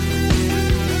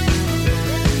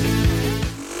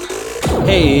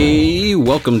Hey,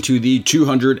 welcome to the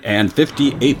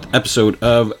 258th episode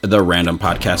of the Random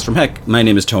Podcast from Heck. My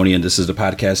name is Tony, and this is the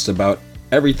podcast about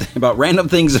everything, about random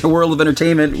things in the world of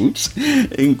entertainment,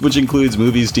 which includes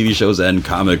movies, TV shows, and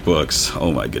comic books.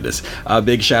 Oh my goodness. A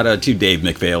big shout out to Dave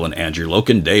McPhail and Andrew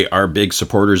Loken. They are big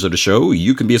supporters of the show.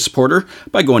 You can be a supporter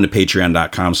by going to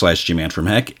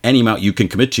patreon.com/gmanfromheck. Any amount you can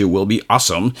commit to will be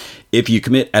awesome. If you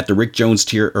commit at the Rick Jones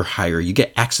tier or higher, you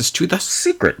get access to the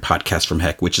Secret Podcast from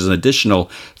Heck, which is an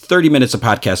additional 30 minutes of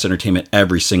podcast entertainment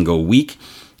every single week.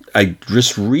 I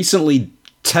just recently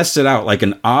tested out like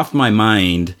an off my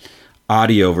mind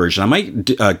audio version. I might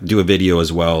do a video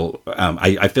as well.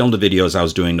 I filmed a video as I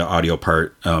was doing the audio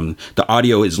part. The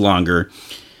audio is longer.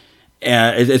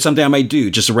 It's something I might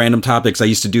do, just random topics. I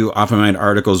used to do off my mind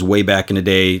articles way back in the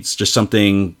day. It's just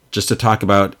something just to talk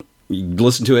about.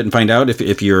 Listen to it and find out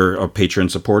if you're a patron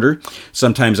supporter.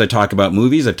 Sometimes I talk about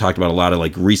movies. I've talked about a lot of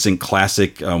like recent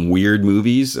classic weird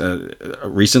movies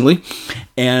recently,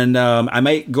 and I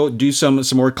might go do some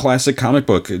more classic comic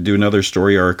book, do another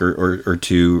story arc or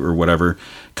two or whatever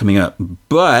coming up.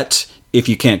 But if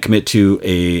you can't commit to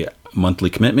a monthly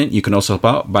commitment, you can also help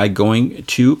out by going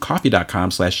to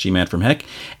coffee.com/gmanfromheck,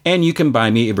 and you can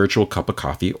buy me a virtual cup of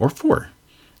coffee or four.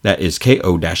 That is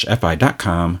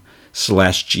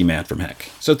ko-fi.com/gman from Heck.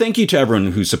 So thank you to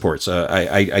everyone who supports.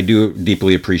 I do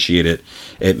deeply appreciate it.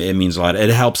 It means a lot.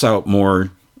 It helps out more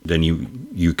than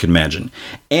you can imagine.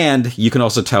 And you can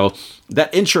also tell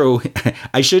that intro,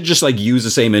 I should just like use the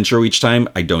same intro each time.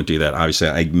 I don't do that. Obviously,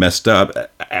 I messed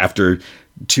up after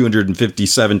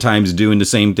 257 times doing the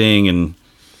same thing. And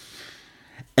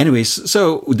anyways,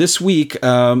 so this week,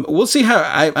 we'll see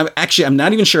how I'm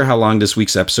not even sure how long this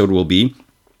week's episode will be.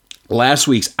 Last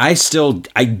week's, I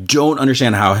don't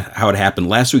understand how it happened.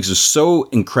 Last week's was so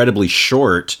incredibly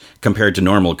short compared to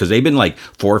normal because they've been like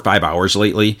 4 or 5 hours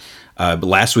lately. But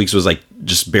last week's was like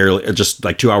just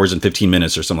like 2 hours and 15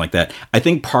 minutes or something like that. I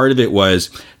think part of it was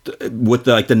with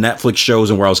the Netflix shows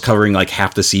and where I was covering like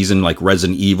half the season, like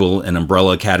Resident Evil and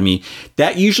Umbrella Academy.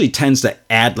 That usually tends to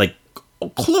add like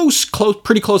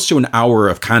pretty close to an hour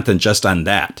of content just on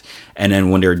that. And then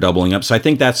when they're doubling up. So I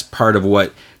think that's part of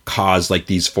what caused like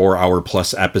these 4 hour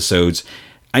plus episodes.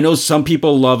 I know some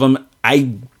people love them. I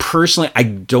personally,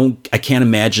 I can't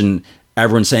imagine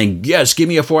everyone saying, yes, give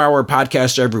me a 4 hour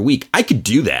podcast every week. I could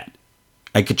do that.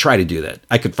 I could try to do that.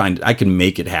 I can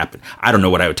make it happen. I don't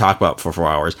know what I would talk about for 4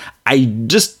 hours. I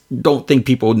just don't think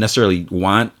people would necessarily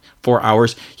want 4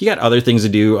 hours. You got other things to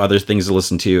do, other things to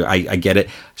listen to. I get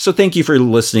it. So thank you for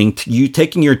listening, to you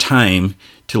taking your time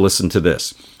to listen to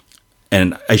this.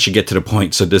 And I should get to the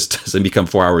point so this doesn't become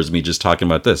 4 hours of me just talking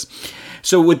about this.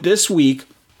 So with this week,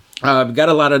 we've got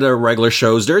a lot of the regular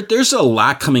shows. There's a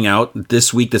lot coming out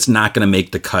this week that's not going to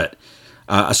make the cut.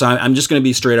 So I'm just going to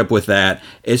be straight up with that.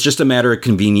 It's just a matter of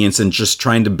convenience and just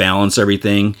trying to balance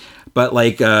everything. But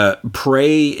like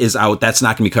Prey is out. That's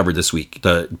not going to be covered this week.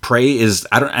 The Prey is,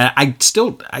 I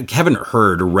haven't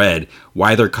heard or read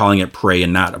why they're calling it Prey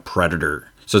and not a Predator.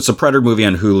 So it's a Predator movie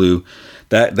on Hulu.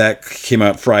 That came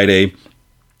out Friday.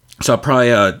 So I'll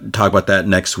probably talk about that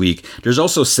next week. There's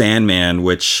also Sandman,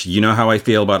 which you know how I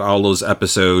feel about all those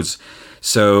episodes.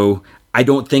 So I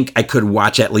don't think I could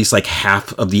watch at least like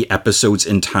half of the episodes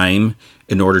in time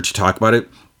in order to talk about it.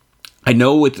 I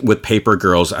know with Paper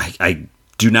Girls, I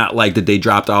do not like that they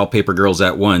dropped all Paper Girls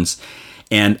at once.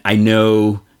 And I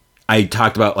know I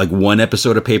talked about like one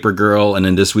episode of Paper Girl, and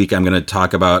then this week I'm going to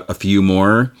talk about a few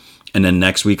more. And then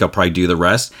next week I'll probably do the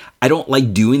rest. I don't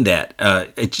like doing that.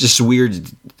 It's just weird.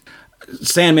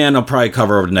 Sandman I'll probably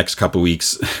cover over the next couple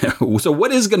weeks. So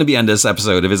what is going to be on this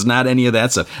episode if it's not any of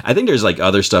that stuff? I think there's like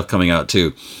other stuff coming out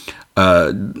too.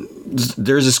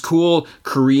 There's this cool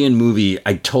Korean movie.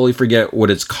 I totally forget what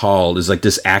it's called. It's like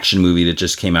this action movie that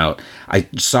just came out. I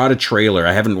saw the trailer.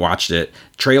 I haven't watched it.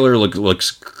 Trailer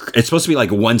looks. It's supposed to be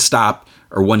like one stop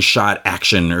or one shot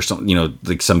action or something,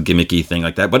 like some gimmicky thing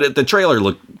like that. But the trailer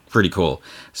looked pretty cool.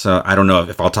 So I don't know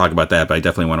if I'll talk about that, but I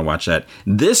definitely want to watch that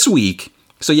this week.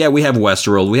 So yeah, we have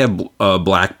Westworld. We have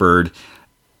Blackbird.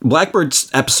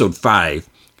 Blackbird's episode 5.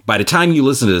 By the time you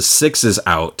listen to this, 6 is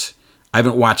out. I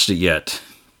haven't watched it yet.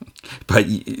 But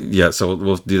yeah, so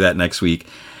we'll do that next week.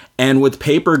 And with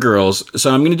Paper Girls,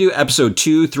 so I'm going to do episode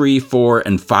 2, 3, 4,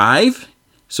 and 5.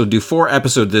 So do 4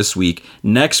 episodes this week.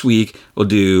 Next week, we'll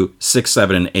do 6,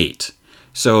 7, and 8.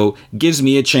 So gives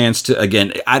me a chance to,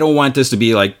 again, I don't want this to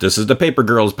be like, this is the Paper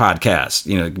Girls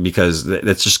podcast, because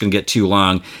that's just going to get too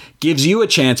long. Gives you a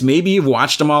chance. Maybe you've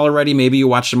watched them all already. Maybe you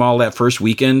watched them all that first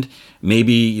weekend.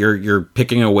 Maybe you're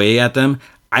picking away at them.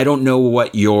 I don't know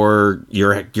what your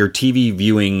TV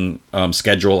viewing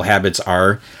schedule habits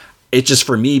are. it's just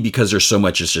for me, because there's so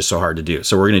much, it's just so hard to do.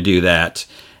 So we're going to do that.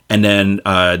 And then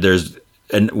there's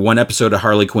one episode of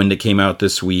Harley Quinn that came out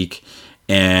this week,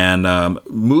 and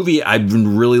movie I've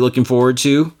been really looking forward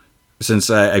to since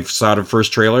I saw the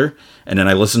first trailer, and then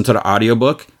I listened to the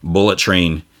audiobook, Bullet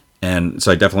Train. And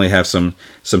so I definitely have some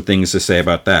things to say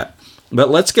about that. But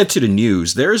let's get to the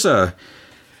news. There's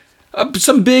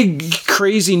some big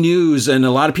crazy news, and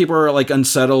a lot of people are like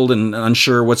unsettled and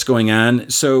unsure what's going on.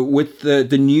 So with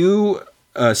the new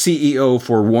CEO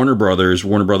for Warner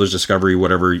Brothers Discovery,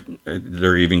 whatever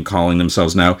they're even calling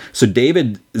themselves now. So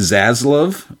David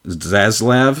Zaslav,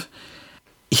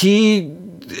 he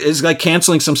is like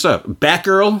canceling some stuff.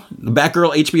 Batgirl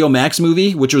HBO Max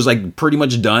movie, which was like pretty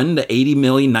much done, the 80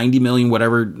 million, 90 million,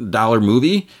 whatever dollar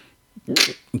movie,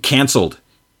 canceled.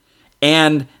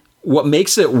 And what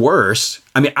makes it worse,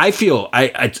 I mean, I feel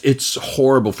it's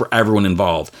horrible for everyone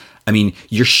involved. I mean,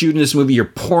 you're shooting this movie, you're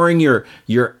pouring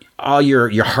all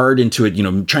your heart into it,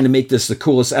 trying to make this the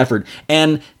coolest effort.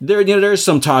 And there's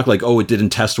some talk like, oh, it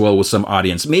didn't test well with some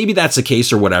audience. Maybe that's the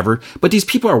case or whatever, but these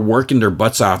people are working their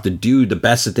butts off to do the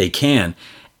best that they can.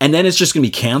 And then it's just going to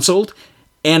be canceled.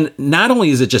 And not only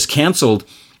is it just canceled,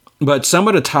 but some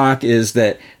of the talk is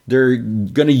that they're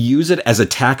going to use it as a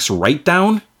tax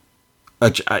write-down.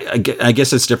 I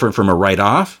guess it's different from a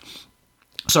write-off.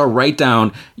 So a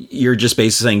write-down, you're just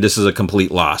basically saying this is a complete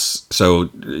loss. So,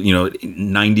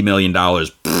 $90 million,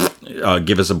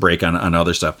 give us a break on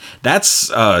other stuff.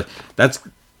 That's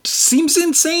seems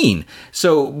insane.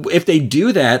 So if they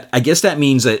do that, I guess that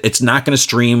means that it's not going to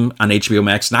stream on HBO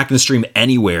Max, not going to stream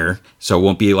anywhere. So it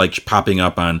won't be like popping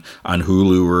up on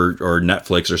Hulu or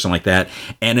Netflix or something like that.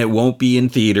 And it won't be in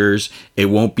theaters. It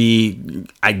won't be,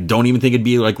 I don't even think it'd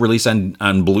be like released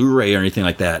on Blu-ray or anything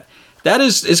like that. That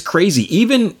is crazy.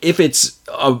 Even if it's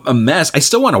a mess, I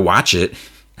still want to watch it.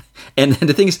 And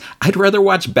the thing is, I'd rather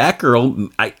watch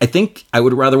Batgirl. I think I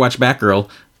would rather watch Batgirl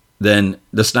than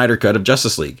the Snyder Cut of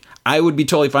Justice League. I would be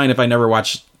totally fine if I never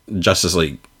watched Justice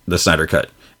League, the Snyder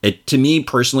Cut. To me,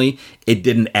 personally, it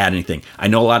didn't add anything. I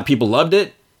know a lot of people loved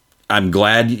it. I'm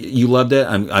glad you loved it.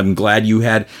 I'm glad you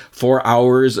had 4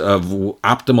 hours of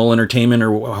optimal entertainment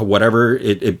or whatever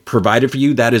it provided for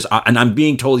you. That is, and I'm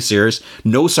being totally serious.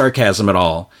 No sarcasm at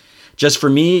all. Just for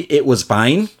me, it was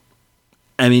fine.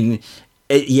 I mean,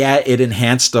 it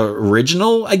enhanced the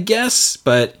original, I guess,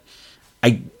 but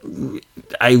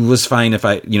I was fine if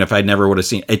I never would have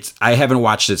seen it. I haven't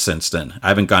watched it since then. I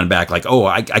haven't gone back like, oh,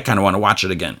 I kind of want to watch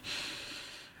it again.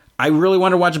 I really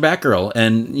want to watch Batgirl,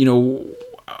 and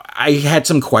I had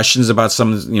some questions about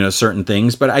some, certain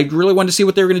things, but I really wanted to see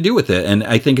what they were going to do with it. And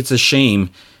I think it's a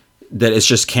shame that it's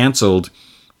just canceled.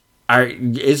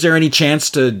 Is there any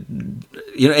chance to,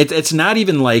 it's not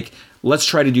even like, let's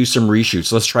try to do some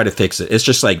reshoots. Let's try to fix it. It's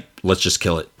just like, let's just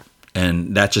kill it.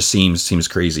 And that just seems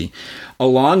crazy.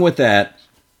 Along with that,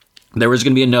 there was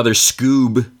going to be another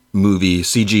Scoob movie,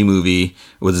 CG movie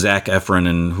with Zac Efron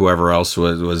and whoever else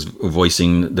was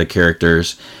voicing the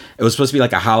characters. It was supposed to be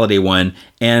like a holiday one,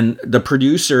 and the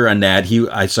producer on that,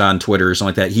 I saw on Twitter or something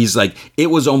like that, he's like,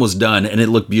 it was almost done and it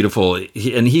looked beautiful,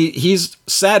 and he's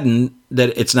saddened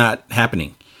that it's not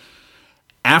happening.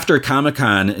 After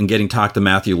Comic-Con and getting talked to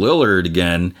Matthew Lillard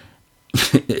again,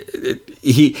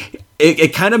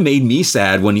 it kind of made me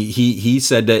sad when he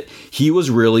said that he was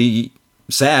really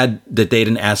sad that they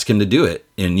didn't ask him to do it,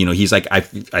 and he's like, I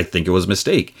think it was a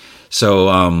mistake.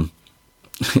 So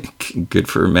good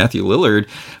for Matthew Lillard,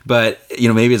 but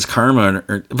maybe it's karma,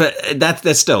 but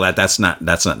that's still that's not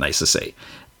nice to say.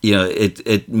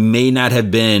 It may not have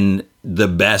been the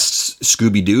best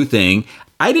Scooby-Doo thing.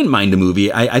 I didn't mind the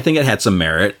movie. I think it had some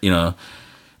merit.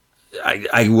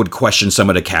 I would question some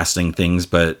of the casting things,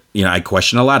 but I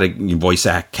question a lot of voice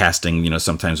casting.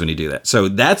 Sometimes when you do that, so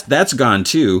that's gone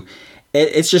too.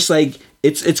 It's just like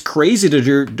it's crazy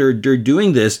that they're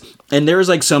doing this, and there's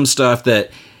like some stuff that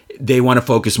they want to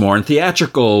focus more on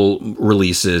theatrical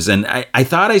releases. And I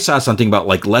thought I saw something about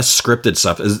like less scripted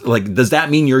stuff. Does that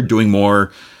mean you're doing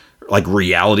more like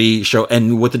reality show?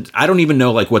 And I don't even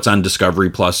know like what's on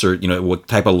Discovery Plus or, what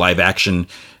type of live action.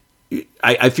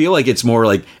 I feel like it's more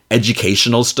like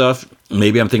educational stuff.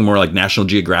 Maybe I'm thinking more like National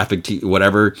Geographic,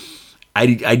 whatever.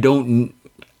 I don't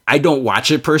watch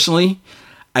it personally.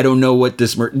 I don't know what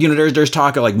this, there's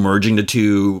talk of like merging the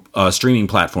two streaming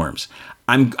platforms.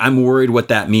 I'm worried what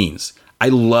that means. I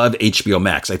love HBO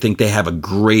Max. I think they have a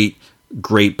great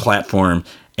platform,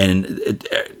 and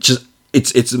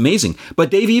it's amazing.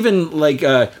 But they've even like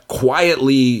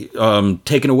quietly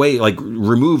taken away, like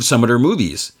removed some of their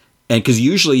movies. And because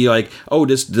usually you're like, oh,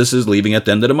 this is leaving at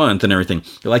the end of the month and everything.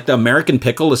 Like the American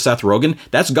Pickle with Seth Rogen,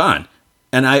 that's gone.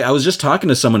 And I was just talking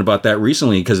to someone about that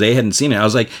recently because they hadn't seen it. I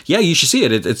was like, yeah, you should see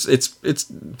it.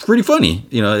 It's pretty funny.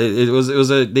 You know,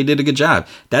 they did a good job.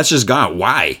 That's just gone.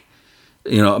 Why?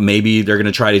 You know, maybe they're going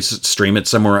to try to stream it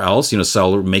somewhere else, you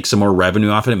know, make some more revenue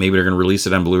off of it. Maybe they're going to release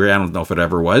it on Blu-ray. I don't know if it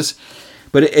ever was,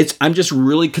 but I'm just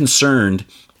really concerned.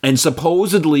 And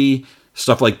supposedly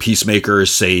stuff like Peacemaker is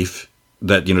safe,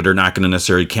 that, you know, they're not going to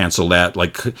necessarily cancel that,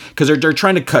 like, because they're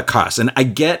trying to cut costs. And I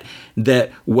get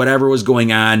that whatever was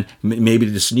going on, maybe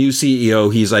this new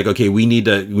CEO, he's like, okay, we need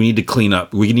to clean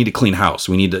up. We need to clean house.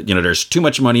 We need to, you know, there's too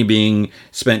much money being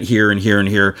spent here and here and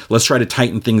here. Let's try to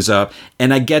tighten things up.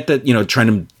 And I get that, you know,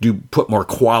 trying to put more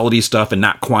quality stuff and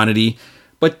not quantity,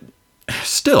 but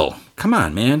still, come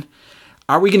on, man.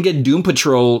 Are we going to get Doom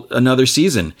Patrol another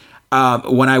season?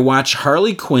 When I watch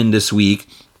Harley Quinn this week,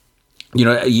 you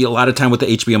know, a lot of time with the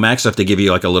HBO Max stuff, they give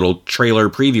you like a little trailer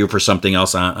preview for something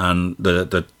else on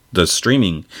the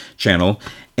streaming channel.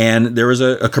 And there was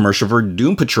a commercial for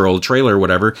Doom Patrol trailer or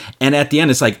whatever. And at the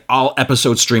end, it's like all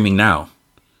episodes streaming now.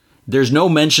 There's no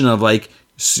mention of like,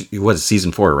 what is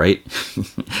season 4, right?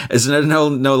 It's no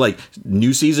like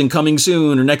new season coming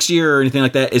soon or next year or anything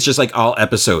like that. It's just like all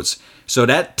episodes. So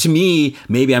that, to me,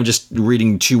 maybe I'm just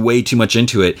reading way too much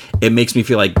into it. It makes me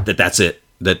feel like that's it.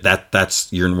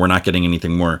 We're not getting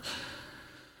anything more.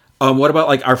 What about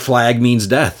like Our Flag Means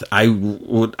Death? I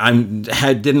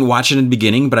didn't watch it in the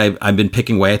beginning, but I've been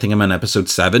picking away. I think I'm on episode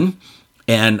 7,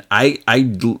 and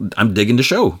I'm digging the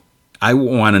show. I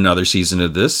want another season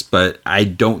of this, but I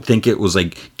don't think it was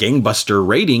like gangbuster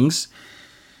ratings.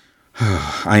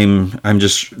 I'm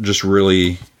just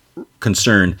really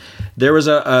concerned. There was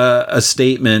a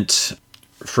statement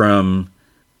from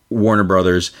Warner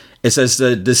Brothers. It says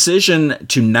the decision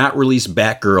to not release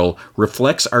Batgirl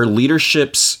reflects our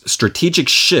leadership's strategic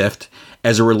shift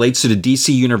as it relates to the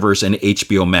DC Universe and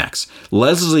HBO Max.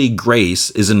 Leslie Grace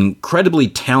is an incredibly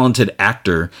talented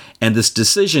actor, and this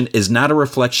decision is not a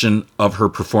reflection of her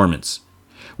performance.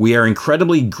 We are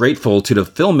incredibly grateful to the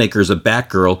filmmakers of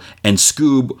Batgirl and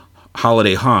Scoob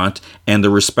Holiday Haunt and the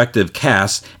respective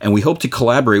casts, and we hope to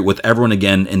collaborate with everyone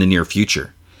again in the near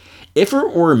future. If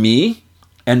it were me,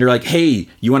 and they're like, hey,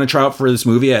 you want to try out for this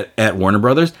movie at Warner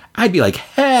Brothers? I'd be like,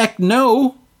 heck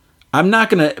no. I'm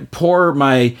not going to pour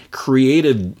my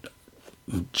creative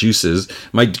juices,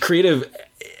 my creative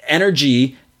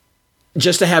energy,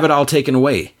 just to have it all taken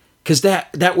away. Because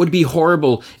that would be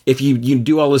horrible if you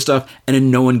do all this stuff and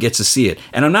then no one gets to see it.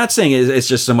 And I'm not saying it's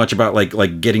just so much about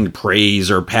like getting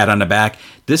praise or pat on the back.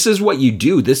 This is what you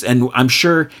do. And I'm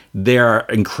sure they are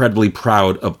incredibly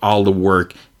proud of all the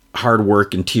work, hard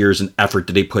work and tears and effort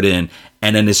that they put in,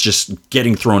 and then it's just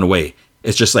getting thrown away.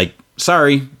 It's just like,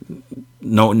 sorry,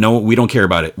 no, we don't care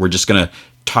about it. We're just gonna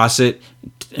toss it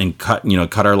and cut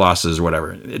our losses or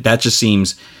whatever. That just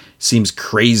seems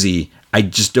crazy. I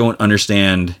just don't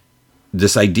understand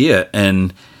this idea,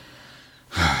 and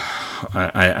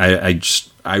I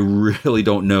really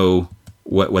don't know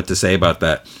what to say about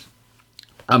that.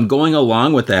 I'm going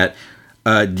along with that.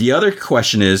 The other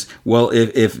question is, well,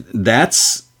 if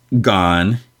that's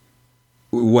gone,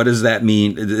 what does that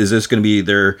mean? Is this going to be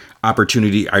their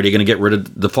opportunity? Are they going to get rid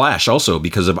of the Flash also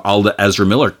because of all the Ezra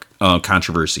Miller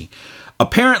controversy?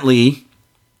 Apparently,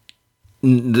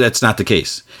 that's not the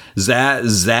case.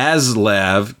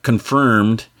 Zaslav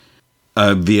confirmed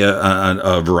via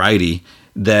a Variety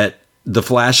that the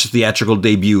Flash theatrical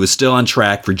debut is still on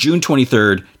track for June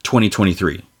 23rd,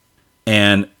 2023.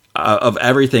 And of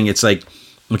everything, it's like,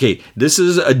 okay, this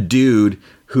is a dude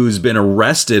who's been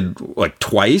arrested like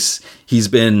twice. He's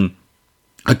been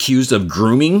accused of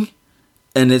grooming,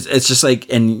 and it's just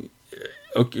like, and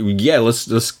okay, yeah,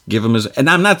 let's give him his. And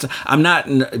I'm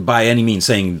not by any means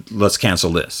saying let's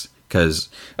cancel this, because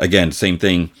again, same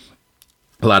thing.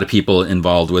 A lot of people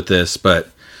involved with this, but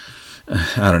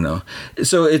I don't know.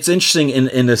 So it's interesting.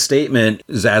 In the statement,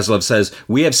 Zaslav says,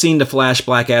 "We have seen The Flash,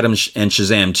 Black Adam, and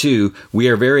Shazam 2. We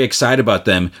are very excited about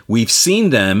them. We've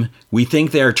seen them. We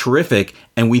think they are terrific,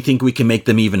 and we think we can make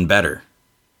them even better."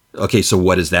 Okay, so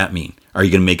what does that mean? Are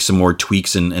you going to make some more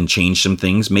tweaks and change some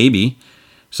things? Maybe.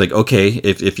 It's like, okay,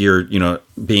 if you're,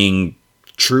 being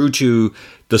true to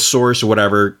the source or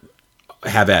whatever,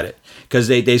 have at it. Because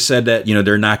they said that,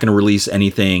 they're not going to release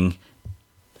anything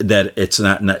that it's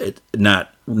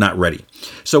not ready.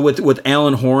 So with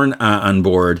Alan Horn on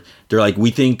board, they're like,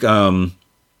 we think, or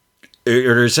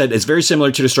they said it's very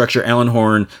similar to the structure Alan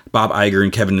Horn, Bob Iger,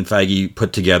 and Kevin Feige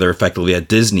put together effectively at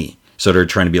Disney. So they're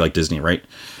trying to be like Disney, right?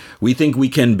 We think we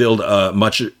can build a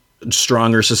much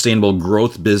stronger, sustainable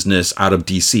growth business out of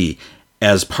DC.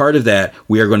 As part of that,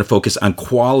 we are going to focus on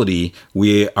quality.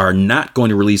 We are not going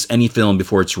to release any film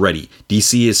before it's ready.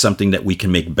 DC is something that we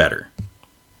can make better.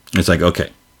 It's like, okay,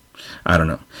 I don't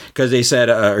know. Because they said,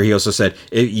 or he also said,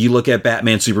 you look at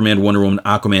Batman, Superman, Wonder Woman,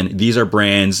 Aquaman, these are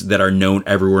brands that are known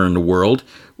everywhere in the world.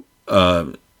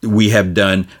 We have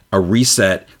done a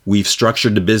reset. We've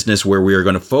structured the business where we are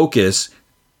going to focus.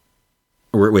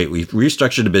 We've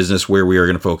restructured the business where we are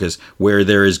going to focus, where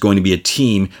there is going to be a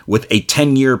team with a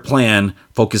 10-year plan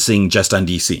focusing just on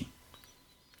DC.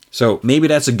 So maybe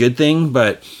that's a good thing,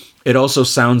 but it also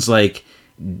sounds like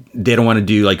they don't want to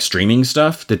do like streaming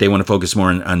stuff, that they want to focus more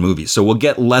on movies. So we'll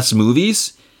get less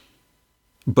movies,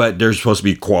 but they're supposed to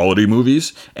be quality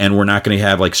movies, and we're not going to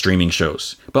have like streaming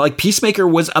shows. But like Peacemaker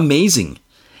was amazing.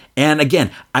 And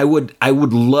again, I would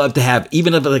love to have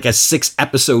even if like a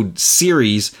 6-episode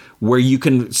series where you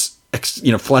can,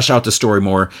 flesh out the story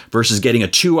more versus getting a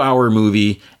 2-hour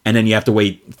movie and then you have to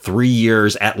wait 3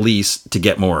 years at least to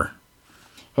get more.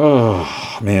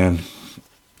 Oh man.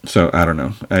 So I don't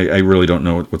know. I really don't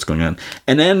know what's going on.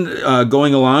 And then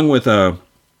going along with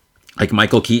like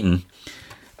Michael Keaton,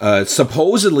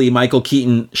 supposedly Michael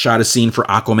Keaton shot a scene for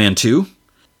Aquaman 2,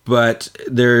 but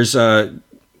there's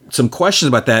some questions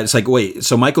about that. It's like, wait,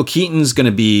 so Michael Keaton's going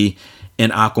to be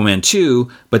in Aquaman 2,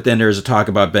 but then there's a talk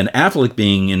about Ben Affleck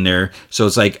being in there. So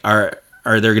it's like, are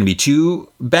there going to be 2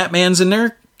 Batmans in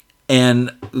there?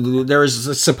 And there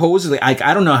is supposedly,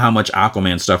 I don't know how much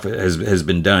Aquaman stuff has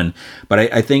been done, but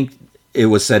I think it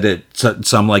was said that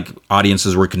some like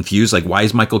audiences were confused. Like, why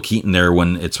is Michael Keaton there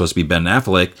when it's supposed to be Ben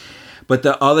Affleck? But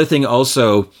the other thing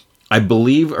also, I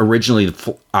believe originally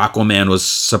Aquaman was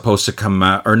supposed to come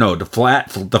out, or no,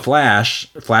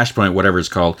 Flashpoint, whatever it's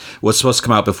called, was supposed to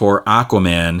come out before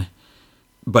Aquaman,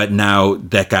 but now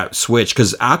that got switched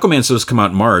because Aquaman's supposed to come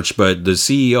out in March, but the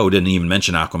CEO didn't even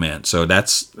mention Aquaman, so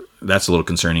that's a little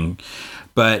concerning.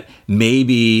 But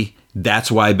maybe that's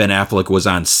why Ben Affleck was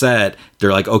on set.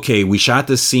 They're like, okay, we shot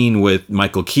this scene with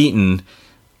Michael Keaton,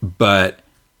 but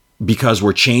because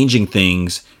we're changing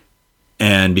things,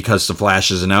 and because The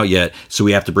Flash isn't out yet, so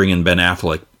we have to bring in Ben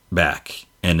Affleck back.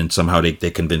 And then somehow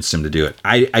they convinced him to do it.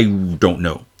 I don't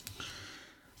know.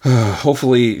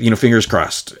 Hopefully, fingers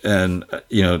crossed. And,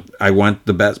 I want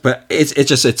the best. But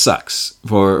it sucks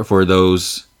for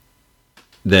those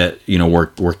that,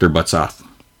 work their butts off.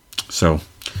 So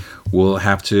we'll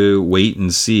have to wait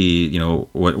and see,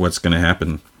 what's going to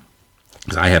happen.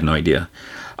 'Cause I have no idea.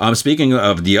 Speaking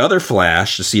of the other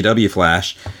Flash, the CW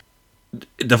Flash,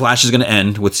 The Flash is going to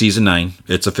end with season 9.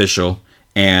 It's official.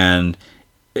 And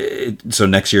so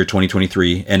next year,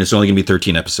 2023, and it's only going to be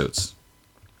 13 episodes.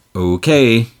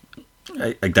 Okay.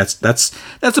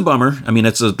 That's a bummer. I mean,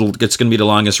 it's going to be the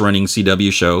longest running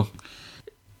CW show.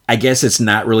 I guess it's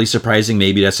not really surprising.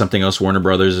 Maybe that's something else Warner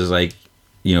Brothers is like,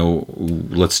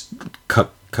 let's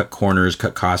cut corners,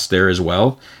 cut costs there as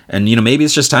well. And, maybe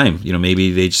it's just time.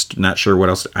 Maybe they just not sure what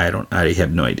else. I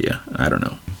have no idea. I don't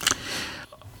know.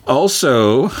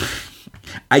 Also,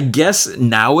 I guess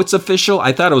now it's official.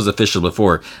 I thought it was official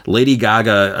before. Lady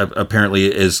Gaga apparently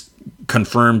is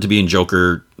confirmed to be in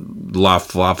Joker,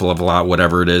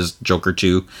 whatever it is, Joker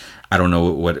 2. I don't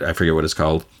know I forget what it's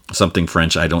called. Something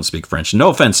French. I don't speak French. No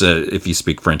offense if you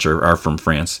speak French or are from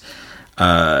France.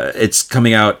 It's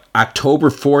coming out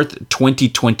October 4th,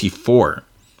 2024.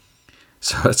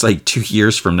 So it's like 2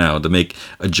 years from now to make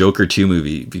a Joker 2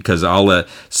 movie because all the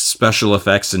special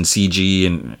effects and CG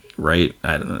and right.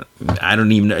 I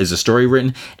don't even know. Is the story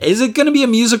written? Is it going to be a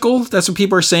musical? That's what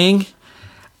people are saying.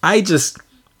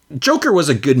 Joker was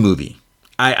a good movie.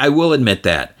 I will admit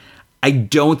that. I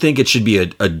don't think it should be a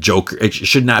Joker. It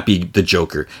should not be the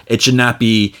Joker. It should not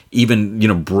be even,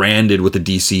 branded with the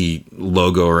DC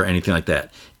logo or anything like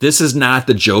that. This is not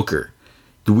the Joker.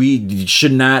 We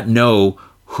should not know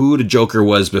who the Joker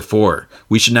was before.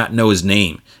 We should not know his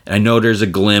name. And I know there's a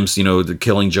glimpse, the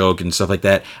Killing Joke and stuff like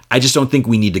that. I just don't think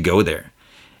we need to go there.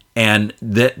 And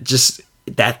that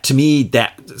to me,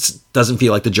 that doesn't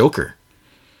feel like the Joker.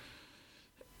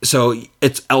 So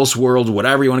it's Elseworld,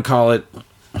 whatever you want to call it.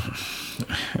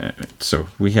 So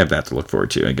we have that to look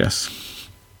forward to, I guess.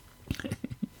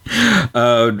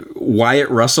 Wyatt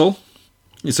Russell.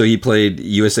 So he played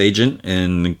U.S. Agent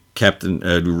in Captain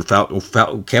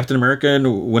America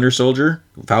and Winter Soldier,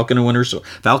 Falcon and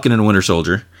Winter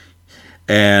Soldier,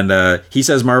 and he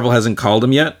says Marvel hasn't called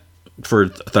him yet for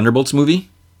Thunderbolts movie.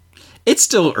 It's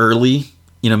still early,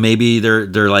 Maybe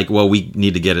they're like, well, we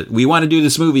need to get it. We want to do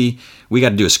this movie. We got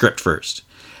to do a script first.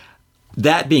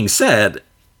 That being said,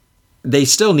 they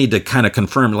still need to kind of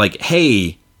confirm, like,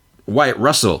 hey, Wyatt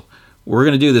Russell, we're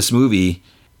going to do this movie.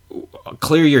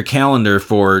 Clear your calendar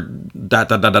for ...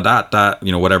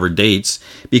 whatever dates,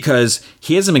 because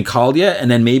he hasn't been called yet.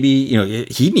 And then maybe,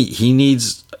 he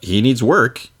needs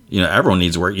work. everyone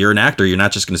needs work. You're an actor. You're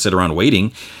not just going to sit around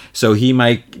waiting. So he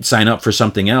might sign up for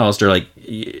something else. They're like,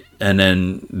 and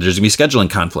then there's going to be scheduling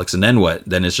conflicts. And then what?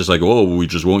 Then it's just like, oh, we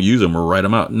just won't use him or write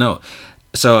him out. No.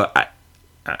 So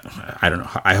I don't know.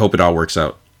 I hope it all works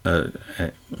out.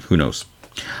 Who knows?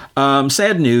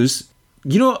 Sad news.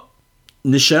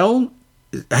 Nichelle,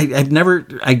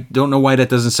 I don't know why that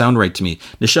doesn't sound right to me.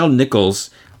 Nichelle Nichols,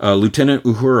 Lieutenant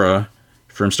Uhura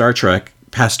from Star Trek,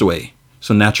 passed away.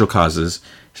 So natural causes.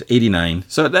 89.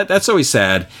 So that's always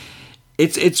sad.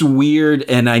 It's weird,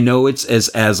 and I know it's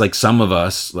as like some of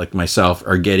us, like myself,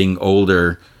 are getting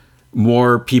older,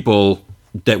 more people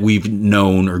that we've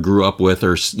known or grew up with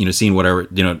or seen whatever,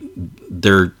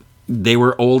 they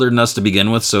were older than us to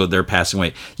begin with, so they're passing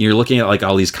away. You're looking at like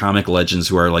all these comic legends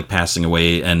who are like passing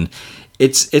away, and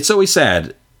it's always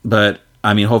sad. But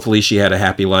I mean, hopefully she had a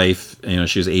happy life.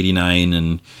 She was 89,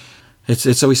 and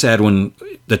it's always sad when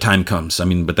the time comes. I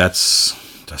mean, but that's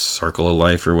the circle of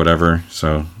life or whatever.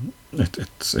 So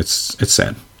it's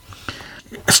sad.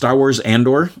 Star Wars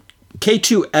Andor,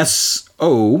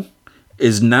 K2SO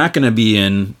is not going to be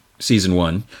in season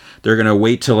 1. They're going to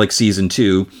wait till like season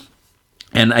 2.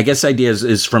 And I guess the idea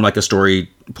is from like a storytelling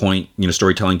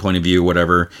point of view,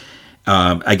 whatever.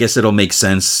 I guess it'll make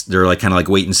sense. They're like kind of like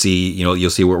wait and see, you'll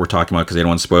see what we're talking about because they don't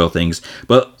want to spoil things.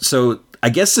 But so I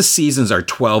guess the seasons are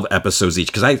 12 episodes each,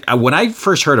 because I when I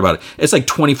first heard about it, it's like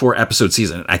 24 episode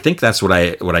season. I think that's what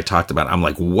I talked about. I'm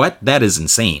like, what? That is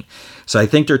insane. So I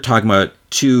think they're talking about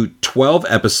 12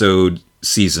 episode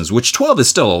seasons, which 12 is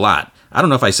still a lot. I don't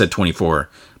know if I said 24,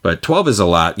 but 12 is a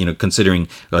lot, considering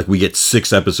like we get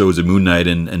 6 episodes of Moon Knight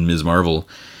and Ms. Marvel.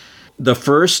 The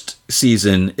first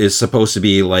season is supposed to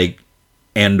be like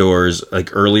Andor's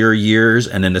like earlier years,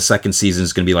 and then the second season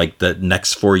is going to be like the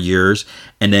next 4 years,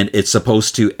 and then it's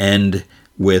supposed to end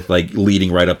with like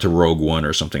leading right up to Rogue One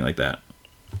or something like that.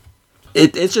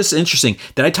 It's just interesting.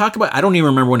 Did I talk about? I don't even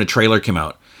remember when the trailer came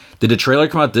out. Did the trailer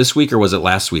come out this week or was it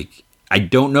last week? I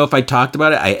don't know if I talked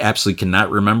about it. I absolutely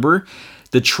cannot remember.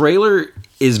 The trailer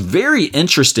is very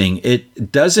interesting.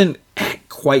 It doesn't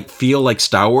quite feel like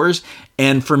Star Wars,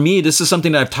 and for me, this is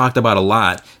something that I've talked about a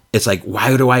lot. It's like,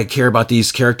 why do I care about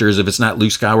these characters if it's not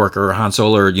Luke Skywalker or Han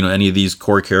Solo or, any of these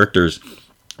core characters?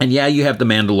 And yeah, you have the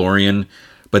Mandalorian,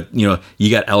 but, you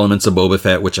got elements of Boba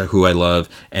Fett, who I love.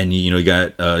 And, you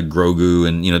got Grogu,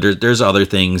 and, there's other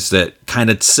things that kind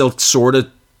of still sort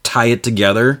of tie it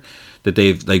together, that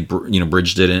they've like,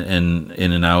 bridged it in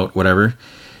and out, whatever.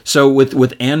 So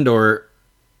with Andor,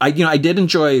 I did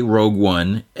enjoy Rogue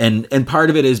One, and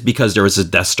part of it is because there was a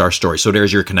Death Star story. So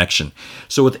there's your connection.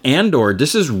 So with Andor,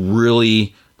 this is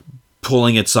really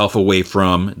pulling itself away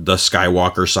from the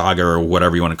Skywalker saga or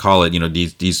whatever you want to call it.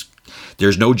 These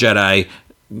there's no Jedi.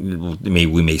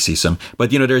 We may see some,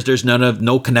 but there's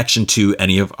no connection to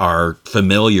any of our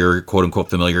familiar, quote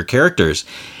unquote, familiar characters.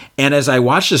 And as I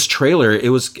watched this trailer, it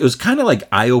was kind of like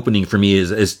eye-opening for me, is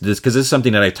this, because this is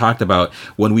something that I talked about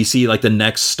when we see like the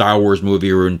next Star Wars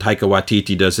movie, or when Taika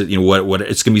Waititi does it, what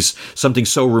it's going to be something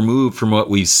so removed from what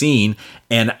we've seen.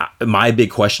 And my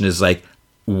big question is like,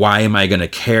 why am I going to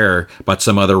care about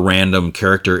some other random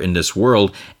character in this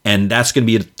world? And that's going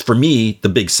to be, for me, the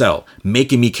big sell,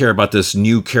 making me care about this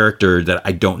new character that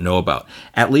I don't know about.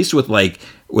 At least with Rey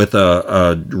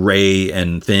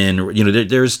and Finn,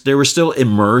 they were still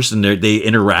immersed, and they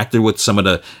interacted with some of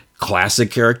the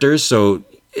classic characters. So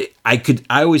I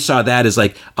always saw that as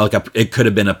like it could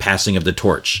have been a passing of the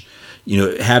torch.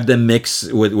 Have them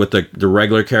mix with the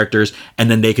regular characters, and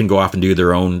then they can go off and do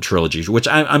their own trilogies. Which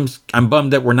I'm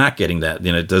bummed that we're not getting that.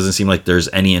 It doesn't seem like there's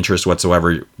any interest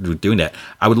whatsoever doing that.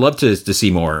 I would love to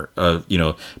see more of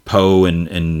Poe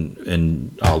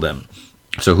and all them.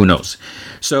 So who knows?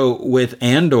 So with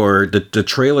Andor, the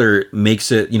trailer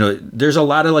makes it, there's a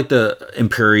lot of like the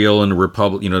Imperial and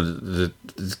Republic, the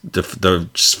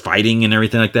just fighting and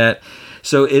everything like that.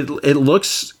 So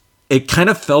it kind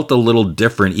of felt a little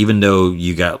different, even though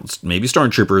you got maybe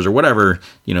stormtroopers or whatever.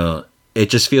 It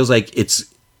just feels like it's.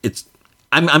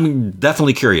 I'm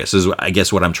definitely curious, is I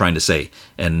guess what I'm trying to say,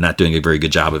 and not doing a very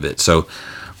good job of it. So.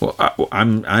 Well,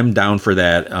 I'm down for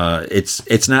that.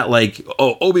 It's not like,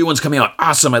 oh, Obi-Wan's coming out,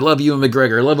 awesome, I love Ewan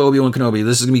McGregor, I love Obi-Wan Kenobi,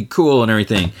 this is gonna be cool and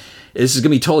everything. This is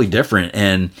gonna be totally different,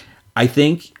 and I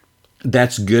think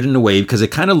that's good in a way, because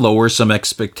it kind of lowers some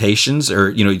expectations,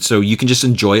 or so you can just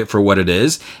enjoy it for what it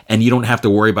is, and you don't have to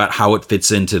worry about how it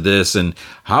fits into this, and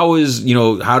how does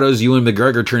Ewan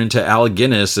McGregor turn into Alec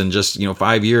Guinness in just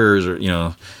 5 years, or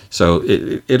So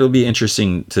it'll be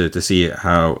interesting to see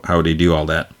how they do all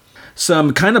that.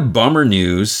 Some kind of bummer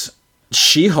news.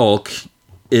 She-Hulk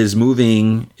is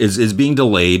being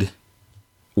delayed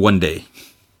one day.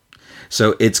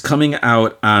 So it's coming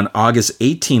out on August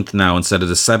 18th now instead of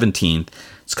the 17th.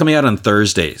 It's coming out on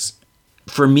Thursdays.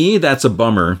 For me, that's a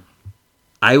bummer.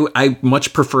 I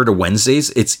much prefer to Wednesdays.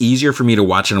 It's easier for me to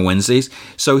watch on Wednesdays.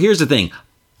 So here's the thing.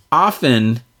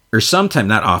 Often, or sometimes,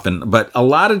 not often, but a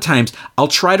lot of times, I'll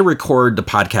try to record the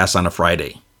podcast on a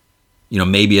Friday.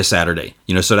 Maybe a Saturday.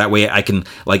 So that way I can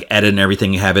like edit and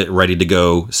everything, have it ready to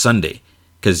go Sunday.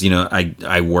 Because,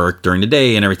 I work during the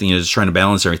day and everything, just trying to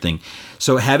balance everything.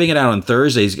 So having it out on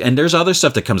Thursdays, and there's other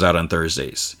stuff that comes out on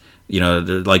Thursdays.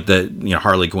 Like the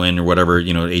Harley Quinn or whatever,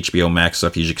 HBO Max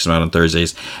stuff usually comes out on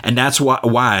Thursdays. And that's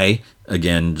why,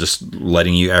 again, just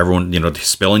letting everyone,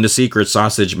 spilling the secret,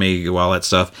 sausage, maybe all that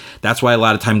stuff. That's why a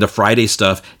lot of time the Friday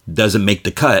stuff doesn't make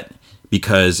the cut,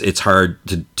 because it's hard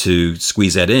to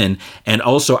squeeze that in. And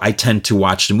also I tend to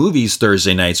watch the movies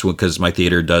Thursday nights because my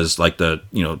theater does like the,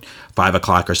 5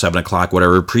 o'clock or 7 o'clock,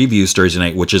 whatever, previews Thursday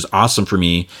night, which is awesome for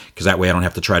me because that way I don't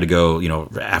have to try to go,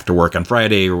 after work on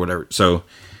Friday or whatever. So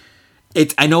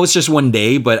I know it's just one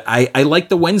day, but I like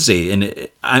the Wednesday, and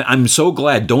I'm so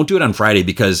glad. Don't do it on Friday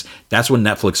because that's when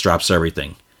Netflix drops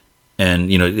everything. And,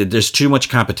 there's too much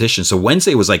competition. So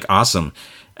Wednesday was like awesome.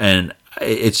 And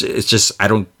it's just, I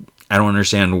don't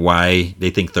understand why they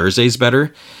think Thursday's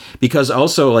better, because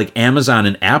also like Amazon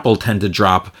and Apple tend to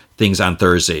drop things on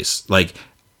Thursdays. Like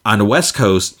on the West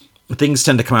Coast, things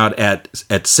tend to come out at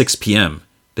 6 p.m.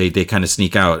 They kind of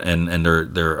sneak out and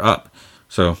they're up.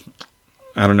 So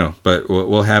I don't know, but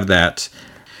we'll have that.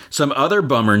 Some other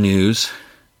bummer news.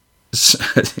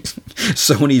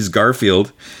 Sony's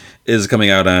Garfield is coming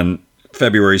out on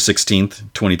February 16th,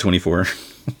 2024.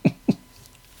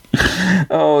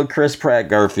 Oh, Chris Pratt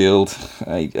Garfield.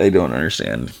 I don't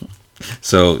understand.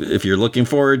 So if you're looking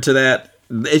forward to that,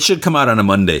 it should come out on a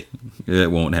Monday.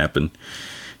 It won't happen.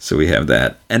 So we have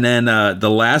that. And then the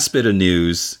last bit of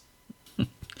news,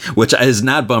 which is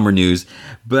not bummer news,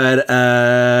 but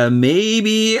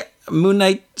maybe Moon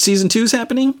Knight Season 2 is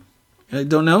happening? I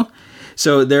don't know.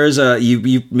 So there's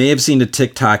you may have seen the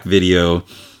TikTok video.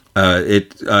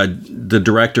 The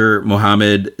director,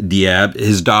 Mohamed Diab,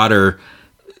 his daughter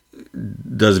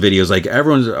does videos like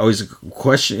everyone's always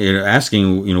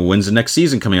asking, when's the next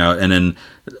season coming out? And then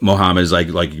Mohammed is like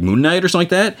Moon Knight or something like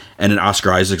that. And then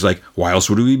Oscar Isaac's like, why else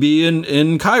would we be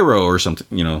in Cairo or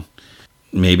something,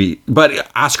 maybe. But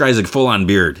Oscar Isaac full on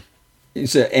beard.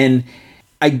 And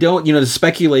I don't, the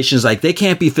speculation is like they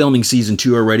can't be filming season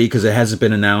 2 already because it hasn't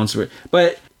been announced.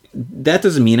 But that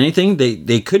doesn't mean anything.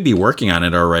 They could be working on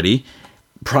it already.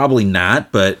 Probably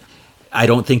not, but I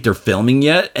don't think they're filming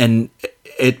yet. And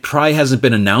it probably hasn't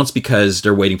been announced because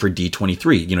they're waiting for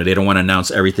D23. They don't want to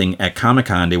announce everything at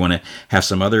Comic-Con. They want to have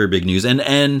some other big news.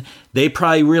 And they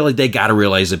probably they got to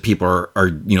realize that people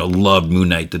are love Moon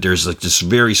Knight, that there's like this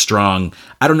very strong,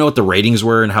 I don't know what the ratings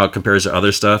were and how it compares to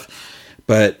other stuff,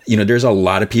 but there's a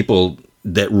lot of people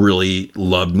that really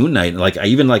love Moon Knight. Like I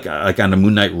even like on the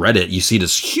Moon Knight Reddit, you see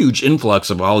this huge influx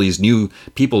of all these new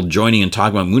people joining and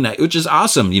talking about Moon Knight, which is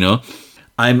awesome.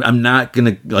 I'm not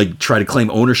gonna like try to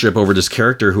claim ownership over this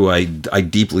character who I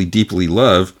deeply, deeply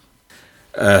love.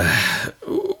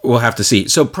 We'll have to see.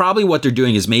 So probably what they're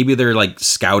doing is maybe they're like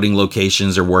scouting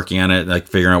locations or working on it, like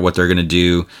figuring out what they're gonna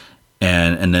do,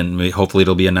 and then hopefully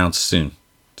it'll be announced soon.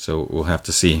 So we'll have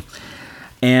to see.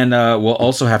 And we'll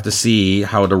also have to see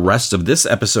how the rest of this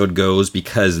episode goes,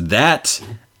 because that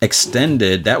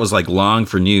was like long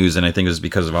for news, and I think it was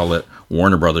because of all the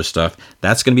Warner Brothers stuff.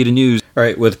 That's going to be the news. All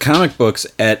right, with comic books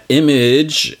at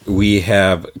Image, we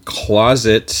have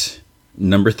Closet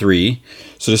number 3.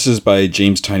 So this is by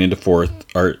James Tynion IV.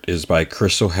 Art is by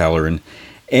Chris O'Halloran.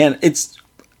 And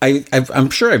I'm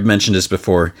sure I've mentioned this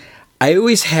before. I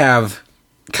always have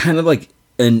kind of like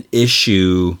an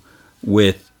issue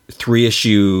with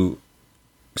 3-issue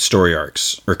story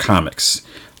arcs or comics.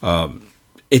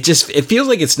 It feels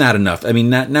like it's not enough. I mean,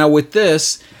 now with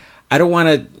this, I don't want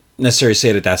to necessarily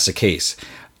say that that's the case.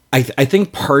 I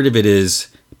think part of it is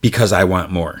because I want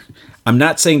more. I'm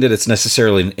not saying that it's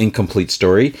necessarily an incomplete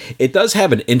story. It does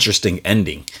have an interesting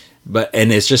ending,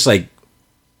 and it's just like,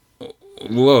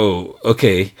 whoa,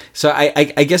 okay. So I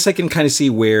guess I can kind of see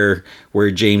where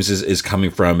James is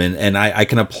coming from, and I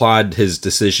can applaud his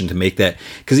decision to make that,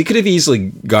 because he could have easily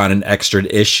gone an extra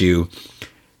issue.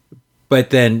 But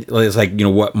then it's like,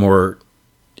 what more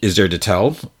is there to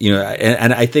tell?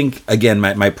 And I think, again,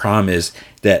 my problem is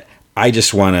that I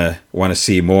just want to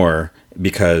see more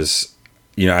because,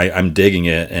 I'm digging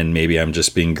it, and maybe I'm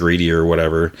just being greedy or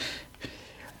whatever.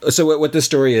 So what this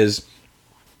story is,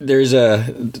 there's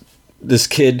this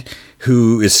kid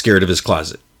who is scared of his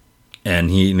closet, and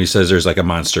he says there's like a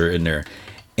monster in there,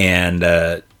 and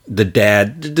the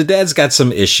dad's got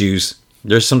some issues.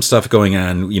 There's some stuff going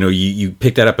on. You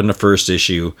pick that up in the first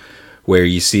issue where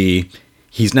you see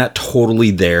he's not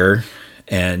totally there,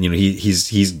 and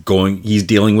he's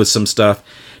dealing with some stuff,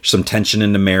 some tension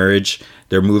in the marriage.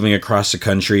 They're moving across the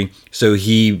country, so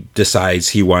he decides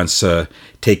he wants to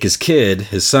take his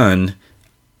son,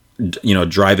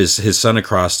 drive his son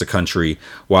across the country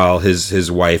while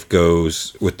his wife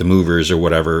goes with the movers or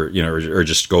whatever, or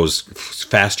just goes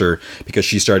faster because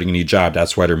she's starting a new job.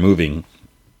 That's why they're moving.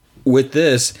 With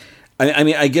this, I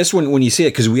mean, I guess when you see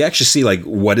it, because we actually see like,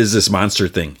 what is this monster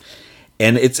thing?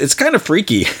 And it's kind of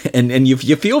freaky, and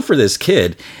you feel for this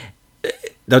kid.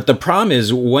 The problem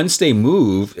is, once they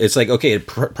move, it's like, okay,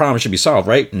 problem should be solved,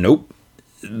 right? Nope.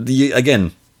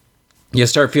 Again, you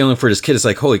start feeling for this kid. It's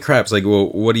like, holy crap. It's like, well,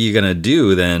 what are you going to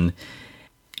do then?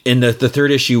 In the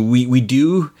third issue, we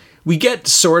get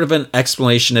sort of an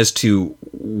explanation as to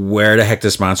where the heck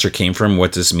this monster came from,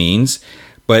 what this means.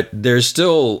 But there's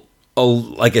still,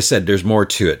 like I said, there's more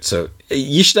to it. So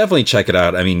you should definitely check it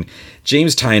out. I mean,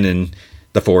 James Tynion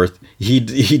the fourth, he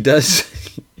does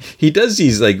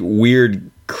these like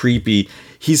weird, creepy.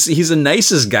 He's the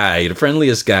nicest guy, the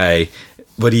friendliest guy,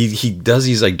 but he does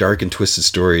these like dark and twisted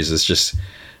stories. It's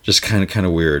just kind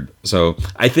of weird. So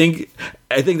I think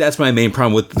that's my main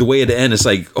problem with the way it ends. It's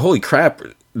like, holy crap,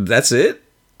 that's it.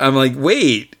 I'm like,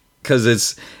 wait, because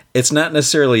it's not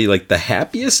necessarily like the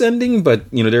happiest ending, but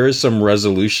there is some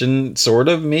resolution, sort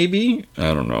of, maybe.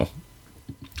 I don't know.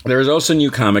 There's also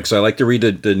new comics. So I like to read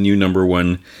the new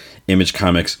 #1 Image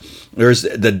comics. There's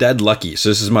The Dead Lucky. So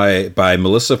this is by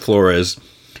Melissa Flores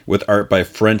with art by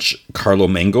French Carlo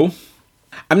Mango.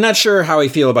 I'm not sure how I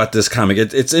feel about this comic.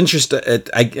 It's interesting.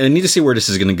 I need to see where this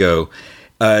is going to go.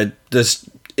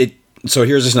 So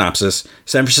here's a synopsis.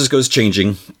 San Francisco is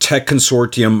changing. Tech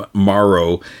consortium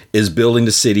Morrow is building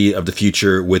the city of the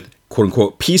future with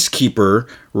quote-unquote peacekeeper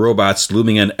robots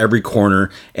looming on every corner,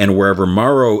 and wherever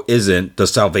Morrow isn't, the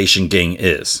Salvation Gang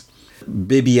is.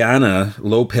 Bibiana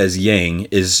Lopez Yang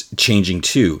is changing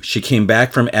too. She came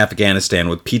back from Afghanistan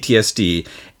with PTSD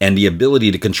and the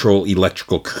ability to control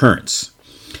electrical currents.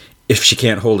 If she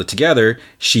can't hold it together,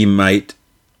 she might...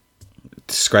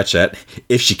 Scratch that.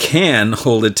 If she can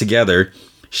hold it together,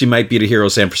 she might be the hero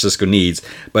San Francisco needs.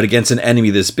 But against an enemy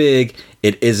this big,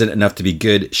 it isn't enough to be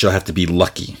good. She'll have to be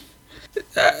lucky.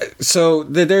 So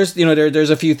there's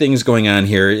a few things going on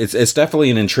here. It's definitely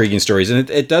an intriguing story, and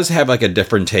it does have like a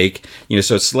different take.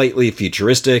 So it's slightly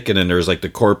futuristic, and then there's like the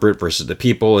corporate versus the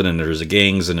people, and then there's the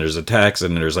gangs, and there's attacks,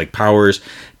 and there's like powers,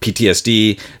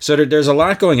 PTSD. So there's a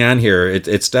lot going on here.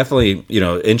 It's definitely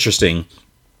interesting.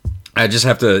 I just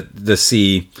have to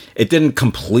see. It didn't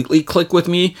completely click with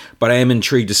me, but I am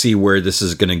intrigued to see where this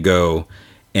is going to go.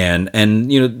 And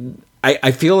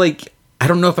I feel like, I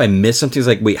don't know if I missed something. It's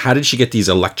like, wait, how did she get these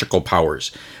electrical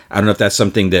powers? I don't know if that's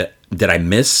something that I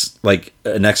miss, like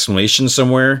an explanation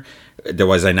somewhere.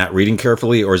 Was I not reading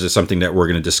carefully, or is it something that we're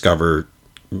going to discover?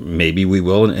 Maybe we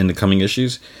will in the coming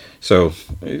issues. So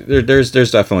there's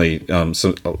definitely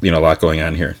some a lot going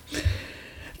on here.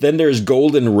 Then there's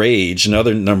Golden Rage,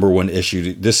 another #1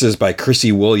 issue. This is by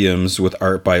Chrissy Williams with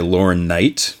art by Lauren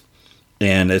Knight.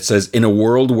 And it says, in a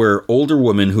world where older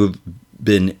women who've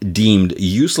been deemed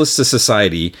useless to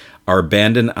society are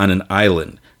abandoned on an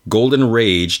island, Golden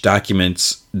Rage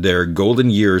documents their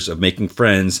golden years of making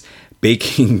friends,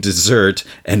 baking dessert,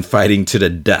 and fighting to the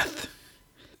death.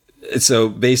 So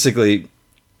basically,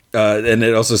 and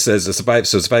it also says, it's a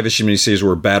 5-issue miniseries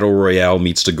where Battle Royale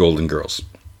meets the Golden Girls.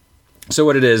 So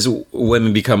what it is,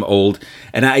 women become old,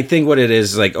 and I think what it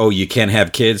is like, oh, you can't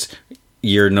have kids,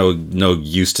 you're no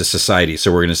use to society,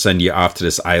 so we're going to send you off to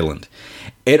this island.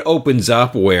 It opens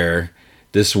up where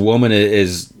this woman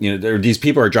is, these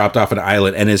people are dropped off an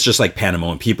island, and it's just like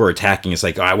Panama, and people are attacking. It's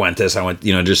like, oh, I want this, I want,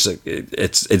 just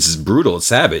it's brutal, it's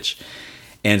savage.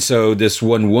 And so this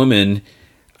one woman,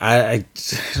 I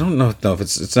don't know if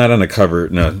it's not on the cover.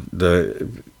 No,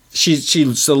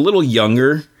 she's a little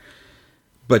younger.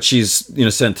 But she's,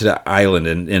 sent to the island,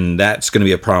 and that's going to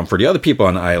be a problem for the other people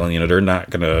on the island. They're not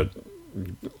going to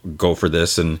go for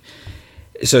this, and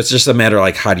so it's just a matter of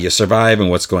like, how do you survive and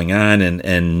what's going on,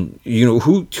 and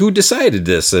who decided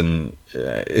this, and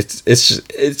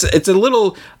it's a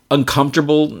little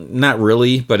uncomfortable, not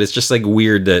really, but it's just like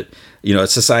weird that a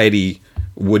society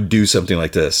would do something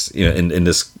like this, in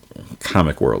this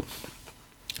comic world.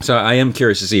 So I am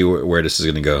curious to see where this is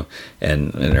going to go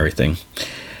and everything.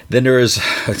 Then there is,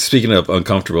 speaking of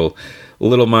uncomfortable,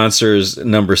 Little Monsters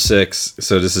 #6.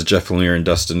 So this is Jeff Lemire and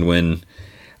Dustin Nguyen.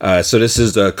 So this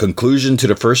is the conclusion to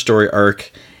the first story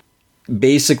arc.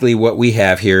 Basically what we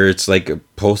have here, it's like a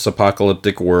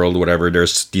post-apocalyptic world, whatever.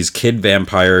 There's these kid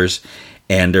vampires,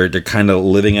 and they're kind of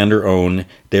living on their own.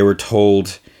 They were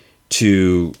told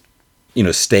to,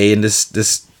 stay in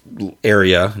this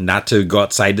area, not to go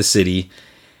outside the city.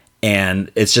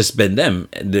 And it's just been them.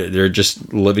 They're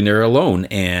just living there alone.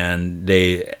 And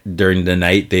during the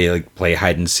night, they like play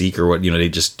hide and seek or what, they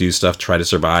just do stuff, try to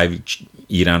survive,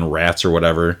 eat on rats or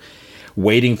whatever,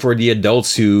 waiting for the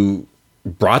adults who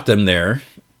brought them there.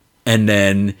 And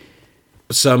then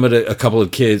a couple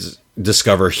of kids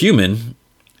discover human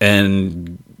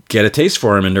and get a taste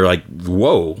for him, and they're like,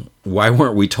 whoa, why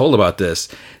weren't we told about this?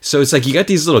 So it's like you got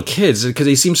these little kids because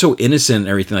they seem so innocent and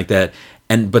everything like that,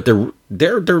 but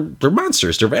they're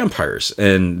monsters, they're vampires.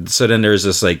 And so then there's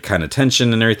this like kind of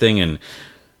tension and everything, and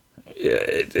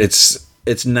it's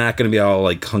not going to be all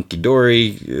like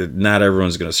hunky-dory. Not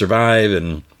everyone's going to survive,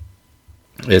 and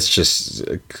it's just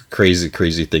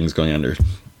crazy things going on there.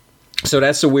 So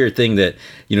that's the weird thing, that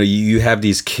you have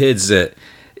these kids that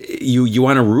you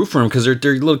want to root for them because they're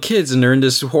little kids and they're in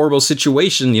this horrible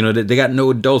situation. They got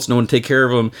no adults, no one to take care of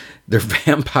them. They're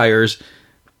vampires,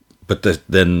 but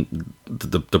then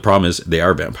the problem is they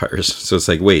are vampires. So it's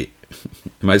like, wait,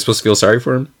 am I supposed to feel sorry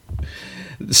for them?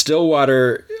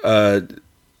 Stillwater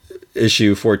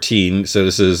issue 14. So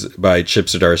this is by Chip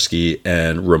Zdarsky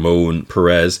and Ramon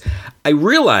Perez. I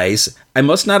realize I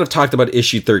must not have talked about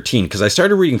issue 13 because I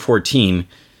started reading 14.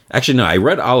 Actually, no, I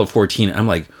read all of 14. I'm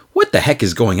like, what the heck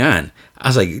is going on? I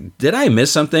was like, did I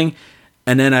miss something?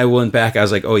 And then I went back. I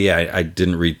was like, oh yeah, I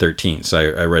didn't read 13. So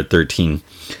I read 13.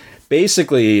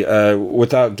 Basically,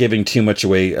 without giving too much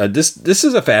away, this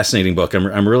is a fascinating book.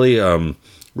 I'm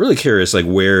really curious like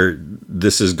where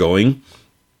this is going.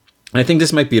 And I think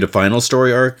this might be the final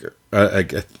story arc. I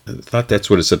thought that's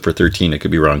what it said for 13. I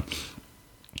could be wrong.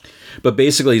 But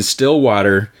basically, in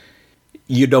Stillwater,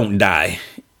 you don't die.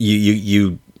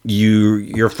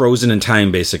 You're frozen in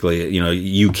time, basically.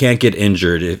 You can't get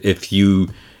injured. If you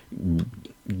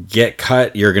get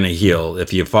cut, you're going to heal.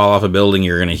 If you fall off a building,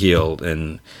 you're going to heal.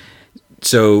 And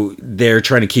so they're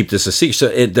trying to keep this a secret. So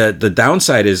the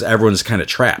downside is everyone's kind of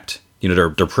trapped. They're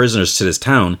prisoners to this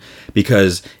town,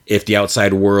 because if the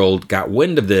outside world got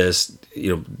wind of this,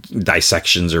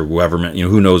 dissections or whoever,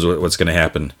 who knows what's going to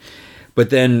happen. But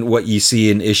then what you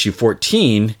see in issue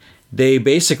 14, they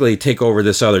basically take over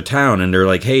this other town, and they're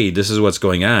like, hey, this is what's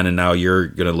going on, and now you're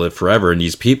going to live forever. And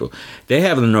these people, they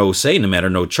have no say, no matter,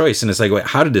 no choice. And it's like, wait,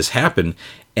 how did this happen?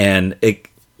 And I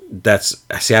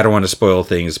don't want to spoil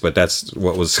things, but that's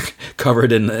what was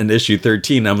covered in issue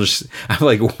 13. I'm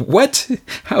like, what?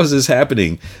 How is this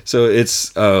happening? So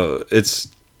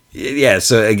yeah.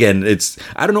 So again,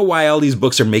 I don't know why all these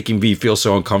books are making me feel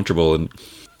so uncomfortable, and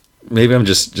maybe I'm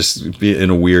just in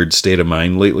a weird state of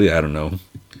mind lately. I don't know.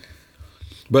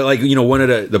 But like, one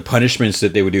of the punishments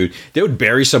that they would do, they would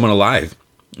bury someone alive.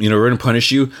 We're going to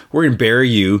punish you. We're going to bury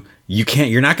you.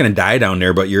 You're not going to die down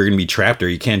there, but you're going to be trapped there.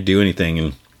 You can't do anything.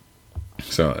 And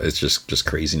so it's just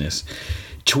craziness.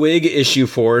 Twig issue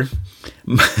 4.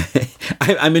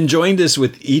 I'm enjoying this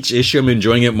with each issue. I'm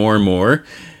enjoying it more and more.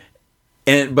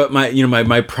 But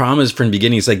my promise from the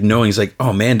beginning is like knowing, it's like,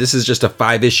 oh man, this is just a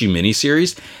 5-issue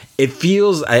miniseries. It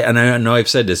feels, and I know I've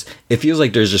said this, it feels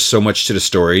like there's just so much to the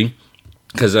story.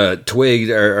 Because Twig,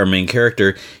 our main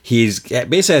character, he's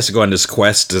basically has to go on this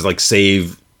quest to like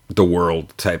save the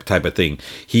world type of thing.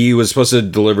 He was supposed to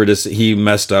deliver this. He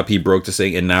messed up. He broke this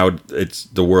thing, and now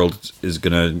the world is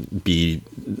gonna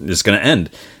end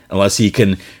unless he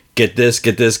can get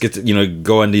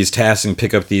go on these tasks and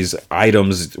pick up these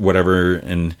items, whatever.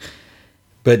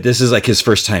 But this is like his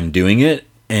first time doing it,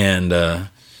 and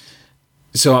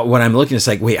so when I'm looking, it's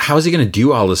like, wait, how is he gonna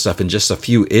do all this stuff in just a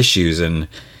few issues? And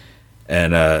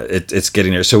it's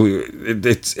getting there. So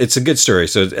it's a good story.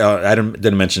 So I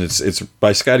didn't mention it's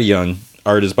by Scotty Young.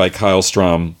 Art is by Kyle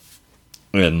Strom,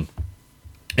 and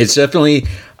it's definitely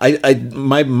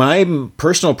my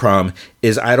personal problem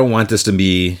is I don't want this to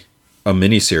be a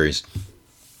miniseries.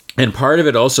 And part of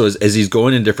it also is as he's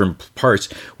going in different parts,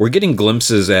 we're getting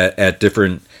glimpses at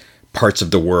different parts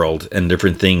of the world and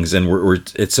different things, and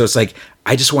it's like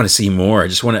I just want to see more. I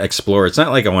just want to explore. It's not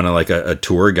like I want to like a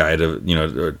tour guide of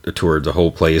a tour of the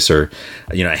whole place, or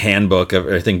a handbook of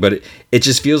everything, but it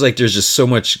just feels like there's just so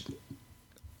much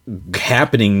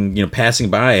happening passing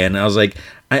by, and I was like,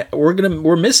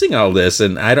 we're missing all this,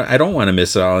 and I don't want to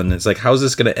miss it all. And it's like, how's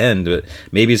this going to end? But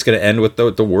maybe it's going to end with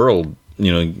the world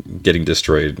getting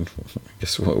destroyed. I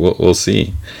guess we'll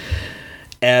see.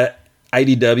 At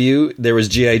IDW, there was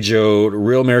G.I. Joe,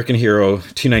 Real American Hero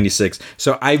 296.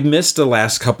 So I've missed the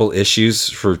last couple issues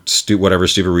for whatever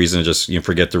stupid reason, just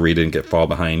forget to read it and fall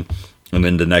behind. And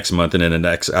then the next month, and then the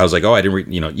next, I was like, oh, I didn't read,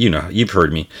 you've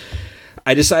heard me.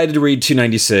 I decided to read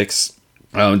 296.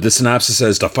 The synopsis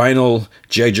says the final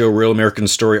G.I. Joe Real American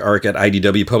Story arc at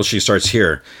IDW Publishing starts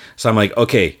here. So I'm like,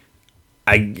 okay,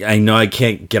 I know I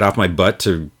can't get off my butt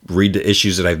to read the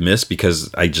issues that I've missed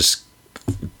because it's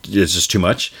just too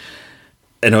much.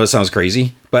 I know it sounds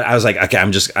crazy, but I was like, okay,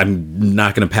 I'm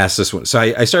not going to pass this one. So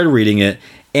I started reading it,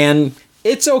 and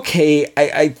it's okay.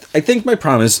 I think my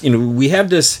promise, we have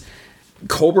this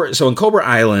Cobra. So in Cobra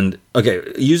Island, okay,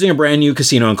 using a brand new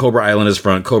casino on Cobra Island as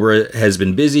front, Cobra has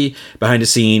been busy behind the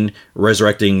scene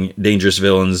resurrecting dangerous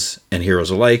villains and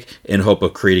heroes alike in hope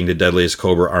of creating the deadliest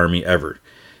Cobra army ever.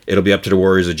 It'll be up to the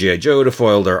warriors of G.I. Joe to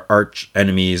foil their arch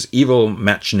enemies' evil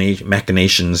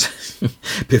machinations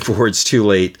before it's too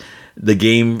late. The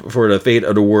game for the fate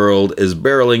of the world is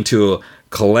barreling to a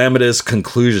calamitous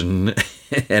conclusion,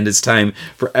 and it's time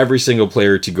for every single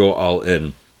player to go all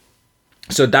in.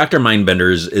 So Dr.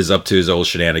 Mindbender is up to his old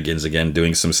shenanigans again,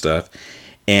 doing some stuff.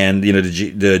 And,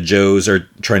 the Joes are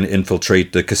trying to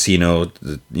infiltrate the casino,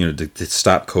 to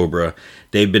stop Cobra.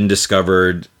 They've been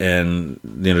discovered, and,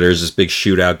 there's this big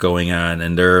shootout going on,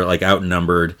 and they're, like,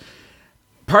 outnumbered.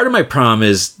 Part of my problem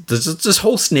is this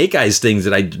whole Snake Eyes thing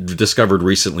that I discovered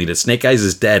recently, that Snake Eyes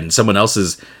is dead, and someone else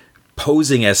is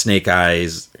posing as Snake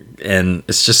Eyes, and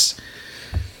it's just,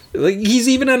 like, he's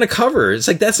even on the cover. It's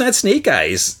like, that's not Snake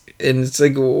Eyes. And it's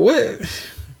like, what?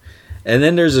 And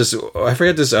then there's this, I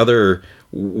forget, this other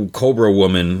Cobra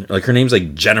woman, like her name's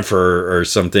like Jennifer or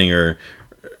something, or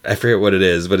I forget what it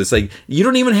is, but it's like, you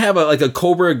don't even have a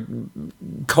Cobra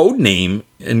code name,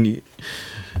 and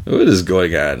what is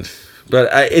going on? But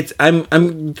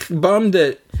I'm bummed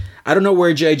that I don't know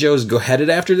where G.I. Joe's headed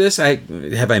after this. I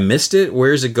missed it?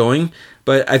 Where is it going?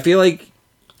 But I feel like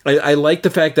I like the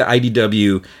fact that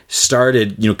IDW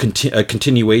started, a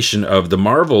continuation of the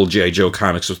Marvel G.I. Joe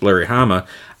comics with Larry Hama.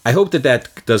 I hope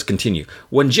that does continue.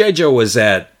 When G.I. Joe was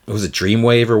at, was it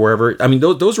Dreamwave or wherever? I mean,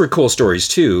 those were cool stories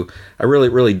too. I really,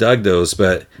 really dug those,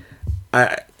 but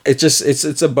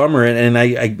it's a bummer. And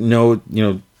I know,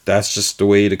 that's just the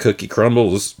way the cookie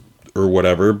crumbles or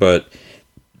whatever, but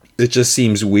it just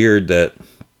seems weird that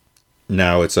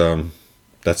now it's,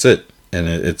 that's it. And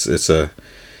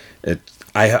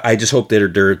I just hope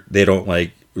they don't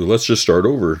like, let's just start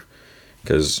over,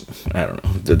 because I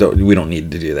don't know, we don't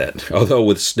need to do that. Although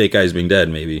with Snake Eyes being dead,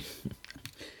 maybe.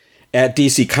 At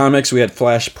DC Comics, we had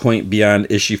Flashpoint Beyond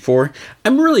issue 4.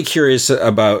 I'm really curious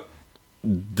about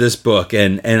this book,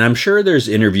 and I'm sure there's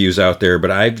interviews out there,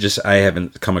 but I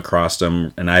haven't come across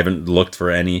them, and I haven't looked for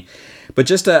any. But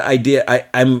just the idea,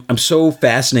 I'm so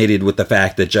fascinated with the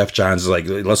fact that Geoff Johns is like,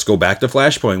 let's go back to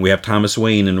Flashpoint. We have Thomas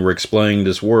Wayne, and we're exploring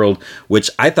this world, which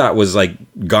I thought was like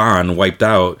gone, wiped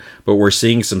out. But we're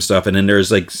seeing some stuff, and then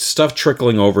there's like stuff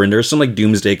trickling over, and there's some like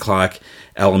Doomsday Clock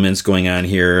elements going on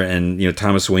here, and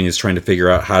Thomas Wayne is trying to figure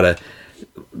out how to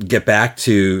get back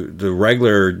to the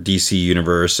regular DC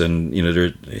universe, and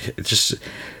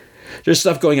there's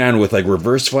stuff going on with like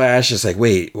Reverse Flash. It's like,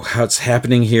 wait, what's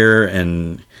happening here?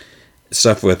 And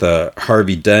stuff with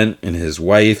Harvey Dent and his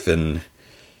wife and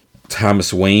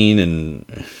Thomas Wayne,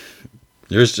 and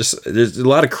there's a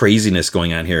lot of craziness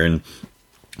going on here, and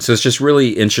so it's just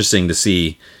really interesting to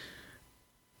see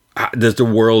that the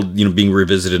world being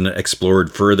revisited and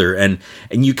explored further, and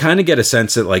you kind of get a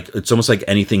sense that like it's almost like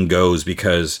anything goes,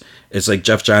 because it's like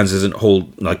Geoff Johns isn't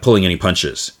pulling any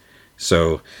punches.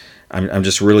 So I'm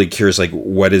just really curious, like,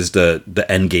 what is the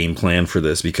end game plan for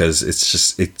this? Because it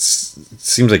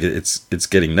seems like it's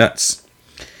getting nuts.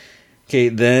 Okay,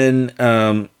 then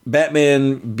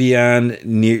Batman Beyond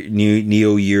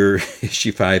Neo Year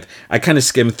issue 5. I kind of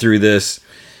skimmed through this.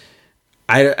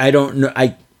 I don't know.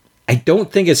 I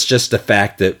don't think it's just the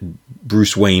fact that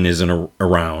Bruce Wayne isn't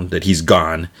around, that he's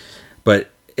gone, but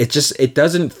it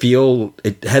hasn't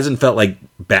felt like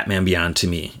Batman Beyond to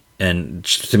me. And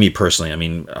to me personally, I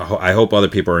mean, I hope other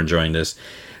people are enjoying this,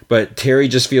 but Terry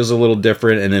just feels a little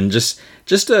different. And then just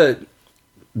the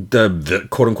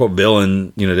quote unquote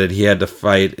villain, that he had to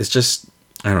fight. It's just,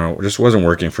 I don't know, it just wasn't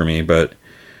working for me, but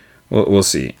we'll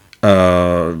see.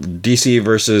 DC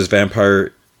versus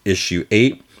Vampire issue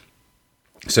 8.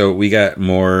 So we got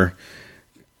more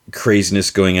craziness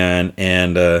going on.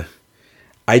 And,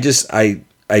 I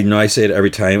know I say it every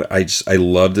time. I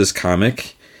love this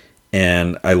comic.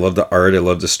 And I love the art. I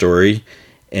love the story.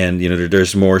 And,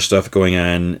 there's more stuff going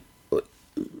on.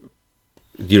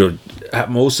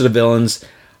 Most of the villains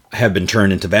have been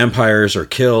turned into vampires or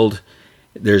killed.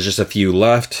 There's just a few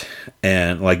left.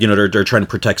 And, they're trying to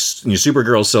protect,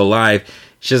 Supergirl's still alive.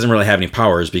 She doesn't really have any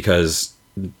powers because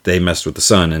they messed with the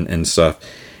sun and stuff.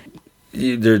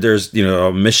 There's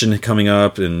a mission coming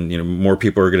up, and more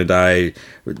people are going to die.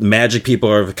 Magic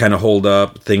people are kind of holed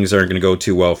up. Things aren't going to go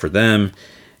too well for them.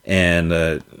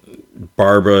 and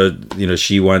Barbara,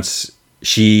 she wants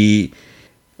to.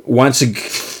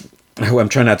 I'm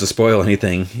trying not to spoil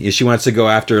anything. She wants to go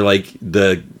after like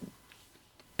the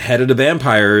head of the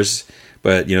vampires,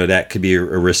 but that could be a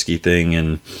risky thing.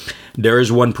 And there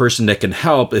is one person that can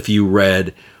help if you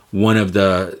read one of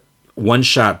the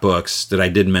one-shot books that I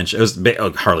did mention. It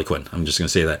was Harley Quinn. I'm just going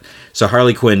to say that. So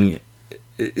Harley Quinn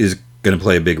is going to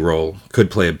play a big role, could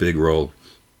play a big role,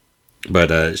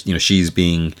 but she's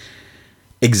being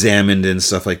examined and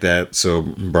stuff like that. So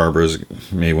Barbara's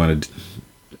may want to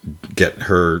get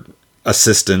her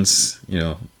assistance,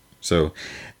 So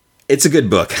it's a good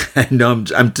book. I know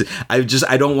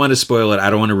I don't want to spoil it. I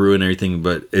don't want to ruin everything,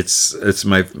 but it's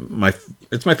my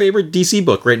favorite DC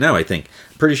book right now. I think,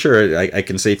 pretty sure I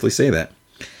can safely say that.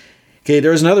 Okay,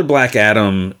 there was another Black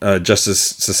Adam, Justice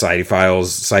Society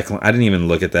Files Cyclone. I didn't even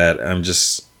look at that.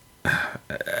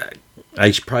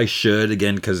 I probably should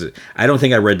again because I don't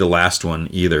think I read the last one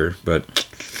either. But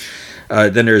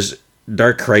then there's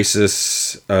Dark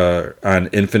Crisis on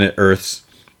Infinite Earths.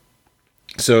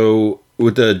 So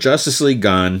with the Justice League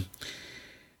gone,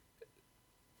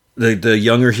 the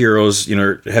younger heroes,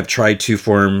 have tried to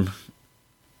form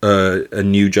a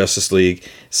new Justice League.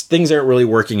 Things aren't really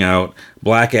working out.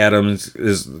 Black Adam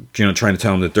is trying to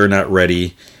tell them that they're not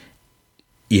ready.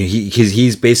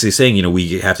 He's basically saying,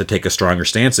 we have to take a stronger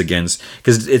stance against,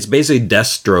 because it's basically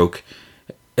Deathstroke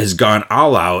has gone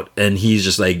all out, and he's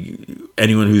just like,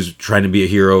 anyone who's trying to be a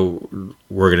hero,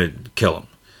 we're gonna kill him.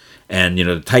 And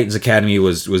the Titans Academy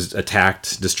was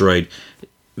attacked, destroyed,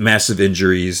 massive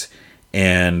injuries,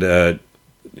 and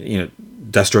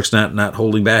Deathstroke's not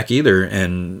holding back either.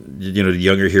 And the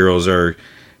younger heroes are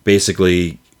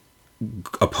basically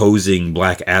opposing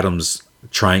Black Adam's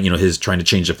trying to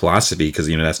change the philosophy, because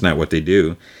that's not what they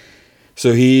do.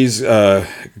 So he's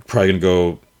probably gonna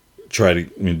go try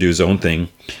to do his own thing.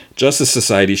 Justice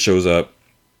Society shows up,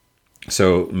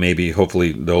 so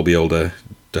hopefully they'll be able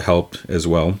to help as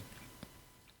well.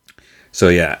 So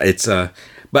yeah, it's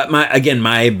but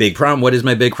my big problem. What is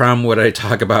my big problem? What did I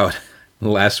talk about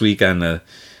last week on the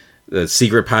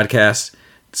secret podcast?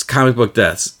 It's comic book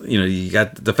deaths. You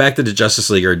got the fact that the Justice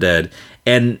League are dead,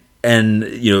 and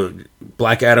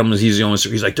Black Adam, he's the only.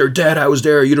 He's like, they're dead. I was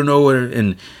there. You don't know.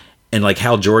 And like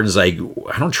Hal Jordan's like,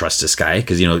 I don't trust this guy,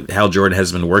 because Hal Jordan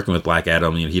has been working with Black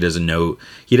Adam. He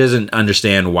doesn't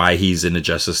understand why he's in the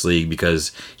Justice League,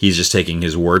 because he's just taking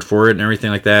his word for it and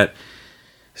everything like that.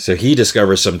 So he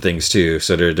discovers some things too.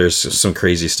 So there's some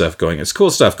crazy stuff going. It's cool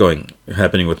stuff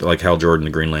happening with like Hal Jordan,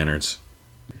 the Green Lanterns.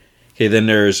 Okay, then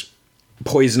there's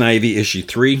Poison Ivy issue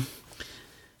 3.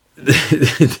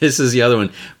 This is the other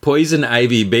one. Poison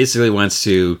Ivy basically wants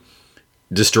to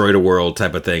destroy the world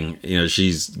type of thing.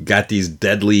 She's got these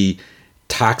deadly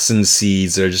toxin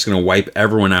seeds that are just going to wipe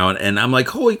everyone out. And I'm like,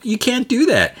 holy, you can't do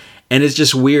that. And it's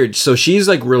just weird. So she's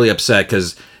like really upset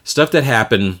because stuff that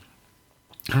happened,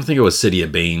 I don't think it was City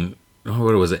of Bane. Oh,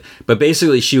 what was it? But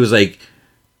basically she was like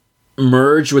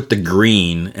merged with the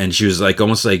green, and she was like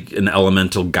almost like an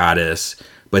elemental goddess.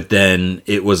 But then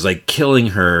it was like killing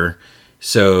her.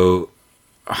 So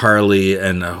Harley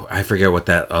and I forget what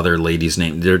that other lady's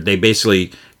name. They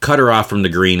basically cut her off from the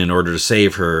green in order to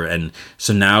save her, and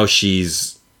so now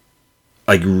she's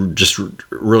like just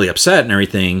really upset and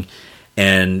everything,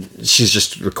 and she's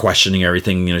just questioning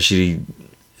everything.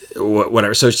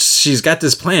 Whatever. So she's got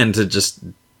this plan to just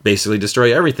basically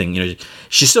destroy everything.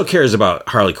 She still cares about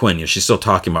Harley Quinn. She's still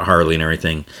talking about Harley and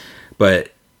everything,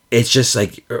 but it's just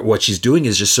like what she's doing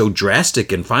is just so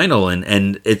drastic and final,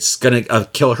 and it's gonna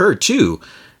kill her too.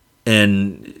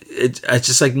 And it's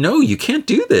just like, no, you can't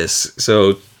do this.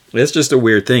 So it's just a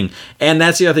weird thing. And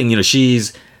that's the other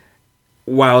thing.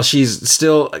 While she's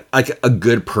still like a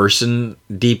good person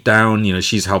deep down,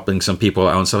 she's helping some people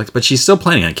out and stuff, but she's still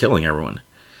planning on killing everyone.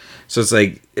 So it's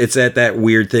like, it's at that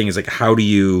weird thing. It's like, how do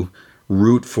you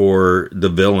root for the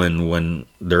villain when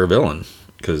they're a villain?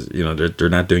 Because, they're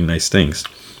not doing nice things.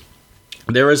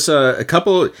 There was a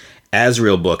couple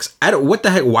Azrael books. What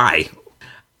the heck? Why?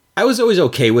 I was always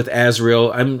okay with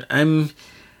Azrael.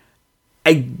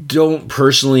 I don't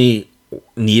personally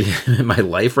need him in my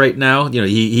life right now.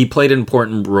 He played an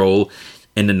important role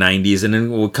in the 90s, and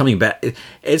then coming back,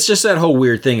 it's just that whole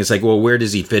weird thing. It's like, well, where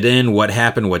does he fit in? What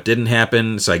happened? What didn't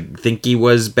happen? So I think he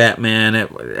was Batman.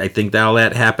 I think that all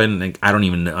that happened. I don't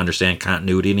even understand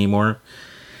continuity anymore.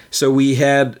 So we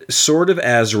had Sword of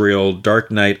Azrael,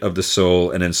 Dark Knight of the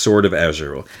Soul, and then Sword of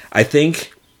Azrael. I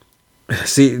think,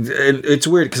 it's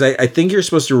weird because I think you're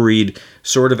supposed to read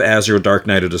Sword of Azrael, Dark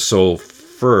Knight of the Soul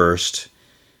first,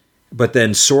 but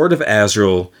then Sword of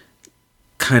Azrael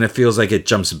kind of feels like it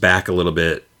jumps back a little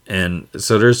bit And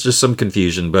so there's just some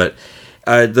confusion. But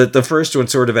the first one,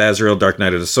 Sword of Azrael, Dark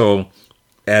Night of the Soul,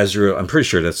 Azrael, I'm pretty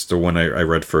sure that's the one I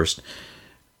read first,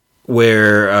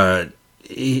 where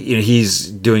he's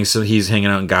hanging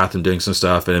out in Gotham doing some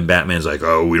stuff, and then Batman's like,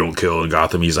 "Oh, we don't kill in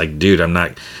Gotham." He's like, "Dude, I'm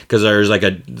not," because there's like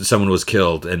someone was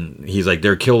killed, and he's like,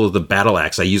 "They're killed with a battle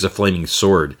axe. I use a flaming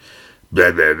sword."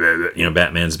 Blah, blah, blah, blah.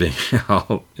 Batman's being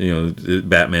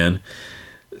Batman.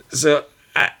 So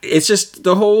it's just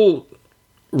the whole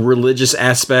religious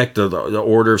aspect of the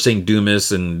Order of St.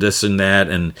 Dumas and this and that,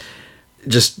 and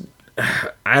just,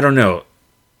 I don't know.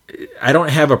 I don't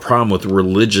have a problem with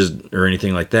religion or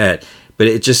anything like that, but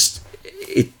I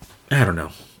don't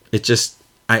know. It just,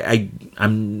 I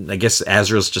guess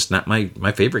Azrael's just not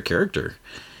my favorite character.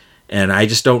 And I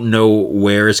just don't know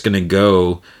where it's going to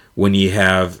go when you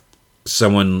have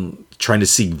someone trying to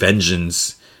seek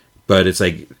vengeance, but it's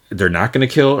like, they're not going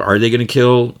to kill. Are they going to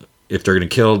kill? If they're going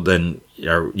to kill, then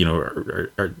they're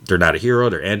not a hero.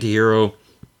 They're anti-hero.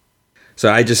 So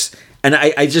I just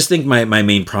think my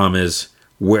main problem is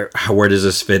where does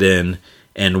this fit in,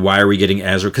 and why are we getting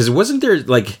Azrael? Because wasn't there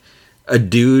like a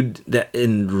dude that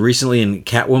recently in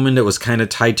Catwoman that was kind of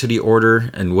tied to the Order,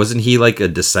 and wasn't he like a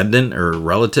descendant or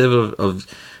relative of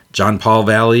John Paul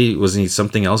Valley? Wasn't he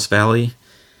something else Valley?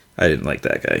 I didn't like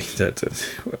that guy.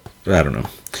 I don't know.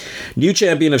 New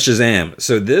champion of Shazam.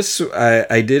 So this,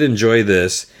 I did enjoy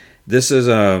this. This is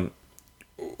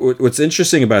what's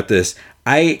interesting about this.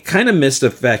 I kind of missed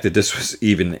the fact that this was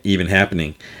even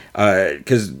happening,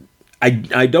 because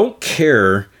I don't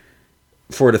care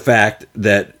for the fact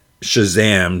that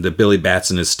Shazam, that Billy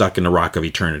Batson is stuck in the Rock of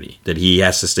Eternity, that he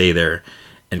has to stay there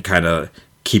and kind of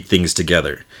keep things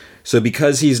together. So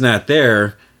because he's not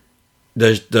there,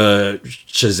 the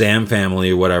Shazam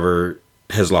family, whatever,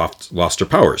 has lost their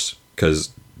powers because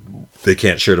they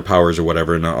can't share the powers or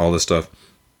whatever, and all this stuff.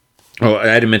 Oh,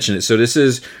 I didn't mention it. So this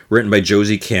is written by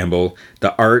Josie Campbell.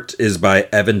 The art is by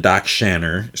Evan Doc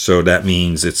Shanner. So that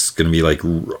means it's going to be like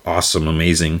awesome,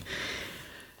 amazing.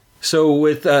 So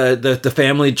with the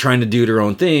family trying to do their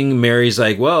own thing, Mary's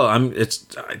like, well, it's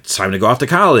time to go off to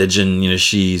college. And,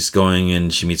 she's going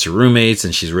and she meets her roommates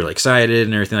and she's really excited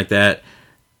and everything like that.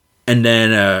 And then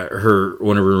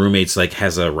one of her roommates like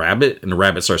has a rabbit, and the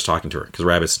rabbit starts talking to her because the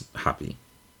rabbit's happy.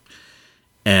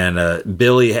 And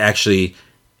Billy actually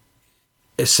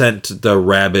sent the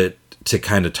rabbit to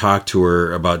kind of talk to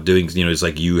her about doing, it's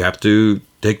like, you have to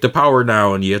take the power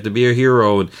now and you have to be a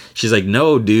hero. And she's like,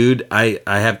 no, dude, I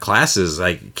have classes.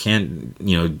 I can't,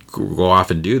 go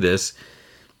off and do this.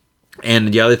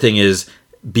 And the other thing is,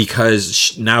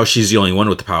 because now she's the only one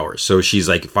with the power. So she's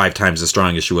like 5 times as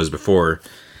strong as she was before.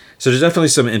 So there's definitely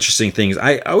some interesting things.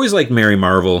 I always like Mary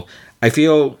Marvel. I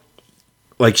feel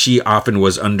like she often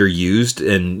was underused,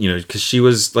 and because she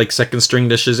was like second string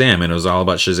to Shazam, and it was all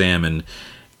about Shazam,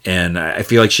 and I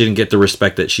feel like she didn't get the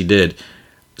respect that she did.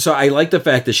 So I like the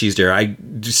fact that she's there. I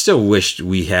still wish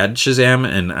we had Shazam,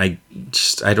 and I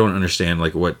don't understand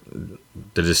like what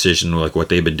the decision, like what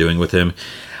they've been doing with him.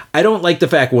 I don't like the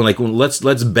fact when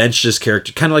let's bench this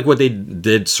character, kind of like what they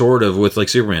did sort of with like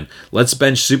Superman. Let's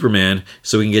bench Superman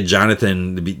so we can get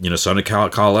Jonathan to be, son of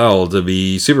Kal-El to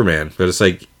be Superman. But it's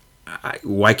like,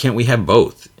 why can't we have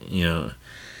both?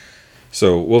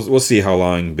 So we'll see how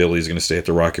long Billy's going to stay at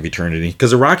the Rock of Eternity,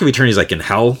 because the Rock of Eternity is like in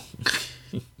hell.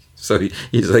 So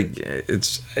he's like,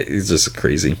 it's just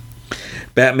crazy.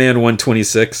 Batman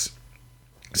 126.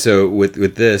 So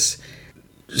with this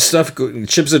stuff,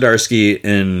 Chip Zdarsky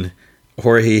and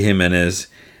Jorge Jimenez,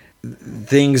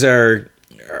 things are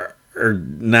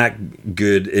not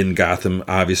good in Gotham,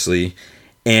 obviously,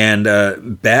 and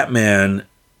Batman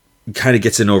kind of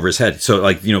gets in over his head. So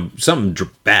like, something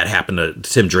bad happened to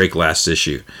Tim Drake last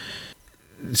issue.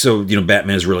 So,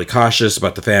 Batman is really cautious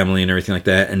about the family and everything like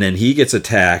that. And then he gets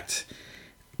attacked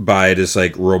by this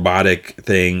like robotic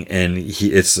thing, and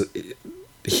he's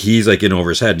like in over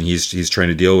his head, and he's trying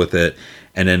to deal with it.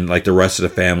 And then like the rest of the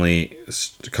family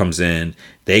comes in,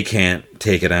 they can't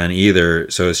take it on either.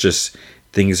 So it's just,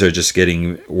 things are just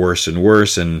getting worse and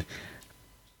worse, and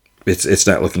it's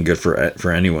not looking good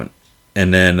for anyone.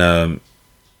 And then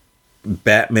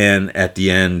Batman at the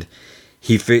end,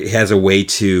 he has a way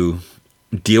to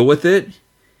deal with it,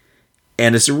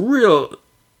 and it's a real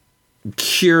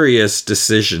curious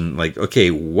decision. Like,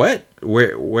 okay,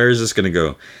 where is this going to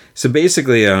go? So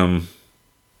basically,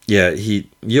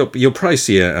 you'll probably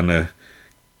see it on the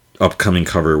upcoming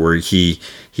cover where he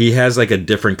has like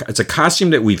it's a costume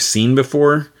that we've seen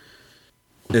before.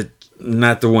 It's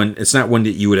not one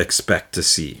that you would expect to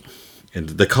see. And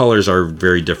the colors are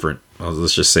very different. Well,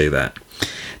 let's just say that.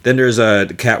 Then there's a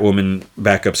Catwoman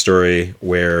backup story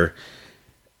where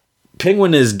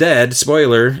Penguin is dead,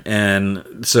 spoiler,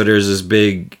 and so there's this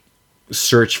big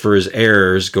search for his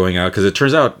heirs going out, because it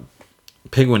turns out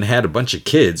Penguin had a bunch of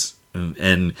kids,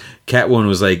 and Catwoman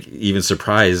was like even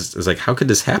surprised. It was like, how could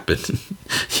this happen?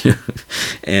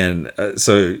 And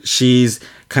so she's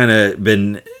kind of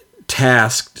been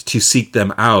tasked to seek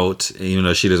them out, even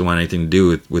though she doesn't want anything to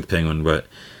do with Penguin. But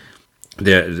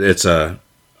it's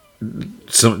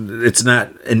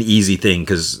not an easy thing,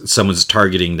 because someone's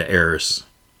targeting the heirs.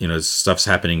 Stuff's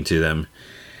happening to them.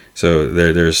 So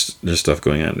there's stuff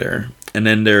going on there. And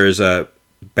then there's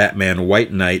Batman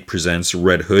White Knight presents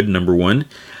Red Hood #1.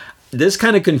 This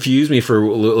kind of confused me for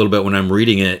a little bit when I'm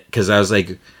reading it, because I was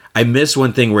like, I missed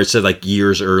one thing where it said like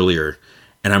years earlier,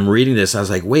 and I'm reading this, I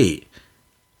was like, wait,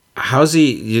 how's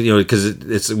he?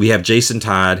 Because we have Jason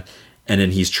Todd, and then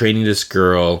he's training this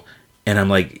girl, and I'm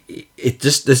like,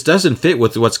 this doesn't fit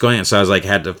with what's going on. So I was like,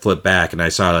 had to flip back, and I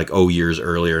saw like, years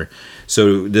earlier.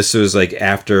 So this was like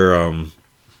after,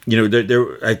 we know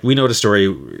the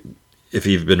story, if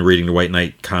you've been reading the White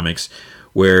Knight comics,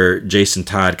 where Jason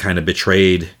Todd kind of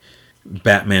betrayed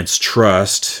Batman's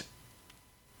trust,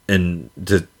 and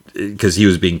because he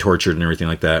was being tortured and everything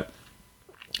like that.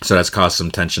 So that's caused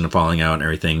some tension and falling out and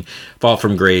everything. Fall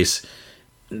from grace.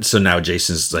 So now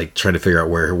Jason's like trying to figure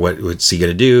out what's he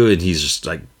gonna do, and he's just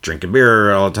like drinking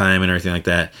beer all the time and everything like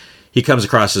that. He comes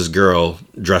across this girl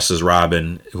dressed as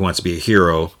Robin who wants to be a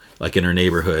hero, like in her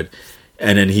neighborhood.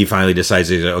 And then he finally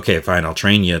decides, okay, fine, I'll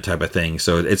train you, type of thing.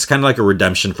 So it's kind of like a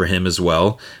redemption for him as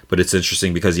well. But it's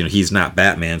interesting because, he's not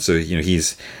Batman. So,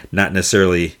 he's not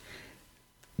necessarily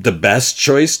the best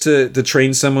choice to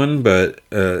train someone. But,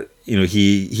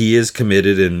 he is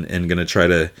committed and going to try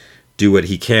to do what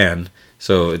he can.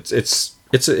 So it's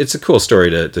a cool story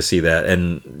to see that.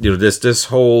 And, this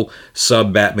whole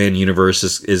sub-Batman universe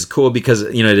is cool because,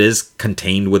 it is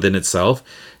contained within itself.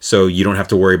 So you don't have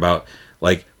to worry about,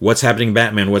 like, what's happening to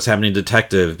Batman, what's happening to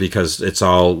Detective, because it's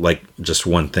all, like, just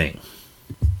one thing.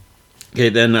 Okay,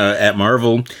 then at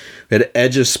Marvel, we had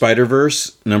Edge of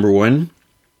Spider-Verse, #1.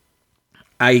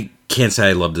 I can't say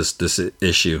I love this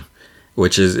issue,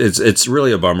 which is, it's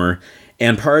really a bummer.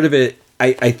 And part of it,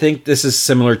 I think this is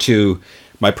similar to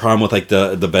my problem with, like,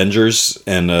 the Avengers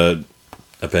and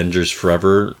Avengers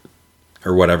Forever,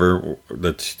 or whatever,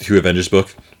 the 2 Avengers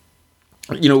book.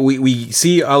 We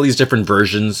see all these different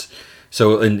versions.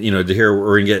 So, and here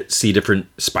we're going to see different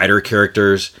Spider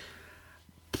characters.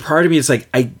 Part of me is like,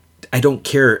 I don't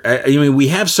care. We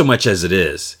have so much as it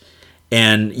is.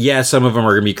 And yeah, some of them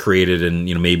are going to be created and,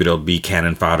 maybe it'll be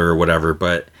cannon fodder or whatever.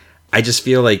 But I just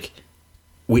feel like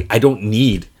I don't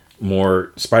need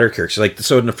more Spider characters. Like,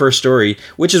 so in the first story,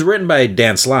 which is written by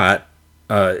Dan Slott,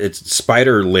 it's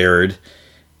Spider Laird.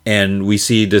 And we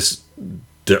see this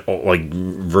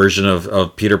version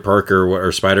of Peter Parker or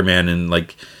Spider-Man in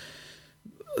like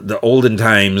the olden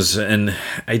times, and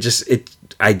I just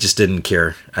didn't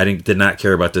care. I did not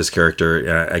care about this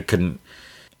character. I couldn't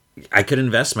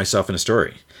invest myself in a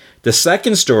story. The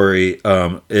second story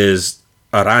is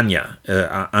Araña,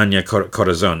 Anya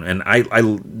Corazon, and I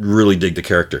really dig the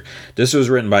character. This was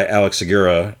written by Alex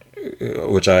Segura,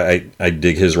 which I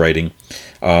dig his writing.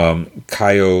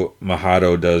 Kaio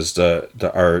Mahado does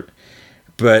the art,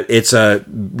 but it's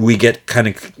we get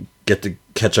to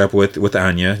catch up with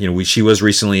Anya. She was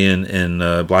recently in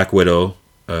Black Widow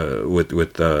with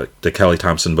the Kelly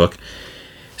Thompson book.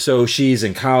 So she's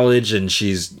in college and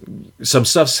some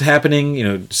stuff's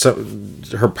happening.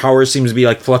 Her power seems to be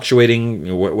like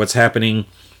fluctuating. What's happening?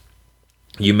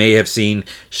 You may have seen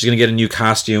she's gonna get a new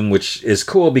costume, which is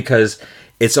cool because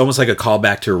it's almost like a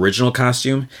callback to her original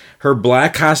costume. Her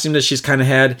black costume that she's kind of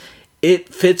had, it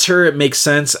fits her. It makes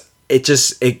sense.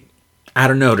 I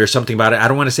don't know. There's something about it. I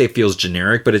don't want to say it feels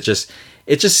generic, but it just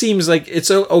seems like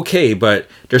it's okay. But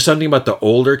there's something about the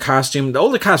older costume. The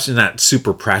older costume is not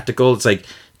super practical. It's like,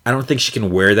 I don't think she can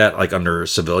wear that like under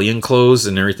civilian clothes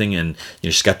and everything. And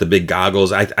she's got the big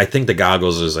goggles. I think the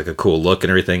goggles is like a cool look and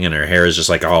everything. And her hair is just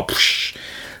like all. Psh.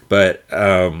 But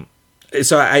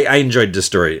so I enjoyed this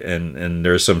story. And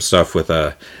there's some stuff with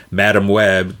Madam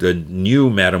Web, the new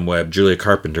Madam Web, Julia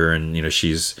Carpenter, and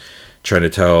she's trying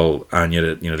to tell Anya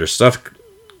that there's stuff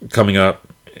coming up,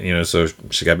 so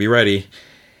she got to be ready.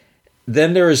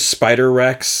 Then there is Spider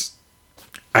Rex.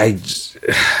 I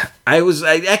was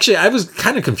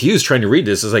kind of confused trying to read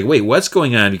this. It's like, wait, what's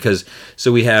going on? Because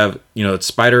so we have it's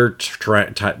Spider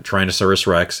Tyrannosaurus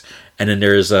Rex, and then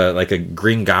there's like a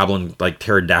Green Goblin like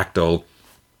pterodactyl.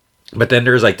 But then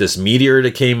there's like this meteor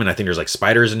that came, and I think there's like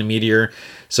spiders in the meteor.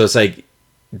 So it's like,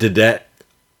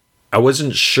 I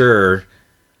wasn't sure.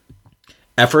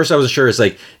 At first, I wasn't sure. It's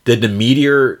like, did the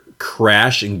meteor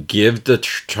crash and give the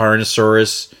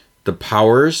Tyrannosaurus the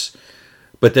powers,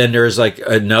 but then there's like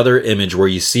another image where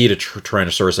you see the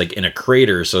Tyrannosaurus like in a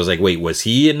crater. So I was like, wait, was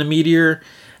he in the meteor?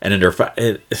 And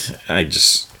then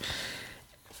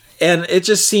and it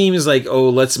just seems like, oh,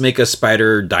 let's make a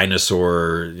spider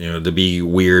dinosaur, to be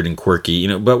weird and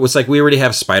quirky, but it's like we already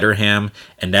have Spider-Ham,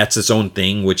 and that's its own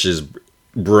thing, which is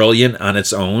brilliant on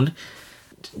its own.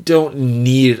 Don't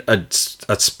need a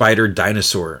spider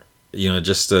dinosaur,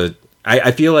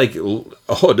 I feel like,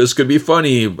 oh, this could be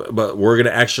funny, but we're going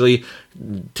to actually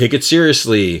take it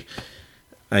seriously.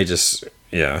 I just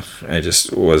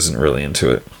wasn't really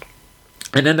into it.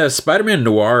 And then the Spider-Man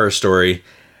Noir story,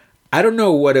 I don't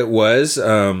know what it was.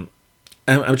 I'm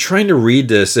trying to read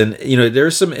this, and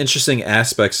there's some interesting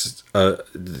aspects of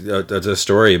the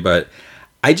story, but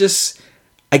I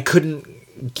couldn't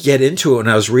get into it when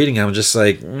I was reading. I'm just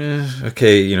like,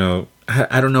 okay,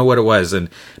 I don't know what it was, and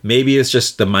maybe it's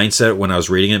just the mindset when I was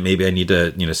reading it. Maybe I need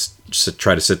to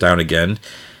try to sit down again.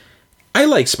 I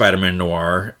like Spider-Man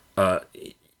Noir.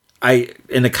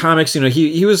 In the comics,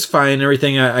 he was fine and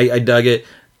everything. I dug it.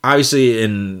 Obviously,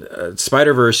 in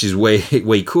Spider-Verse, he's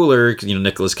way cooler.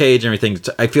 Nicolas Cage and everything.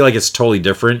 I feel like it's totally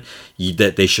different.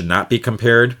 That they should not be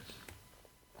compared.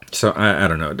 So I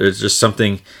don't know. There's just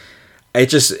something. I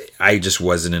just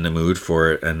wasn't in the mood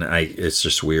for it, and it's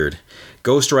just weird.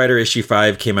 Ghost Rider issue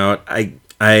 5 came out.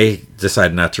 I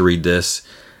decided not to read this.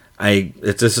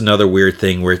 It's just another weird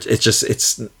thing where it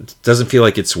doesn't feel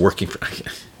like it's working for.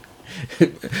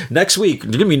 Next week,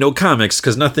 there's gonna be no comics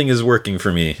because nothing is working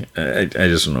for me. I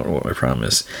just don't know what my problem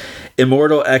is.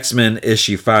 Immortal X-Men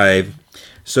issue 5.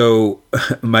 So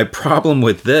my problem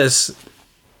with this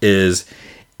is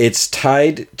it's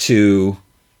tied to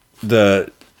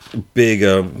the big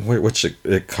what's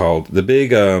it called? The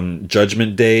big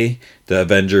Judgment Day, the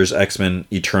Avengers X-Men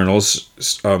Eternals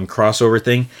crossover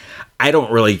thing. I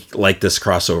don't really like this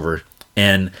crossover,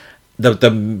 and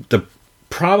the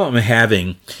problem I'm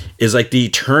having is like the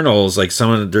Eternals, like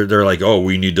they're like, oh,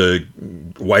 we need to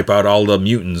wipe out all the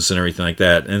mutants and everything like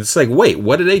that, and it's like, wait,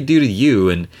 what did they do to you?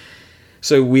 And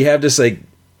so we have this like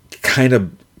kind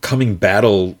of coming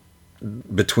battle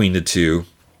between the two.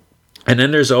 And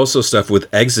then there's also stuff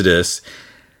with Exodus.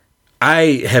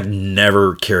 I have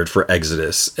never cared for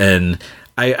Exodus, and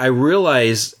I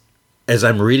realize as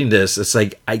I'm reading this, it's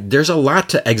like there's a lot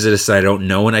to Exodus that I don't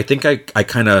know, and I think I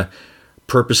kind of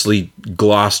purposely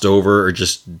glossed over or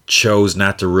just chose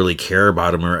not to really care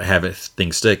about him or have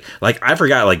things stick. Like I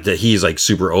forgot like that he's like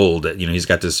super old. He's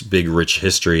got this big rich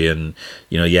history, and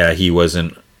he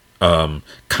wasn't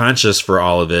conscious for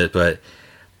all of it, but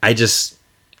I just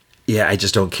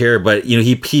don't care. But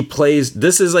he plays,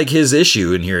 this is like his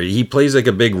issue in here. He plays like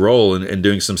a big role in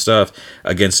doing some stuff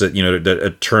against it. The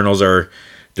Eternals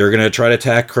they're gonna try to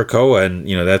attack Krakoa, and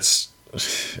it's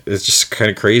just kind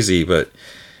of crazy. But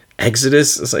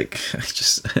Exodus is like,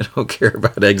 I don't care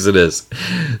about Exodus.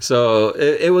 So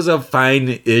it was a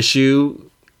fine issue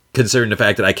considering the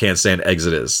fact that I can't stand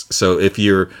Exodus. So if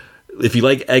you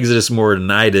like Exodus more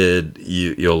than I did,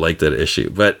 you'll like that issue.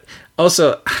 But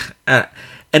also,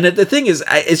 and the thing is,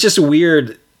 it's just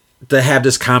weird to have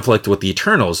this conflict with the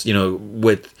Eternals.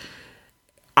 With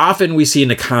often we see in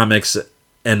the comics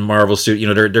and Marvel suit,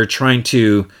 they're trying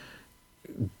to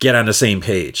get on the same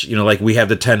page. Like we have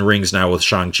the 10 Rings now with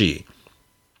Shang-Chi.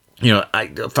 I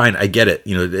get it.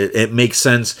 It makes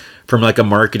sense from like a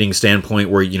marketing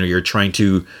standpoint where, you're trying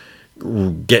to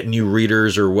get new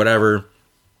readers or whatever.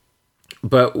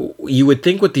 But you would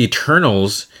think with the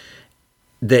Eternals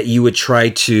that you would try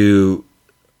to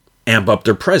amp up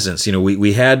their presence.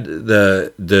 We had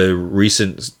the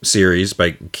recent series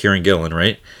by Kieran Gillen,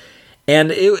 right?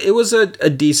 And it was a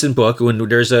decent book. When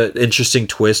there's an interesting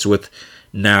twist with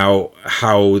now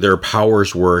how their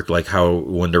powers work, like how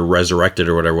when they're resurrected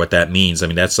or whatever, what that means. I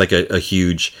mean, that's like a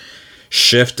huge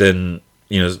shift in,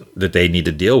 that they need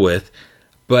to deal with.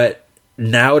 But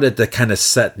now that the kind of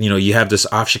set, you have this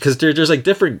option, because there's like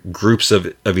different groups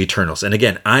of Eternals. And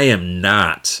again, I am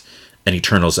not an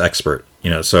Eternals expert,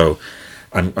 so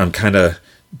I'm kind of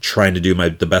trying to do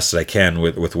the best that I can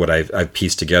with what I've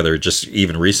pieced together just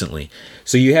even recently.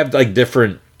 So you have like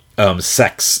different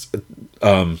sects,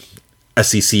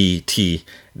 SECT,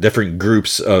 different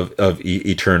groups of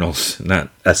Eternals, not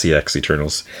SEX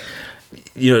Eternals.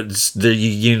 There's the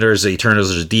Eternals,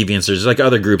 there's Deviants, there's like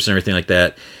other groups and everything like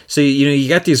that. So you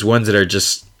got these ones that are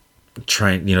just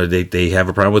trying, they have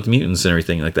a problem with mutants and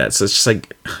everything like that. So it's just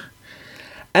like,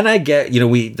 and I get,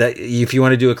 that if you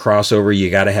want to do a crossover, you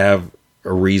got to have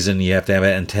a reason. You have to have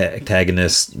an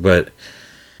antagonist, but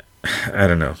I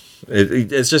don't know.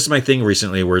 It's just my thing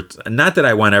recently where not that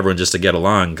I want everyone just to get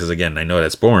along, because again, I know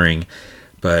that's boring,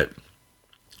 but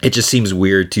it just seems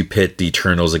weird to pit the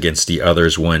Eternals against the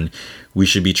others when we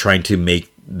should be trying to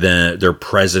make their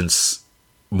presence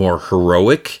more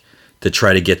heroic to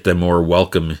try to get them more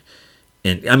welcome.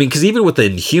 And I mean, because even with the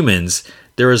Inhumans,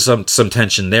 there was some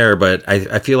tension there, but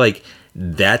I feel like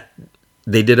that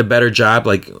they did a better job,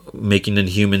 like making the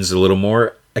Inhumans a little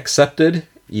more accepted,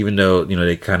 even though, you know,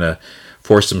 they kind of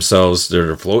forced themselves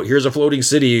to float. Here's a floating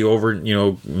city over, you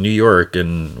know, New York,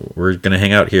 and we're gonna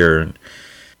hang out here.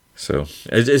 So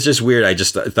it's just weird. I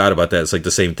just thought about that. It's like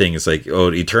the same thing. It's like,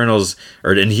 oh, Eternals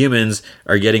or Inhumans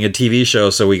are getting a TV show,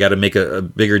 so we got to make a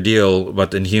bigger deal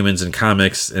about the Inhumans in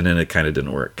comics, and then it kind of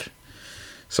didn't work.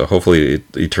 So hopefully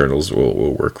Eternals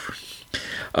will work.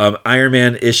 Iron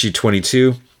Man issue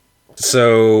 22.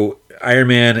 So Iron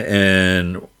Man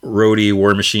and Rhodey,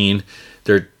 War Machine,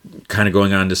 they're kind of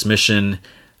going on this mission,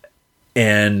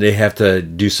 and they have to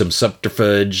do some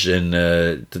subterfuge, and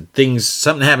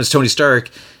something happens to Tony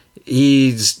Stark.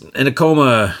 He's in a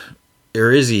coma,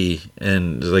 or is he?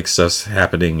 And like stuff's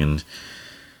happening, and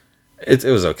it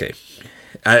was okay.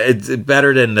 It's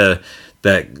better than that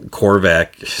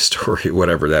Korvac story,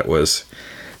 whatever that was.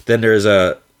 Then there's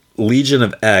a Legion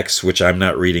of X, which I'm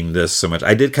not reading this so much.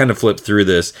 I did kind of flip through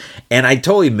this, and I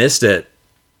totally missed it.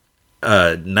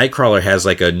 Nightcrawler has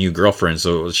like a new girlfriend,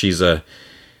 so she's I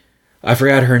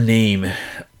forgot her name.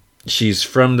 She's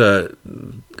from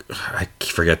I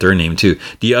forget their name too.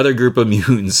 The other group of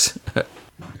mutants.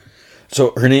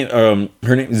 So her name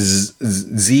is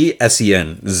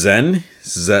Z-S-E-N.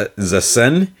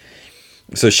 Zasen.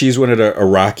 So she's one of the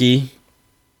Iraqi,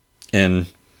 and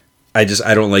I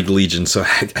don't like Legion, so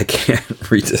I can't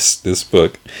read this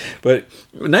book. But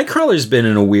Nightcrawler's been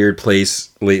in a weird place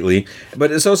lately.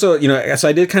 But it's also, you know, so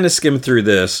I did kind of skim through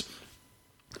this,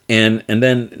 and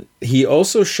then he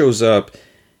also shows up.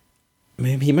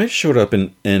 Maybe he might have showed up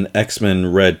in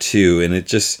X-Men Red 2, and it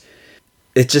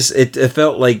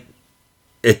felt like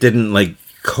it didn't like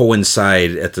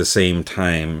coincide at the same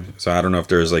time. So I don't know if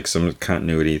there was like some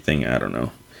continuity thing. I don't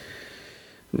know.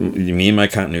 You mean my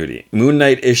continuity? Moon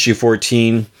Knight issue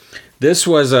 14. This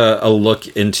was a look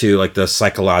into like the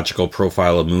psychological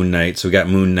profile of Moon Knight. So we got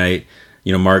Moon Knight,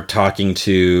 you know, Mark talking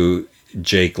to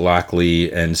Jake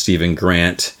Lockley and Stephen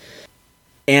Grant.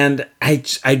 And I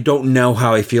don't know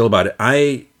how I feel about it.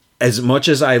 As much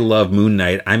as I love Moon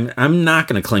Knight, I'm not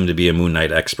going to claim to be a Moon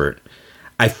Knight expert.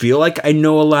 I feel like I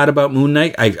know a lot about Moon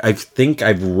Knight. I think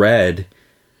I've read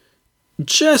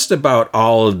just about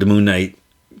all of the Moon Knight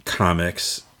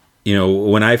comics. You know,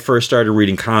 when I first started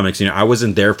reading comics, you know, I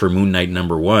wasn't there for Moon Knight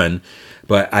 _1,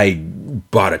 but I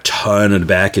bought a ton of the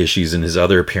back issues and his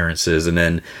other appearances, and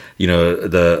then, you know,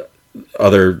 the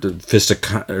other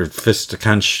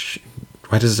Fisticon.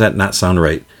 Why does that not sound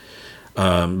right?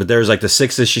 But there's like the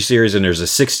 6-issue series, and there's a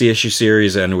 60-issue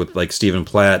series, and with like Stephen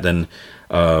Platt. Then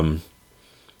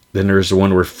there's the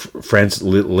one where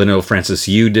Lino Francis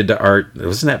Yu did the art.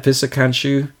 Wasn't that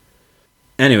Fisticon?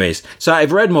 Anyways, so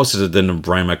I've read most of the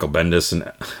Brian Michael Bendis and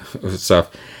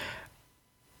stuff.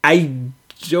 I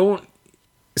don't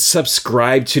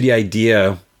subscribe to the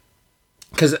idea,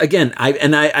 because again,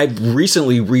 I've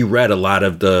recently reread a lot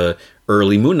of the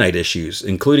early Moon Knight issues,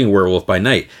 including Werewolf by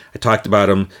Night. I talked about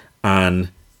them on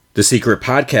the Secret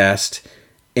Podcast,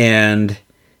 and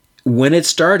when it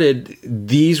started,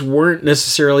 these weren't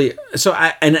necessarily so.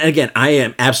 I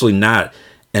am absolutely not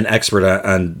an expert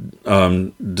on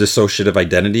dissociative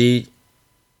identity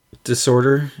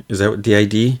disorder. Is that what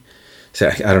DID? So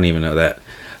I don't even know that.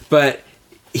 But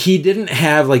he didn't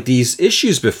have like these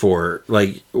issues before,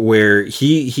 like where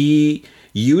he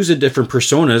used different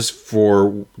personas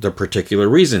for the particular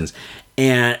reasons.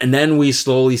 And then we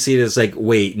slowly see it as like,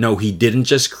 wait, no, he didn't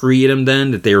just create them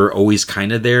then, that they were always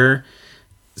kind of there.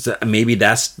 So maybe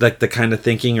that's like the kind of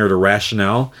thinking or the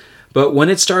rationale. But when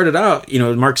it started out, you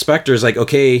know, Mark Spector is like,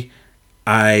 okay,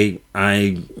 I'm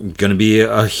going to be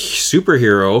a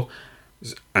superhero.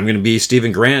 I'm going to be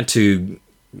Stephen Grant to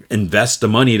invest the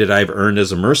money that I've earned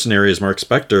as a mercenary as Mark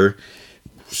Spector.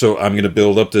 So I'm going to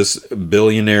build up this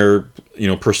billionaire, you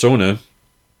know, persona.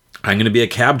 I'm going to be a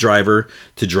cab driver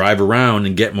to drive around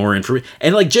and get more information.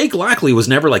 And like Jake Lockley was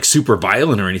never like super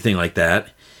violent or anything like that.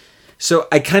 So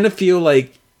I kind of feel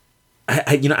like,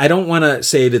 I don't want to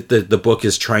say that the book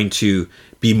is trying to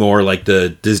be more like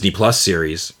the Disney Plus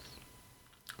series,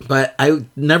 but I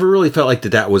never really felt like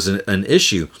that was an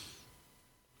issue.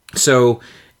 So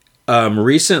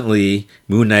recently,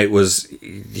 Moon Knight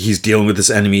he's dealing with this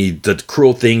enemy, the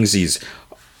cruel things, he's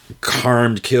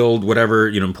harmed, killed, whatever,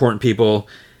 you know, important people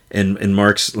in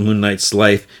Moon Knight's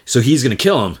life. So he's going to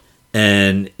kill him.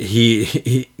 And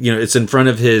he, you know, it's in front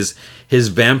of his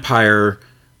vampire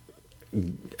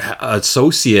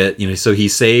associate, so he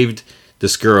saved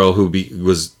this girl who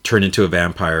was turned into a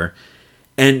vampire,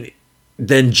 and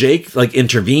then Jake like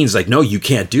intervenes, like, no, you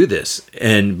can't do this.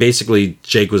 And basically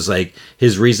Jake was like,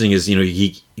 his reasoning is,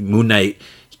 Moon Knight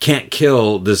can't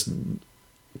kill this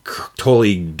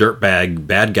totally dirtbag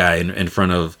bad guy in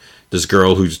front of this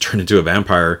girl who's turned into a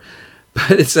vampire.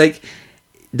 But it's like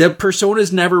the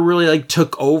personas never really like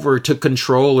took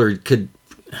control, or could.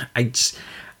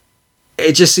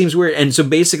 It just seems weird. And so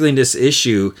basically in this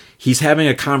issue, he's having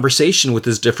a conversation with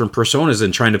his different personas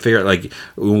and trying to figure out like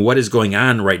what is going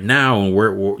on right now, and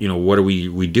where, what are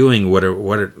we doing?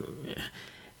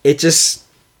 It just,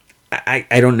 I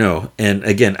don't know. And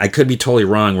again, I could be totally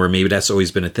wrong, where maybe that's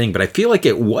always been a thing, but I feel like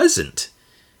it wasn't.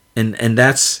 And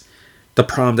that's the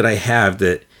problem that I have,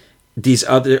 that these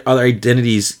other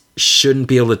identities shouldn't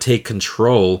be able to take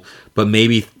control, but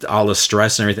maybe all the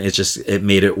stress and everything, it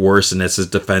made it worse, and that's his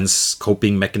defense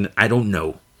coping mechanism. I don't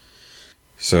know.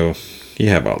 So you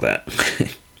have all that.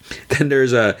 Then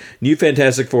there's a New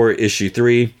Fantastic Four issue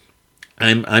 3.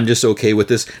 I'm just okay with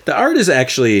this. The art is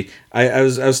actually, I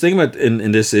was thinking about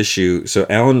in this issue. So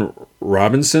Alan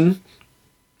Robinson,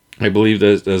 I believe,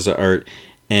 does the art,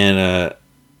 and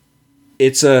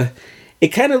it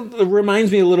kind of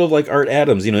reminds me a little of like Art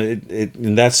Adams,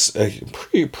 and that's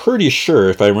pretty sure,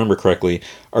 if I remember correctly,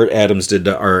 Art Adams did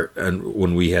the art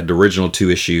when we had the original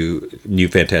 2-issue New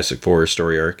Fantastic Four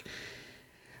story arc.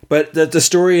 But the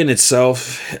story in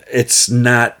itself, it's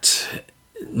not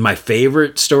my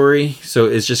favorite story, so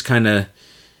it's just kind of,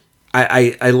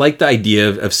 I like the idea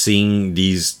of seeing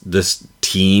this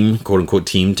team, quote unquote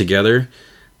team, together,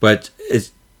 but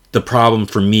the problem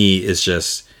for me is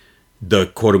just the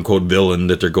quote-unquote villain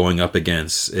that they're going up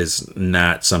against is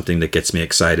not something that gets me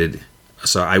excited.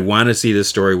 So I want to see this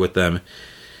story with them.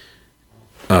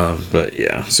 But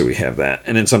yeah, so we have that.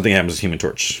 And then something happens with Human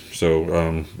Torch.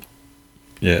 So,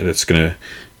 that's going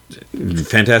to...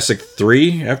 Fantastic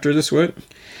 3 after this, what?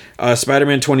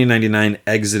 Spider-Man 2099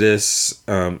 Exodus.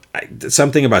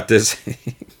 Something about this...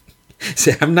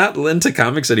 See, I'm not into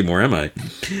comics anymore, am I?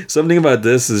 Something about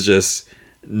this is just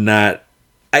not...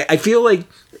 I feel like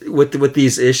with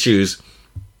these issues,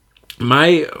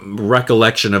 my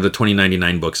recollection of the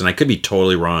 2099 books, and I could be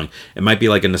totally wrong, it might be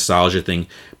like a nostalgia thing,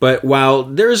 but while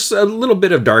there's a little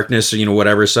bit of darkness or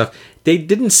whatever stuff, they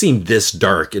didn't seem this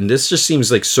dark, and this just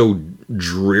seems like so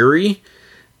dreary.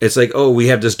 It's like, oh, we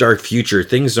have this dark future,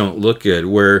 things don't look good,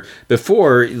 where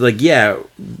before, like, yeah,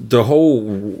 the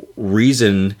whole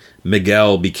reason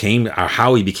Miguel became, or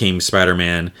how he became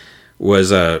Spider-Man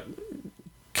was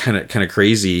kind of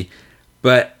crazy.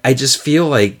 But I just feel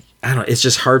like, I don't know, it's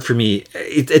just hard for me.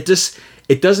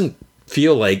 It doesn't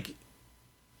feel like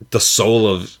the soul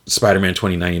of Spider-Man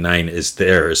 2099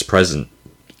 is present.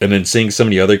 And then seeing some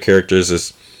of the other characters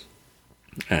is,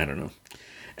 I don't know.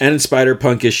 And in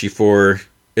Spider-Punk issue 4,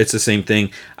 it's the same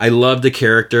thing. I love the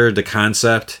character, the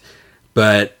concept,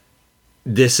 but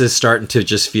this is starting to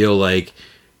just feel like,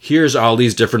 here's all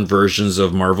these different versions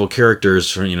of Marvel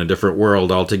characters from, different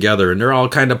world all together, and they're all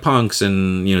kind of punks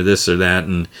and, this or that.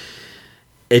 And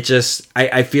it just,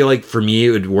 I feel like for me,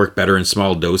 it would work better in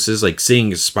small doses, like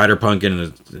seeing Spider-Punk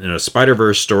in a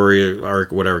Spider-Verse story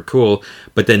arc, whatever, cool.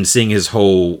 But then seeing his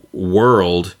whole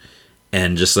world,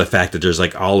 and just the fact that there's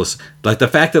like all this, like the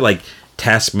fact that like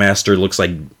Taskmaster looks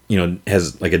like,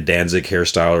 has like a Danzig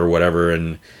hairstyle or whatever.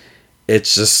 And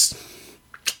it's just,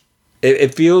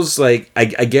 it feels like I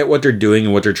get what they're doing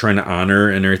and what they're trying to honor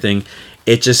and everything.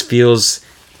 It just feels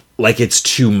like it's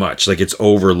too much, like it's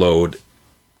overload.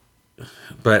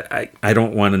 But I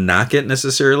don't want to knock it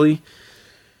necessarily.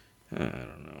 I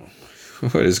don't know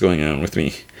what is going on with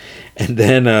me. And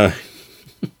then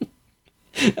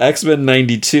X-Men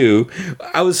 92.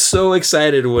 I was so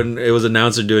excited when it was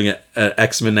announced they're doing a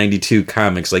X-Men 92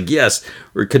 comics. Like, yes,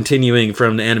 we're continuing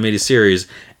from the animated series.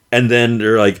 And then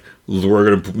they're like, we're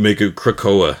going to make a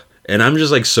Krakoa. And I'm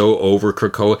just like so over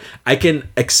Krakoa. I can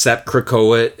accept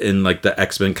Krakoa in like the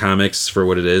X-Men comics for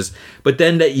what it is. But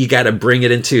then that you got to bring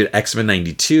it into X-Men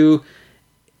 92.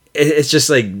 It's just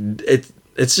like,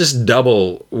 it's just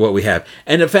double what we have.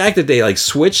 And the fact that they like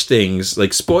switch things,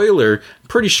 like spoiler, I'm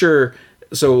pretty sure.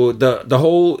 So the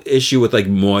whole issue with like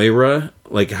Moira,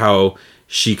 like how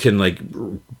she can like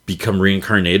become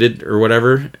reincarnated or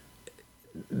whatever,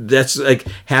 that's like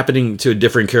happening to a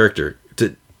different character.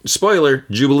 Spoiler,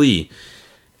 Jubilee.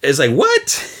 It's like,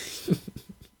 what?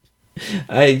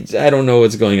 I don't know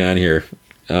what's going on here.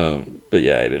 But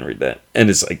yeah, I didn't read that.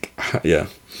 And it's like, yeah.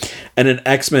 And then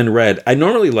X-Men Red. I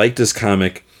normally like this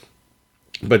comic,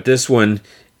 but this one,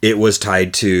 it was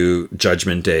tied to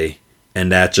Judgment Day.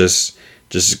 And that just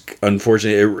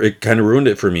unfortunately, it kind of ruined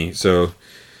it for me. So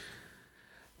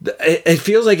It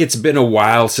feels like it's been a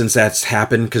while since that's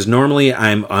happened, because normally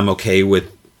I'm okay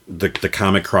with the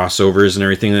comic crossovers and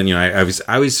everything. And I was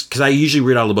because I usually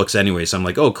read all the books anyway, so I'm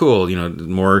like, oh cool,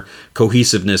 more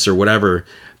cohesiveness or whatever.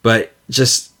 But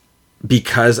just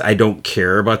because I don't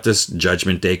care about this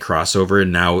Judgment Day crossover,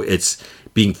 and now it's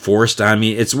being forced on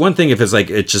me. It's one thing if it's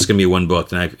like it's just gonna be one book,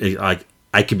 then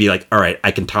I could be like, all right, I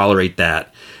can tolerate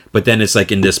that. But then it's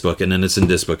like in this book, and then it's in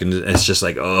this book, and it's just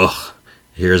like, oh.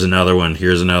 Here's another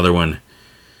one.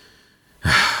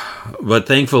 But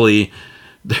thankfully,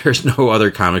 there's no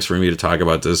other comics for me to talk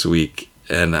about this week,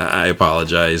 and I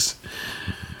apologize.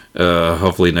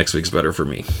 Hopefully next week's better for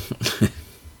me. All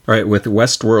right, with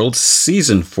Westworld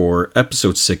Season 4,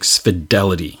 Episode 6,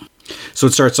 Fidelity. So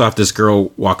it starts off, this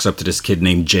girl walks up to this kid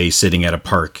named Jay sitting at a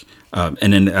park.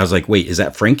 And then I was like, wait, is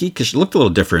that Frankie? Because she looked a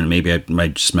little different. Maybe my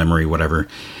just memory, whatever.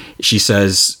 She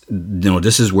says,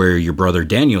 this is where your brother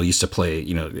Daniel used to play,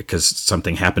 because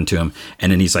something happened to him.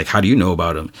 And then he's like, how do you know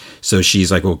about him? So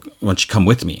she's like, well, why don't you come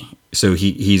with me? So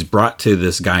he's brought to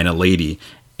this guy and a lady,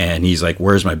 and he's like,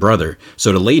 where's my brother?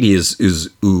 So the lady is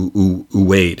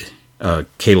Uwade,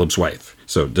 Caleb's wife.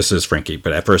 So this is Frankie.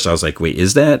 But at first I was like, wait,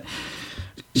 is that?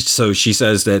 So she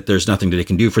says that there's nothing that they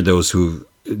can do for those who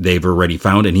they've already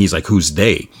found. And he's like, who's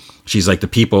they? She's like, the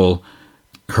people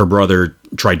her brother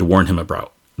tried to warn him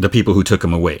about, the people who took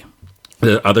him away.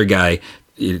 The other guy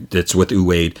that's with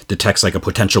Uwade detects like a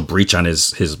potential breach on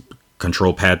his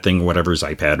control pad thing, whatever, his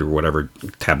iPad or whatever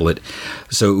tablet.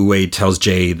 So Uwade tells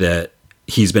Jay that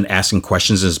he's been asking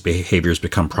questions, his behavior's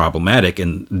become problematic,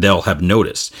 and they'll have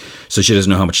noticed. So she doesn't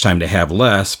know how much time they have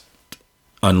left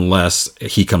unless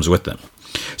he comes with them.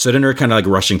 So then they're kind of like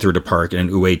rushing through the park, and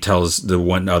Uwade tells the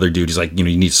one other dude, he's like, you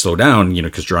need to slow down,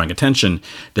 because drawing attention.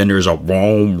 Then there's a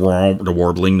the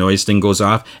warbling noise thing goes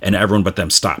off, and everyone but them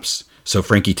stops. So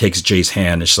Frankie takes Jay's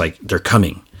hand, and she's like, they're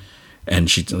coming.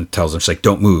 And she tells him, she's like,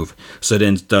 don't move. So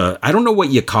then I don't know what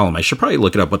you call them. I should probably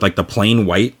look it up, but like the plain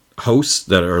white hosts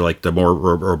that are like the more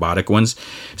robotic ones.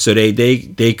 So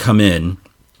they come in.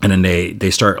 And then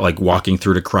they start like walking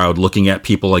through the crowd, looking at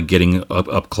people, like getting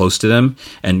up close to them.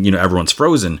 And, everyone's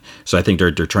frozen. So I think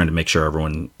they're trying to make sure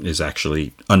everyone is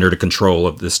actually under the control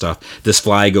of this stuff. This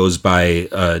fly goes by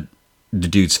the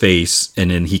dude's face, and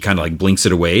then he kind of like blinks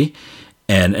it away.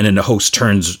 And then the host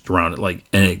turns around and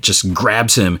it just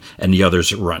grabs him, and the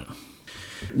others run.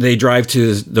 They drive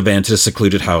to the van to the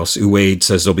secluded house. Uwade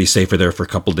says they'll be safer there for a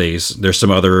couple days. There's some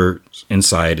other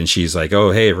inside, and she's like, oh,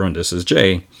 hey, everyone, this is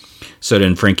Jay. So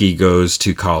then Frankie goes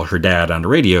to call her dad on the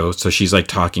radio. So she's like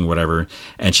talking, whatever.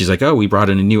 And she's like, oh, we brought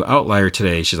in a new outlier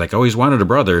today. She's like, oh, he's wanted a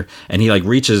brother. And he like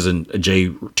reaches, and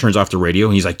Jay turns off the radio,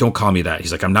 and he's like, don't call me that.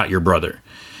 He's like, I'm not your brother.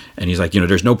 And he's like,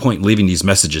 there's no point in leaving these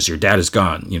messages. Your dad is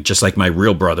gone, just like my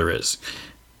real brother is.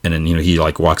 And then, he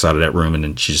like walks out of that room, and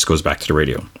then she just goes back to the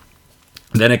radio.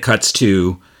 Then it cuts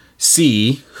to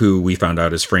C, who we found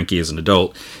out is Frankie as an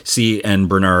adult. C and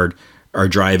Bernard are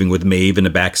driving with Maeve in the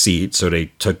back seat. So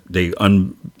they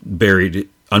unburied.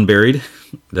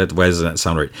 That, why doesn't that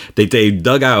sound right? They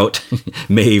dug out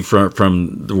Maeve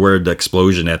from where the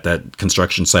explosion at that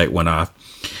construction site went off.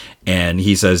 And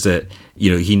he says that,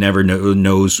 he never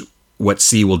knows what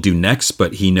C will do next,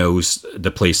 but he knows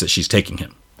the place that she's taking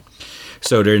him.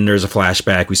 So then there's a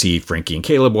flashback. We see Frankie and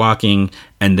Caleb walking,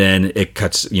 and then it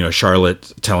cuts,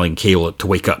 Charlotte telling Caleb to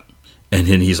wake up. And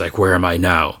then he's like, where am I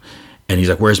now? And he's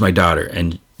like, where's my daughter?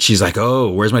 And she's like, oh,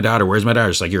 where's my daughter? Where's my daughter?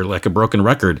 It's like, you're like a broken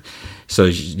record.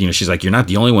 So, she's like, you're not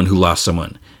the only one who lost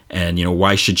someone. And,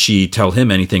 why should she tell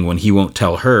him anything when he won't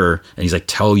tell her? And he's like,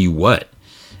 tell you what?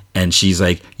 And she's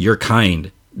like, you're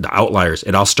kind, the outliers.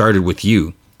 It all started with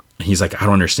you. And he's like, I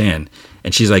don't understand.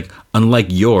 And she's like, unlike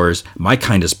yours, my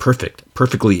kind is perfect,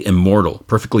 perfectly immortal,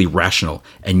 perfectly rational.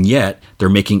 And yet they're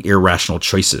making irrational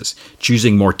choices,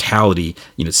 choosing mortality,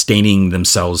 staining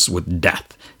themselves with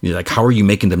death. He's like, how are you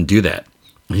making them do that?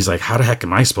 And he's like, how the heck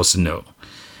am I supposed to know?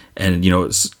 And,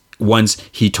 once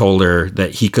he told her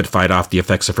that he could fight off the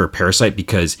effects of her parasite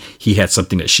because he had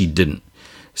something that she didn't.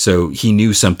 So he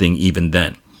knew something even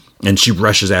then. And she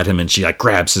rushes at him, and she like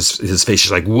grabs his face.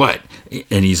 She's like, what?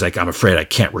 And he's like, I'm afraid I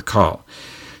can't recall.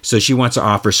 So she wants to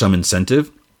offer some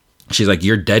incentive. She's like,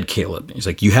 you're dead, Caleb. He's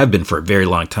like, you have been for a very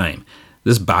long time.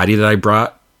 This body that I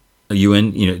brought you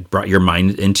in, brought your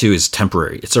mind into is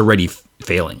temporary. It's already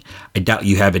failing. I doubt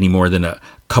you have any more than a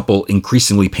couple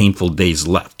increasingly painful days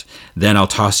left. Then I'll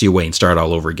toss you away and start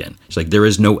all over again. She's like, there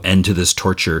is no end to this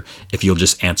torture if you'll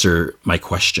just answer my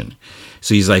question.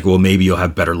 So he's like, well, maybe you'll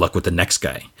have better luck with the next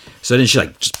guy. So then she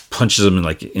like just punches him and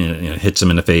like hits him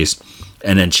in the face.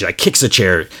 And then she like kicks a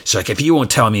chair. She's like, if you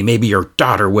won't tell me, maybe your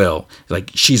daughter will.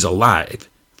 Like, she's alive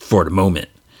for the moment.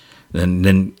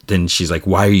 And then she's like,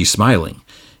 why are you smiling?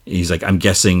 He's like, I'm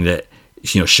guessing that,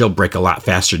 she'll break a lot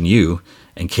faster than you.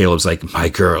 And Caleb's like, my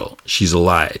girl, she's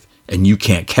alive, and you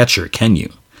can't catch her, can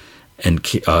you? And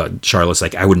Charlotte's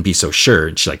like, I wouldn't be so sure.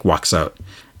 And she like walks out,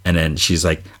 and then she's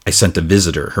like, I sent a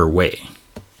visitor her way.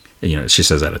 She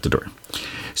says that at the door.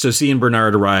 So C and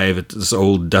Bernard arrive at this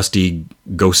old dusty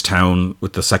ghost town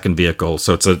with the second vehicle.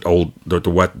 So it's the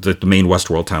main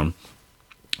Westworld town.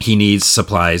 He needs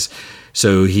supplies,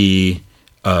 so he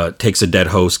takes a dead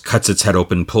host, cuts its head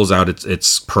open, pulls out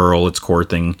its pearl, its core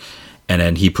thing, and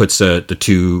then he puts the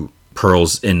two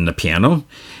pearls in the piano.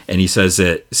 And he says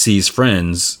that C's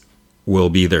friends will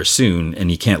be there soon, and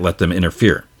he can't let them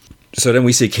interfere. So then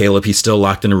we see Caleb. He's still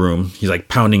locked in a room. He's like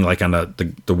pounding like on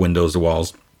the windows, the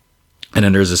walls. And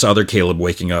then there's this other Caleb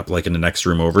waking up like in the next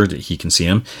room over. He can see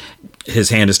him. His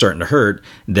hand is starting to hurt.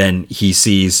 Then he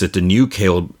sees that the new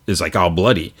Caleb is like all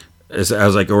bloody. I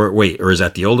was like, or is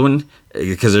that the old one?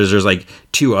 Because there's like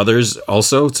two others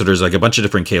also. So there's like a bunch of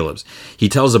different Calebs. He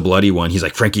tells the bloody one, he's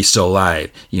like, Frankie's still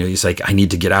alive. He's like, I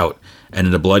need to get out. And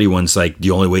then the bloody one's like,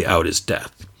 the only way out is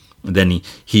death. And then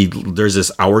there's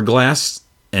this hourglass,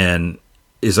 and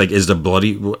it's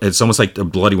almost like the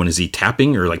bloody one, is he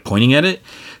tapping or like pointing at it?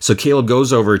 So Caleb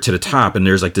goes over to the top, and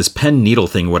there's like this pen needle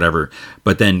thing, whatever.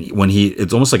 But then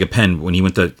it's almost like a pen. When he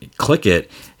went to click it,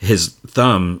 his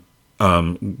thumb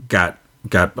got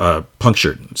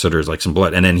punctured. So there's like some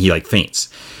blood, and then he like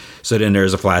faints. So then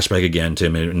there's a flashback again to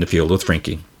him in the field with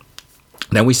Frankie.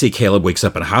 Then we see Caleb wakes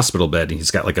up in a hospital bed, and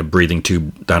he's got like a breathing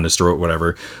tube down his throat,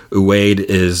 whatever. Uwade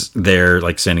is there,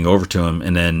 like standing over to him,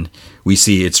 and then we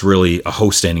see it's really a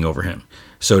host standing over him.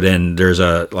 So then there's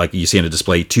like you see on the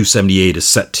display, 278 is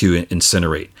set to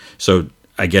incinerate. So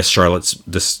I guess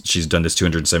she's done this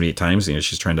 278 times.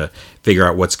 She's trying to figure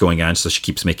out what's going on, so she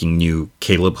keeps making new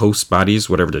Caleb host bodies,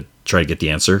 whatever, to try to get the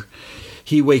answer.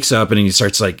 He wakes up and he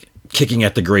starts like kicking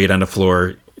at the grate on the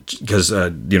floor, because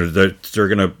they're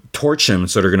gonna torch him.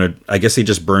 So they're gonna, I guess they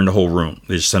just burn the whole room.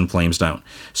 They just send flames down.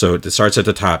 So it starts at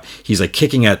the top. He's like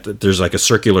kicking there's like a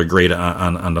circular grate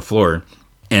on the floor,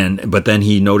 but then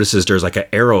he notices there's like an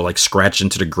arrow like scratched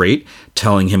into the grate,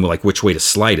 telling him like which way to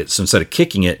slide it. So instead of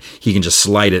kicking it, he can just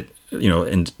slide it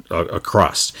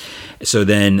across. So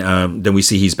then we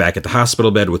see he's back at the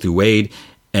hospital bed with Uwade.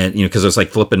 And, because it's like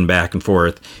flipping back and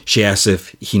forth. She asks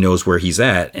if he knows where he's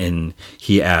at. And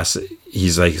he asks,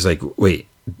 he's like, wait,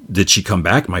 did she come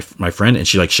back, my friend? And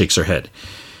she like shakes her head.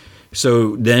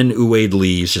 So then Uwade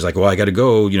leaves. She's like, well, I got to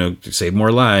go, to save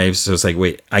more lives. So it's like,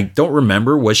 wait, I don't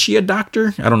remember. Was she a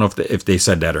doctor? I don't know if they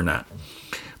said that or not.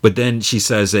 But then she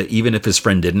says that even if his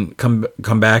friend didn't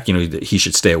come back, he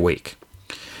should stay awake.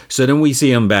 So then we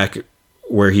see him back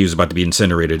where he was about to be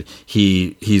incinerated.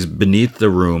 He's beneath the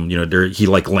room. He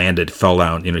like landed, fell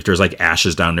down. There's like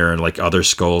ashes down there and like other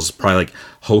skulls, probably like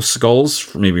host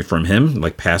skulls, maybe from him,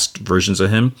 like past versions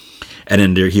of him. And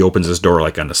then he opens this door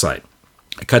like on the side.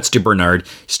 It cuts to Bernard,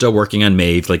 still working on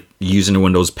Maeve, like using the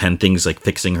Windows pen things, like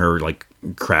fixing her like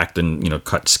cracked and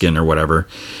cut skin or whatever.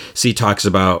 C talks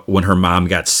about when her mom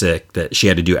got sick, that she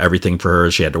had to do everything for her.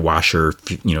 She had to wash her,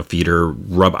 feed her,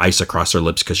 rub ice across her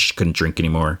lips because she couldn't drink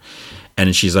anymore.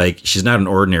 And she's like, she's not an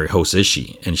ordinary host, is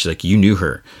she? And she's like, you knew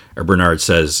her. Or Bernard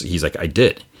says, he's like, I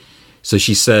did. So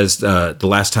she says the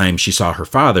last time she saw her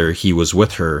father, he was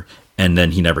with her, and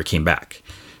then he never came back.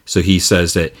 So he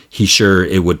says that he's sure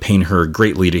it would pain her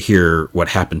greatly to hear what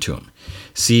happened to him.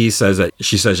 She says that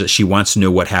she wants to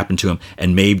know what happened to him,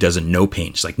 and Maeve doesn't know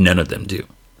pain. She's like, none of them do.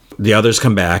 The others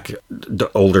come back,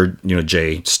 the older,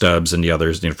 Jay, Stubbs, and the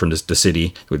others, from the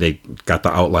city, where they got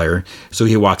the outlier. So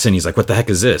he walks in, he's like, what the heck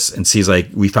is this? And C's like,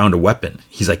 we found a weapon.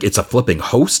 He's like, it's a flipping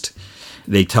host?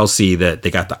 They tell C that they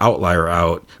got the outlier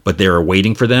out, but they were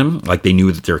waiting for them, like they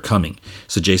knew that they were coming.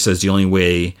 So Jay says the only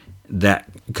way that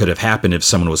could have happened if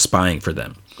someone was spying for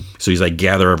them. So he's like,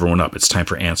 gather everyone up. It's time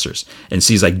for answers. And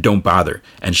C's like, don't bother.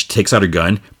 And she takes out her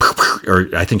gun, or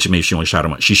I think she only shot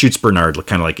him once. She shoots Bernard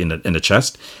kind of like in the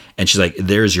chest. And she's like,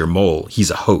 there's your mole.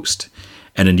 He's a host.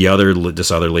 And then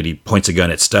this other lady points a gun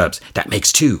at Stubbs. That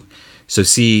makes two. So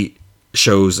C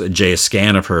shows Jay a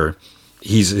scan of her.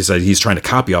 He's trying to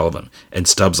copy all of them. And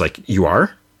Stubbs like, you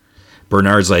are?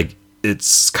 Bernard's like,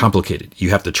 it's complicated. You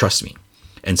have to trust me.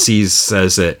 And C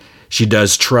says that she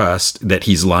does trust that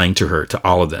he's lying to her, to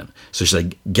all of them. So she's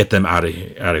like, get them out of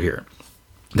here.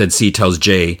 Then C tells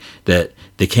Jay that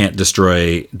they can't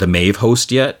destroy the Maeve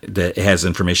host yet, that it has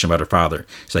information about her father.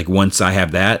 It's like, once I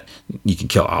have that, you can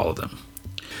kill all of them.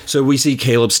 So we see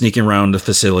Caleb sneaking around the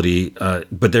facility,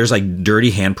 but there's like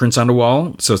dirty handprints on the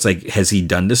wall. So it's like, has he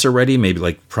done this already? Maybe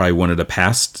like probably one of the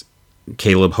past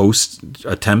Caleb host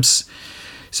attempts.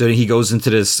 So he goes into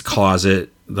this closet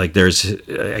like there's,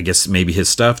 I guess maybe his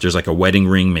stuff. There's like a wedding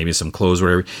ring, maybe some clothes,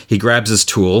 whatever. He grabs his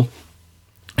tool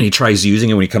and he tries using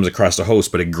it when he comes across the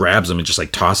host, but it grabs him and just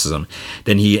like tosses him.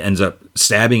 Then he ends up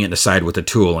stabbing it in the side with a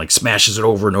tool, like smashes it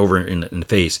over and over in the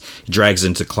face. He drags it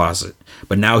into the closet.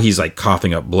 But now he's like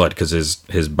coughing up blood because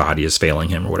his body is failing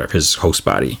him or whatever, his host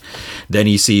body. Then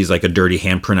he sees like a dirty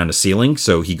handprint on the ceiling.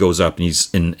 So he goes up and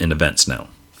he's in the vents now.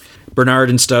 Bernard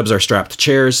and Stubbs are strapped to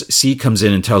chairs. C comes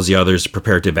in and tells the others to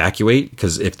prepare to evacuate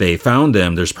because if they found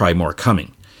them, there's probably more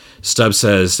coming. Stubbs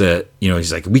says that,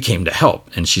 he's like, we came to help.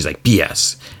 And she's like,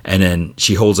 BS. And then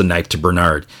she holds a knife to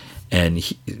Bernard. And,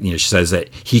 she says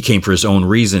that he came for his own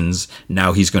reasons.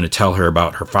 Now he's going to tell her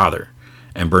about her father.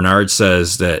 And Bernard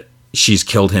says that she's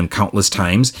killed him countless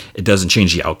times. It doesn't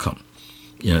change the outcome.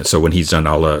 So when he's done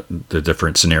all the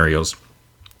different scenarios.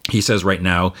 He says right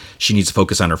now she needs to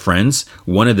focus on her friends.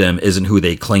 One of them isn't who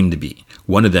they claim to be.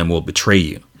 One of them will betray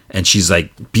you. And she's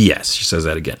like, BS. She says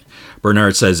that again.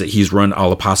 Bernard says that he's run all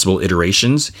the possible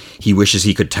iterations. He wishes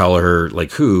he could tell her,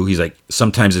 like, who. He's like,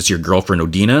 sometimes it's your girlfriend,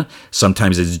 Odina.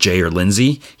 Sometimes it's Jay or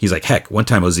Lindsay. He's like, heck, one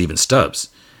time it was even Stubbs.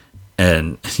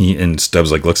 And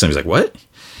Stubbs, like, looks at him. He's like, what?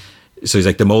 So he's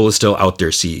like, the mole is still out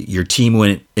there. See, your team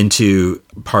went into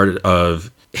part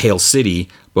of Hale City,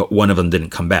 but one of them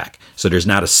didn't come back. So there's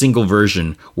not a single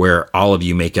version where all of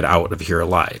you make it out of here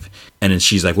alive. And then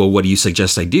she's like, well, what do you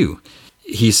suggest I do?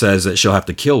 He says that she'll have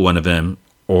to kill one of them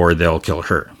or they'll kill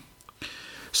her.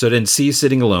 So then C's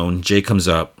sitting alone. Jay comes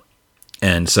up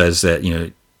and says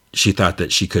that, she thought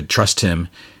that she could trust him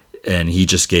and he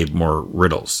just gave more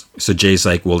riddles. So Jay's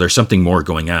like, well, there's something more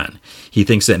going on. He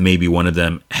thinks that maybe one of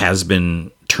them has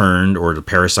been turned or the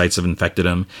parasites have infected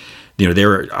him. They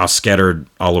were all scattered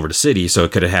all over the city, so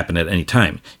it could have happened at any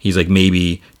time. He's like,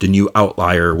 maybe the new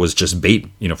outlier was just bait,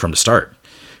 from the start.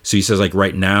 So he says, like,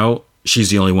 right now, she's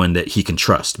the only one that he can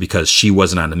trust because she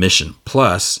wasn't on the mission.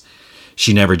 Plus,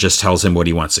 she never just tells him what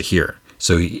he wants to hear.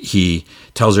 So he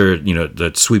tells her,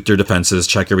 to sweep their defenses,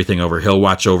 check everything over. He'll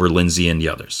watch over Lindsay and the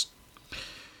others.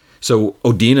 So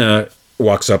Odina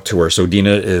walks up to her. So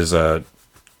Odina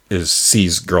is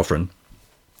C's girlfriend.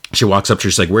 She walks up to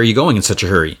her. She's like, where are you going in such a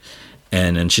hurry?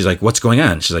 And then she's like, what's going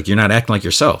on? She's like, you're not acting like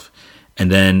yourself.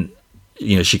 And then,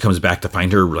 she comes back to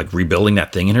find her like rebuilding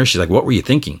that thing in her. She's like, what were you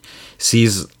thinking?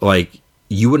 C's like,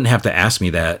 you wouldn't have to ask me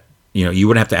that. You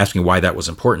wouldn't have to ask me why that was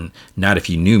important. Not if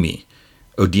you knew me.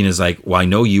 Odina's like, well, I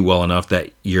know you well enough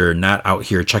that you're not out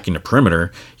here checking the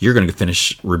perimeter. You're going to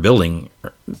finish rebuilding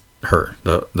her,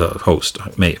 the host,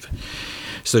 Maeve.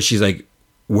 So she's like,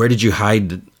 where did you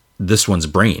hide this one's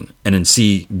brain? And then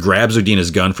C grabs Odina's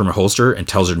gun from her holster and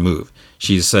tells her to move.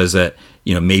 She says that,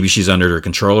 maybe she's under her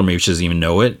control or maybe she doesn't even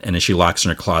know it. And then she locks in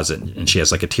her closet and she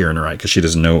has like a tear in her eye because she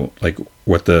doesn't know like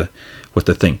what to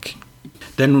think.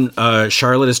 Then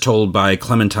Charlotte is told by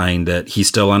Clementine that he's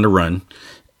still on the run.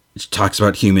 She talks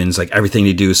about humans, like everything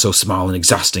they do is so small and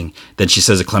exhausting. Then she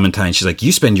says to Clementine, she's like,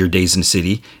 you spend your days in the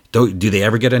city. Do they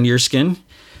ever get under your skin?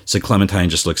 So Clementine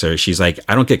just looks at her. She's like,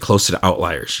 I don't get close to the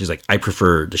outliers. She's like, I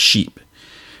prefer the sheep.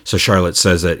 So Charlotte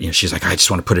says that, she's like, I just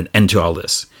want to put an end to all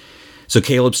this. So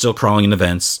Caleb's still crawling in the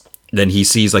vents. Then he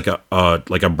sees like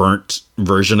a burnt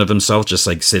version of himself, just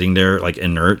like sitting there, like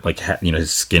inert, like,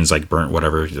 his skin's like burnt,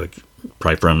 whatever, like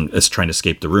probably from us trying to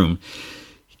escape the room.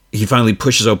 He finally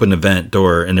pushes open the vent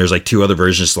door and there's like two other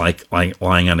versions like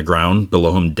lying on the ground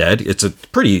below him dead. It's a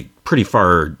pretty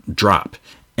far drop.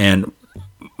 And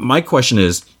my question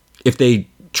is, if they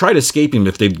try to escape him,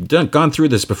 if they've gone through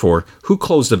this before, who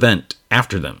closed the vent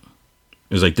after them?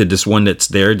 It was like, did this one that's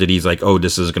there, did he's like, oh,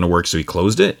 this isn't going to work, so he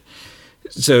closed it?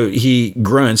 So he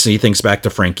grunts and he thinks back to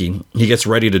Frankie. He gets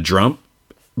ready to jump,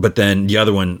 but then the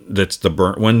other one, that's the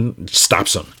burnt one,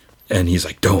 stops him. And he's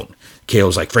like, don't.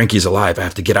 Caleb's like, Frankie's alive. I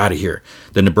have to get out of here.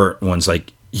 Then the burnt one's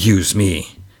like, use me.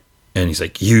 And he's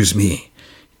like, use me.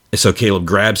 So Caleb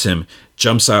grabs him,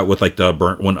 jumps out with like the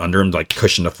burnt one under him, like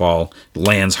cushion to fall,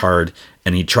 lands hard,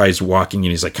 and he tries walking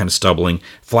and he's like kind of stumbling.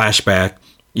 Flashback,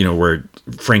 where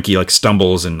Frankie like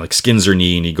stumbles and like skins her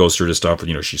knee and he goes through the stuff,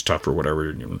 she's tough or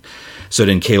whatever. So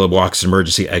then Caleb walks an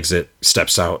emergency exit,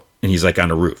 steps out, and he's like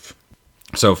on a roof.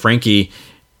 So Frankie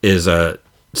is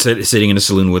sitting in a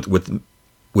saloon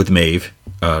with Maeve.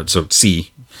 So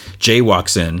C. Jay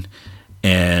walks in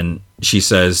and she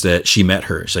says that she met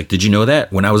her. She's like, did you know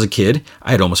that? When I was a kid,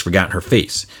 I had almost forgotten her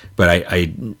face, but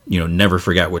I never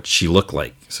forgot what she looked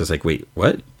like. So it's like, wait,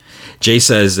 what? Jay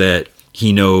says that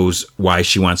he knows why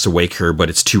she wants to wake her, but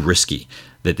it's too risky,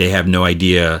 that they have no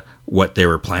idea what they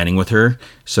were planning with her.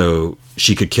 So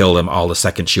she could kill them all the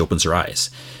second she opens her eyes.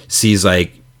 C's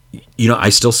like, I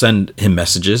still send him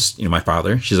messages, my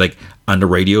father. She's like, on the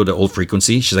radio, the old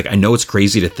frequency. She's like, I know it's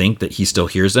crazy to think that he still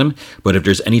hears them, but if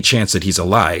there's any chance that he's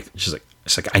alive, it's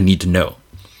like, I need to know.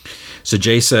 So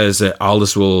Jay says that all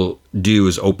this will do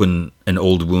is open an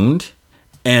old wound.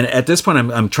 And at this point,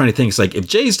 I'm trying to think, it's like, if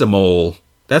Jay's the mole,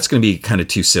 that's going to be kind of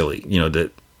too silly, to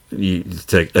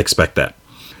expect that.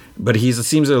 But it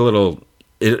seems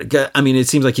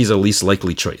like he's a least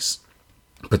likely choice.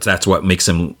 But that's what makes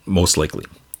him most likely.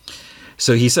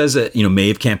 So he says that,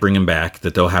 Maeve can't bring him back,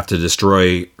 that they'll have to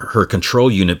destroy her control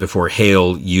unit before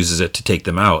Hale uses it to take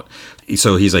them out.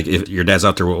 So he's like, if your dad's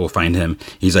out there, we'll find him.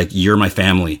 He's like, you're my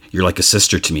family. You're like a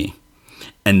sister to me.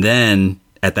 And then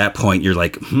at that point, you're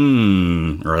like,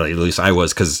 or at least I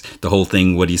was, because the whole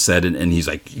thing, what he said, and he's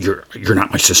like, you're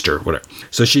not my sister, whatever.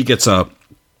 So she gets up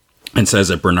and says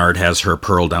that Bernard has her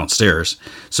pearl downstairs.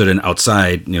 So then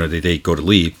outside, they go to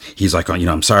leave. He's like,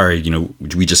 I'm sorry,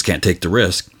 we just can't take the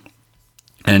risk.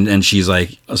 And she's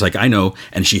like, I was like, I know.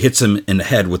 And she hits him in the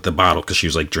head with the bottle because she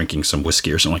was like drinking some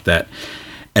whiskey or something like that.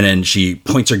 And then she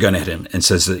points her gun at him and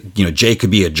says that, Jay could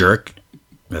be a jerk.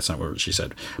 That's not what she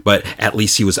said. But at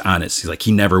least he was honest. He's like,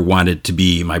 he never wanted to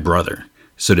be my brother.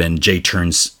 So then Jay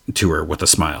turns to her with a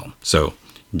smile. So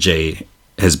Jay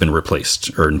has been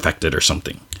replaced or infected or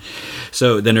something.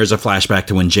 So then there's a flashback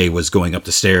to when Jay was going up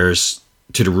the stairs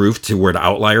to the roof to where the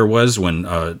outlier was when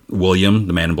William,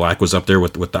 the man in black, was up there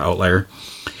with the outlier.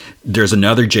 There's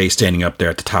another Jay standing up there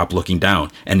at the top looking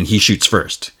down, and he shoots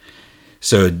first.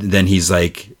 So then he's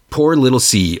like, poor little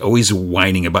C, always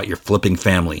whining about your flipping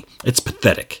family. It's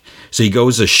pathetic. So he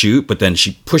goes to shoot, but then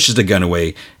she pushes the gun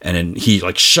away, and then he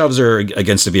like shoves her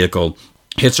against the vehicle,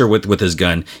 hits her with his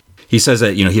gun. He says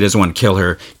that, he doesn't want to kill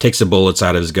her, takes the bullets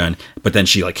out of his gun, but then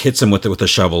she like hits him with a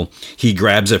shovel. He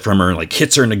grabs it from her and like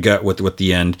hits her in the gut with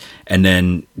the end. And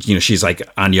then, she's like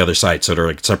on the other side. So they're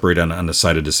like separated on the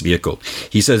side of this vehicle.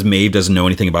 He says Maeve doesn't know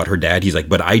anything about her dad. He's like,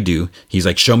 but I do. He's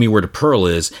like, show me where the pearl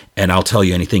is and I'll tell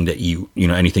you anything that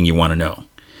anything you want to know.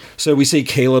 So we see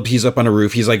Caleb, he's up on a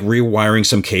roof. He's like rewiring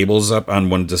some cables up on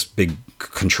one of this big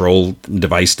control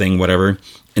device thing, whatever.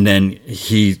 And then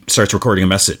he starts recording a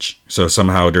message. So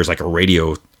somehow there's like a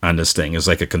radio on this thing. It's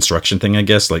like a construction thing, I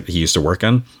guess, like he used to work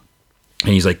on.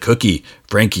 And he's like, Cookie,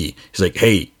 Frankie. He's like,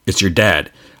 hey, it's your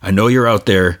dad. I know you're out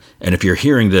there. And if you're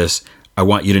hearing this, I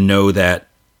want you to know that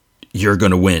you're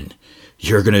going to win.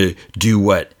 You're going to do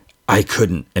what I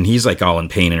couldn't. And he's like all in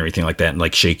pain and everything like that and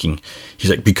like shaking. He's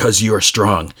like, because you are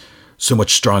strong, so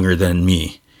much stronger than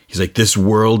me. He's like, this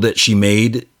world that she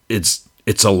made, it's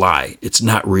a lie. It's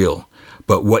not real.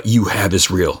 But what you have is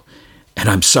real. And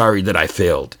I'm sorry that I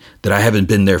failed, that I haven't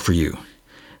been there for you.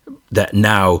 That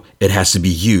now it has to be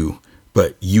you,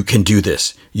 but you can do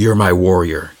this. You're my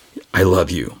warrior. I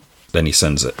love you. Then he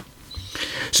sends it.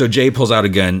 So Jay pulls out a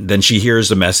gun. Then she hears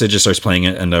the message. It starts playing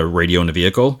it on the radio in the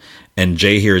vehicle. And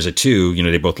Jay hears it too.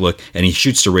 They both look. And he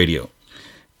shoots the radio.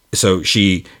 So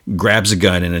she grabs a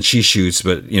gun and then she shoots,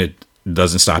 but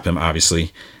doesn't stop him,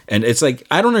 obviously. And it's like,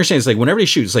 I don't understand. It's like whenever he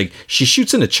shoots, it's like she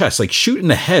shoots in the chest, like shoot in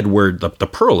the head where the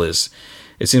pearl is.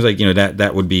 It seems like,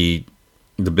 that would be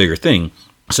the bigger thing.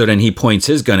 So then he points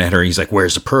his gun at her. He's like,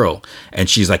 where's the pearl? And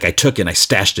she's like, I took it and I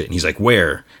stashed it. And he's like,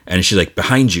 where? And she's like,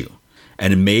 behind you.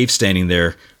 And then Maeve standing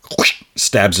there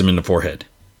stabs him in the forehead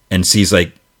and sees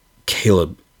like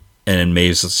Caleb. And then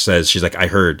Maeve says, she's like, I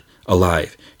heard,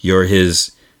 alive. You're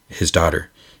his daughter.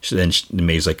 Then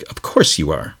Maeve's like, of course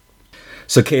you are.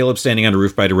 So Caleb's standing on the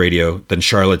roof by the radio. Then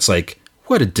Charlotte's like,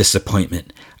 what a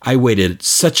disappointment. I waited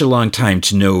such a long time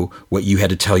to know what you had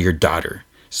to tell your daughter.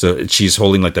 So she's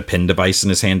holding like the pin device in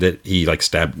his hand that he like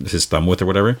stabbed his thumb with or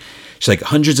whatever. She's like,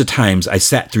 hundreds of times I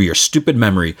sat through your stupid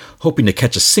memory, hoping to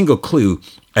catch a single clue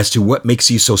as to what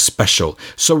makes you so special,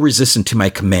 so resistant to my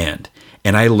command.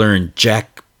 And I learned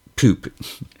jack poop.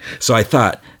 So I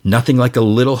thought, nothing like a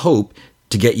little hope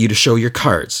to get you to show your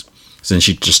cards. So then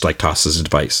she just like tosses his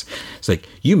device. It's like,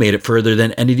 you made it further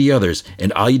than any of the others,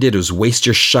 and all you did was waste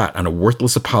your shot on a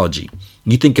worthless apology.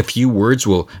 You think a few words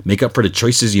will make up for the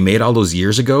choices you made all those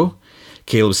years ago?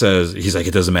 Caleb says, he's like,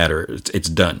 it doesn't matter. It's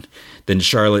done. Then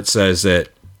Charlotte says that,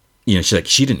 she's like,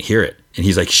 she didn't hear it. And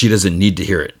he's like, she doesn't need to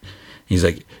hear it. And he's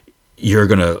like, you're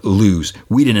going to lose.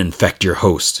 We didn't infect your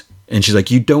host. And she's like,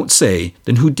 you don't say.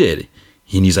 Then who did?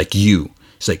 And he's like, you.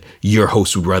 It's like, your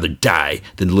host would rather die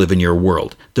than live in your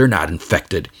world. They're not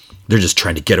infected. They're just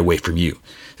trying to get away from you.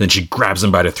 Then she grabs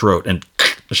him by the throat and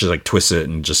she like twists it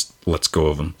and just lets go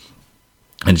of him.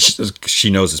 And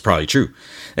she knows it's probably true.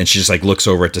 And she just like looks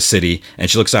over at the city and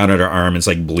she looks down at her arm and it's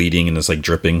like bleeding and it's like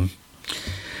dripping.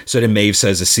 So then Maeve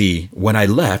says to C, when I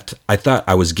left, I thought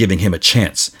I was giving him a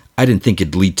chance. I didn't think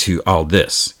it'd lead to all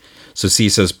this. So C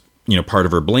says, part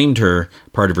of her blamed her,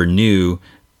 part of her knew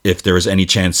if there was any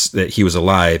chance that he was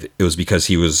alive, it was because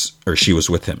she was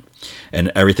with him.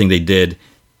 And everything they did,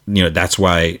 that's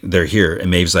why they're here. And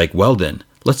Maeve's like, well then,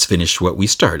 let's finish what we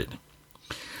started.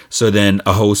 So then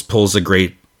a host pulls a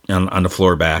grate on the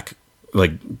floor back,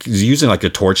 like he's using like a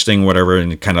torch thing, whatever,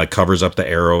 and it kind of like covers up the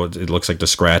arrow. It looks like the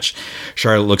scratch.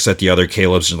 Charlotte looks at the other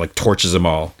Caleb's and like torches them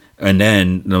all. And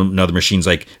then another machine's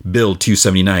like, Build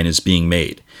 279 is being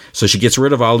made. So she gets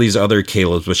rid of all these other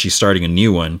Caleb's, but she's starting a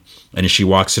new one. And as she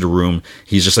walks to the room,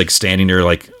 he's just like standing there,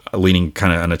 like leaning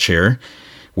kind of on a chair,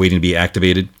 waiting to be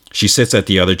activated. She sits at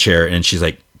the other chair and she's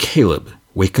like, Caleb,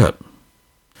 wake up.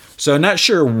 So I'm not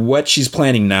sure what she's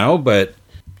planning now, but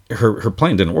her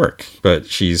plan didn't work. But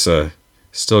she's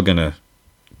still going to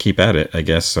keep at it, I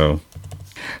guess. So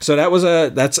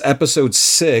that's episode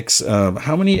 6.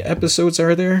 How many episodes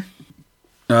are there?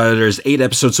 There's 8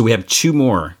 episodes, so we have 2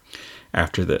 more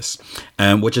after this,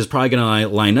 which is probably going to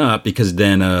line up because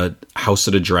then House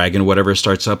of the Dragon, whatever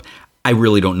starts up. I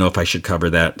really don't know if I should cover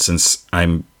that since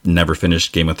I'm never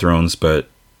finished Game of Thrones, but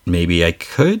maybe I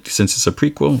could since it's a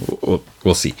prequel.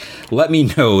 We'll see. Let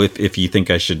me know if you think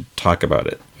I should talk about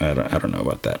it. I don't know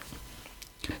about that.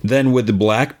 Then with the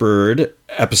Blackbird,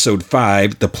 episode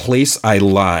 5, The Place I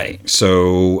Lie.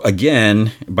 So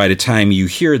again, by the time you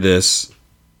hear this,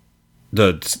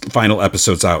 the final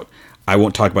episode's out. I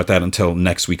won't talk about that until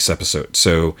next week's episode.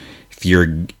 So if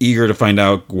you're eager to find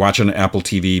out, watch on Apple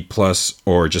TV Plus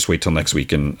or just wait till next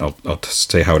week and I'll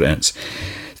say how it ends.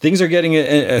 Things are getting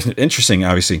interesting,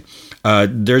 obviously.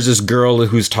 There's this girl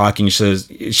who's talking.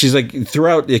 She's like,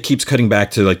 throughout, it keeps cutting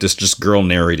back to like this just girl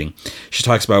narrating. She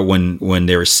talks about when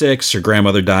they were 6, her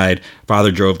grandmother died.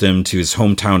 Father drove them to his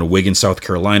hometown of Wiggin, South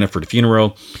Carolina for the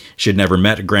funeral. She had never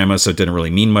met grandma, so it didn't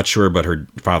really mean much to her, but her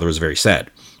father was very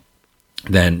sad.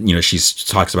 Then, she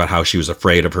talks about how she was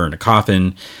afraid of her in a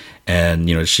coffin.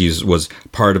 And, she was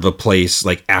part of a place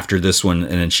like after this one.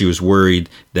 And then she was worried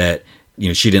that,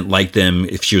 she didn't like them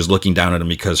if she was looking down at them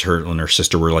because her and her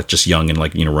sister were like just young and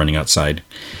like, running outside.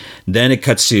 Then it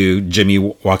cuts to Jimmy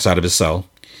walks out of his cell.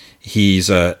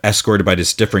 He's escorted by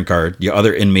this different guard. The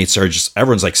other inmates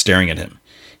everyone's like staring at him.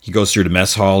 He goes through the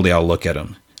mess hall. They all look at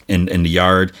him in the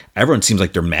yard. Everyone seems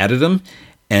like they're mad at him.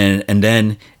 And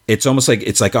then it's almost like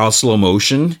it's like all slow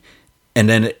motion. And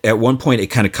then at one point it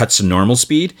kind of cuts to normal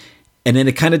speed. And then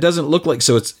it kind of doesn't look like,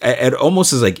 so it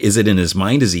almost is like, is it in his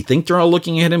mind? Does he think they're all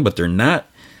looking at him, but they're not?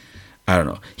 I don't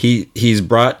know. He's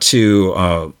brought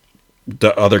to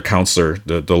the other counselor,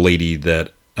 the lady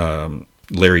that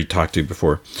Larry talked to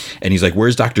before. And he's like,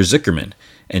 where's Dr. Zuckerman?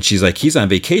 And she's like, he's on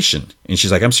vacation. And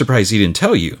she's like, I'm surprised he didn't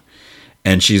tell you.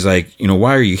 And she's like,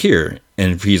 why are you here?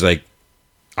 And he's like,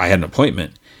 I had an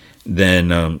appointment.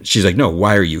 Then she's like, no,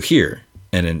 why are you here?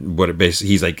 And then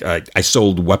he's like, I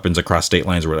sold weapons across state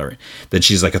lines or whatever. Then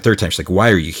she's like a third time, she's like, why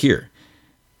are you here?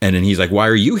 And then he's like, why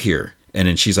are you here? And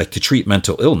then she's like, to treat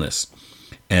mental illness.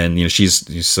 And, she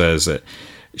says that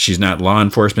she's not law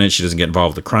enforcement. She doesn't get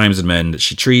involved with the crimes of men that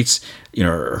she treats.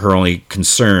 Her only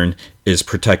concern is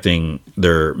protecting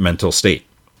their mental state.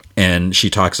 And she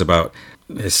talks about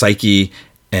his psyche.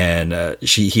 And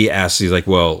he asks, he's like,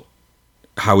 well,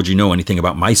 how would you know anything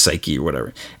about my psyche or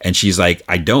whatever? And she's like,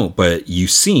 I don't, but you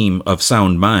seem of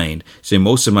sound mind. So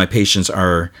most of my patients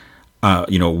are,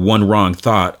 one wrong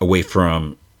thought away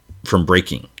from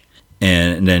breaking.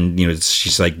 And then,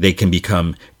 she's like, they can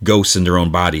become ghosts in their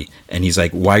own body. And he's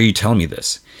like, why are you telling me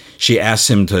this? She asks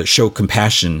him to show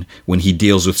compassion when he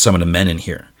deals with some of the men in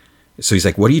here. So he's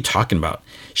like, what are you talking about?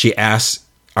 She asks,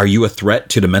 are you a threat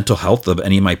to the mental health of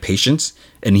any of my patients?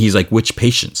 And he's like, which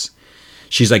patients?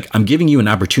 She's like, I'm giving you an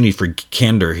opportunity for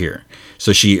candor here.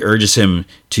 So she urges him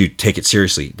to take it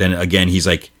seriously. Then again, he's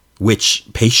like, which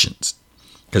patients?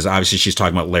 Because obviously she's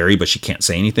talking about Larry, but she can't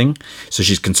say anything. So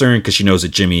she's concerned because she knows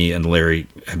that Jimmy and Larry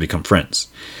have become friends.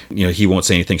 He won't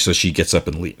say anything, so she gets up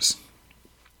and leaves.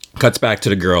 Cuts back to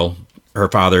the girl. Her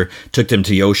father took them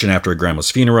to the ocean after her grandma's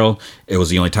funeral. It was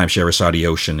the only time she ever saw the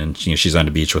ocean, and she's on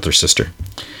the beach with her sister.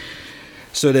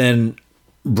 So then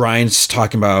Brian's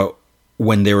talking about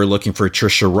when they were looking for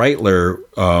Trisha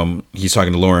Reitler, he's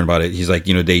talking to Lauren about it. He's like,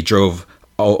 they drove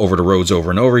all over the roads over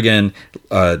and over again.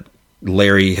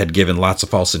 Larry had given lots of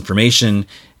false information,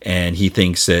 and he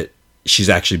thinks that she's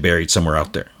actually buried somewhere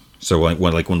out there. So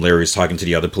when Larry was talking to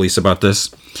the other police about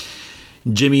this,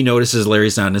 Jimmy notices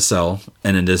Larry's not in his cell,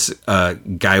 and then this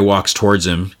guy walks towards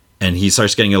him, and he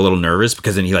starts getting a little nervous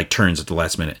because then he like turns at the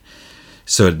last minute.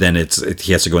 So then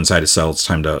he has to go inside his cell. It's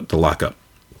time to lock up.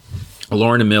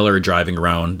 Lauren and Miller are driving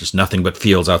around, just nothing but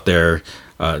fields out there,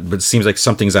 but it seems like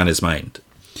something's on his mind.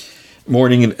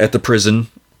 Morning at the prison,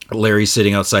 Larry's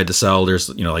sitting outside the cell. There's,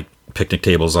 like picnic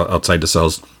tables outside the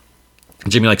cells.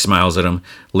 Jimmy like smiles at him.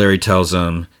 Larry tells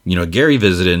him, Gary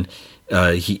visited.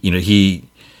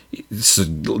 So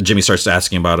Jimmy starts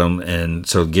asking about him, and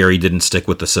so Gary didn't stick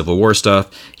with the Civil War stuff.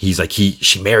 He's like,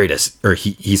 she married us, or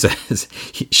he says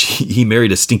he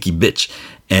married a stinky bitch,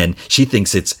 and she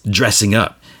thinks it's dressing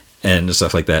up and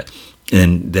stuff like that.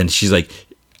 And then she's like,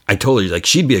 I told her, like,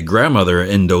 she'd be a grandmother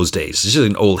in those days. She's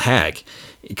an old hag,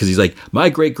 because he's like, my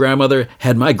great grandmother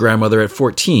had my grandmother at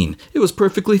 14. It was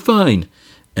perfectly fine.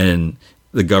 And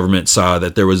the government saw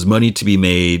that there was money to be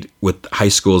made with high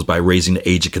schools by raising the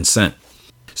age of consent.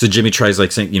 So Jimmy tries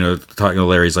like saying, talking to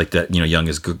Larry's like that, young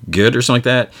is good or something like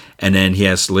that. And then he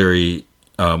asks Larry,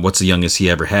 what's the youngest he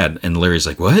ever had? And Larry's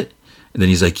like, what? And then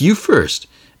he's like, you first.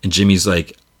 And Jimmy's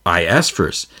like, I asked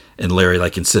first. And Larry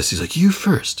like insists. He's like, you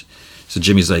first. So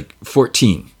Jimmy's like,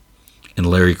 14. And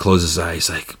Larry closes his eyes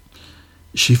like,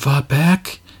 she fought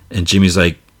back? And Jimmy's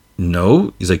like,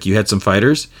 no. He's like, you had some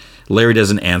fighters? Larry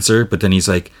doesn't answer, but then he's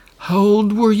like, how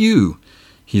old were you?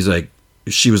 He's like,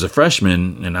 she was a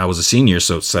freshman and I was a senior,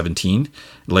 so 17.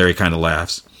 Larry kind of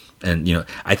laughs. And,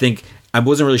 I think I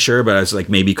wasn't really sure, but I was like,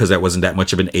 maybe because that wasn't that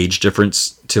much of an age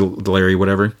difference to Larry,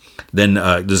 whatever. Then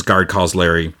this guard calls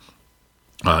Larry.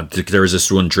 There was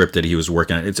this one drip that he was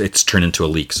working on. It's turned into a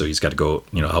leak, so he's got to go,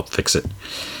 help fix it.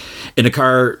 In the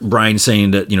car, Brian's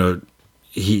saying that,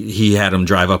 he had him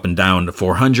drive up and down to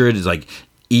 400. It's like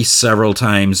east several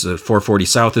times. 440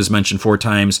 south is mentioned 4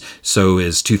 times. So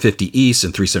is 250 east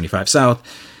and 375 south.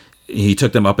 He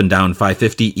took them up and down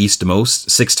 550 east to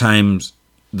most, 6 times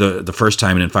the first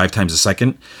time and then 5 times the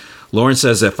second. Lauren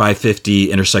says that 550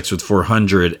 intersects with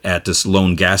 400 at this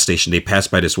lone gas station. They pass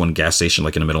by this one gas station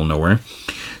like in the middle of nowhere.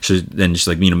 So then she's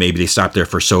like, maybe they stopped there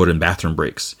for soda and bathroom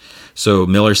breaks. So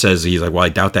Miller says, he's like, well, I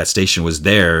doubt that station was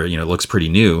there. It looks pretty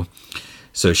new.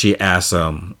 So she asks,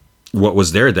 what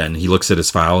was there then? He looks at his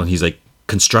file and he's like,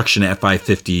 construction at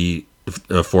 550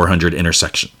 400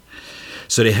 intersection.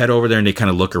 So they head over there and they kind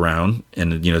of look around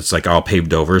and, it's like all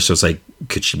paved over. So it's like,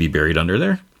 could she be buried under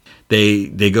there?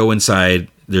 They go inside.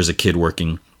 There's a kid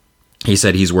working. He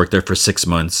said he's worked there for 6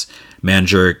 months.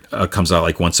 Manager comes out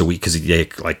like once a week because he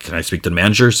like, can I speak to the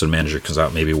manager? So the manager comes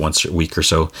out maybe once a week or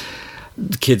so.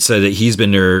 The kid said that he's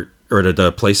been there, or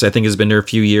the place I think has been there a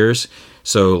few years.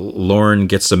 So Lauren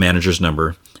gets the manager's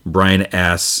number. Brian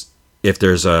asks if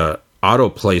there's a auto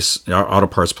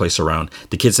parts place around.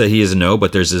 The kid said he doesn't know,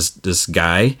 but there's this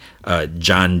guy,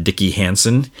 John Dickey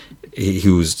Hansen,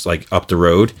 who's like up the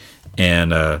road,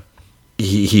 and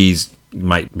he's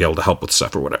might be able to help with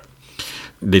stuff or whatever.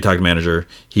 They talk to the manager.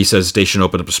 He says station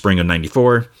opened up in spring of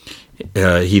 94.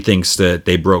 He thinks that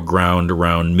they broke ground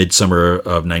around midsummer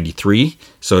of 93.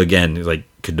 So again, like,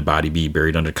 could the body be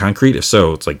buried under concrete? If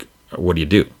so, it's like, what do you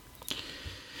do?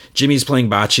 Jimmy's playing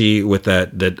bocce with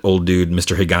that old dude,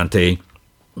 Mr. Gigante.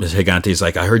 Mr. Gigante's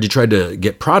like, I heard you tried to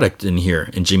get product in here.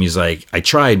 And Jimmy's like, I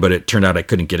tried, but it turned out I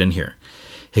couldn't get in here.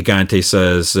 Gigante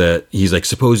says that he's like,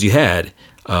 suppose you had,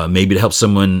 maybe to help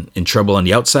someone in trouble on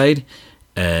the outside.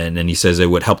 And then he says it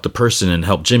would help the person and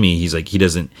help Jimmy. He's like, he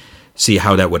doesn't see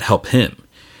how that would help him.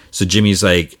 So Jimmy's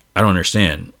like, I don't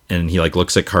understand. And he like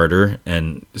looks at Carter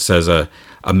and says, a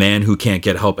man who can't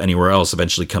get help anywhere else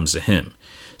eventually comes to him.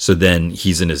 So then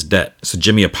he's in his debt. So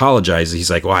Jimmy apologizes.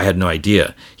 He's like, well, I had no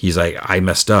idea. He's like, I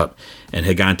messed up. And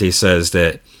Gigante says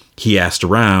that he asked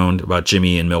around about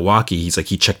Jimmy in Milwaukee. He's like,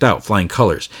 he checked out flying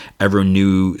colors. Everyone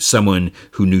knew someone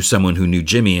who knew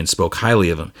Jimmy and spoke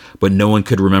highly of him, but no one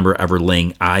could remember ever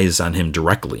laying eyes on him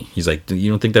directly. He's like,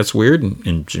 you don't think that's weird?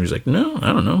 And Jimmy's like, no,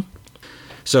 I don't know.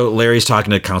 So Larry's talking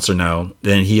to the counselor now.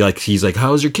 Then he's like,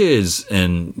 how's your kids?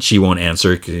 And she won't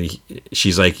answer.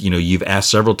 She's like, you've asked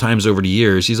several times over the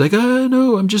years. He's like,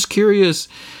 no, I'm just curious.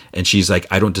 And she's like,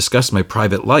 I don't discuss my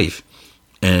private life.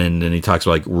 And then he talks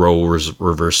about like role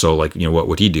reversal, like, what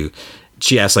would he do?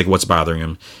 She asks like, what's bothering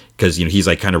him? Because, he's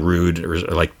like kind of rude or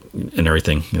like, and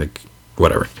everything, like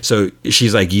whatever. So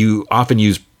she's like, you often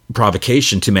use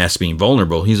provocation to mask being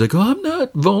vulnerable. He's like, oh, I'm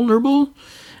not vulnerable.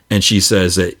 And she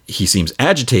says that he seems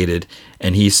agitated,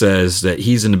 and he says that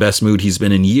he's in the best mood he's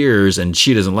been in years, and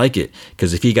she doesn't like it,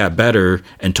 because if he got better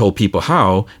and told people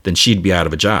how, then she'd be out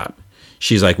of a job.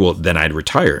 She's like, well, then I'd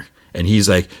retire. And he's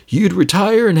like, you'd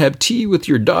retire and have tea with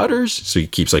your daughters? So he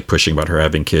keeps like pushing about her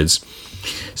having kids.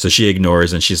 So she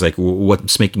ignores, and she's like, well,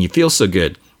 what's making you feel so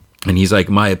good? And he's like,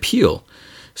 my appeal.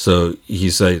 So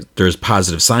he's like, there's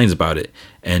positive signs about it.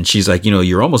 And she's like,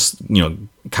 you're almost,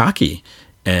 cocky.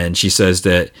 And she says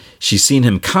that she's seen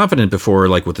him confident before,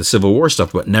 like with the Civil War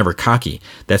stuff, but never cocky.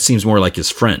 That seems more like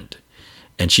his friend.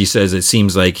 And she says it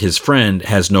seems like his friend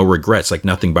has no regrets, like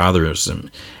nothing bothers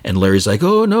him. And Larry's like,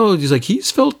 oh no, he's like,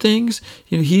 he's felt things.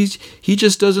 He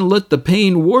just doesn't let the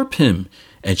pain warp him.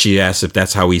 And she asks if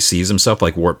that's how he sees himself,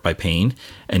 like warped by pain.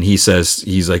 And he says,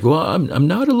 he's like, well, I'm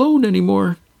not alone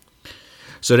anymore.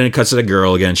 So then it cuts to the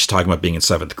girl again. She's talking about being in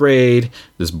 7th grade.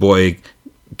 This boy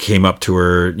came up to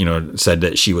her, said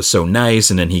that she was so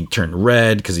nice. And then he turned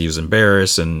red because he was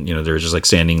embarrassed. And, they were just like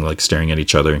standing, like staring at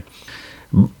each other.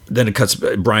 Then it cuts,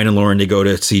 Brian and Lauren, they go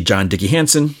to see John Dickie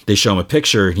Hansen. They show him a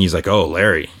picture and he's like, oh,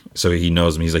 Larry. So he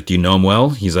knows him. He's like, do you know him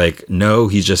well? He's like, no,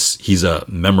 he's a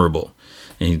memorable.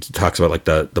 And he talks about like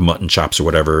the mutton chops or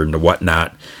whatever and the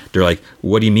whatnot. They're like,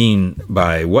 what do you mean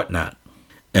by whatnot?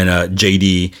 And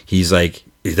JD, he's like,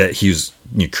 that he was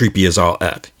creepy as all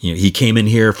F. He came in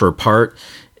here for a part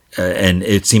and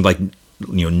it seemed like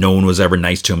no one was ever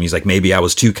nice to him. He's like, maybe I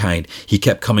was too kind. He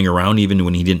kept coming around even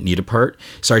when he didn't need a part.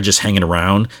 Started just hanging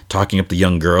around, talking up the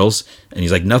young girls. And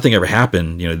he's like, nothing ever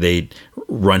happened. They'd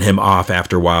run him off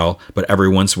after a while, but every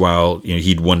once in a while,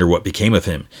 he'd wonder what became of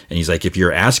him. And he's like, if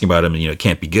you're asking about him, it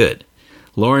can't be good.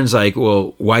 Lauren's like,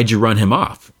 well, why'd you run him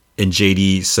off? And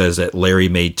JD says that Larry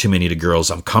made too many of the girls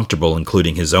uncomfortable,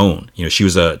 including his own. She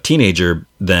was a teenager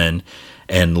then.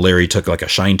 And Larry took like a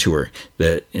shine to her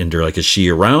and they're like, is she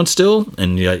around still?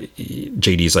 And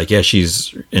JD's like, yeah,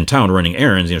 she's in town running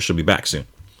errands. She'll be back soon.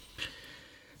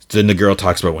 Then the girl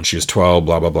talks about when she was 12,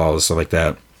 blah, blah, blah, stuff like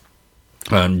that.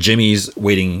 Jimmy's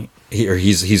waiting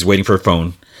he's waiting for a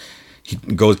phone. He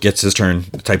gets his turn,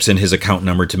 types in his account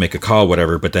number to make a call,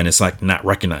 whatever, but then it's like not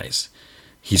recognized.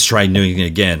 He's tried doing it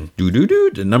again.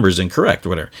 The number's incorrect,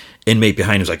 whatever. Inmate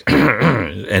behind him's like,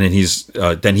 and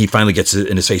then he finally gets it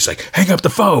in his face, like, hang up the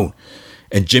phone.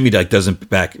 And Jimmy like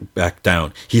doesn't back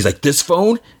down. He's like, this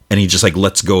phone, and he just like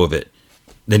lets go of it.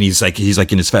 Then he's like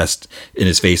in his face,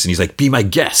 and he's like, be my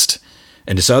guest.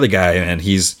 And this other guy, man,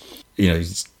 he's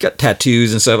got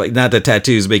tattoos and stuff. Like, not that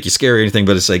tattoos make you scary or anything,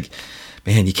 but it's like,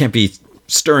 man, you can't be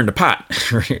stirring the pot.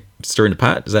 Stirring the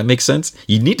pot. Does that make sense?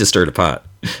 You need to stir the pot.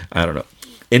 I don't know.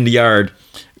 In the yard,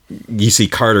 you see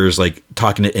Carter's like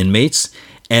talking to inmates,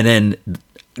 and then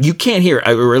you can't hear,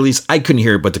 or at least I couldn't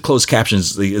hear it, but the closed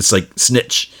captions, it's like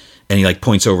snitch, and he like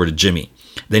points over to Jimmy.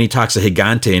 Then he talks to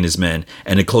Gigante and his men,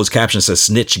 and the closed caption says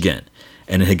snitch again,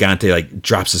 and then Gigante like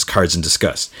drops his cards in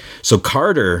disgust. So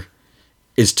Carter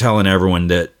is telling everyone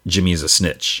that Jimmy is a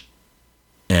snitch,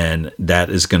 and that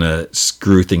is gonna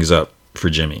screw things up for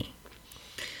Jimmy.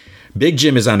 Big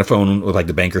Jim is on the phone with like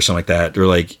the bank or something like that. They're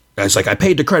like, it's like, I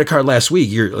paid the credit card last week.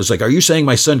 It's like, are you saying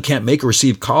my son can't make or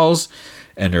receive calls?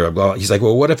 And they're like, he's like,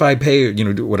 well, what if I pay,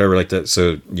 whatever like that.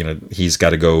 So, he's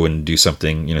got to go and do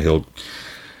something, you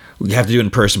have to do it in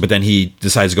person, but then he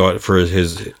decides to go out for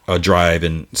his drive.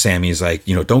 And Sammy's like,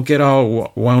 don't get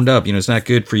all wound up. It's not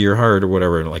good for your heart or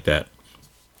whatever like that.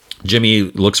 Jimmy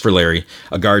looks for Larry.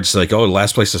 A guard's like, oh, the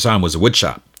last place I saw him was a wood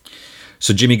shop.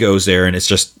 So Jimmy goes there and it's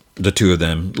just the two of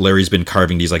them. Larry's been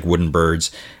carving these like wooden birds,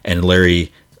 and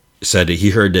Larry said that he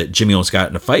heard that Jimmy almost got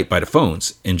in a fight by the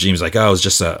phones, and Jimmy's like, oh, it was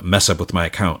just a mess up with my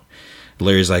account.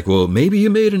 Larry's like, well, maybe you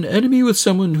made an enemy with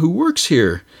someone who works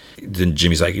here. Then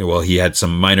Jimmy's like, well, he had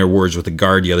some minor words with a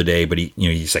guard the other day, but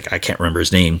he's like, I can't remember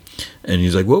his name. And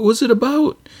he's like, what was it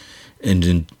about? And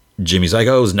then Jimmy's like,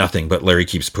 oh, it was nothing, but Larry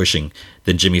keeps pushing.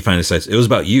 Then Jimmy finally says, it was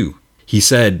about you. He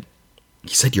said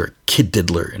you're a kid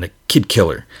diddler and a kid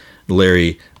killer.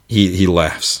 Larry, he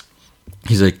laughs.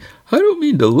 He's like, I don't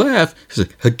mean to laugh. He's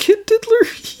like, a kid diddler?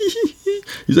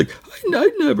 He's like,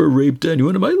 I never raped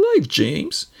anyone in my life,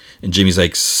 James. And Jimmy's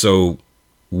like, so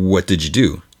what did you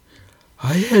do?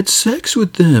 I had sex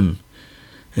with them.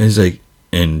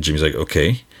 And Jimmy's like,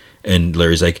 okay. And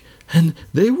Larry's like, and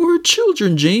they were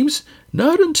children, James.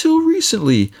 Not until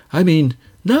recently. I mean,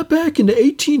 not back in the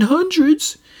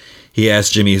 1800s. He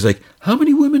asked Jimmy, he's like, how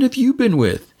many women have you been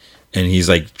with? And he's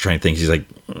like, trying to think, he's like,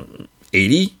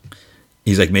 80?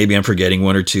 He's like, maybe I'm forgetting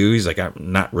one or two. He's like, I'm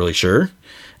not really sure.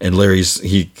 And Larry's,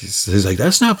 he's like,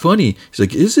 that's not funny. He's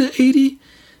like, is it 80?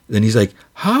 Then he's like,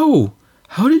 how?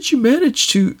 How did you manage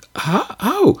to,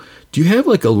 how? Do you have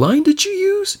like a line that you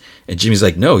use? And Jimmy's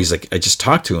like, no. He's like, I just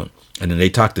talked to him. And then they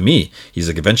talked to me. He's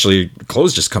like, eventually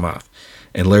clothes just come off.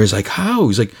 And Larry's like, how?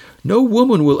 He's like, no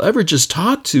woman will ever just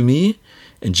talk to me.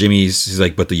 And he's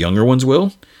like, but the younger ones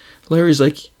will? Larry's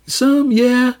like, some,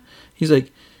 yeah. He's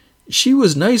like, she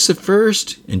was nice at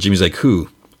first. And Jimmy's like, who?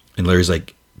 And Larry's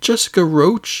like, Jessica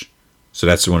Roach. So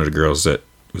that's one of the girls that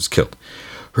was killed.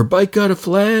 Her bike got a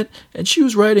flat, and she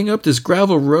was riding up this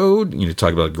gravel road.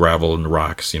 Talk about gravel and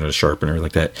rocks, to sharpen her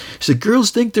like that. He said,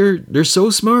 girls think they're so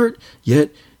smart,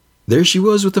 yet there she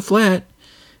was with the flat.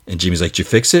 And Jimmy's like, did you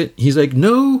fix it? He's like,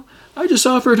 no, I just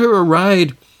offered her a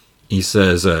ride. He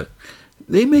says,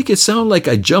 they make it sound like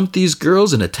I jumped these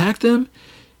girls and attacked them.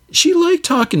 She liked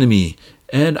talking to me,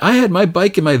 and I had my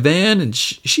bike in my van, and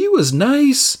she was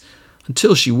nice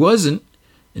until she wasn't.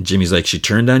 And Jimmy's like, she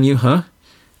turned on you, huh?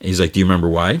 And he's like, do you remember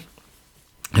why?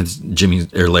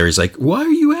 And Larry's like, why are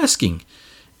you asking?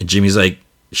 And Jimmy's like,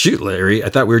 shoot, Larry, I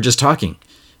thought we were just talking.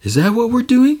 Is that what we're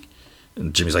doing?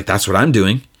 And Jimmy's like, that's what I'm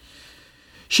doing.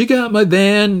 She got my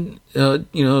van,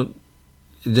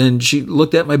 then she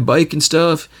looked at my bike and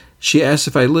stuff. She asked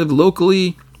if I lived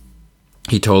locally.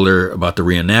 He told her about the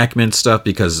reenactment stuff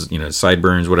because,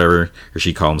 sideburns, whatever, or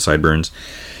she called them sideburns.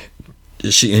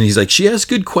 And he's like, she asked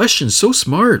good questions, so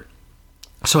smart.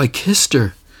 So I kissed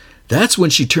her. That's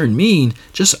when she turned mean,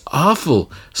 just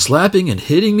awful, slapping and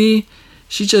hitting me.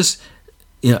 She just,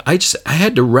 I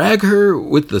had to rag her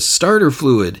with the starter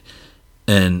fluid.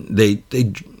 And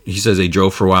he says they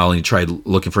drove for a while and he tried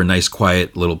looking for a nice,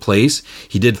 quiet little place.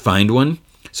 He did find one.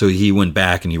 So he went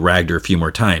back and he ragged her a few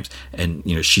more times. And,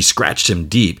 she scratched him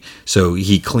deep. So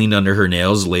he cleaned under her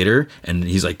nails later. And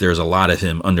he's like, there's a lot of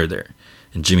him under there.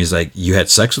 And Jimmy's like, you had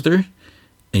sex with her?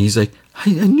 And he's like, I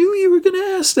knew you were going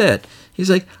to ask that. He's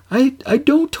like, I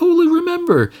don't totally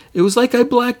remember. It was like I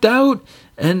blacked out.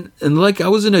 And like I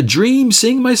was in a dream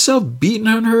seeing myself beating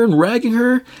on her and ragging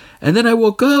her. And then I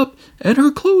woke up and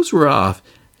her clothes were off.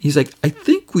 He's like, I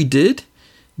think we did.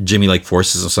 Jimmy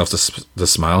forces himself to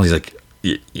smile. He's like,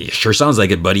 it sure sounds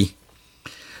like it, buddy.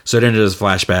 So it ended as a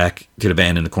flashback to the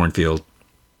van in the cornfield.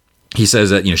 He says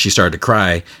that, she started to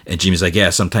cry, and Jimmy's like, yeah,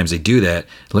 sometimes they do that.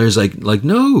 And Larry's like,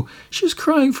 no, she's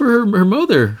crying for her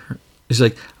mother. He's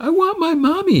like, I want my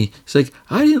mommy. He's like,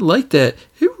 I didn't like that.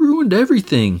 It ruined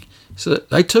everything. So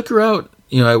I took her out,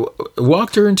 I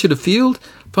walked her into the field,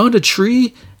 found a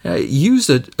tree, and I used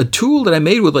a tool that I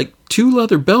made with 2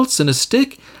 leather belts and a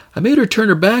stick. I made her turn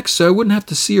her back so I wouldn't have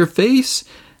to see her face.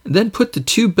 And then put the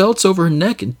 2 belts over her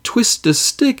neck and twist the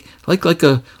stick like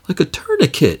a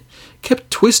tourniquet. Kept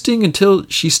twisting until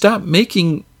she stopped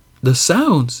making the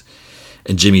sounds.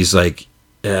 And Jimmy's like,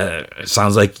 it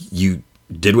sounds like you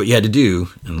did what you had to do.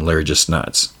 And Larry just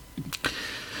nods.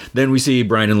 Then we see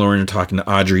Brian and Lauren talking to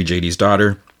Audrey, JD's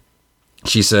daughter.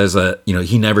 She says,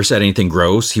 he never said anything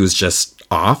gross. He was just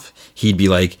off. He'd be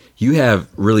like, you have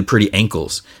really pretty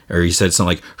ankles. Or he said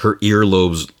something like her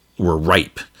earlobes were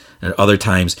ripe. And other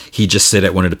times he'd just sit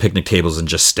at one of the picnic tables and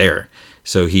just stare.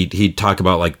 So he'd talk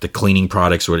about the cleaning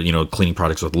products or, cleaning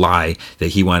products with lye that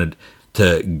he wanted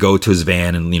to go to his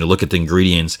van and, look at the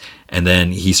ingredients. And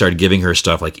then he started giving her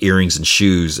stuff like earrings and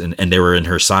shoes and they were in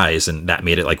her size. And that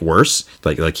made it worse.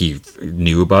 Like he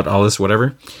knew about all this,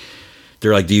 whatever.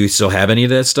 They're like, do you still have any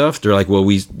of that stuff? They're like, well,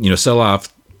 we, sell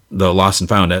off the lost and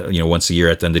found, once a year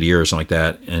at the end of the year or something like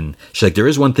that. And she's like, there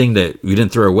is one thing that we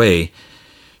didn't throw away.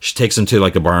 She takes him to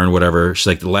a barn, whatever. She's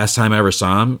like, the last time I ever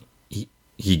saw him,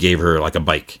 he gave her a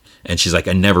bike. And she's like,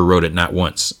 I never rode it, not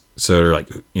once. So they're like,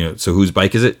 so whose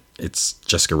bike is it? It's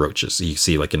Jessica Roach's. You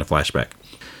see in a flashback.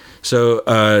 So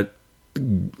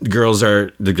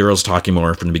the girls talking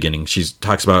more from the beginning. She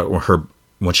talks about her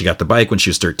when she got the bike when she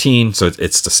was 13. So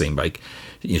it's the same bike.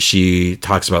 She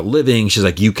talks about living. She's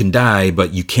like, you can die,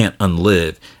 but you can't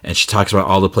unlive. And she talks about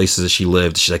all the places that she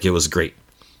lived. She's like, it was great.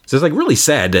 So it's really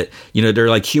sad that,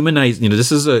 they're humanized.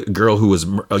 This is a girl who was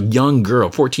a young girl,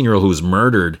 14-year-old who was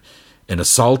murdered and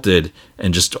assaulted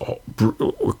and just,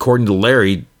 according to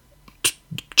Larry,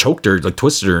 choked her,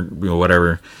 twisted her,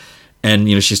 whatever. And,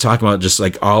 she's talking about just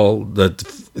all the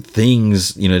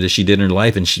things, that she did in her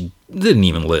life and she didn't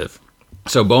even live.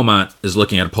 So Beaumont is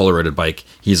looking at a Polaroided bike.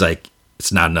 He's like,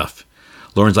 it's not enough.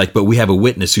 Lauren's like, but we have a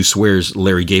witness who swears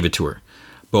Larry gave it to her.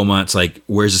 Beaumont's like,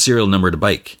 where's the serial number of the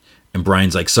bike? And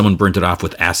Brian's like, someone burnt it off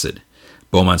with acid.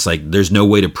 Beaumont's like, there's no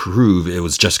way to prove it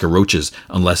was Jessica Roach's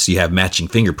unless you have matching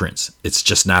fingerprints. It's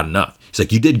just not enough. He's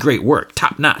like, you did great work,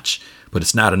 top notch, but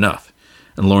it's not enough.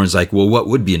 And Lauren's like, well, what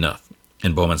would be enough?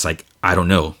 And Beaumont's like, I don't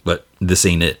know, but this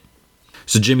ain't it.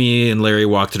 So Jimmy and Larry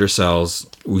walk to their cells.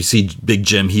 We see Big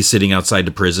Jim. He's sitting outside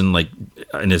the prison,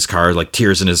 in his car,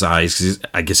 tears in his eyes. 'Cause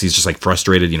I guess he's just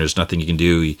frustrated. There's nothing he can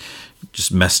do. He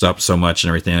just messed up so much and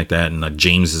everything like that. And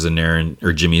James is in there,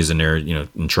 or Jimmy is in there,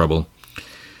 in trouble.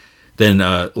 Then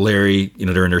Larry,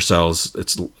 they're in their cells.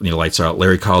 It's lights are out.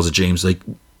 Larry calls to James, like,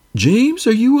 James,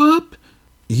 are you up?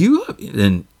 You up?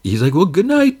 And he's like, well, good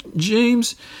night,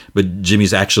 James. But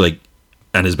Jimmy's actually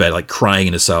on his bed, crying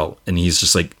in his cell, and he's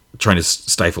just trying to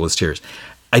stifle his tears.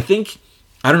 I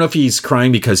don't know if he's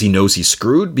crying because he knows he's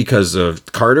screwed because of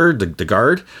Carter, the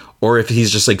guard, or if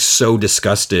he's just so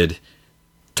disgusted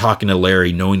talking to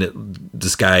Larry, knowing that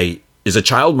this guy is a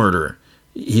child murderer.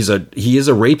 He is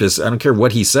a rapist. I don't care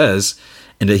what he says,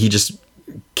 and that he just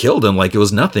killed him like it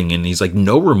was nothing. And he's like,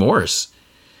 no remorse.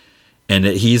 And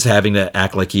he's having to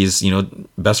act like he's,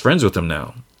 best friends with him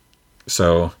now.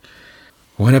 So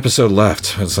one episode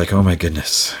left. I was like, oh my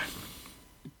goodness.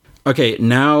 Okay,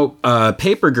 now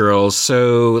Paper Girls.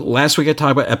 So last week I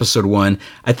talked about episode 1.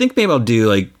 I think maybe I'll do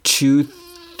like 2,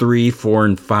 3, 4,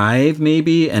 and 5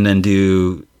 maybe, and then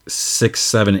do 6,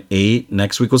 7, 8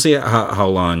 next week. We'll see how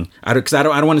long. I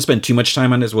don't want to spend too much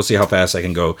time on this. We'll see how fast I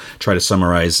can go try to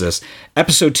summarize this.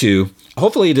 Episode 2.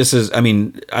 Hopefully this is. I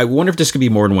mean, I wonder if this could be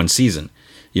more than one season.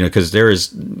 Because there's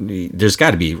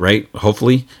got to be, right?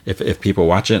 Hopefully, if people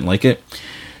watch it and like it.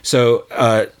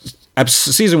 So.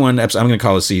 Season 1, I'm going to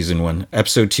call it season 1.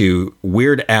 Episode 2,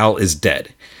 Weird Al is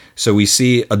dead. So we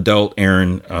see adult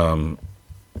Erin, her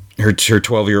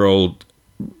 12-year-old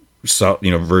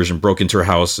version broke into her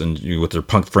house and with her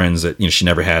punk friends that she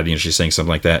never had. She's saying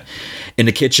something like that. In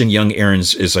the kitchen, young Erin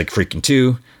is like freaking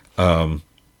too.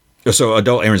 So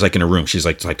adult Erin's like in a room. She's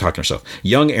like talking to herself.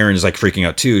 Young Erin is like freaking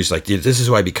out too. She's like, this is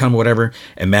who I become, whatever.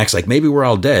 And Mac's like, maybe we're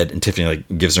all dead. And Tiffany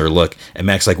like gives her a look. And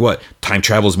Mac's like, what? Time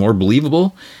travel is more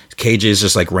believable? KJ is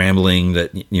just like rambling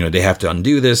that, they have to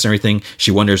undo this and everything.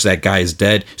 She wonders that guy is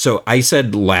dead. So I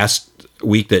said last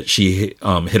week that she hit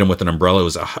him with an umbrella. It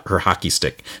was her hockey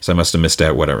stick. So I must have missed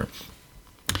that, whatever.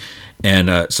 And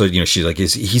so, she's like,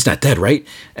 he's not dead, right?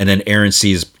 And then Erin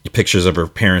sees pictures of her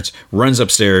parents, runs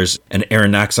upstairs, and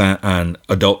Erin knocks on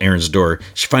adult Erin's door.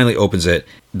 She finally opens it.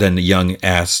 Then the young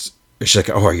asks, she's like,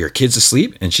 oh, are your kids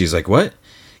asleep? And she's like, what?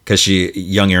 Because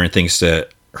young Erin thinks that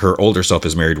her older self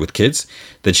is married with kids.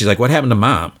 Then she's like, what happened to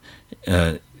mom?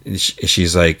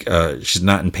 She's like, she's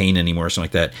not in pain anymore or something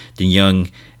like that. The young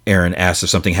Erin asks if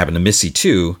something happened to Missy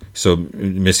too. So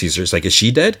Missy's just like, is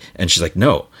she dead? And she's like,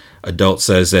 no. Adult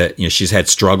says that she's had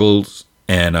struggles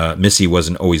and Missy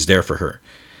wasn't always there for her.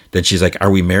 Then she's like,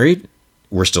 are we married?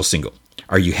 We're still single.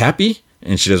 Are you happy?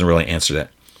 And she doesn't really answer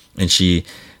that. And she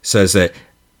says that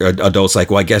adult's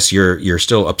like, well, I guess you're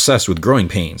still obsessed with growing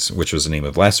pains, which was the name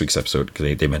of last week's episode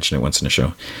because they mentioned it once in the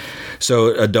show.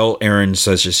 So adult Erin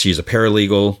says she's a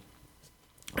paralegal.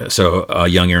 So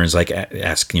young Erin's like,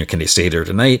 ask, can they stay there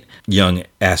tonight? Young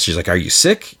asks, she's like, are you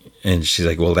sick? And she's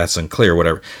like, well, that's unclear,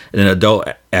 whatever. And then adult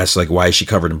asks, like, why is she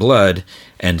covered in blood?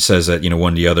 And says that,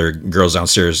 one of the other girls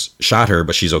downstairs shot her,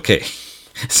 but she's okay.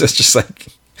 So it's just like,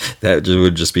 that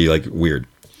would just be like weird.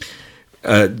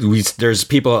 There's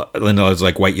people in those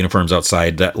like white uniforms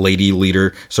outside. That lady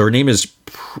leader. So her name is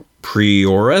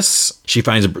Prioris. She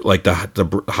finds like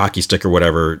the hockey stick or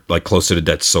whatever, like close to the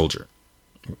dead soldier.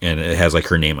 And it has like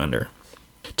her name under.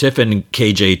 Tiff and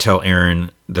KJ tell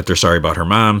Erin that they're sorry about her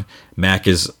mom. Mac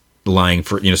is lying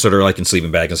for, so they're like in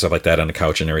sleeping bags and stuff like that on the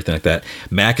couch and everything like that.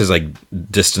 Mac is like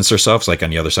distanced herself, like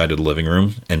on the other side of the living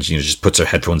room, and she just puts her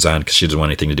headphones on because she doesn't want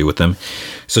anything to do with them.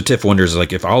 So Tiff wonders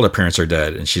like if all her parents are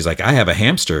dead, and she's like, I have a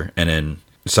hamster. And then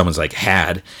someone's like,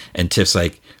 had, and Tiff's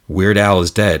like, Weird Al is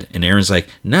dead. And Erin's like,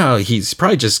 no, he's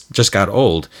probably just got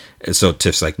old. And so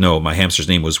Tiff's like, no, my hamster's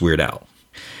name was Weird Al.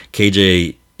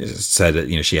 KJ said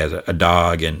that she has a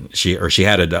dog and she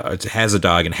has a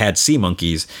dog and had sea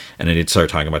monkeys, and then they'd start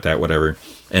talking about that, whatever.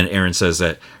 And Erin says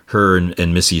that her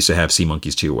and Missy used to have sea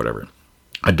monkeys too, whatever.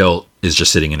 Adult is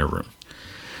just sitting in her room.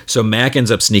 So Mac ends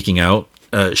up sneaking out.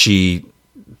 She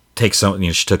takes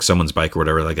she took someone's bike or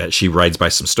whatever like that. She rides by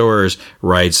some stores,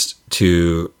 rides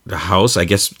to the house, I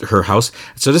guess her house.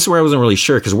 So this is where I wasn't really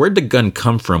sure, because where'd the gun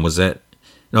come from? That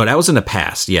was in the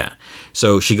past, yeah.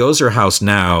 So she goes to her house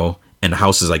now, and the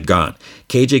house is like gone.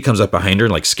 KJ comes up behind her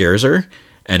and like scares her,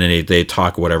 and then they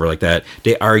talk whatever like that.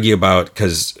 They argue about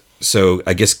so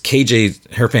I guess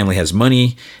KJ, her family has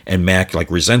money, and Mac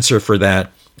like resents her for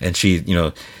that, and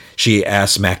she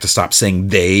asks Mac to stop saying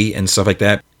they and stuff like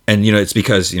that. And it's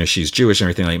because she's Jewish and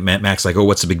everything. Like Mac's like, oh,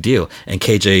 what's the big deal? And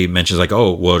KJ mentions like,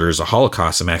 oh, well, there's a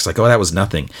Holocaust. And Mac's like, oh, that was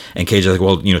nothing. And KJ's like,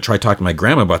 well, try talking to my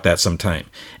grandma about that sometime.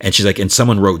 And she's like, and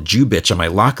someone wrote Jew bitch on my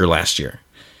locker last year.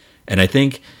 And I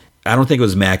don't think it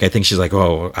was Mac. I think she's like,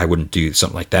 oh, I wouldn't do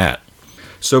something like that.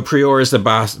 So Prior is the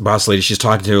boss lady. She's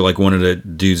talking to like one of the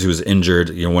dudes who was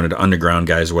injured, one of the underground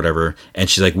guys or whatever. And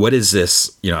she's like, what is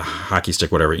this, hockey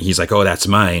stick, whatever. And he's like, oh, that's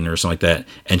mine or something like that.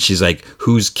 And she's like,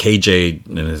 who's KJ?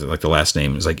 And it's like the last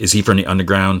name is like, is he from the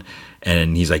underground?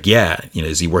 And he's like, yeah.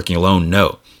 Is he working alone?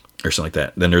 No. Or something like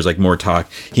that. Then there's like more talk.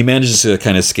 He manages to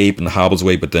kind of escape and hobbles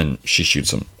away, but then she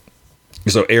shoots him.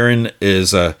 So Erin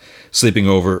is sleeping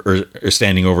over or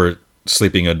standing over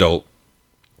sleeping adult.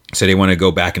 So they want to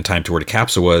go back in time to where the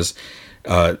capsule was.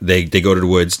 They go to the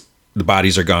woods. The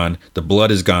bodies are gone. The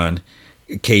blood is gone.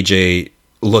 KJ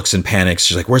looks and panics.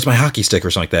 She's like, where's my hockey stick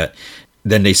or something like that.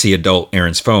 Then they see adult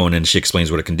Erin's phone, and she explains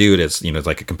what it can do. It's, it's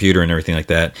like a computer and everything like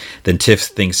that. Then Tiff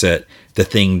thinks that the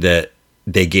thing that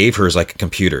they gave her is like a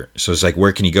computer. So it's like,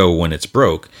 where can you go when it's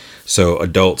broke? So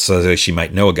adult says that she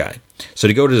might know a guy. So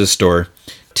to go to the store,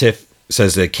 Tiff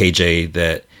says to KJ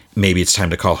that maybe it's time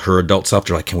to call her adult self.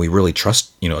 They're like, can we really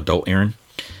trust, adult Erin?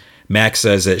 Mac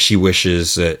says that she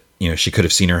wishes that, she could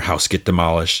have seen her house get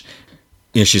demolished.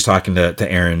 She's talking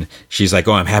to Erin. She's like,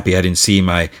 oh, I'm happy I didn't see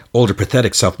my older,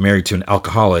 pathetic self married to an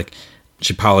alcoholic.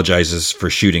 She apologizes for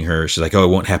shooting her. She's like, oh, it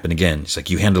won't happen again. She's like,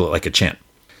 you handle it like a champ.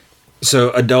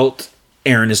 So adult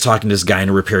Erin is talking to this guy in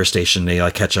a repair station. They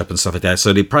like catch up and stuff like that.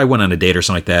 So they probably went on a date or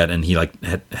something like that. And he like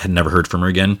had never heard from her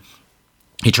again.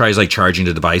 He tries like charging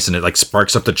the device, and it like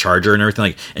sparks up the charger and everything.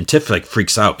 Like, and Tiff like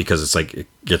freaks out because it's like it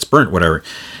gets burnt, whatever.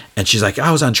 And she's like,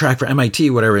 I was on track for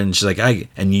MIT, whatever. And she's like,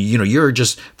 you're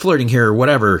just flirting here or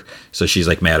whatever. So she's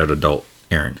like mad at adult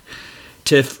Erin.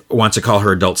 Tiff wants to call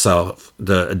her adult self,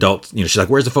 the adult, she's like,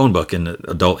 where's the phone book? And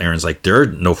the adult Erin's like, there are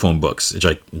no phone books. It's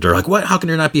like, they're like, what? How can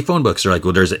there not be phone books? They're like,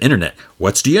 well, there's the internet.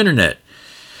 What's the internet?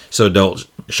 So adult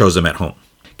shows them at home.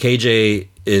 KJ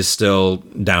is still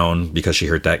down because she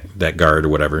hurt that guard or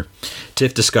whatever.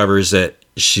 Tiff discovers that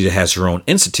she has her own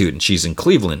institute and she's in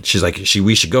Cleveland. She's like,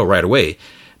 we should go right away.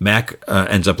 Mac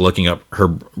ends up looking up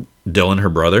Dylan, her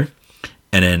brother,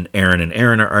 and then Erin and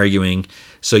Erin are arguing.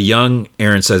 So young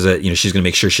Erin says that, she's going to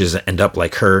make sure she doesn't end up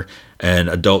like her. And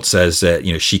adult says that,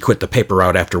 she quit the paper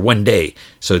route after one day.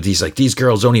 So these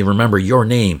girls don't even remember your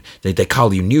name. They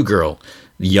call you New Girl.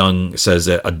 Young says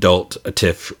that adult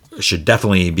Tiff should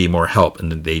definitely be more help,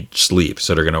 and then they just leave.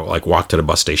 So they're going to like walk to the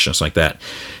bus station or something like that.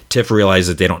 Tiff realizes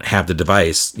that they don't have the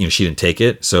device. She didn't take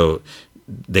it. So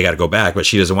they got to go back, but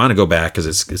she doesn't want to go back because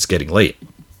it's getting late.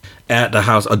 At the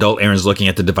house, adult Erin's looking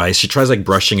at the device. She tries like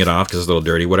brushing it off because it's a little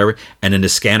dirty, whatever. And then the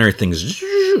scanner thing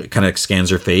kind of scans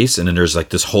her face, and then there's like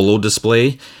this holo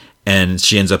display, and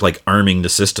she ends up like arming the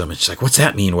system. And she's like, "What's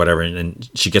that mean?" Whatever. And then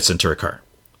she gets into her car.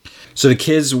 So the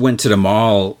kids went to the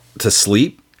mall to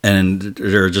sleep, and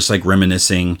they're just like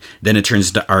reminiscing. Then it turns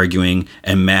into arguing,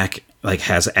 and Mac like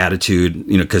has attitude,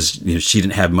 because she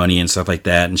didn't have money and stuff like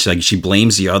that, and she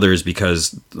blames the others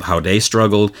because how they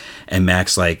struggled. And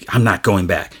Mac's like, I'm not going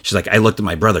back. She's like, I looked at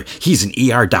my brother, he's an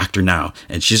ER doctor now.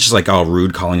 And she's just like all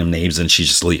rude, calling him names, and she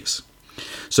just leaves.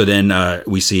 So then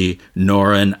we see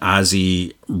Nora and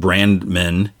Ozzy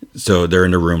Brandman. So they're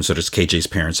in the room. So there's KJ's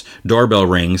parents. Doorbell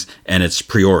rings, and it's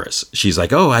Prioris. She's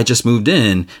like, oh, I just moved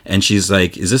in. And she's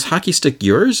like, is this hockey stick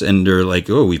yours? And they're like,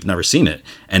 oh, we've never seen it.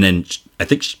 And then I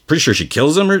think pretty sure she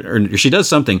kills him or she does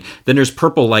something. Then there's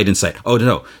purple light inside. Oh,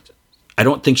 no. I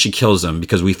don't think she kills him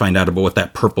because we find out about what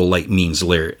that purple light means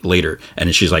later. And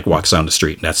then she's like, walks down the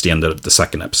street. And that's the end of the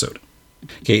second episode.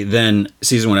 Okay, then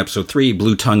season 1, episode 3,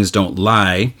 Blue Tongues Don't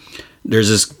Lie.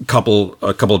 There's a couple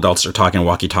adults are talking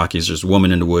walkie-talkies. There's a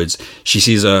woman in the woods. She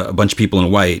sees a bunch of people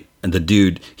in white, and the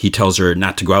dude, he tells her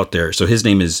not to go out there. So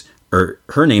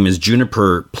her name is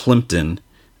Juniper Plimpton,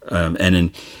 and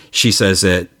then she says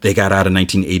that they got out in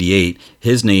 1988.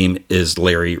 His name is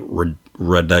Larry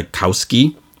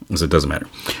Rudakowski, so it doesn't matter.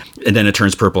 And then it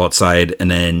turns purple outside,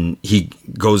 and then he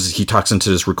talks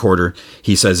into this recorder.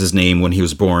 He says his name when he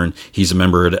was born. He's a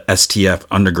member of the STF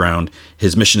Underground.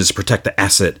 His mission is to protect the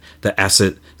asset. The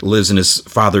asset lives in his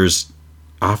father's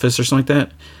office or something like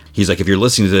that. He's like, if you're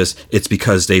listening to this, it's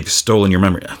because they've stolen your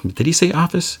memory. Did he say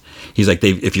office? He's like,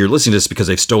 if you're listening to this because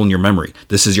they've stolen your memory.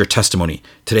 This is your testimony.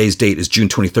 Today's date is June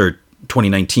 23rd,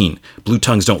 2019. Blue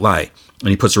Tongues Don't Lie. And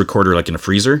he puts the recorder like in a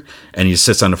freezer, and he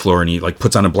sits on the floor, and he like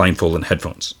puts on a blindfold and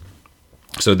headphones.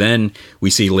 So then we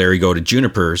see Larry go to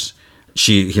Juniper's.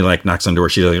 He like knocks on the door.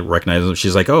 She doesn't recognize him.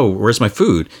 She's like, oh, where's my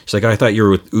food? She's like, oh, I thought you were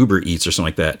with Uber Eats or something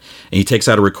like that. And he takes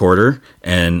out a recorder,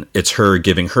 and it's her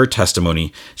giving her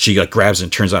testimony. She like grabs it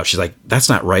and turns off. She's like, that's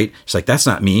not right. She's like, that's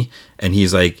not me. And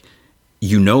he's like,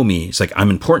 you know me. It's like, I'm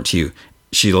important to you.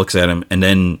 She looks at him, and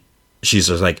then she's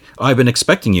just like, oh, I've been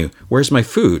expecting you. Where's my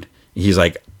food? He's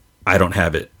like, I don't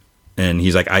have it. And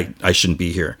he's like, I shouldn't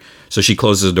be here. So she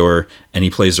closes the door, and he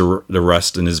plays the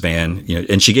rest in his van.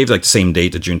 And she gave like the same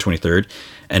date to June 23rd.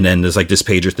 And then there's like this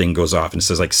pager thing goes off, and it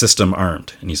says like system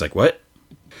armed. And he's like, what?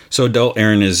 So adult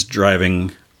Erin is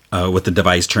driving with the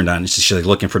device turned on. She's like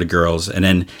looking for the girls. And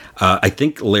then I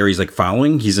think Larry's like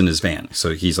following. He's in his van.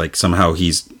 So he's like, somehow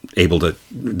he's able to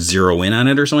zero in on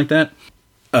it or something like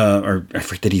that. Or I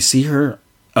forget, did he see her?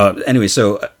 Anyway,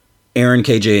 so Erin,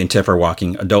 KJ, and Tiff are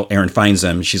walking. Adult Erin finds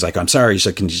them. She's like, I'm sorry. She's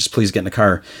like, can you just please get in the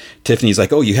car? Tiffany's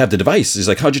like, oh, you have the device. He's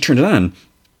like, how'd you turn it on?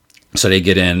 So they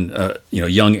get in.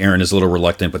 Young Erin is a little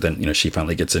reluctant, but then, she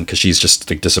finally gets in because she's just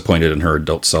like, disappointed in her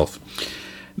adult self.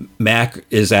 Mac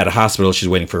is at a hospital. She's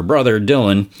waiting for her brother,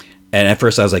 Dylan. And at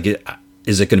first I was like,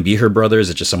 is it going to be her brother? Is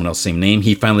it just someone else, same name?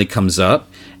 He finally comes up,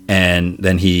 and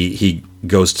then he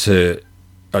goes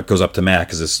up to Mac,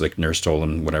 because this like nurse told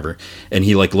him whatever, and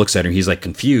he like looks at her. He's like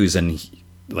confused and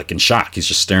like in shock. He's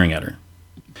just staring at her.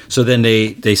 So then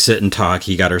they sit and talk.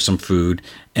 He got her some food,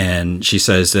 and she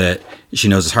says that she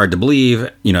knows it's hard to believe,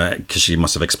 because she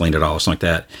must have explained it all or something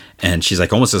like that. And she's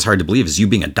like, almost as hard to believe as you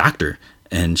being a doctor.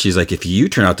 And she's like, if you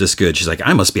turn out this good, she's like,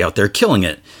 I must be out there killing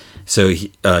it. So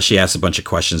she asks a bunch of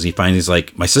questions. He finally is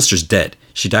like, my sister's dead.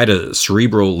 She died of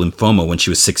cerebral lymphoma when she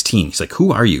was 16. He's like,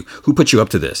 who are you? Who put you up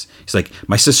to this? He's like,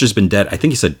 my sister's been dead, I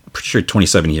think he said, pretty sure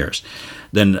 27 years.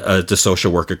 Then the social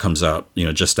worker comes up,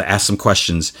 just to ask some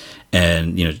questions.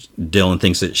 And, Dylan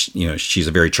thinks that, she's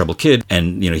a very troubled kid.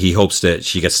 And, he hopes that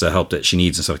she gets the help that she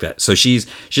needs and stuff like that. So she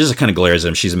just kind of glares at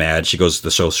him. She's mad. She goes to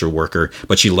the social worker,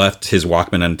 but she left his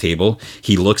Walkman on the table.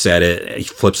 He looks at it. He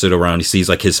flips it around. He sees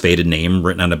like his faded name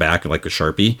written on the back, like a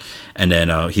Sharpie. And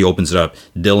then he opens it up.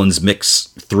 Dylan's Mix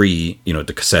 3,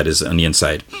 the cassette is on the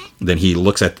inside. Then he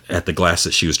looks at the glass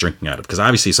that she was drinking out of, because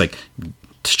obviously it's like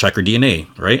to check her DNA,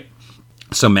 right?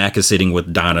 So Mac is sitting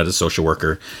with Donna, the social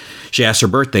worker. She asks her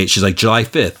birthday. She's like, July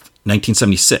 5th,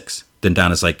 1976. Then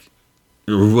Donna's like,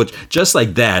 just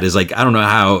like that is like, I don't know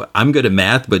how I'm good at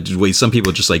math, but the way some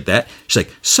people just like that. She's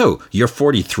like, so you're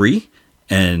 43?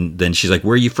 And then she's like,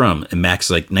 where are you from? And Mac's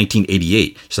like,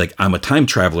 1988. She's like, I'm a time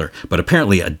traveler, but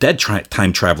apparently a dead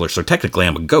time traveler. So technically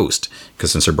I'm a ghost,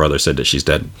 because since her brother said that she's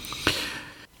dead.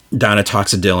 Donna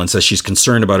talks to Dylan, says she's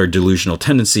concerned about her delusional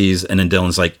tendencies. And then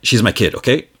Dylan's like, she's my kid,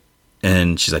 okay?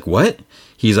 And she's like, what?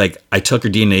 He's like, I took her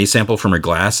DNA sample from her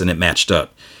glass and it matched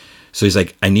up. So he's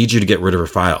like, I need you to get rid of her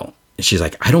file. And she's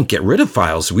like, I don't get rid of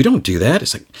files. We don't do that.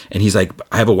 It's like, and he's like,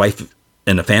 I have a wife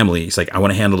and a family. He's like, I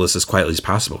want to handle this as quietly as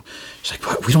possible. She's like,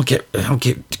 what? I don't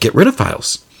get rid of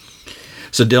files.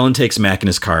 So Dylan takes Mac in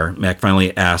his car. Mac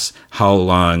finally asks, how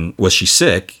long was she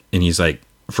sick? And he's like,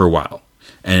 for a while.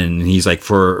 And he's like,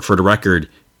 for the record,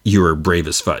 you were brave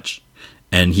as fudge.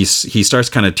 And he starts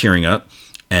kind of tearing up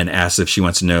and asks if she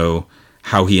wants to know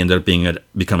how he ended up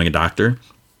becoming a doctor.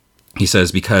 He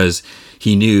says, because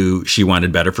he knew she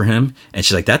wanted better for him. And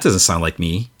she's like, that doesn't sound like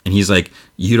me. And he's like,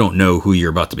 you don't know who you're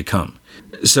about to become.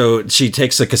 So she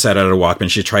takes the cassette out of the Walkman.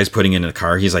 She tries putting it in the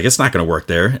car. He's like, it's not going to work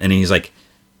there. And he's like,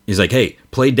 hey,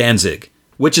 play Danzig,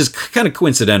 which is kind of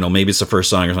coincidental. Maybe it's the first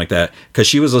song or something like that. Because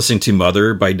she was listening to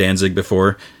Mother by Danzig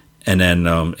before. And then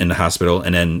in the hospital.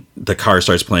 And then the car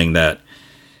starts playing that.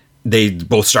 They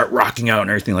both start rocking out and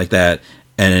everything like that.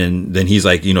 And then he's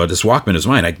like, this Walkman is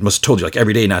mine. I must have told you like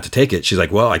every day not to take it. She's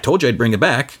like, well, I told you I'd bring it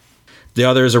back. The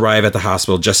others arrive at the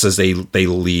hospital just as they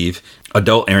leave.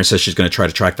 Adult Erin says she's going to try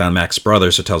to track down Mac's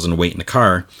brother, so tells him to wait in the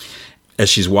car. As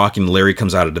she's walking, Larry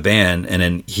comes out of the van, and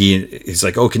then he's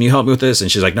like, oh, can you help me with this?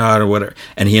 And she's like, no, or whatever.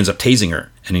 And he ends up tasing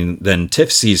her. And then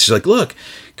Tiff sees, she's like, look,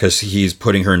 because he's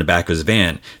putting her in the back of his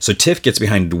van. So Tiff gets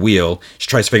behind the wheel. She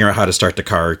tries to figure out how to start the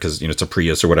car because, it's a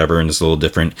Prius or whatever, and it's a little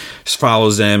different. Just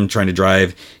follows them, trying to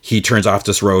drive. He turns off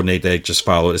this road, and they just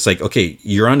follow it. It's like, okay,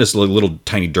 you're on this little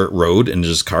tiny dirt road, and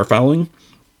there's just car following.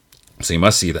 So you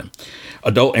must see them.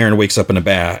 Adult Erin wakes up in the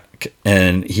back,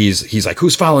 and he's like,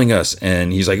 who's following us?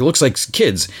 And he's like, it looks like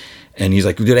kids. And he's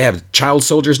like, do they have child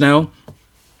soldiers now?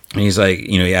 And he's like,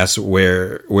 he asks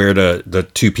where the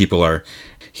two people are.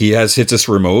 He hits this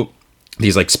remote.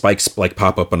 These like spikes like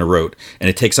pop up on the road, and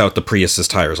it takes out the Prius's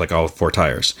tires, like all 4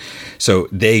 tires. So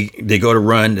they go to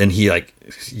run, and he like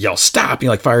yells, stop. He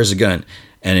like fires a gun,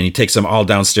 and then he takes them all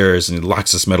downstairs and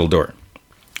locks this metal door.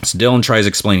 So Dylan tries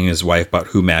explaining to his wife about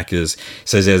who Mac is.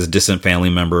 Says he has a distant family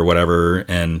member or whatever,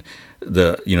 and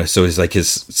so he's like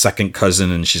his second cousin,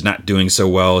 and she's not doing so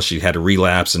well. She had a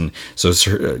relapse, and so it's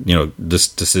her,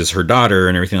 this is her daughter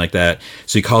and everything like that.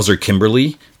 So he calls her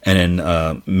Kimberly, and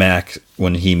then Mac,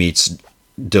 when he meets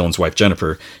Dylan's wife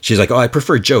Jennifer, she's like, oh, I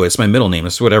prefer Joe. It's my middle name.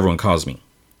 That's what everyone calls me.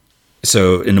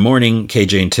 So in the morning,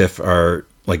 KJ and Tiff are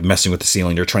like messing with the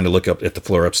ceiling. They're trying to look up at the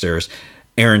floor upstairs.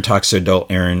 Erin talks to adult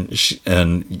Erin,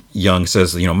 and Young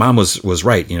says, Mom was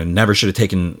right. Never should have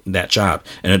taken that job.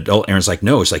 And adult Erin's like,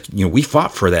 no, it's like, we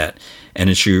fought for that. And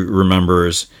then she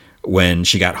remembers when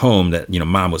she got home that,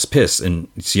 Mom was pissed. And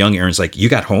it's young Erin's like, you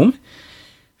got home?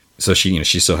 So she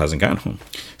still hasn't gotten home.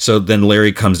 So then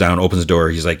Larry comes down, opens the door.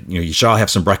 He's like, you should all have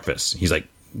some breakfast. He's like,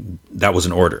 that was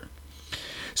an order.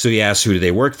 So he asks, who do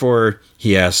they work for?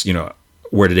 He asks,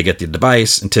 where did they get the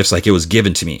device? And Tiff's like, it was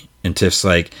given to me. And Tiff's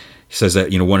like, he says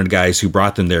that, one of the guys who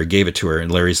brought them there gave it to her.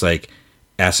 And Larry's like,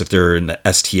 asks if they're in the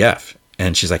STF.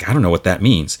 And she's like, I don't know what that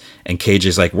means. And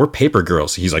KJ's like, we're paper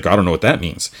girls. He's like, I don't know what that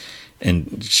means.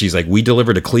 And she's like, we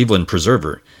delivered a Cleveland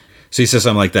preserver. So he says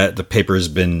something like that. The paper has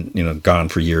been, gone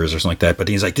for years or something like that. But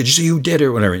he's like, did you see who did it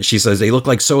or whatever? And she says, they look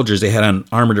like soldiers. They had on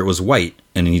armor that was white.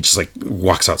 And he just like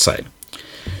walks outside.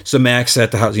 So Max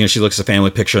at the house, she looks at the family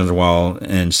picture on the wall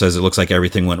and says it looks like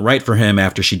everything went right for him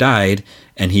after she died.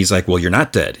 And he's like, well, you're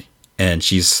not dead. And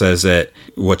she says that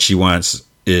what she wants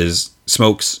is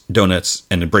smokes, donuts,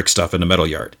 and the brick stuff in the metal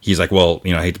yard. He's like, well,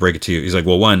 I hate to break it to you. He's like,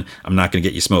 well, one, I'm not going to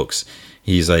get you smokes.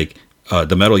 He's like,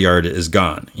 the metal yard is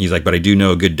gone. He's like, but I do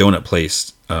know a good donut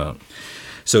place.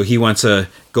 So he wants to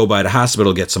go by the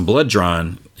hospital, get some blood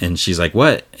drawn. And she's like,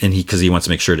 what? And because he wants to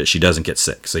make sure that she doesn't get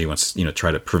sick. So he wants,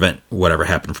 try to prevent whatever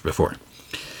happened from before.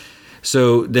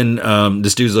 So then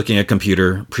this dude's looking at a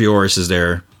computer. Prioris is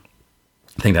there.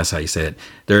 I think that's how you say it.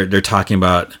 They're talking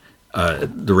about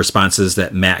the responses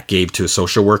that Mac gave to a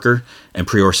social worker. And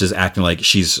Prioris is acting like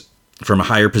she's from a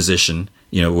higher position,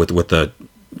 with the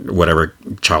whatever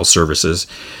child services.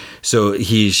 So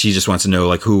she just wants to know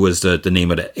like who was the name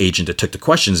of the agent that took the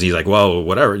questions. He's like, well,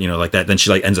 whatever, like that. Then she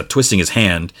like ends up twisting his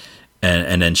hand,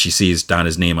 and then she sees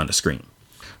Donna's name on the screen.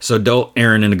 So adult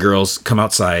Aaron and the girls come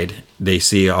outside. They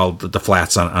see all the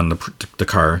flats on the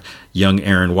car. Young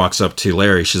Aaron walks up to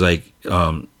Larry. She's like,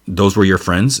 those were your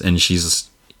friends? And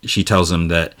she tells him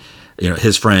that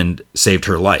his friend saved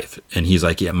her life, and he's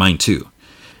like, yeah, mine too.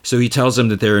 So he tells them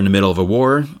that they're in the middle of a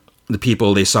war. The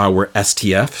people they saw were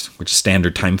STF, which is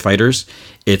Standard Time Fighters.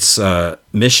 Its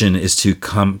mission is to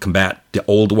combat the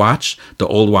Old Watch. The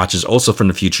Old Watch is also from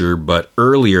the future, but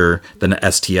earlier than the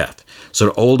STF. So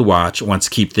the Old Watch wants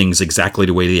to keep things exactly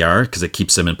the way they are because it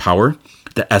keeps them in power.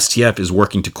 The STF is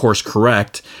working to course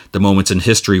correct the moments in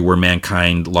history where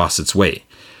mankind lost its way.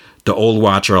 The Old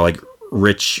Watch are like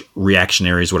rich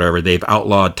reactionaries, whatever. They've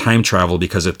outlawed time travel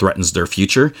because it threatens their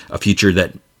future, a future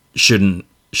that should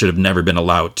have never been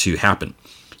allowed to happen.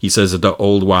 He says that the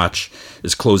Old Watch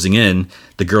is closing in.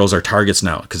 The girls are targets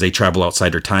now because they travel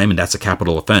outside their time, and that's a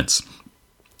capital offense.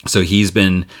 So he's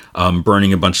been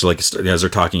burning a bunch of, like, as they're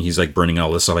talking, he's like burning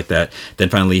all this stuff like that. Then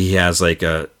finally he has like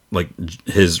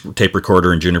his tape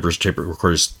recorder and Juniper's tape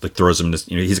recorders, like throws him this,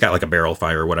 he's got like a barrel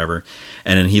fire or whatever.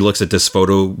 And then he looks at this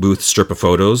photo booth strip of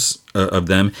photos of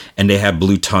them, and they have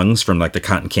blue tongues from like the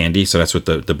cotton candy. So that's what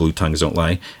the blue tongues don't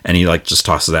lie. And he like just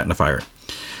tosses that in the fire.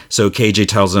 So KJ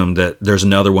tells him that there's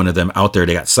another one of them out there.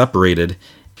 They got separated.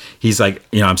 He's like,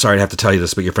 I'm sorry to have to tell you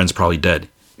this, but your friend's probably dead.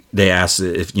 They ask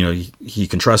if, he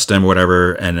can trust them or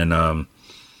whatever. And then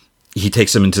he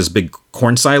takes them into this big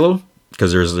corn silo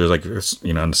because there's like,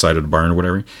 on the side of the barn or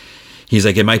whatever. He's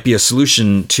like, it might be a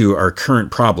solution to our current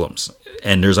problems.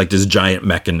 And there's like this giant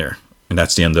mech in there. And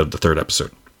that's the end of the third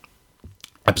episode.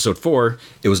 Episode 4,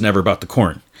 it was never about the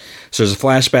corn. So there's a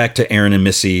flashback to Aaron and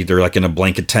Missy. They're like in a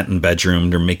blanket tent in the bedroom.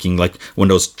 They're making like one of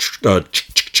those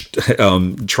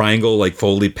triangle, like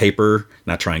folded paper,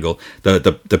 not triangle,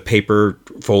 the paper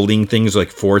folding things, like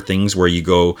 4 things where you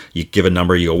give a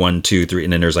number, you go 1, 2, 3,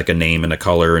 and then there's like a name and a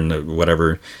color and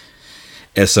whatever.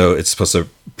 And so it's supposed to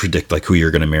predict like who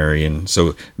you're going to marry. And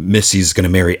so Missy's going to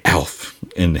marry Alf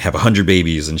and have 100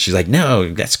 babies. And she's like,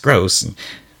 no, that's gross.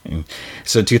 And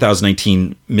so in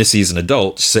 2019, Missy's an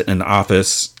adult sitting in the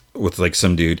office with like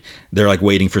some dude. They're like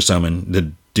waiting for someone.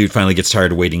 The dude finally gets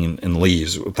tired of waiting and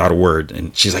leaves without a word.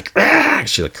 And she's like, ah!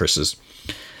 She like curses.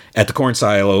 At the corn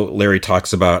silo, Larry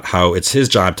talks about how it's his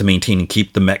job to maintain and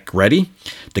keep the mech ready.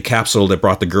 The capsule that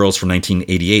brought the girls from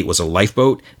 1988 was a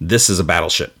lifeboat. This is a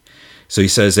battleship. So he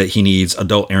says that he needs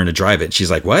adult Aaron to drive it. She's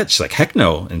like, what? She's like, heck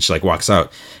no. And she like walks out.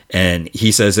 And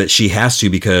he says that she has to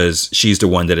because she's the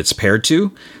one that it's paired to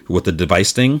with the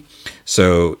device thing.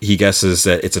 So he guesses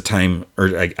that it's a time,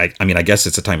 or I guess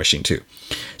it's a time machine too.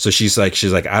 So she's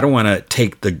like, I don't want to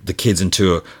take the kids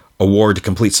into a war to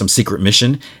complete some secret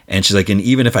mission. And she's like, and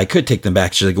even if I could take them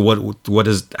back, she's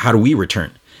like, how do we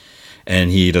return? And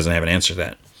he doesn't have an answer to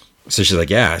that. So she's like,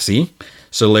 yeah, see?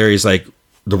 So Larry's like,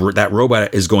 that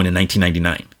robot is going in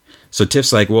 1999. So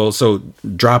Tiff's like, well, so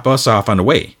drop us off on the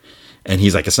way. And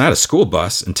he's like, it's not a school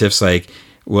bus. And Tiff's like,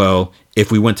 well,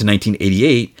 if we went to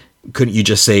 1988, couldn't you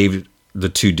just save the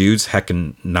 2 dudes, Heck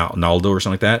and Naldo or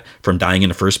something like that, from dying in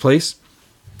the first place?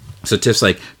 So Tiff's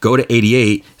like, go to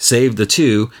 88, save the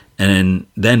 2, and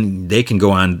then they can go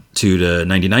on to the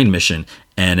 99 mission.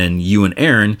 And then you and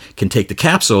Aaron can take the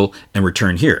capsule and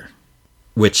return here.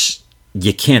 Which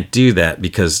you can't do that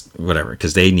because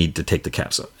they need to take the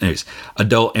capsule. Anyways,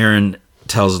 adult Aaron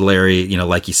tells Larry,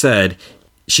 like he said,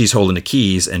 she's holding the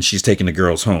keys and she's taking the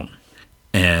girls home.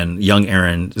 And young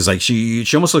Aaron is like, she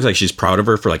almost looks like she's proud of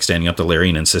her for like standing up to Larry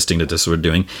and insisting that this is what we're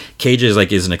doing. KJ is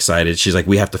like, isn't excited. She's like,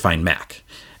 we have to find Mac.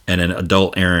 And then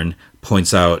adult Aaron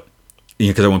points out,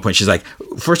 because at one point she's like,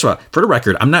 first of all, for the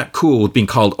record, I'm not cool with being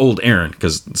called old Aaron,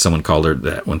 because someone called her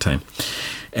that one time.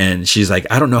 And she's like,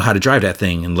 I don't know how to drive that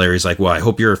thing. And Larry's like, well, I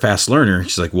hope you're a fast learner.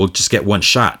 She's like, we'll just get one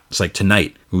shot. It's like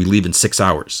tonight. We leave in 6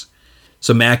 hours.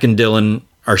 So Mac and Dylan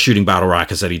are shooting bottle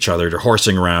rockets at each other. They're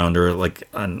horsing around, or like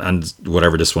on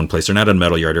whatever this one place. They're not on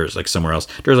Metal Yard, or it's like somewhere else.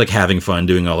 They're like having fun,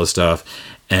 doing all this stuff.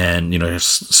 And,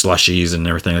 slushies and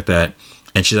everything like that.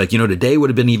 And she's like, today would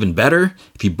have been even better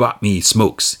if you bought me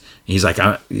smokes. And he's like,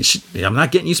 I'm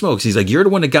not getting you smokes. He's like, you're the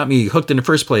one that got me hooked in the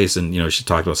first place. And, she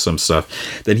talked about some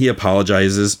stuff. Then he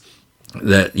apologizes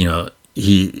that,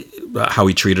 how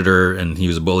he treated her and he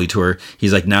was a bully to her.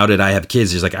 He's like, now that I have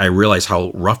kids, he's like, I realize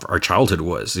how rough our childhood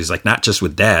was. He's like, not just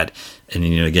with dad. And,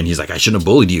 again, he's like, I shouldn't have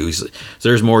bullied you. So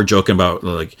there's more joking about,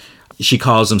 like, she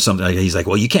calls him something like, he's like,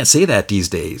 well, you can't say that these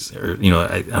days. Or,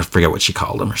 I forget what she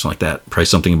called him or something like that. Probably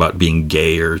something about being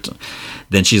gay or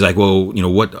then she's like, well,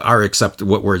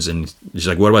 what words? And she's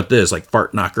like, what about this? Like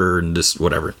fart knocker and this,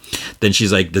 whatever. Then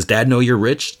she's like, does dad know you're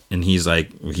rich? And he's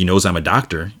like, he knows I'm a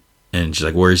doctor. And she's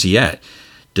like, where is he at?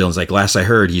 Dylan's like, last I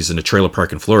heard, he's in a trailer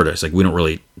park in Florida. It's like, we don't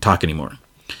really talk anymore.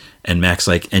 And Mac's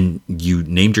like, and you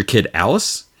named your kid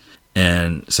Alice?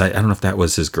 And so I don't know if that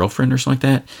was his girlfriend or something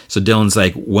like that. So Dylan's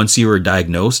like, once you were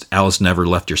diagnosed, Alice never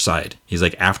left your side. He's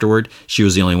like, afterward, she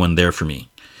was the only one there for me.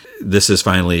 This is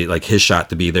finally like his shot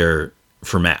to be there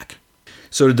for Mac.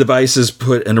 So the device is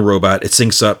put in a robot. It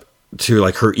syncs up to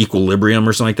like her equilibrium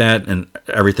or something like that. And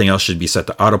everything else should be set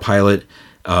to autopilot.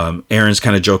 Aaron's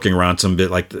kind of joking around some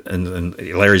bit, like, and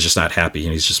Larry's just not happy.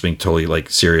 And he's just being totally like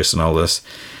serious and all this.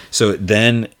 So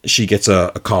then she gets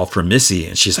a call from Missy,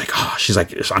 and she's like,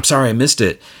 I'm sorry I missed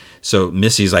it. So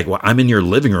Missy's like, well, I'm in your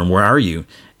living room. Where are you?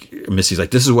 Missy's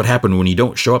like, this is what happened when you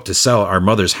don't show up to sell our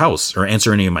mother's house or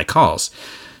answer any of my calls.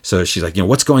 So she's like,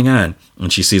 what's going on?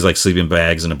 And she sees like sleeping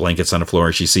bags and the blankets on the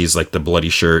floor. She sees like the bloody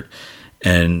shirt.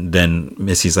 And then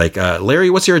Missy's like, Larry,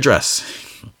 what's your address?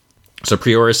 So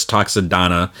Prioris talks to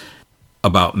Donna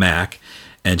about Mac.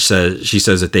 And she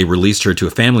says that they released her to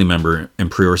a family member. And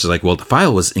Prioris is like, well, the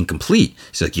file was incomplete.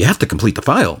 She's like, you have to complete the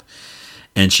file.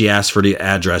 And she asks for the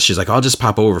address. She's like, I'll just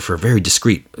pop over for a very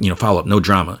discreet, follow-up, no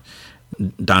drama.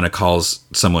 Donna calls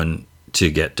someone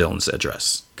to get Dylan's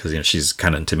address because, she's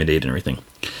kind of intimidated and everything.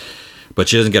 But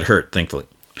she doesn't get hurt, thankfully.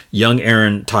 Young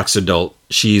Aaron talks to adult.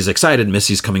 She's excited.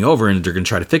 Missy's coming over and they're going to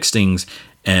try to fix things.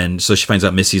 And so she finds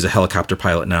out Missy's a helicopter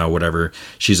pilot now, whatever.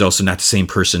 She's also not the same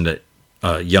person that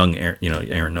young Aaron,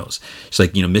 Aaron knows. She's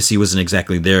like, Missy wasn't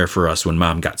exactly there for us when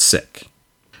Mom got sick.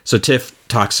 So Tiff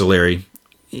talks to Larry.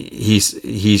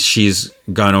 She's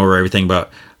gone over everything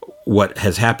about what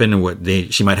has happened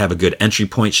and she might have a good entry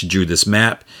point. She drew this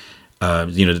map. So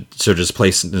this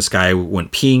place in the sky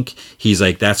went pink. He's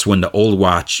like, that's when the old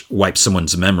watch wipes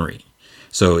someone's memory.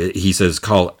 So he says,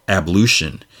 call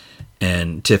ablution.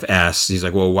 And Tiff asks, he's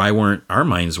like, well, why weren't our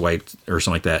minds wiped or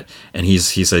something like that? And he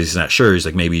says he's not sure. He's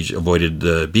like, maybe he avoided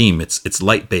the beam. It's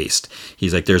light based.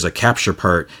 He's like, there's a capture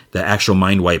part. The actual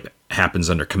mind wipe happens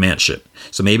under command ship.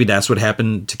 So maybe that's what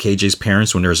happened to KJ's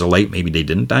parents when there was a light. Maybe they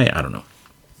didn't die. I don't know.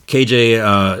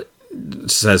 KJ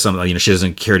says something, she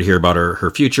doesn't care to hear about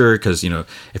her future because,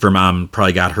 if her mom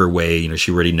probably got her way,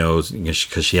 she already knows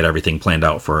because she had everything planned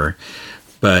out for her.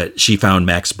 But she found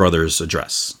Mac's brother's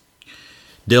address.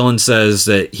 Dylan says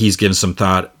that he's given some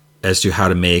thought as to how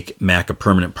to make Mac a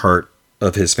permanent part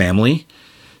of his family.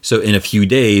 So in a few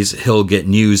days, he'll get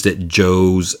news that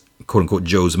Joe's, quote unquote,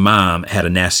 Joe's mom had a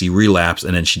nasty relapse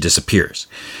and then she disappears.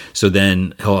 So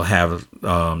then he'll have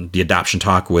the adoption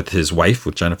talk with his wife,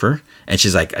 with Jennifer. And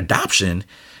she's like, adoption?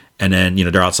 And then,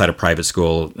 they're outside a private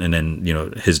school. And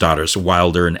then, his daughters,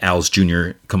 Wilder and Alice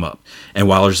Jr., come up. And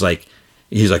Wilder's like,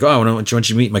 he's like, oh, I want you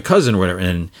to meet my cousin or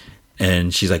whatever.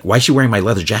 And she's like, why is she wearing my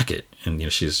leather jacket? And,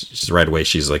 she's right away,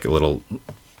 she's like a little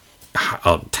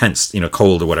tense,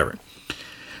 cold or whatever.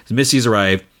 So Missy's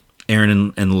arrived.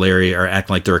 Aaron and Larry are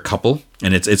acting like they're a couple.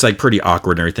 And it's like pretty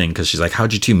awkward and everything because she's like,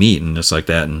 how'd you two meet? And just like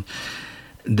that. And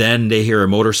then they hear a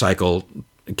motorcycle.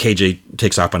 KJ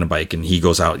takes off on a bike and he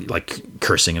goes out like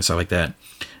cursing and stuff like that.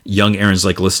 Young Aaron's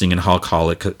like listening in hall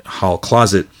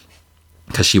closet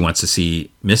because she wants to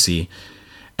see Missy.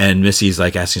 And Missy's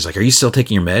like asking, she's like, are you still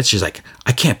taking your meds? She's like,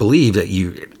 I can't believe that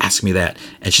you asked me that.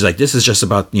 And she's like, this is just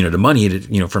about, the money,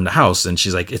 from the house. And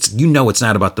she's like, it's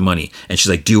not about the money. And she's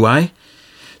like, do I?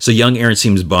 So young Aaron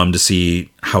seems bummed to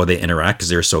see how they interact because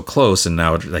they're so close. And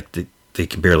now like they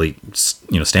can barely,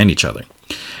 stand each other.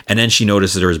 And then she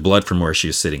notices there was blood from where she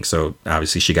was sitting. So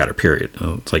obviously she got her period.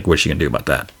 It's like, what's she going to do about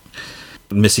that?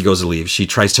 Missy goes to leave. She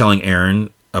tries telling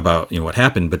Aaron about, what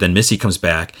happened. But then Missy comes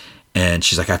back. And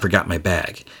she's like, I forgot my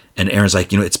bag. And Aaron's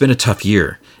like, it's been a tough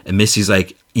year. And Missy's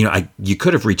like, you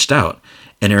could have reached out.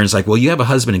 And Erin's like, well, you have a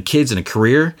husband and kids and a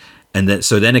career. And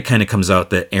then it kind of comes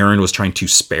out that Erin was trying to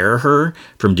spare her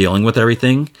from dealing with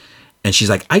everything. And she's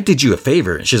like, I did you a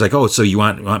favor. And she's like, oh, so you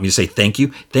want me to say thank you?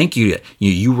 Thank you.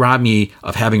 You robbed me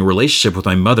of having a relationship with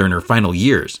my mother in her final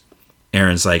years.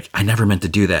 Erin's like, I never meant to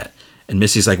do that. And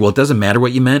Missy's like, well, it doesn't matter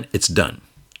what you meant. It's done.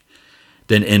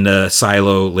 Then in the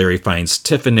silo, Larry finds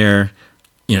Tiff in there.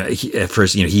 At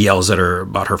first, he yells at her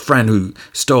about her friend who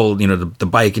stole, the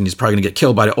bike, and he's probably going to get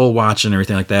killed by the old watch and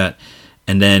everything like that.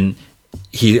 And then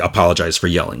he apologized for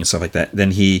yelling and stuff like that.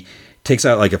 Then he takes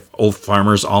out like an old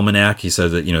farmer's almanac. He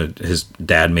said that, his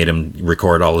dad made him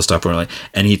record all this stuff.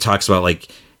 And he talks about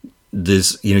like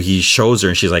this, he shows her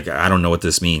and she's like, I don't know what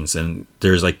this means. And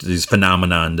there's like this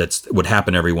phenomenon that would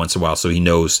happen every once in a while. So he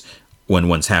knows when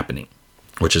one's happening,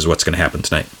 which is what's going to happen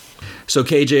tonight. So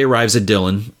KJ arrives at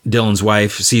Dylan. Dylan's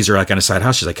wife sees her like on a side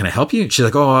house. She's like, can I help you? She's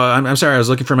like, oh, I'm sorry. I was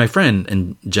looking for my friend.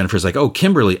 And Jennifer's like, oh,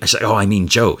 Kimberly. She's like, oh, I mean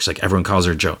Joe. She's like, everyone calls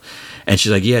her Joe. And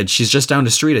she's like, yeah, she's just down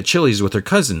the street at Chili's with her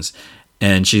cousins.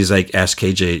 And she's like, ask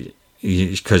KJ,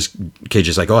 because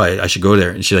KJ's like, oh, I should go there.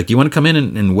 And she's like, you want to come in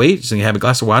and wait? She's like, have a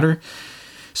glass of water?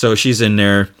 So she's in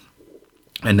there.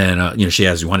 And then, she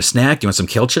asks, you want a snack? Do you want some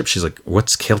kale chips? She's like,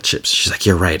 what's kale chips? She's like,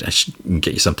 you're right. I should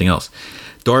get you something else.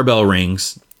 Doorbell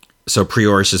rings. So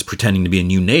Prioris is pretending to be a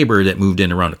new neighbor that moved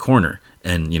in around the corner.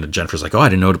 And, Jennifer's like, oh, I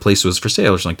didn't know the place was for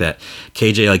sale or something like that.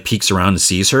 KJ like peeks around and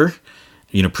sees her.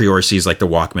 Prioris sees like the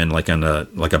Walkman like on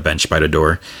a bench by the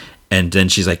door. And then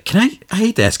she's like, I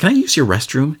hate to ask, can I use your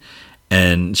restroom?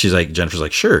 And Jennifer's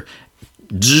like, sure.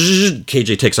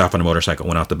 KJ takes off on a motorcycle,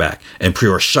 went out the back. And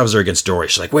Prioris shoves her against the door.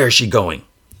 She's like, where is she going?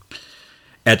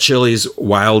 At Chili's,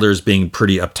 Wilder's being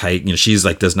pretty uptight. She's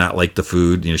like, does not like the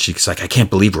food. She's like, I can't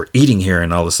believe we're eating here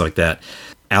and all this like that.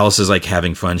 Alice is like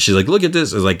having fun. She's like, look at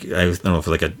this. It's like, I don't know if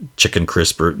like a chicken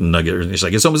crisp or nugget. Or she's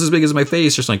like, it's almost as big as my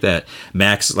face or something like that.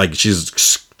 Max, like, she's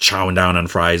chowing down on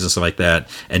fries and stuff like that.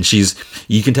 And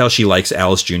you can tell she likes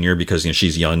Alice Jr. because,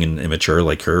 she's young and immature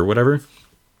like her or whatever.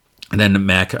 And then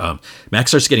Mac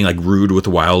starts getting like rude with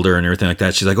Wilder and everything like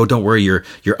that. She's like, oh, don't worry, you're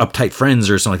uptight friends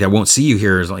or something like that. I won't see you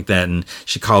here or something like that. And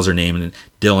she calls her name and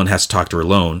Dylan has to talk to her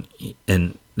alone.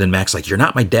 And then Mac's like, you're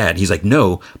not my dad. He's like,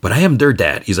 no, but I am their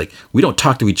dad. He's like, we don't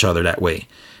talk to each other that way.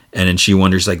 And then she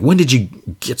wonders like, when did you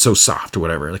get so soft or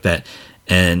whatever like that?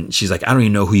 And she's like, I don't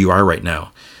even know who you are right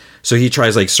now. So he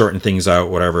tries like sorting things out,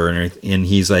 whatever. And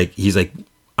he's like,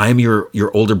 I'm your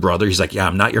older brother. He's like, yeah,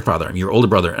 I'm not your father. I'm your older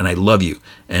brother, and I love you.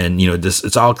 And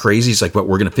it's all crazy. He's like, but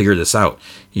we're gonna figure this out.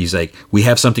 He's like, we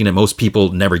have something that most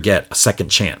people never get, a second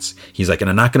chance. He's like,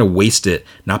 and I'm not gonna waste it,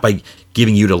 not by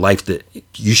giving you the life that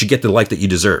you should get, the life that you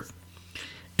deserve.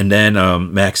 And then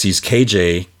Max sees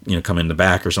KJ, come in the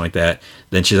back or something like that.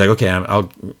 Then she's like, okay,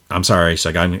 I'm sorry. She's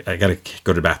like, I gotta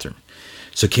go to the bathroom.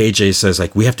 So KJ says,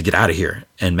 like, we have to get out of here.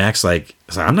 And Max like,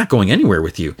 I'm not going anywhere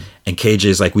with you. And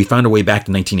KJ's like, we found a way back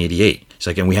to 1988. She's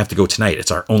like, and we have to go tonight.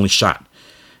 It's our only shot.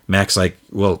 Max like,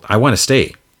 well, I want to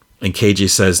stay. And KJ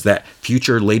says that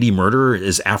future lady murderer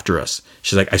is after us.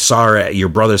 She's like, I saw her at your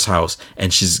brother's house,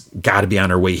 and she's got to be on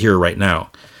her way here right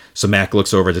now. So Mac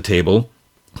looks over at the table.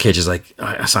 KJ's like,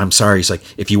 I'm sorry. He's like,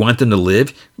 if you want them to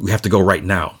live, we have to go right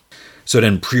now. So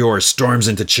then Prior storms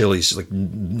into Chili's, she like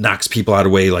knocks people out of the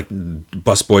way, like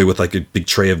busboy with like a big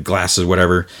tray of glasses,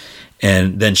 whatever.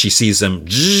 And then she sees them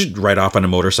right off on a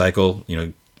motorcycle.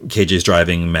 KJ's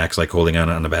driving, Mac's like holding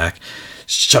on the back.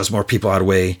 She shoves more people out of the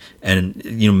way. And,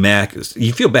 Mac,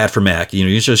 you feel bad for Mac.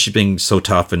 She's being so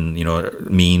tough and,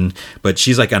 mean. But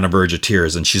she's like on the verge of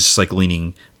tears, and she's just like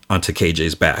leaning onto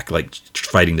KJ's back, like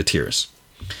fighting the tears.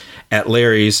 At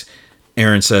Larry's,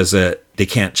 Erin says that they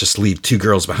can't just leave two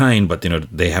girls behind, but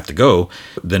they have to go.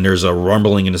 Then there's a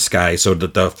rumbling in the sky, so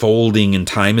that the folding in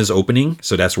time is opening.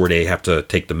 So that's where they have to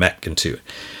take the mech into.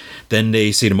 Then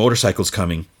they see the motorcycles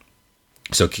coming.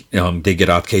 So they get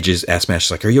off. KJ's ass smash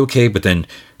is like, "Are you okay?" But then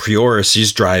Prioris,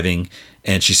 she's driving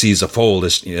and she sees a fold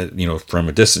as from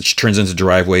a distance. She turns into the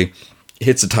driveway,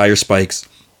 hits the tire spikes.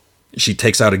 She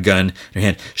takes out a gun in her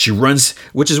hand. She runs,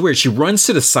 which is weird. She runs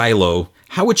to the silo.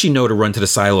 How would she know to run to the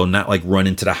silo, not like run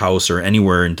into the house or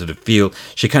anywhere into the field?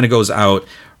 She kind of goes out.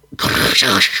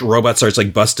 Robot starts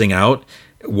like busting out,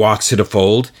 walks to the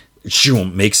fold. She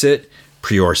makes it.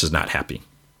 Prioris is not happy.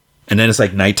 And then it's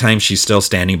like nighttime. She's still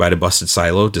standing by the busted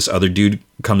silo. This other dude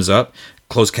comes up.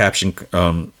 Closed caption,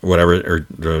 whatever, or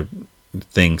the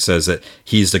thing says that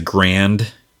he's the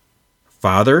grandfather.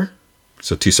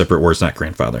 So two separate words, not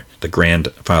grandfather. The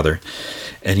grandfather.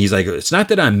 And he's like, it's not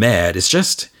that I'm mad. It's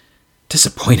just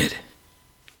disappointed.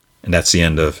 And that's the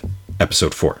end of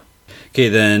episode 4. Okay,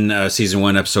 then season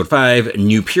 1, episode 5,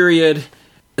 new period.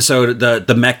 So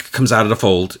the mech comes out of the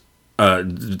fold.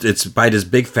 It's by this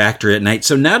big factory at night.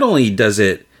 So not only does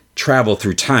it travel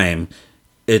through time,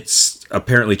 it's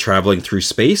apparently traveling through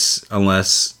space.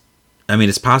 Unless, I mean,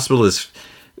 it's possible this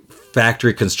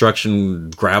factory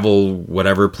construction gravel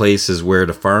whatever place is where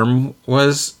the farm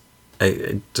was.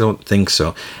 I don't think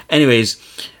so. Anyways,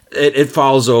 it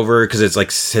falls over because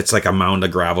it's like a mound of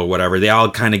gravel, whatever. They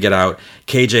all kind of get out.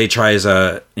 KJ tries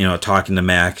talking to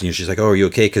Mac, and she's like, "Oh, are you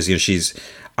okay?" Because she's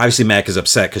obviously, Mac is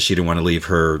upset because she didn't want to leave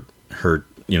her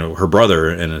brother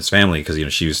and his family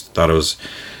because she thought it was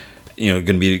going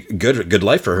to be a good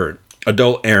life for her.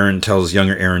 Adult Aaron tells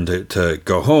younger Aaron to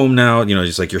go home now.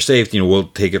 He's like, "You're safe. We'll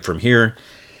take it from here."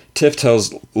 Tiff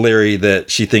tells Larry that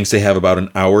she thinks they have about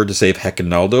an hour to save Heck and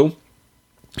Naldo.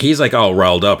 He's like all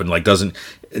riled up and like doesn't,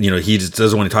 he just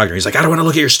doesn't want to talk to her. He's like, "I don't want to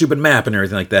look at your stupid map," and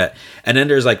everything like that. And then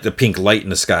there's like the pink light in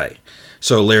the sky.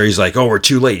 So Larry's like, "Oh, we're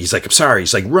too late." He's like, "I'm sorry."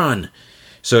 He's like, "Run."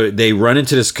 So they run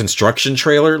into this construction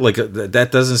trailer. Like that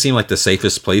doesn't seem like the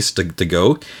safest place to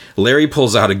go. Larry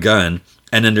pulls out a gun,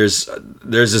 and then there's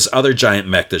this other giant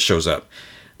mech that shows up.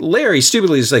 Larry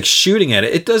stupidly is like shooting at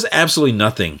it. It does absolutely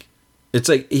nothing. It's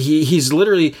like he's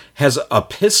literally has a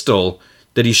pistol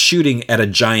that he's shooting at a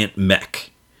giant mech.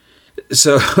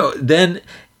 So then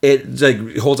it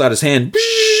like holds out his hand.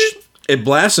 It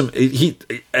blasts him. He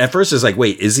at first is like,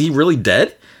 "Wait, is he really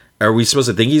dead? Are we supposed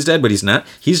to think he's dead?" But he's not.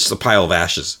 He's just a pile of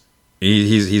ashes.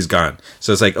 He's gone.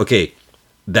 So it's like, okay,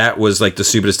 that was like the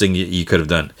stupidest thing you could have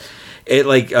done. It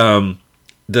like so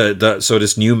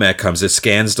this new mech comes. It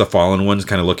scans the fallen ones,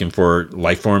 kind of looking for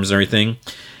life forms and everything.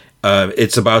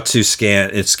 It's about to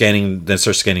scan. It's scanning. Then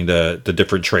starts scanning the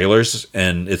different trailers,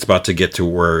 and it's about to get to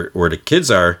where the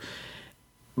kids are.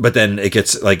 But then it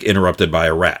gets like interrupted by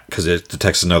a rat because it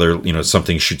detects another,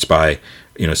 something shoots by,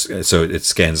 so it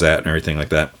scans that and everything like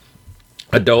that.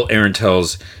 Adult Aaron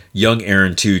tells young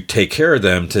Aaron to take care of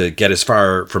them to get as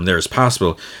far from there as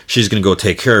possible. She's going to go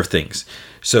take care of things.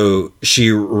 So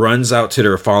she runs out to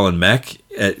their fallen mech,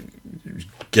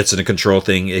 gets in a control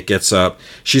thing. It gets up.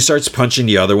 She starts punching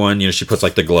the other one. She puts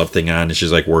like the glove thing on and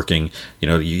she's like working,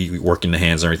 working the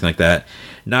hands and everything like that.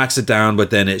 Knocks it down,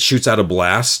 but then it shoots out a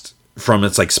blast from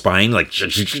its like spine, like,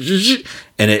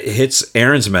 and it hits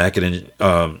Aaron's mech, and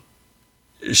then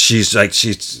she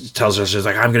tells her, she's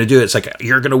like, "I'm gonna do it." It's like,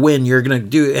 "You're gonna win. You're gonna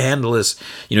handle this.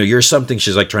 You're something."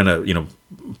 She's like trying to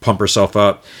pump herself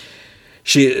up.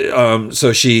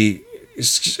 So she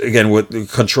again with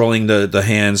controlling the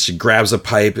hands, she grabs a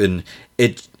pipe and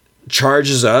it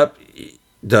charges up.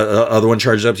 The other one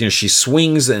charges up. She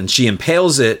swings and she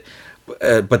impales it.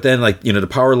 But then, the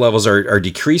power levels are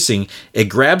decreasing. It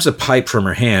grabs a pipe from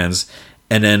her hands,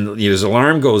 and then his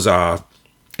alarm goes off,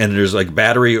 and there's like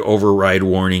battery override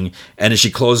warning. And then she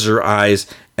closes her eyes,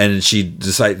 and she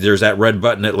decides there's that red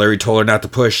button that Larry told her not to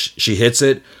push. She hits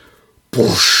it,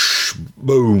 whoosh,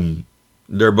 boom.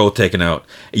 They're both taken out.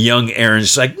 Young Aaron's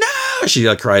just like, "No!" She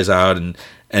like cries out,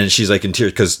 and she's like in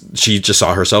tears because she just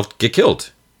saw herself get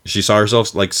killed. She saw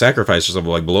herself like sacrifice herself,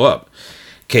 like blow up.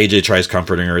 KJ tries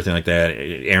comforting her, everything like that.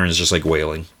 Aaron's just like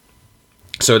wailing.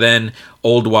 So then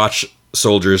Old Watch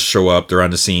soldiers show up. They're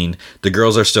on the scene. The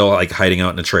girls are still like hiding out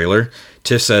in the trailer.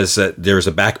 Tiff says that there's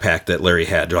a backpack that Larry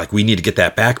had. They're like, "We need to get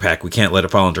that backpack. We can't let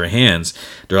it fall into our hands."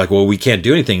 They're like, "Well, we can't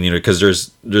do anything, because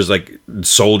there's like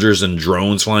soldiers and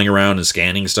drones flying around and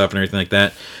scanning stuff and everything like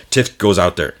that." Tiff goes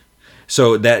out there.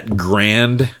 So that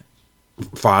grandfather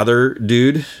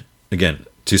dude, again,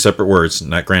 two separate words,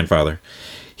 not grandfather.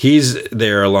 He's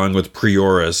there along with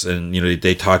Prioris, and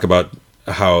they talk about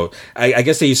how I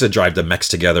guess they used to drive the mechs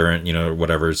together and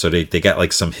whatever. So they got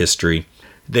like some history.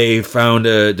 They found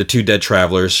the two dead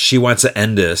travelers. She wants to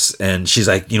end this, and she's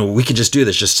like, "We can just do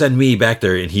this. Just send me back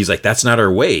there." And he's like, "That's not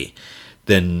our way."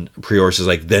 Then Prioris is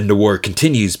like, "Then the war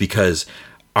continues because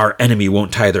our enemy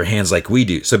won't tie their hands like we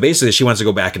do." So basically, she wants to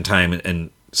go back in time and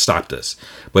stop this.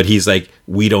 But he's like,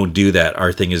 "We don't do that.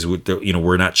 Our thing is,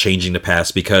 we're not changing the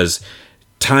past because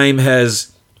time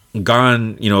has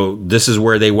gone, this is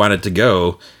where they want it to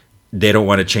go. They don't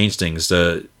want to change things.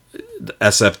 The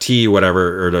SFT,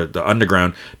 whatever, or the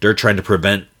underground, they're trying to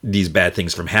prevent these bad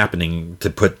things from happening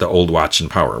to put the Old Watch in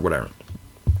power, whatever."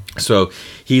 So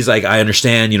he's like, "I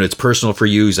understand, it's personal for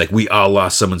you." He's like, "We all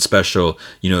lost someone special.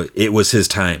 It was his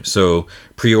time." So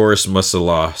Prioris must have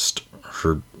lost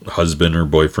her husband or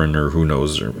boyfriend or who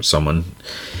knows, or someone.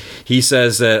 He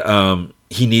says that,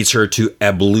 he needs her to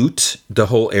ablute the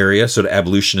whole area. So the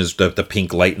ablution is the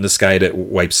pink light in the sky that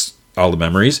wipes all the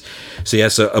memories. So he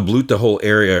has to ablute the whole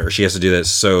area, or she has to do that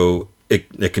so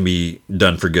it can be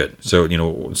done for good. So,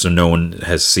 so no one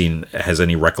has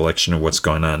any recollection of what's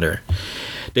going on there.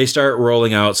 They start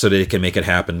rolling out so they can make it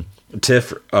happen.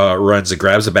 Tiff runs and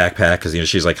grabs a backpack because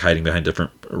she's like hiding behind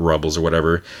different rubbles or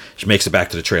whatever. She makes it back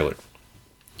to the trailer.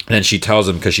 And then she tells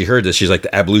him, because she heard this, she's like,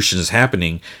 the ablution is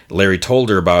happening. Larry told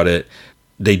her about it.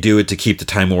 They do it to keep the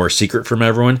Time War secret from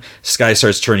everyone. Sky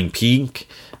starts turning pink,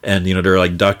 and they're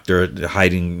like they're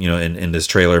hiding in this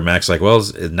trailer. Mac's like, well,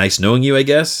 it's nice knowing you, I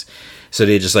guess. So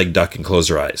they just like duck and close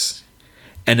their eyes.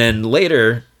 And then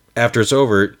later, after it's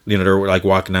over, they're like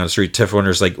walking down the street. Tiff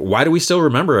wonders, like, why do we still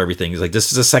remember everything? He's like,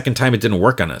 this is the second time it didn't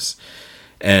work on us.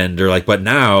 And they're like, but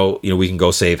now, we can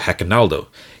go save Hecanaldo.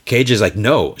 Cage is like,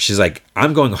 no. She's like,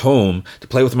 I'm going home to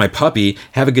play with my puppy,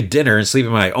 have a good dinner, and sleep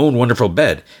in my own wonderful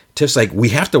bed. Tiff's like, we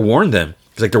have to warn them.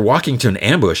 It's like they're walking to an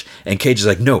ambush. And Cage is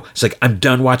like, no. It's like, I'm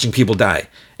done watching people die.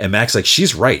 And Mac's like,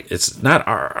 she's right. It's not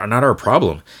our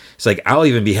problem. It's like, I'll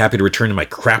even be happy to return to my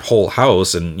crap hole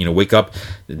house and, wake up,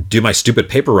 do my stupid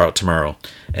paper route tomorrow.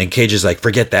 And Cage is like,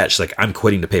 forget that. She's like, I'm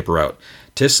quitting the paper route.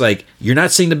 Tiff's like, you're not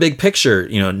seeing the big picture.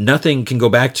 Nothing can go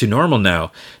back to normal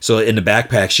now. So in the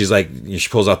backpack, she's like, she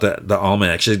pulls out the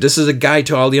almanac. She's like, this is a guide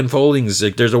to all the unfoldings.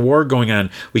 Like, there's a war going on.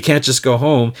 We can't just go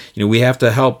home. We have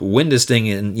to help win this thing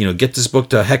and, get this book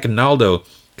to Hecanaldo.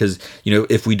 Because,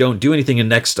 if we don't do anything in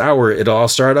the next hour, it'll all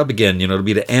start up again. It'll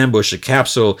be the ambush, the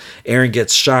capsule. Aaron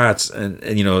gets shots.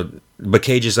 And but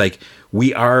Cage is like,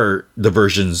 we are the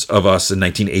versions of us in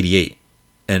 1988.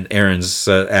 And Aaron's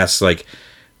asks, like,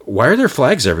 why are there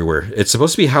flags everywhere? It's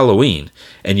supposed to be Halloween.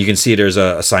 And you can see there's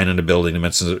a sign on the building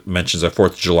that mentions a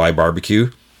 4th of July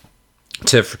barbecue.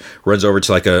 Tiff runs over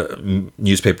to like a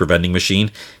newspaper vending machine.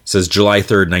 It says July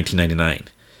 3rd, 1999.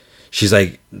 She's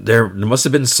like, there must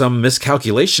have been some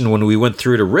miscalculation when we went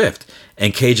through the rift.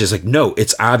 And Cage is like, no,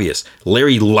 it's obvious.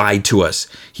 Larry lied to us.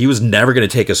 He was never going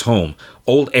to take us home.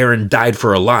 Old Aaron died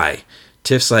for a lie.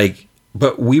 Tiff's like,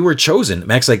 but we were chosen.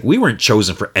 Mac's like, we weren't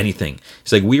chosen for anything.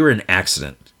 He's like, we were an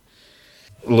accident.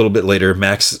 A little bit later,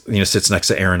 Max, sits next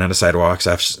to Aaron on the sidewalks.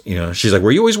 After, she's like,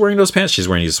 were you always wearing those pants? She's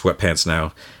wearing these sweatpants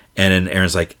now. And then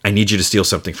Aaron's like, I need you to steal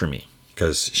something from me.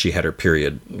 Because she had her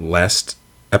period last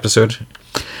episode.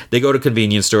 They go to a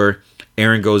convenience store.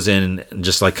 Aaron goes in and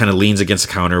just like kind of leans against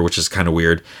the counter, which is kind of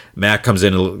weird. Mac comes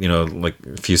in, like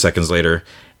a few seconds later.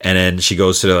 And then she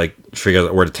goes to like figure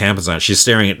out where the tampons are. She's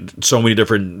staring at so many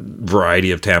different variety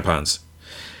of tampons.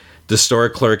 The store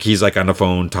clerk, he's like on the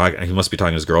phone talking. He must be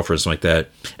talking to his girlfriend or something like that.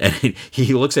 And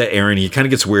he looks at Aaron. He kind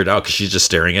of gets weirded out because she's just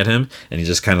staring at him, and he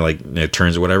just kind of like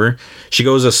turns or whatever. She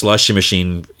goes to a slushy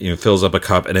machine, fills up a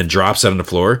cup, and then drops it on the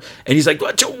floor. And he's like,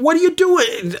 "What are you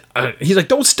doing?" He's like,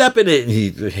 "Don't step in it." And he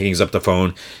hangs up the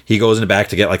phone. He goes in the back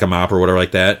to get like a mop or whatever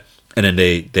like that, and then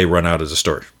they run out of the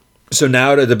store. So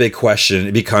now to the big question,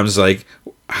 it becomes like,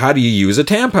 how do you use a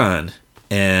tampon?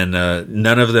 And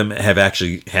none of them have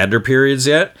actually had their periods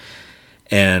yet.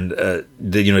 And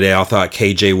they all thought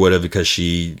KJ would have because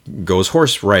she goes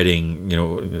horse riding,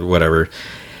 whatever.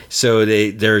 So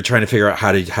they're trying to figure out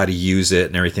how to use it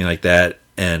and everything like that.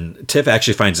 And Tiff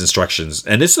actually finds instructions,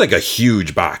 and it's like a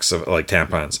huge box of like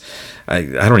tampons. I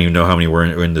don't even know how many were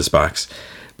in this box,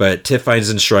 but Tiff finds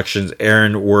instructions.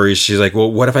 Aaron worries. She's like,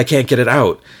 well, what if I can't get it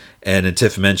out? And then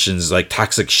Tiff mentions like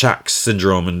toxic shock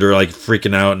syndrome, and they're like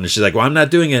freaking out. And she's like, well, I'm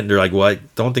not doing it. And they're like, well, I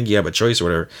don't think you have a choice or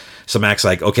whatever. So Mac's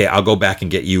like, okay, I'll go back and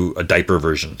get you a diaper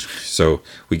version. So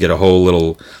we get a whole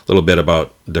little bit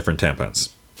about different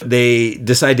tampons. They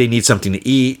decide they need something to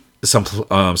eat, some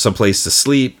place to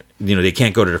sleep. They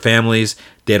can't go to their families.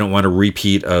 They don't want a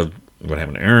repeat of what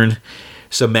happened to Aaron.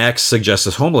 So Max suggests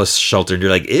a homeless shelter, and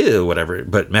you're like, ew, whatever.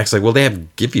 But Mac's like, well, they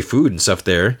give you food and stuff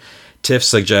there. Tiff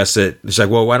suggests it. She's like,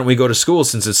 well, why don't we go to school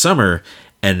since it's summer?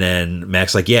 And then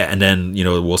Mac's like, yeah. And then,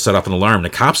 we'll set off an alarm. The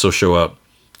cops will show up.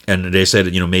 And they said,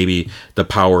 maybe the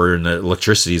power and the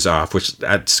electricity is off, which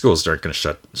at schools aren't going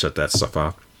to shut that stuff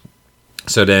off.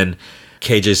 So then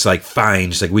KJ's like,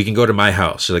 fine. She's like, we can go to my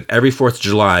house. She's like, every 4th of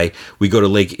July, we go to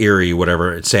Lake Erie,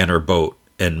 whatever, and sand our boat.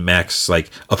 And Mac's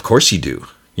like, of course you do.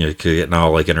 Getting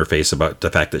all like in her face about the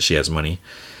fact that she has money.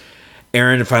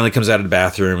 Aaron finally comes out of the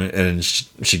bathroom, and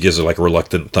she gives her like a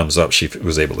reluctant thumbs up. She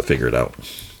was able to figure it out.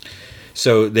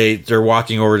 So they're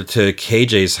walking over to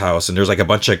KJ's house, and there's like a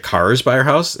bunch of cars by her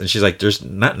house. And she's like, there's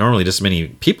not normally this many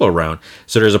people around.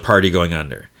 So there's a party going on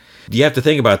there. You have to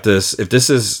think about this. If this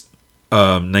is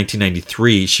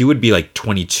 1993, she would be like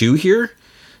 22 here.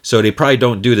 So they probably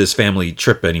don't do this family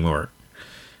trip anymore.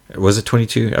 Was it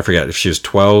 22? I forgot if she was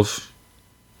 12,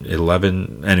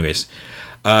 11. Anyways.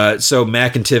 So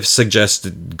Mac and Tiff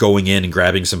suggested going in and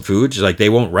grabbing some food. She's like, they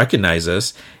won't recognize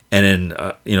us. And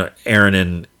then, Aaron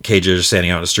and KJ are standing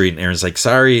out in the street, and Aaron's like,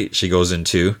 sorry. She goes in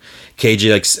too.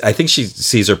 KJ, like, I think she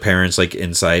sees her parents like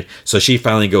inside. So she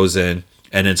finally goes in,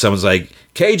 and then someone's like,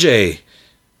 KJ.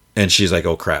 And she's like,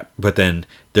 oh crap. But then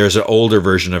there's an older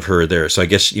version of her there. So I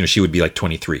guess, she would be like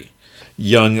 23.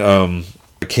 Young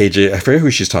KJ, I forget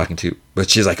who she's talking to, but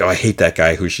she's like, oh, I hate that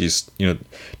guy who she's,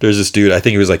 there's this dude, I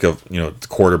think he was like a,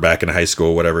 quarterback in high school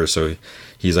or whatever. So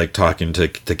he's like talking to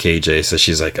KJ. So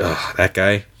she's like, oh, that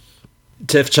guy.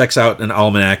 Tiff checks out an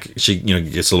almanac. She,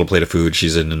 gets a little plate of food.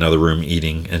 She's in another room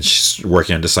eating, and she's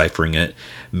working on deciphering it.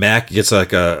 Mac gets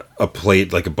like a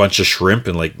plate, like a bunch of shrimp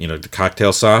and like, the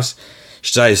cocktail sauce.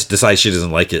 She decides she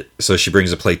doesn't like it. So she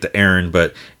brings a plate to Aaron,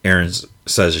 but Aaron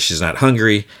says she's not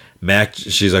hungry. Mac,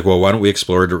 she's like, well, why don't we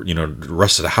explore, the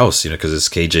rest of the house, because it's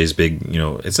KJ's big,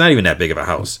 it's not even that big of a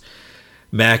house.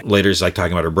 Mac later is like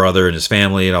talking about her brother and his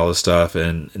family and all this stuff,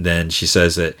 and then she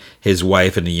says that his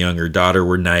wife and the younger daughter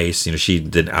were nice. She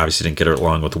obviously didn't get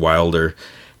along with Wilder.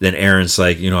 Then Aaron's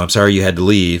like, I'm sorry you had to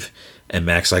leave, and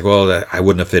Mac's like, well, I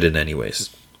wouldn't have fit in anyways.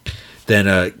 Then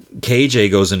KJ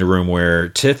goes into the room where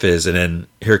Tiff is, and then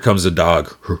here comes the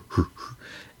dog.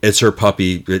 It's her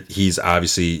puppy, but he's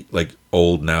obviously like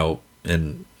old now,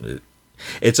 and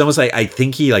it's almost like I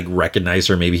think he like recognized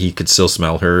her. Maybe he could still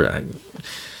smell her.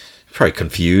 Probably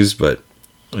confused, but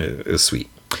it was sweet.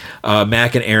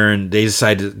 Mac and Aaron, they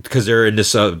decided, because they're in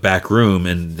this back room,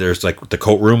 and there's like the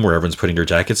coat room where everyone's putting their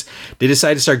jackets. They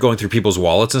decided to start going through people's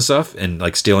wallets and stuff and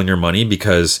like stealing their money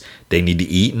because they need to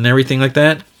eat and everything like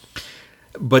that.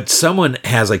 But someone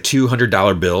has like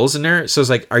 $200 bills in there. So it's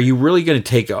like, are you really going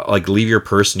to leave your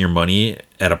purse and your money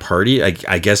at a party?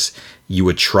 I guess you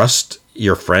would trust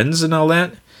your friends and all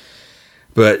that.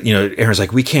 But, Aaron's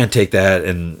like, we can't take that.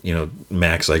 And,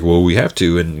 Mac's like, well, we have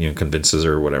to. And, convinces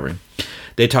her or whatever.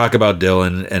 They talk about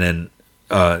Dylan and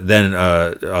then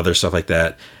other stuff like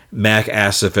that. Mac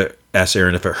asks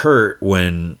Aaron if it hurt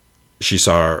when she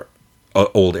saw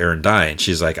old Aaron die. And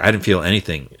she's like, I didn't feel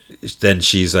anything. Then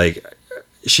she's like,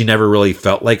 she never really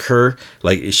felt like her.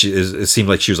 Like it seemed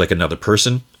like she was like another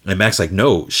person. And Mac's like,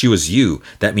 no, she was you.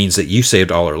 That means that you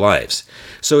saved all our lives.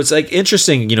 So it's like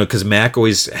interesting, because Mac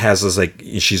always has this like,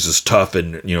 she's just tough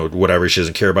and, whatever, she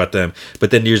doesn't care about them.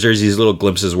 But then there's these little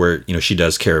glimpses where, she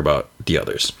does care about the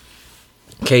others.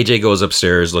 KJ goes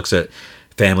upstairs, looks at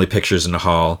family pictures in the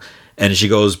hall, and she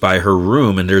goes by her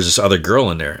room and there's this other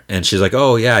girl in there. And she's like,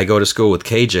 oh yeah, I go to school with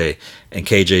KJ. And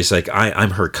KJ's like,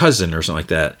 I'm her cousin or something like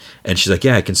that. And she's like,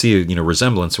 yeah, I can see,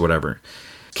 resemblance or whatever.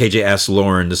 KJ asks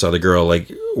Lauren, this other girl, like,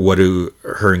 what do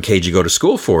her and KJ go to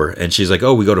school for? And she's like,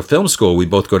 oh, we go to film school. We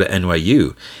both go to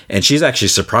NYU. And she's actually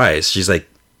surprised. She's like,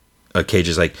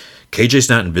 KJ's like, KJ's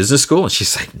not in business school? And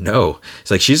she's like, no.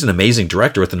 It's like, she's an amazing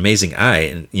director with an amazing eye.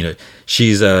 And,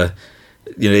 she's,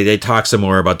 they talk some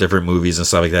more about different movies and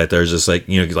stuff like that. There's just like,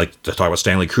 like to talk about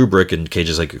Stanley Kubrick, and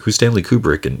KJ's like, who's Stanley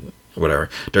Kubrick? And whatever.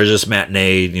 There's this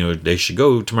matinee, they should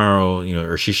go tomorrow,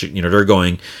 or she should, they're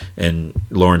going. And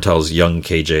Lauren tells young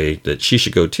KJ that she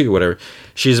should go too, whatever.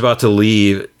 She's about to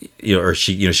leave, or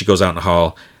she goes out in the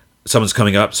hall. Someone's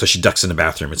coming up, so she ducks in the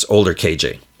bathroom. It's older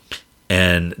KJ.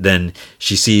 And then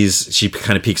she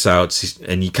kind of peeks out,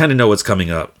 and you kind of know what's coming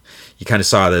up. You kind of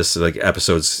saw this, like,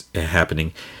 episodes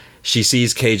happening. She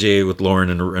sees KJ with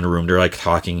Lauren in a room. They're like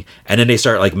talking, and then they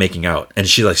start like making out. And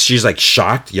she's like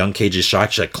shocked. Young KJ's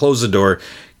shocked. She like closed the door.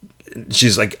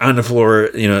 She's like on the floor,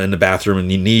 in the bathroom, and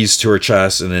knees to her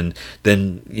chest. And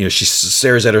then she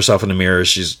stares at herself in the mirror.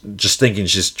 She's just thinking.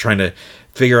 She's trying to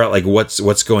figure out like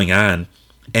what's going on.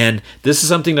 And this is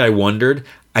something that I wondered.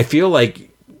 I feel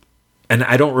like, and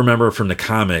I don't remember from the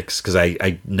comics because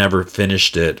I never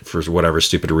finished it for whatever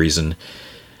stupid reason.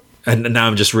 And now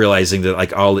I'm just realizing that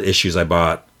like all the issues I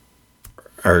bought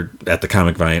are at the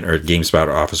Comic Vine or GameSpot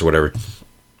office or whatever.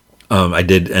 I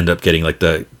did end up getting like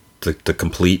the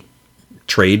complete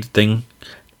trade thing.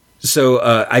 So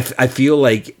I feel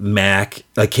like Mac,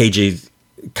 like KJ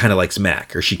kind of likes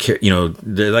Mac, or she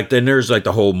like then there's like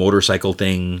the whole motorcycle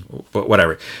thing, but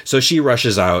whatever. So she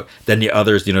rushes out. Then the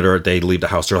others, they leave the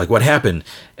house. They're like, what happened?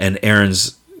 And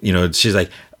Aaron's, she's like,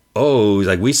 oh, he's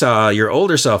like, we saw your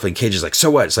older self. And KJ's like, so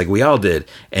what? It's like, we all did.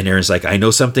 And Aaron's like, I know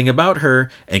something about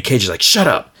her. And KJ's like, shut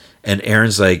up. And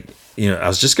Aaron's like, I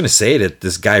was just going to say that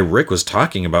this guy Rick was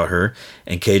talking about her.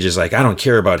 And KJ's like, I don't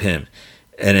care about him.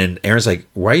 And then Aaron's like,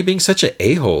 why are you being such an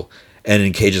a-hole? And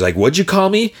then Cage is like, what'd you call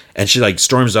me? And she like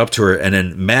storms up to her. And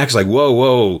then Mac's like,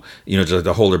 whoa,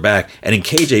 to hold her back. And then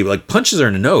KJ like punches her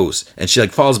in the nose. And she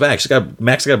like falls back.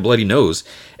 Mac's got a bloody nose.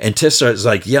 And Tiff starts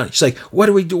like yelling. She's like, what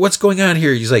do we do? What's going on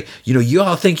here? He's like, you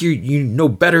all think you know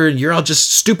better and you're all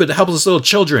just stupid, helpless little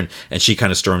children. And she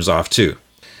kind of storms off too.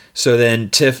 So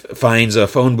then Tiff finds a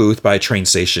phone booth by a train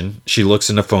station. She looks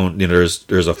in the phone.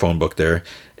 There's a phone book there.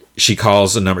 She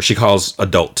calls a number. She calls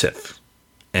adult Tiff.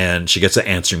 And she gets an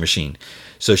answering machine.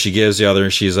 So she gives the other,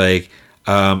 and she's like,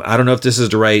 I don't know if this is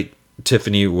the right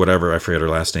Tiffany, whatever, I forget her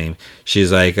last name.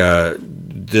 She's like,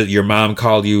 your mom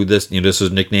called you this, this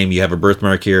is a nickname. You have a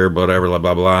birthmark here, whatever, blah,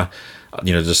 blah, blah.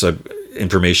 Just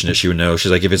information that she would know.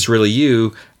 She's like, if it's really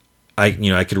you, I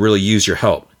could really use your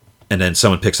help. And then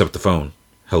someone picks up the phone.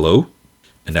 Hello?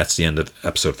 And that's the end of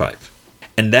episode 5.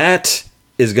 And that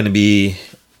is going to be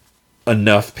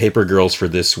enough Paper Girls for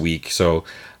this week. So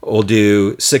we'll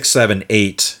do 6, 7,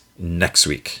 8 next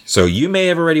week. So you may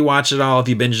have already watched it all if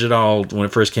you binged it all when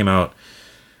it first came out.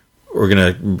 We're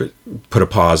going to put a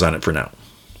pause on it for now.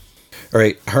 All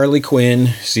right, Harley Quinn,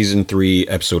 season 3,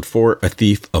 episode 4, A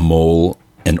Thief, a Mole,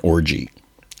 an Orgy.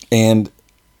 And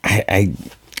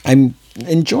I'm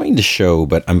enjoying the show,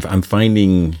 but I'm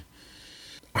finding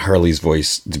Harley's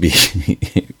voice to be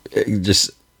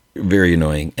just very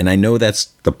annoying. And I know that's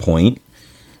the point.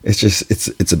 It's just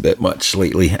it's a bit much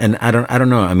lately. And I don't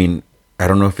know. I mean, I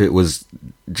don't know if it was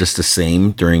just the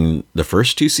same during the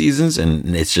first 2 seasons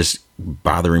and it's just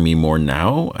bothering me more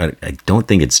now. I don't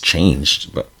think it's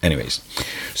changed, but anyways.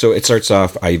 So it starts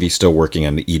off, Ivy still working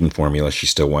on the Eden formula. She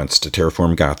still wants to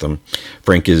terraform Gotham.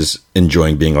 Frank is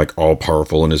enjoying being like all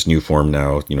powerful in his new form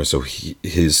now, so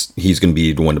he's going to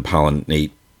be the one to pollinate.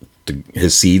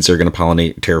 His seeds are going to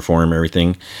pollinate, terraform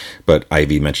everything. But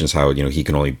Ivy mentions how, he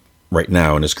can only, right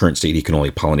now in his current state, he can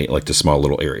only pollinate like the small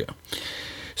little area.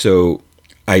 So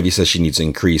Ivy says she needs to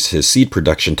increase his seed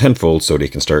production tenfold so they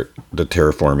can start the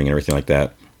terraforming and everything like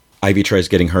that. Ivy tries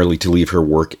getting Harley to leave her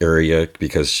work area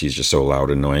because she's just so loud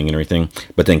and annoying and everything.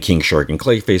 But then King Shark and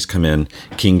Clayface come in.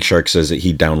 King Shark says that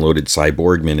he downloaded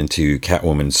Cyborgman into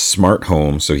Catwoman's smart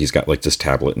home. So he's got like this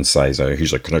tablet inside.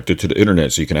 He's like connected to the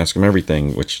internet so you can ask him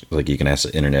everything, which like you can ask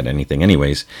the internet anything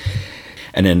anyways.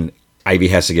 And then Ivy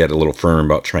has to get a little firm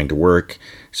about trying to work.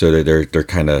 So that they're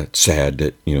kind of sad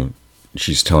that,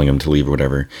 she's telling him to leave or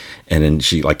whatever. And then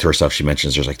she, like to herself, she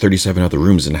mentions there's like 37 other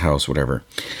rooms in the house, whatever.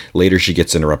 Later, she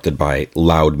gets interrupted by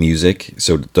loud music.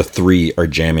 So the 3 are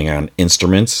jamming on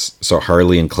instruments. So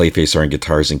Harley and Clayface are on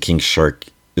guitars and King Shark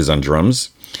is on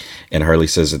drums. And Harley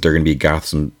says that they're going to be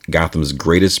Gotham's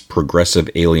greatest progressive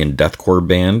alien deathcore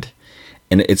band.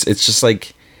 And it's just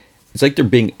like, it's like they're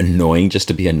being annoying just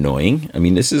to be annoying. I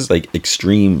mean, this is like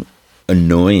extreme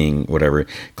annoying, whatever.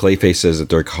 Clayface says that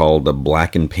they're called the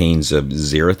Blackened Pains of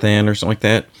Zarathan or something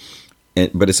like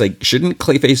that. But it's like, shouldn't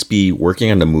Clayface be working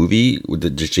on the movie, with the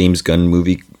James Gunn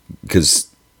movie?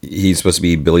 Because he's supposed to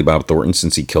be Billy Bob Thornton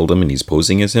since he killed him and he's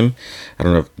posing as him. I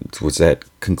don't know if was that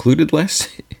concluded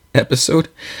last episode.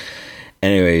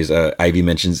 Anyways, Ivy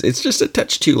mentions it's just a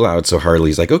touch too loud. So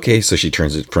Harley's like, okay. So she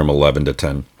turns it from 11 to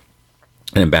 10.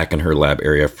 And back in her lab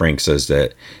area, Frank says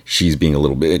that she's being a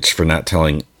little bitch for not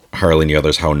telling Harley and the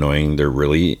others how annoying they're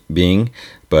really being.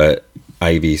 But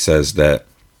Ivy says that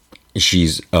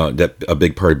she's that a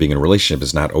big part of being in a relationship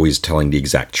is not always telling the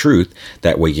exact truth.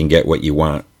 That way you can get what you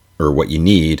want or what you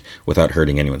need without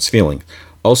hurting anyone's feeling.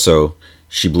 Also,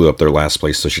 she blew up their last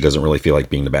place, so she doesn't really feel like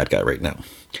being the bad guy right now.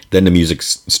 Then the music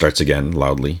starts again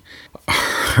loudly.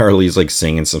 Harley's like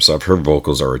singing some stuff. Her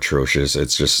vocals are atrocious.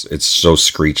 It's so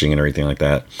screeching and everything like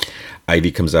that.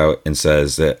 Ivy comes out and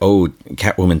says that,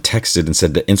 Catwoman texted and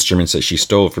said the instruments that she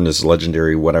stole from this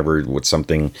legendary whatever with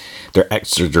something, they're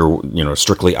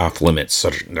strictly off limits. So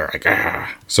they're like,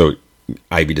 ah. So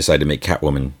Ivy decided to make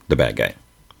Catwoman the bad guy.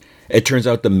 It turns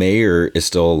out the mayor is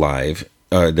still alive.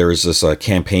 There was this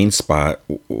campaign spot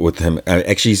with him.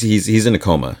 Actually, he's in a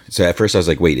coma. So at first I was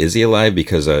like, wait, is he alive?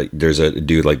 Because there's a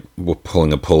dude like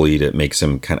pulling a pulley that makes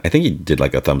him kind of, I think he did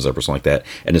like a thumbs up or something like that.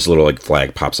 And this little like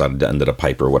flag pops out at the end of the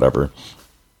pipe or whatever.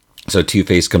 So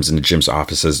Two-Face comes into Jim's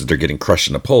office, says that they're getting crushed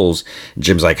in the polls.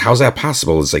 Jim's like, how's that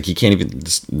possible? It's like he can't even,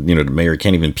 the mayor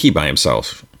can't even pee by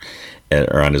himself.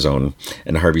 Or on his own.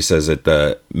 And Harvey says that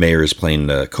the mayor is playing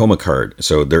the coma card.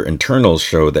 So their internals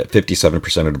show that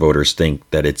 57% of the voters think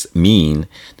that it's mean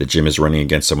that Jim is running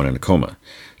against someone in a coma.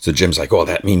 So Jim's like,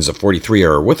 that means the 43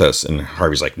 are with us. And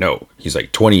Harvey's like, no. He's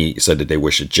like, 20 said that they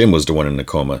wish that Jim was the one in the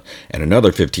coma. And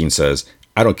another 15 says,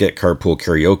 I don't get carpool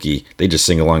karaoke. They just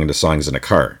sing along to songs in a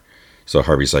car. So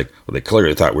Harvey's like, they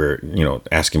clearly thought we were,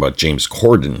 asking about James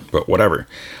Corden, but whatever.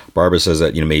 Barbara says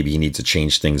that, maybe he needs to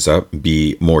change things up,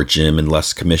 be more Jim and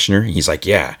less commissioner. He's like,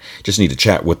 yeah, just need to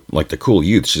chat with like the cool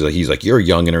youth. He's like, you're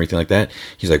young and everything like that.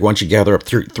 He's like, why don't you gather up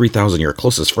 3,000 of your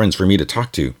closest friends for me to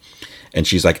talk to? And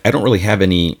she's like, I don't really have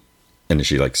any. And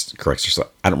she like corrects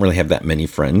herself. I don't really have that many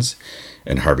friends.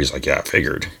 And Harvey's like, yeah, I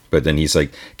figured. But then he's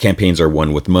like, campaigns are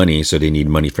won with money, so they need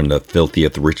money from the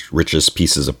filthiest, richest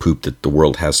pieces of poop that the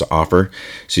world has to offer.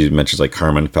 So he mentions like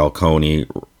Carmen Falcone,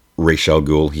 Ra's al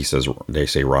Ghul. He says, they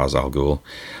say Ra's al Ghul.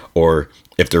 Or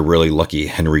if they're really lucky,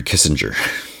 Henry Kissinger.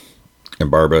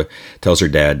 And Barbara tells her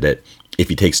dad that if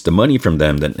he takes the money from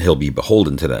them, then he'll be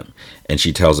beholden to them. And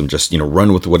she tells him just,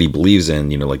 run with what he believes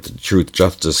in, like the truth,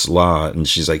 justice, law. And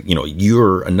she's like,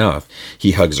 you're enough.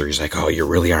 He hugs her. He's like, oh, you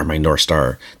really are my North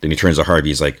Star. Then he turns to Harvey.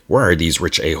 He's like, where are these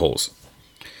rich a-holes?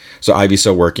 So Ivy's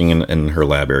still working in her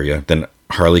lab area. Then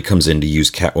Harley comes in to use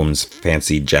Catwoman's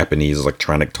fancy Japanese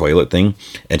electronic toilet thing.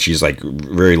 And she's like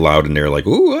very loud in there, like,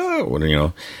 ooh,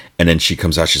 oh, And then she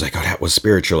comes out, she's like, oh, that was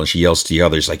spiritual. And she yells to the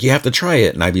others, like, you have to try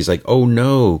it. And Ivy's like, oh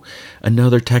no,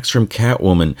 another text from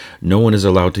Catwoman. No one is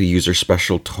allowed to use her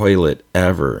special toilet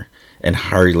ever. And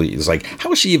Harley is like, how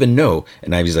does she even know?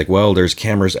 And Ivy's like, well, there's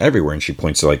cameras everywhere. And she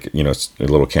points to like, a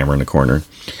little camera in the corner.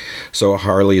 So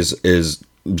Harley is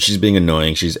she's being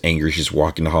annoying. She's angry. She's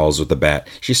walking the halls with the bat.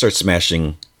 She starts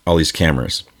smashing all these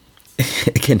cameras.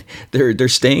 Again, they're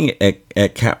staying at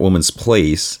Catwoman's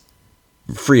place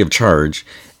free of charge.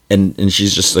 And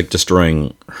she's just like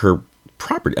destroying her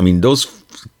property. I mean, those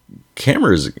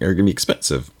cameras are going to be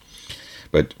expensive,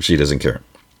 but she doesn't care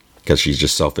because she's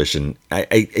just selfish. And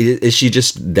is she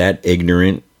just that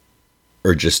ignorant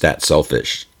or just that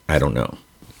selfish? I don't know.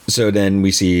 So then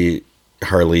we see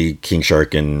Harley, King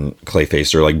Shark, and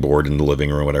Clayface are like bored in the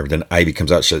living room or whatever. Then Ivy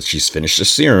comes out, says she's finished the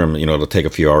serum. It'll take a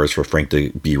few hours for Frank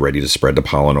to be ready to spread the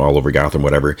pollen all over Gotham,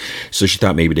 whatever. So she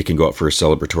thought maybe they can go out for a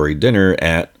celebratory dinner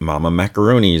at Mama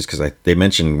Macaroni's because they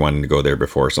mentioned wanting to go there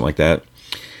before, something like that.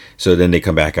 So then they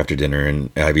come back after dinner, and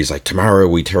Ivy's like, tomorrow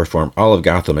we terraform all of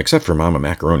Gotham except for Mama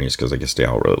Macaroni's because I guess they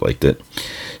all really liked it.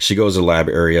 She goes to the lab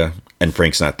area, and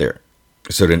Frank's not there.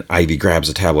 So then Ivy grabs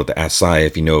a tablet to ask Cy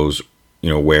if he knows,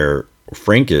 where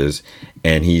Frank is,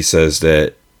 and he says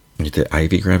that did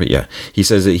Ivy grab it? Yeah. He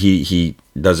says that he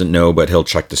doesn't know, but he'll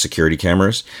check the security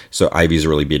cameras. So Ivy's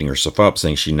really beating herself up,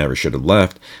 saying she never should have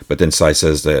left. But then Cy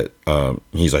says that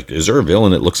he's like, is there a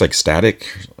villain? It looks like static.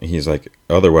 He's like,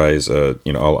 otherwise,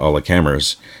 all the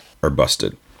cameras are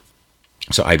busted.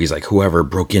 So Ivy's like, whoever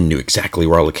broke in knew exactly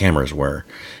where all the cameras were.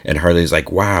 And Harley's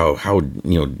like, wow, how,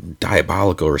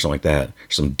 diabolical or something like that.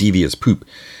 Some devious poop.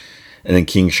 And then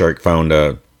King Shark found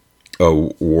a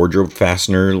wardrobe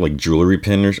fastener, like jewelry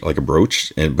pin or like a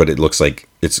brooch, but it looks like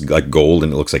it's like gold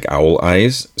and it looks like owl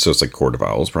eyes. So it's like Court of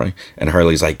Owls probably. And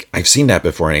Harley's like, I've seen that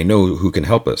before and I know who can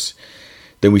help us.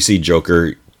 Then we see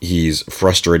Joker. He's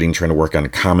frustrating trying to work on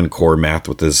Common Core math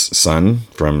with his son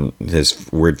from his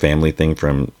weird family thing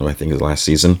from, I think, his last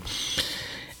season.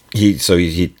 He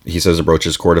says the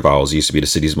brooch's Court of Owls used to be the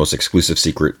city's most exclusive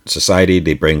secret society.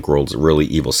 They bankrolled really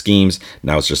evil schemes.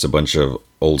 Now it's just a bunch of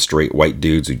old straight white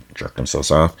dudes who jerk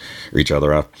themselves off or each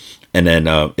other off. And then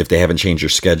if they haven't changed their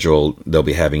schedule, they'll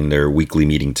be having their weekly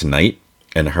meeting tonight.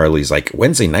 And Harley's like,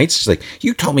 Wednesday nights? She's like,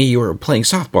 you told me you were playing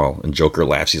softball. And Joker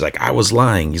laughs. He's like, I was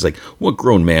lying. He's like, what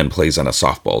grown man plays on a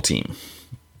softball team?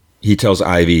 He tells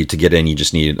Ivy to get in, you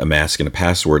just need a mask and a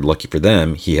password. Lucky for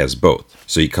them, he has both.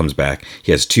 So he comes back.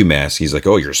 He has 2 masks. He's like,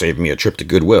 oh, you're saving me a trip to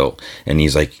Goodwill. And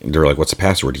they're like, what's the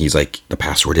password? He's like, the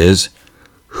password is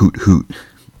hoot hoot.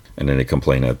 And then they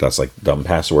complain that that's like dumb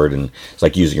password. And it's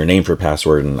like using your name for a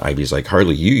password. And Ivy's like,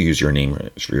 Harley, you use your name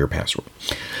for your password.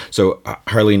 So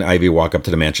Harley and Ivy walk up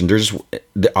to the mansion.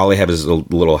 All they have is a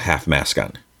little half mask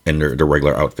on. And their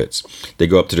regular outfits. They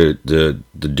go up to the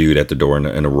dude at the door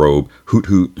in a robe. Hoot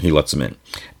hoot. He lets them in.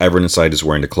 Everyone inside is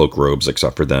wearing the cloak robes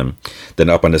except for them. Then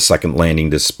up on the second landing,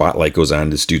 this spotlight goes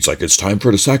on. This dude's like, it's time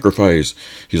for the sacrifice.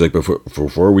 He's like,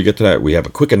 before we get to that, we have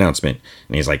a quick announcement.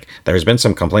 And he's like, there's been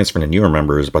some complaints from the newer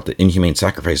members about the inhumane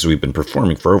sacrifices we've been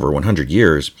performing for over 100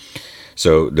 years.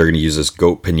 So they're going to use this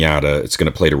goat pinata. It's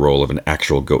going to play the role of an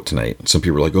actual goat tonight. Some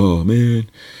people are like, oh man.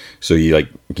 So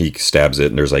he stabs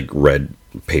it and there's like red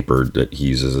paper that he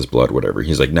uses as blood, whatever.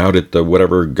 He's like, now that the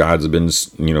whatever gods have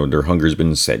been, their hunger's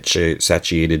been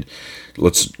satiated,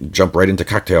 let's jump right into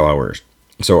cocktail hours.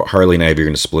 So Harley and Ivy are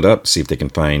going to split up, see if they can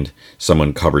find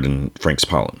someone covered in Frank's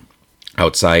pollen.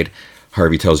 Outside,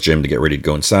 Harvey tells Jim to get ready to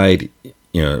go inside,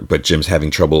 but Jim's having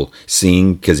trouble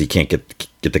seeing because he can't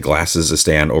get the glasses to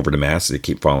stay on over the mask. They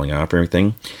keep falling off and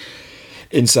everything.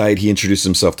 Inside, he introduces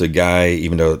himself to a guy,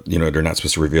 even though, they're not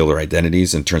supposed to reveal their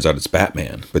identities, and it turns out it's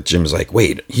Batman. But Jim's like,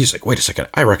 wait a second,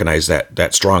 I recognize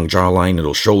that strong jawline and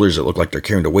those shoulders that look like they're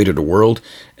carrying the weight of the world.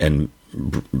 And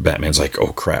Batman's like,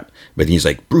 oh crap. But he's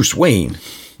like, Bruce Wayne.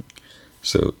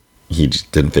 So he just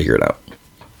didn't figure it out.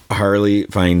 Harley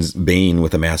finds Bane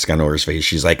with a mask on over his face.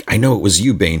 She's like, I know it was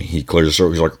you, Bane. He clears his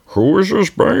throat. He's like, who is this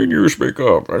Bane you speak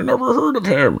of? I never heard of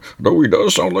him, though he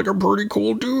does sound like a pretty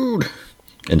cool dude.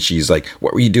 And she's like,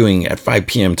 what were you doing at 5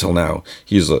 p.m. till now?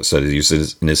 He said he was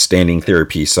in his standing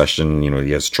therapy session.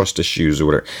 He has trust issues or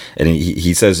whatever. And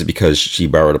he says it because she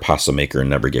borrowed a pasta maker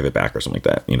and never gave it back or something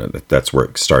like that. That's where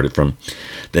it started from.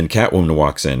 Then Catwoman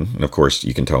walks in. And of course,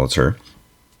 you can tell it's her.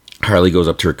 Harley goes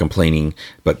up to her complaining,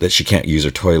 but that she can't use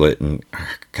her toilet. And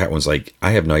Catwoman's like,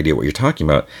 I have no idea what you're talking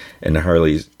about. And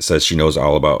Harley says she knows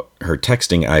all about her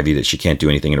texting Ivy that she can't do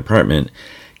anything in her apartment.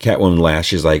 Catwoman laughs.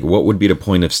 She's like, what would be the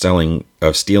point of stealing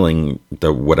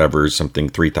the whatever, something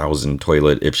 3,000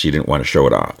 toilet if she didn't want to show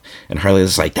it off? And Harley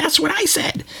is like, that's what I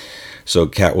said. So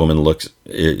Catwoman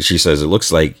she says it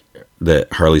looks like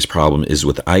that Harley's problem is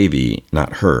with Ivy,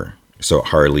 not her. So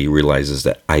Harley realizes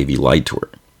that Ivy lied to her.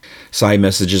 Cy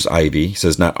messages Ivy,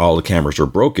 says not all the cameras were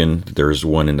broken. There's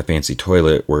one in the fancy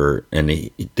toilet and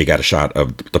they got a shot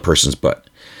of the person's butt.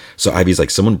 So Ivy's like,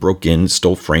 someone broke in,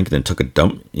 stole Frank, then took a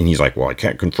dump. And he's like, well, I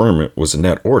can't confirm it was in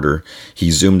that order.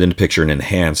 He zoomed in the picture and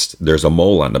enhanced. There's a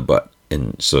mole on the butt.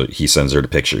 And so he sends her the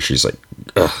picture. She's like,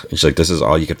 ugh. And she's like, this is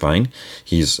all you could find?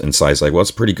 And Cy's like, well,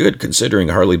 it's pretty good considering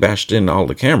Harley bashed in all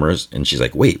the cameras. And she's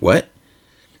like, wait, what?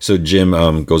 So Jim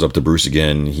goes up to Bruce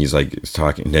again. He's like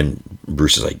talking. And then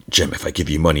Bruce is like, Jim, if I give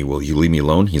you money, will you leave me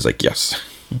alone? He's like, yes.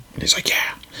 And he's like,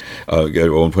 yeah.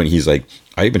 At one point, he's like,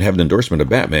 I even have an endorsement of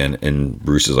Batman. And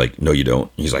Bruce is like, no, you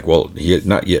don't. He's like, well,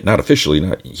 not yet, not officially.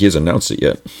 He hasn't announced it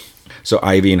yet. So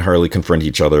Ivy and Harley confront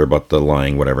each other about the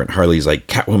lying, whatever. And Harley's like,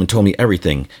 Catwoman told me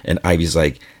everything. And Ivy's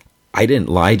like, I didn't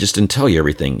lie, just didn't tell you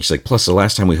everything. She's like, plus the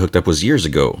last time we hooked up was years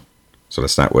ago. So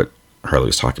that's not what Harley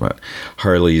was talking about.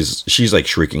 She's like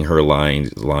shrieking her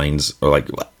lines or like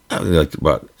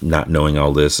about not knowing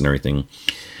all this and everything.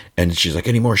 And she's like,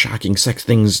 any more shocking sex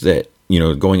things that,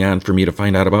 going on for me to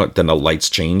find out about? Then the lights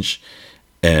change.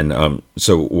 And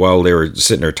so while they were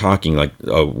sitting there talking, like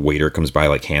a waiter comes by,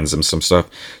 like hands them some stuff.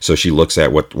 So she looks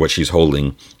at what she's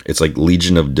holding. It's like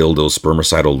Legion of Dildos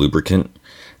spermicidal lubricant.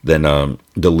 Then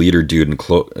the leader dude in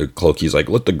cloak, he's like,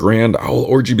 let the grand owl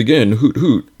orgy begin. Hoot,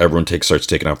 hoot. Everyone starts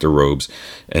taking off their robes.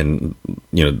 And,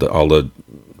 all the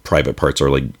private parts are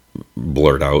like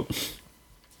blurred out.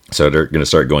 So they're going to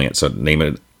start going at. So name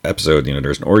an episode,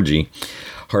 there's an orgy.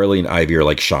 Harley and Ivy are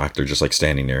like shocked. They're just like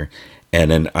standing there.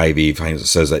 And then Ivy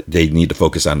says that they need to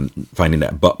focus on finding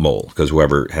that butt mole because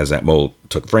whoever has that mole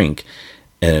took Frank.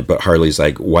 But Harley's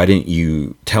like, why didn't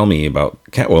you tell me about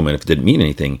Catwoman if it didn't mean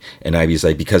anything? And Ivy's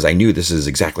like, because I knew this is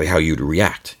exactly how you'd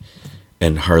react.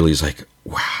 And Harley's like,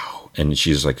 wow. And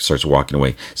she's like, starts walking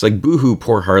away. It's like, boohoo,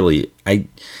 poor Harley. I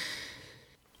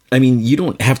mean, you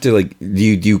don't have to do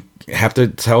you have to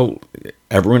tell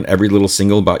everyone every little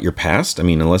single about your past? I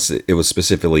mean, unless it was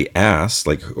specifically asked,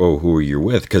 like, oh, who are you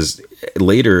with? Because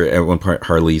later at one part,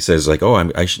 Harley says like,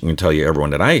 oh, I should tell you everyone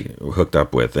that I hooked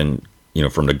up with. And,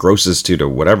 from the grossest to the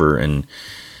whatever. And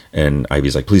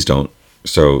Ivy's like, please don't.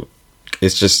 So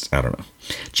it's just, I don't know.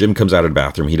 Jim comes out of the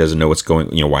bathroom. He doesn't know what's going,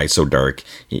 why it's so dark.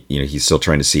 He's still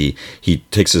trying to see. He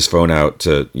takes his phone out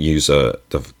to use the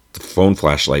phone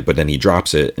flashlight, but then he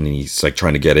drops it and he's like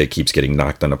trying to get it, keeps getting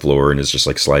knocked on the floor and is just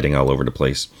like sliding all over the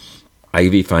place.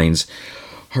 Ivy finds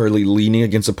Harley leaning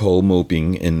against a pole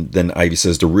moping, and then Ivy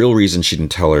says the real reason she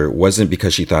didn't tell her wasn't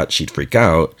because she thought she'd freak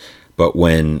out, but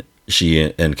when she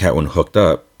and Catwoman hooked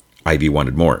up, Ivy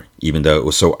wanted more, even though it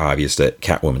was so obvious that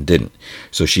Catwoman didn't.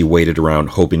 So she waited around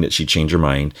hoping that she'd change her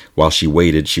mind. While she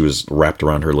waited, she was wrapped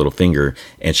around her little finger,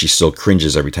 and she still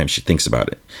cringes every time she thinks about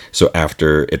it. So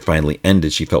after it finally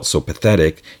ended, she felt so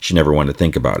pathetic, she never wanted to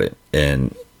think about it.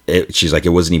 And she's like, it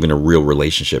wasn't even a real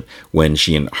relationship. When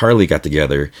she and Harley got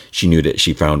together, she knew that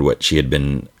she found what she had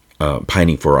been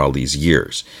pining for all these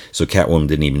years. So Catwoman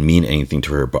didn't even mean anything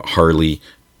to her, but Harley,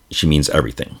 she means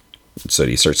everything. So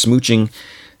they start smooching.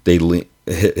 They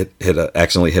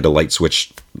accidentally hit a light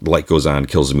switch. The light goes on,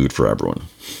 kills the mood for everyone.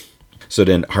 So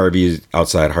then Harvey's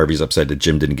outside. Harvey's upset that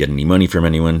Jim didn't get any money from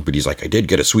anyone, but he's like, I did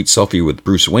get a sweet selfie with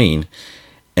Bruce Wayne.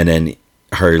 And then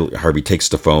Harvey takes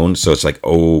the phone. So it's like,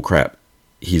 oh crap.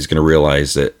 He's going to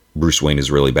realize that Bruce Wayne is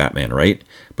really Batman, right?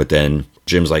 But then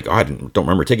Jim's like, oh, I don't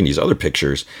remember taking these other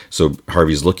pictures. So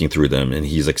Harvey's looking through them and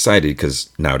he's excited because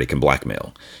now they can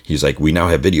blackmail. He's like, we now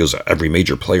have videos of every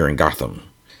major player in Gotham.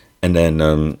 And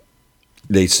then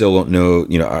they still don't know,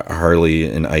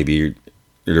 Harley and Ivy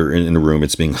are in the room.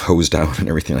 It's being hosed down and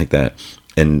everything like that.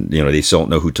 And, they still don't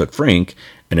know who took Frank.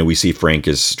 And then we see Frank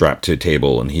is strapped to a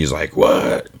table and he's like,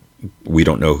 what? We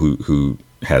don't know who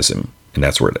has him. And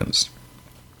that's where it ends.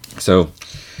 So,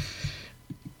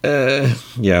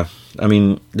 yeah. I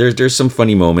mean, there's some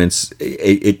funny moments.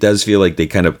 It does feel like they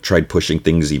kind of tried pushing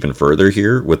things even further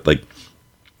here with like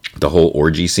the whole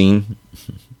orgy scene.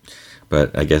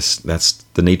 But I guess that's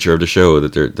the nature of the show,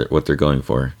 that they're what they're going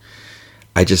for.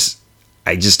 I just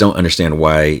don't understand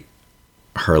why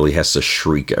Harley has to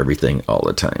shriek everything all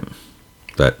the time.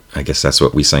 But I guess that's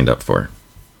what we signed up for.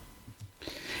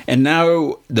 And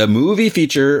now the movie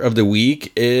feature of the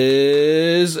week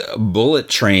is Bullet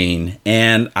Train.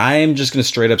 And I'm just going to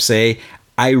straight up say,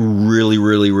 I really,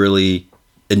 really, really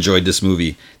enjoyed this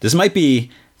movie. This might be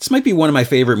one of my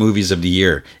favorite movies of the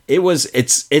year.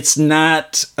 It's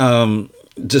not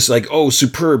just like, oh,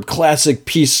 superb classic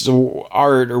piece of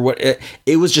art or what.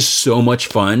 It was just so much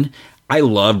fun. I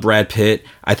love Brad Pitt.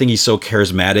 I think he's so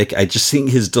charismatic. I just think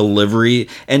his delivery,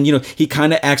 and he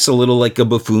kind of acts a little like a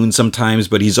buffoon sometimes,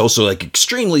 but he's also like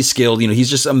extremely skilled. He's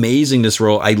just amazing this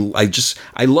role. I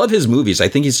love his movies. I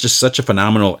think he's just such a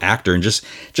phenomenal actor, and just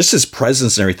his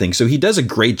presence and everything. So he does a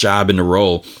great job in the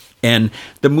role. And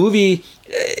the movie,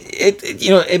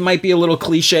 it might be a little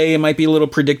cliche, it might be a little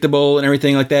predictable and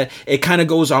everything like that. It kind of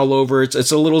goes all over.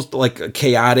 It's a little like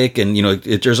chaotic, and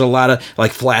there's a lot of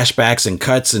like flashbacks and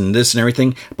cuts and this and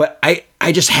everything. But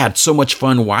I just had so much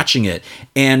fun watching it,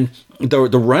 and the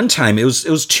runtime, it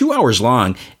was 2 hours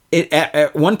long.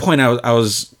 At one point I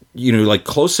was like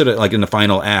close to like in the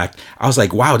final act, I was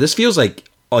like, wow, this feels like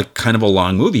kind of a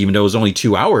long movie, even though it was only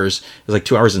 2 hours. It was like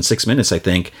 2 hours and 6 minutes, I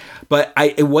think. But I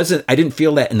didn't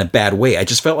feel that in a bad way. I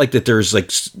just felt like that there's like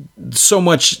so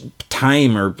much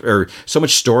time or so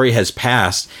much story has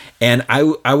passed, and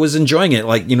I was enjoying it.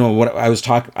 Like, what I was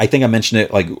talking, I think I mentioned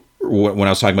it like when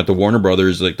I was talking about the Warner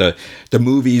Brothers, like the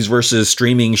movies versus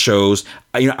streaming shows.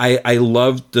 I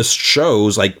love the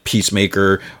shows like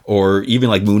Peacemaker or even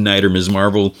like Moon Knight or Ms.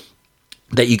 Marvel,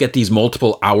 that you get these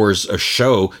multiple hours of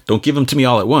show. Don't give them to me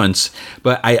all at once.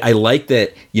 But I like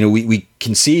that, we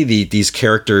can see these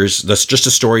characters. That's just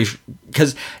a story.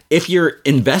 Because if you're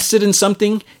invested in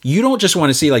something, you don't just want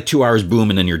to see like 2 hours, boom,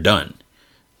 and then you're done.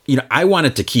 I want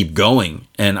it to keep going,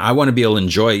 and I want to be able to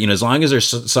enjoy it, as long as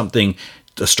there's something,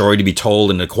 a story to be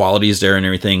told, and the quality is there and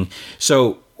everything.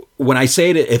 So when I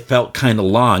say that it felt kind of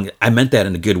long, I meant that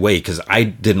in a good way, because I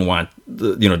didn't want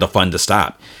the fun to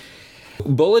stop.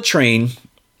 Bullet Train,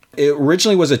 it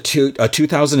originally was a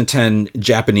 2010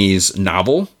 Japanese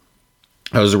novel.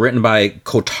 It was written by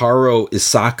Kotaro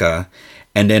Isaka,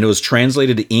 and then it was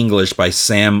translated to English by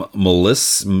Sam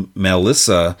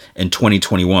Melissa in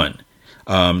 2021.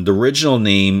 The original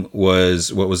name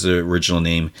was, what was the original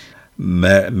name?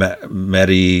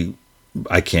 Meri,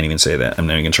 I can't even say that. I'm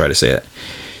not even going to try to say it.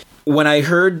 When I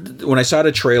saw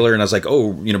the trailer and I was like,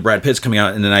 oh, Brad Pitt's coming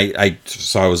out, and then I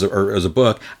saw it was a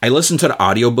book. I listened to the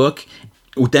audiobook.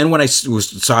 Then when I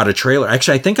saw the trailer,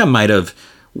 actually, I think I might have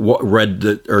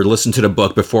read or listened to the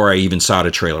book before I even saw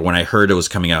the trailer. When I heard it was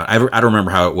coming out, I don't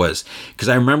remember how it was, because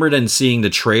I remember then seeing the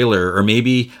trailer, or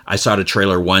maybe I saw the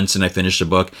trailer once and I finished the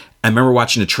book. I remember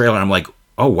watching the trailer and I'm like,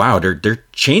 oh wow, they're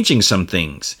changing some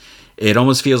things. It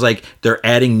almost feels like they're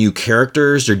adding new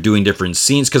characters. They're doing different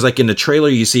scenes. Because like in the trailer,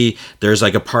 you see there's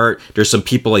like there's some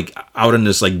people like out on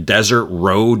this like desert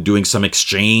road doing some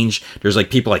exchange. There's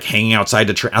like people like hanging outside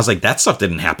the train. I was like, that stuff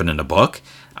didn't happen in the book.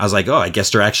 I was like, oh, I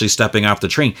guess they're actually stepping off the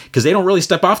train, because they don't really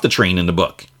step off the train in the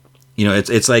book.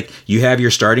 It's like you have your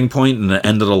starting point and the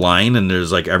end of the line, and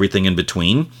there's like everything in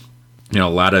between. A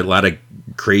lot of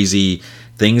crazy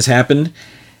things happen.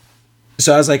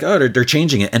 So I was like, oh, they're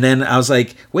changing it. And then I was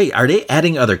like, wait, are they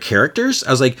adding other characters? I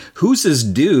was like, who's this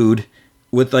dude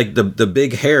with like the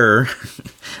big hair?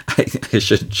 I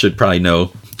should probably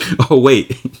know. Oh,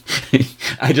 wait.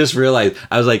 I just realized.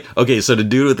 I was like, okay, so the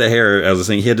dude with the hair, I was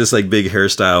saying, he had this like big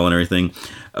hairstyle and everything,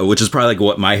 which is probably like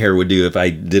what my hair would do if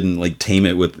I didn't like contain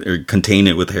it with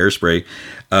hairspray.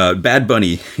 Bad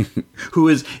Bunny,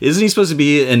 isn't he supposed to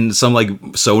be in some like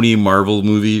Sony Marvel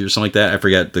movie or something like that? I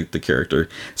forget the character.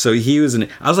 So he was in.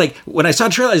 I was like, when I saw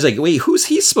the trailer, I was like, wait, who's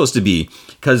he supposed to be?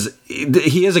 Because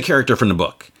he is a character from the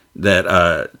book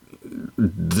that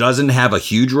doesn't have a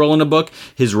huge role in the book.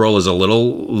 His role is a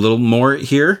little more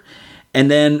here. And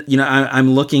then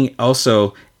I'm looking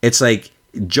also. It's like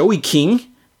Joey King.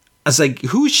 I was like,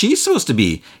 who is she supposed to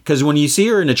be? Because when you see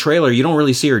her in the trailer, you don't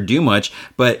really see her do much.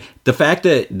 But the fact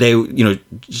that they,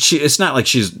 it's not like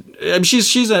she's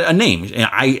a name.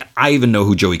 I even know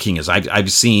who Joey King is.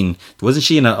 I've seen. Wasn't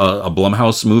she in a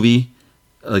Blumhouse movie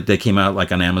like that came out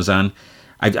like on Amazon?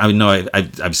 I know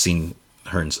I've seen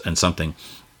her in something.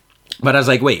 But I was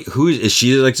like, wait, who is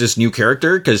she? Like this new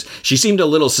character? Because she seemed a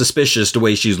little suspicious the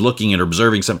way she's looking and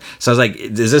observing something. So I was like,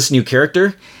 is this a new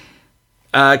character?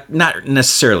 Not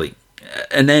necessarily.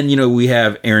 And then, we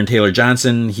have Aaron Taylor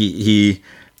Johnson.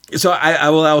 So I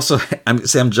will also,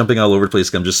 I'm jumping all over the place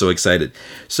because I'm just so excited.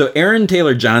 So Aaron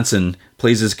Taylor Johnson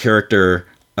plays his character,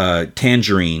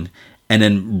 Tangerine. And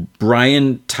then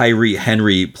Brian Tyree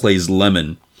Henry plays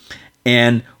Lemon.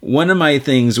 And one of my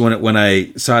things when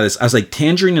I saw this, I was like,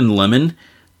 Tangerine and Lemon,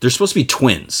 they're supposed to be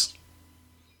twins.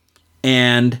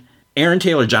 And Aaron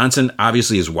Taylor Johnson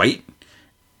obviously is white.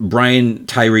 Brian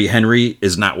Tyree Henry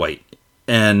is not white.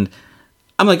 And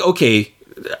I'm like, okay,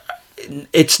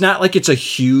 it's not like it's a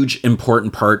huge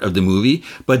important part of the movie,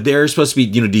 but they're supposed to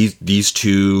be, these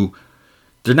two,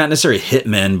 they're not necessarily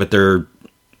hitmen, but they're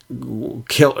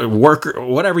worker,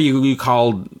 whatever you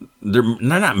call, they're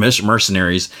not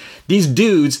mercenaries. These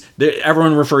dudes,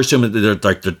 everyone refers to them, they're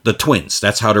like the twins.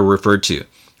 That's how they're referred to.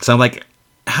 So I'm like,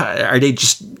 are they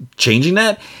just changing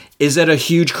that? Is that a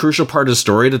huge crucial part of the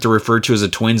story that they're referred to as the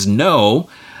twins? No,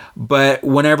 but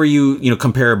whenever you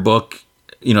compare a book,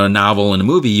 a novel and a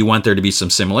movie, you want there to be some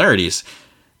similarities.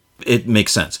 It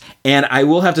makes sense. And I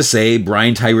will have to say,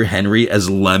 Brian Tyree Henry as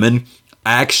Lemon,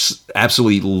 I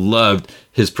absolutely loved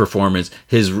his performance.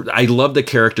 I love the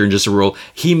character in just a role.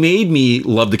 He made me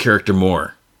love the character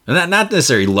more. Not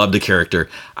necessarily love the character.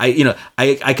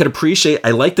 I could appreciate.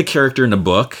 I like the character in the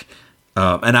book,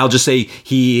 and I'll just say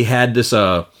he had this.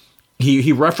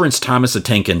 He referenced Thomas the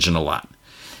Tank Engine a lot,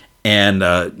 and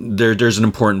there's an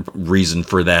important reason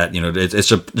for that. It's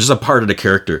just a part of the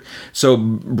character. So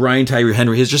Brian Tyree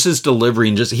Henry, his delivery,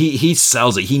 and just he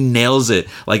sells it. He nails it.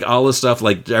 Like all the stuff,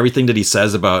 like everything that he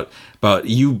says about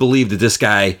you believe that this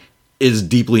guy is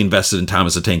deeply invested in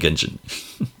Thomas the Tank Engine.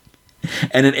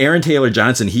 And then Aaron Taylor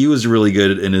Johnson, he was really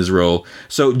good in his role.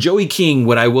 So Joey King,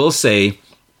 what I will say,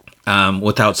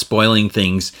 without spoiling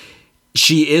things,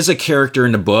 she is a character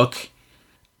in the book.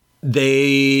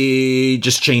 They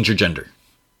just change her gender.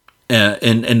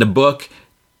 In the book,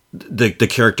 the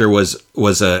character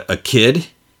was a kid.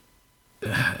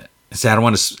 See, I don't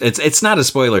want to. It's not a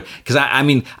spoiler because I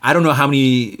mean I don't know how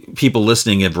many people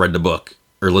listening have read the book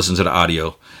or listened to the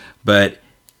audio, but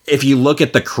if you look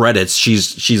at the credits,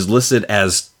 she's listed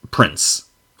as Prince,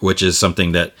 which is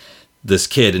something that this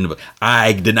kid in the book.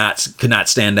 I could not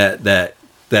stand that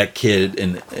kid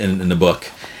in the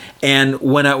book. And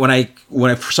when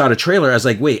I saw the trailer, I was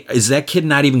like, wait, is that kid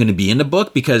not even going to be in the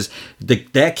book? Because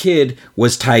that kid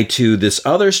was tied to this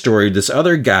other story, this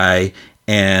other guy,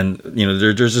 and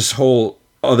there's this whole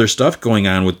other stuff going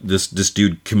on with this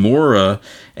dude Kimura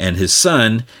and his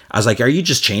son. I was like, are you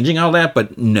just changing all that?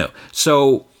 But no.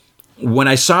 So when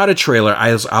I saw the trailer,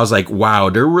 I was like,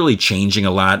 wow, they're really changing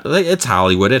a lot. It's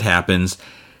Hollywood, it happens.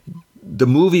 The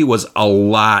movie was a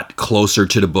lot closer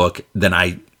to the book than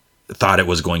I thought it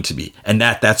was going to be, and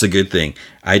that's a good thing.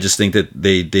 I just think that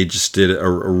they just did a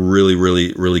really,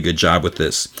 really, really good job with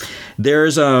this.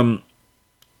 There's a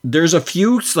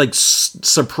few like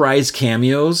surprise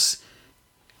cameos,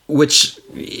 which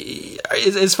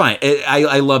is fine.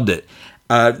 I loved it.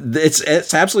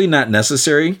 It's absolutely not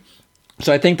necessary.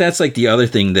 So I think that's like the other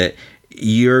thing that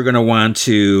you're gonna want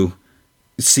to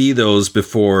see those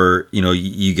before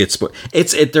you get spoiled.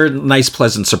 They're nice,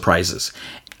 pleasant surprises.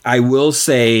 I will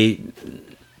say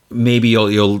maybe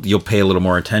you'll pay a little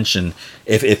more attention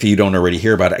if you don't already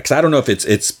hear about it, because I don't know if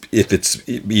it's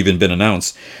even been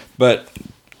announced. But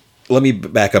let me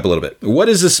back up a little bit. What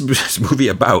is this movie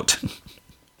about?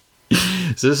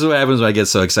 So this is what happens when I get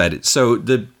so excited. So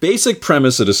the basic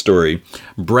premise of the story: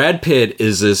 Brad Pitt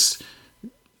is this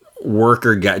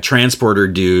worker guy, transporter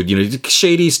dude,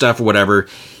 shady stuff or whatever.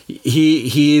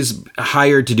 He's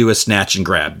hired to do a snatch and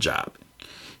grab job.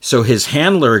 So his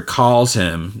handler calls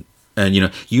him, and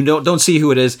you don't see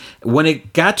who it is. When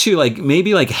it got to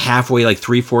maybe halfway,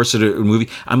 3/4 of the movie,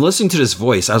 I'm listening to this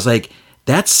voice. I was like,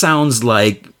 that sounds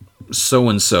like so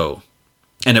and so,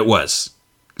 and it was.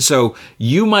 So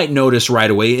you might notice right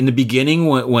away in the beginning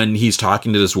when he's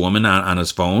talking to this woman on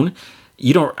his phone.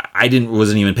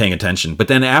 Wasn't even paying attention. But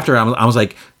then after I was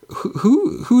like,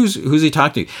 who's he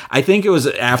talking to? I think it was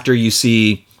after you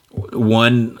see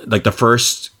one, the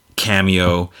first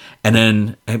cameo, and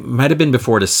then it might have been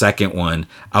before the second one.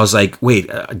 I was like, wait,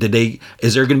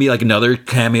 is there going to be another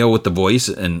cameo with the voice?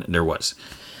 And there was.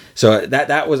 So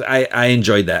that was, I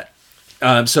enjoyed that.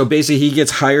 So basically he gets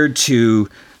hired to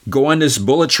go on this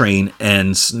bullet train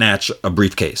and snatch a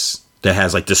briefcase that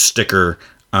has this sticker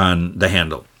on the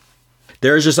handle.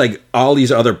 There's just all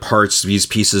these other parts, these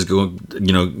pieces go,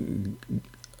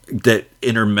 that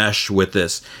intermesh with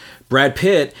this. Brad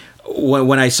Pitt,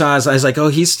 when I saw it, I was like, oh,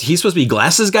 he's supposed to be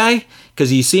glasses guy?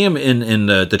 Because you see him in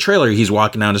the trailer, he's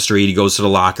walking down the street, he goes to the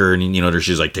locker, and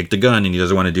she's like, take the gun, and he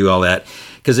doesn't want to do all that.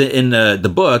 Because in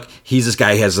the book, he's this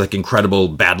guy who has incredible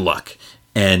bad luck,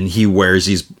 and he wears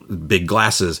these big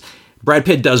glasses. Brad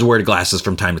Pitt does wear glasses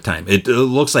from time to time. It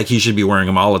looks like he should be wearing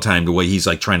them all the time, the way he's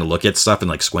trying to look at stuff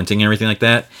and squinting and everything like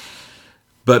that.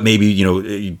 But maybe,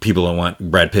 people don't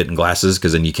want Brad Pitt in glasses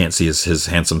because then you can't see his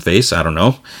handsome face. I don't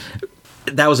know.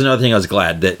 That was another thing I was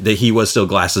glad that he was still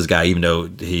glasses guy, even though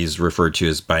he's referred to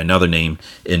as by another name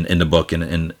in the book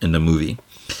and in the movie.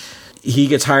 He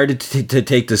gets hired to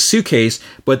take the suitcase,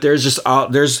 but there's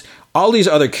all these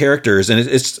other characters, and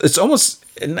it's almost,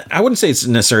 I wouldn't say it's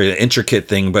necessarily an intricate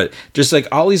thing, but just like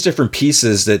all these different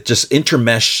pieces that just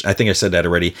intermesh. I think I said that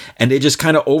already, and they just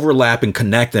kind of overlap and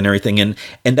connect and everything. And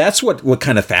that's what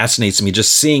kind of fascinates me,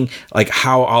 just seeing like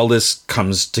how all this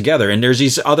comes together. And there's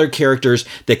these other characters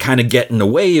that kind of get in the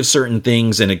way of certain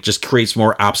things, and it just creates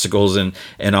more obstacles and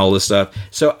all this stuff.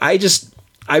 So I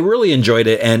really enjoyed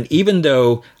it. And even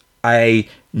though I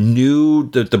knew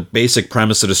the basic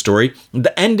premise of the story,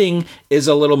 the ending is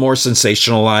a little more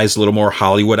sensationalized, a little more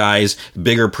Hollywoodized,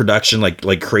 bigger production,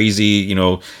 like crazy,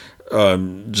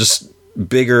 just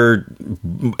bigger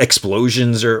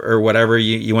explosions or whatever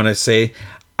you want to say.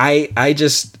 I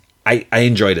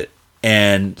enjoyed it.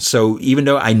 And so even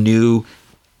though I knew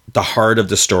the heart of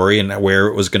the story and where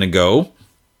it was going to go,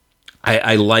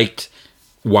 I liked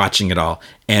watching it all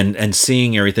and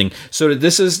seeing everything. So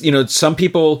this is, some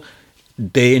people,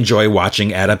 they enjoy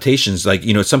watching adaptations. Like,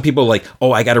 some people like,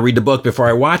 oh, I got to read the book before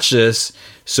I watch this.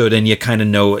 So then you kind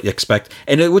of expect,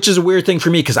 which is a weird thing for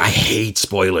me because I hate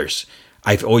spoilers.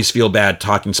 I always feel bad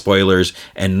talking spoilers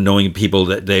and knowing people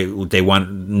that they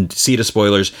want to see the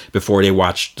spoilers before they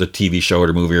watch the TV show or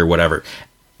the movie or whatever.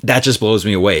 That just blows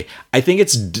me away. I think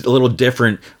it's a little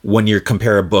different when you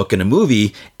compare a book and a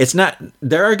movie. It's not,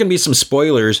 there are going to be some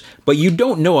spoilers, but you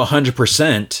don't know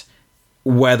 100%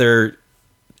 whether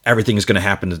everything is going to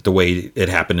happen the way it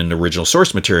happened in the original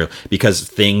source material, because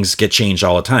things get changed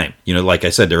all the time. Like I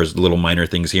said, there's little minor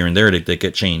things here and there that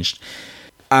get changed.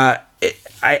 I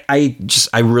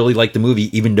really liked the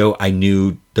movie, even though I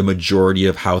knew the majority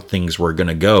of how things were going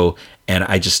to go. And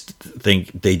I just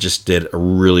think they just did a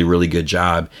really, really good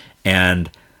job. And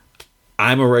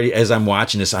I'm already, as I'm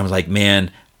watching this, I'm like,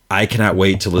 man, I cannot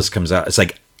wait till this comes out. It's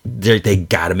like, they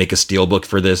got to make a steelbook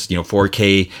for this,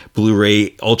 4K,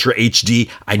 Blu-ray, Ultra HD.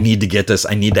 I need to get this.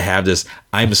 I need to have this.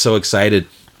 I'm so excited.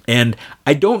 And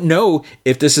I don't know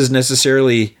if this is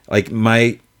necessarily like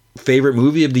my favorite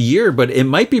movie of the year, but it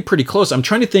might be pretty close. I'm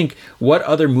trying to think what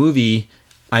other movie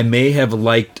I may have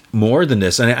liked more than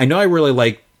this. And I know I really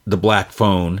like The Black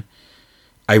Phone.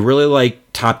 I really like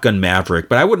Top Gun Maverick,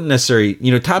 but I wouldn't necessarily,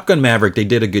 Top Gun Maverick, they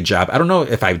did a good job. I don't know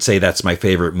if I would say that's my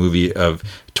favorite movie of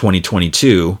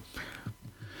 2022.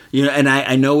 And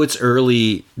I know it's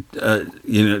early,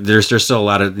 there's still a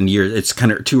lot of in the year. It's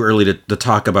kind of too early to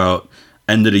talk about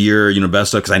end of the year,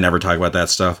 best stuff, because I never talk about that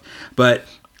stuff. But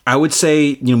I would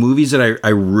say, movies that I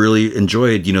really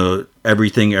enjoyed,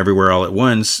 Everything Everywhere All at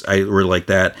Once. I really like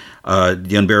that.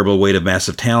 The Unbearable Weight of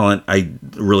Massive Talent. I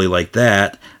really like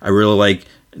that. I really like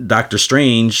Doctor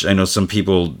Strange. I know some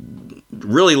people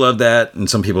really love that, and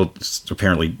some people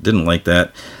apparently didn't like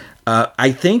that.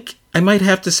 I think I might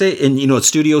have to say, and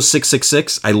Studio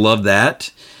 666, I love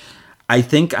that. I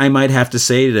think I might have to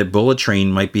say that Bullet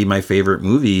Train might be my favorite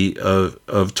movie of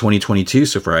 2022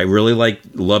 so far. I really like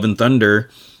Love and Thunder.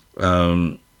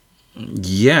 So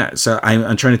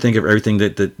I'm trying to think of everything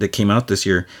that came out this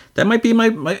year. That might be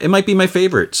it might be my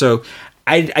favorite. So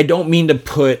I don't mean to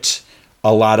put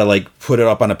a lot of put it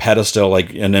up on a pedestal,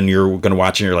 and then you're going to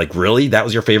watch and you're like, really? That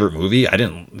was your favorite movie? I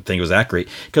didn't think it was that great.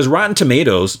 Because Rotten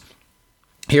Tomatoes,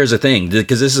 here's the thing,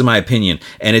 because this is my opinion,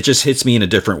 and it just hits me in a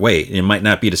different way. It might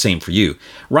not be the same for you.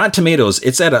 Rotten Tomatoes,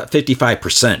 it's at a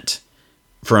 55%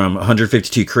 from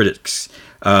 152 critics.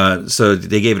 So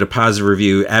they gave it a positive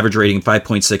review, average rating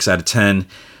 5.6 out of 10.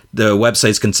 The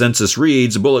website's consensus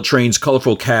reads, Bullet Train's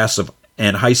colorful cast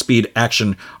and high-speed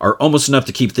action are almost enough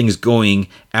to keep things going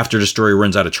after the story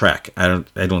runs out of track. I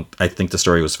think the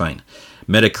story was fine.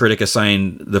 Metacritic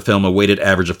assigned the film a weighted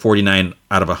average of 49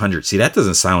 out of 100. See, that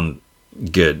doesn't sound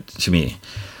good to me.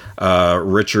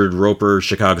 Richard Roper,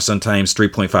 Chicago Sun-Times,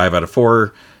 3.5 out of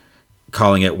 4.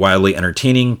 Calling it wildly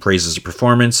entertaining, praises the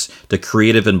performance, the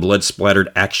creative and blood-splattered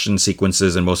action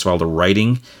sequences, and most of all, the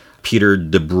writing. Peter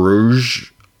DeBruge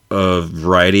of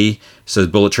Variety says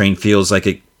Bullet Train feels like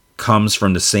it comes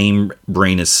from the same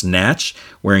brain as Snatch,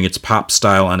 wearing its pop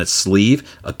style on its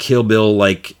sleeve, a Kill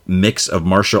Bill-like mix of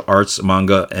martial arts,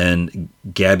 manga, and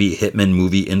Gabby Hittman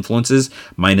movie influences,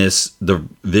 minus the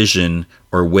vision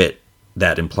or wit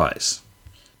that implies.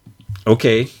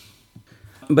 Okay.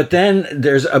 But then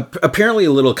there's apparently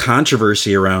a little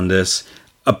controversy around this.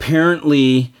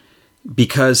 Apparently,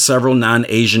 because several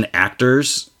non-Asian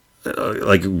actors,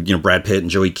 Brad Pitt and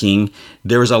Joey King,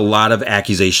 there was a lot of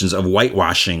accusations of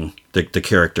whitewashing the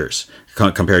characters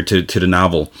compared to the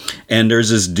novel. And there's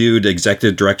this dude,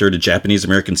 executive director of the Japanese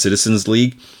American Citizens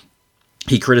League.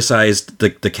 He criticized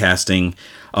the casting,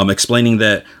 explaining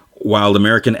that while the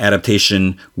American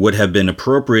adaptation would have been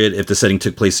appropriate if the setting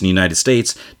took place in the United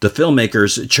States, the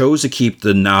filmmakers chose to keep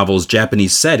the novel's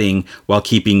Japanese setting while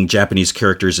keeping Japanese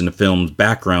characters in the film's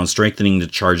background, strengthening the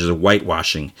charges of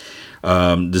whitewashing.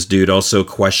 This dude also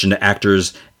questioned the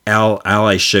actors'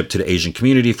 allyship to the Asian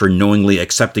community for knowingly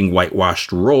accepting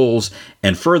whitewashed roles,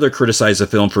 and further criticized the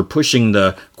film for pushing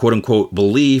the quote-unquote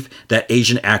belief that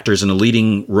Asian actors in the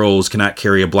leading roles cannot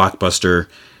carry a blockbuster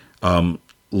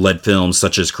led films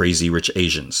such as Crazy Rich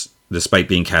Asians, despite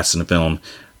being cast in the film,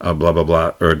 blah, blah,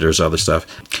 blah, or there's other stuff.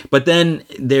 But then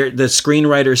the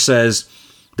screenwriter says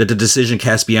that the decision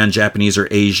cast beyond Japanese or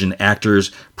Asian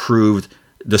actors proved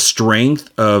the strength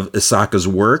of Isaka's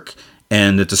work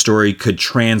and that the story could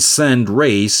transcend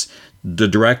race. The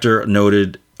director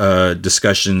noted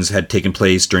discussions had taken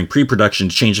place during pre-production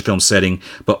to change the film's setting,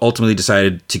 but ultimately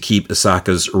decided to keep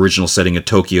Isaka's original setting of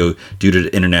Tokyo due to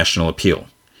the international appeal.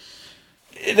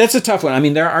 That's a tough one. I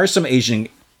mean, there are some Asian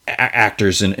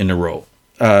actors in the role,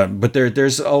 but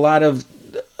there's a lot of...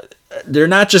 They're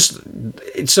not just...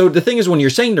 So the thing is, when you're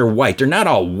saying they're white, they're not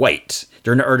all white.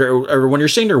 Or when you're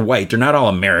saying they're white, they're not all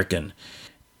American.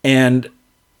 And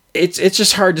it's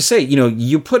just hard to say. You know,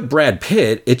 you put Brad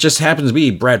Pitt, it just happens to be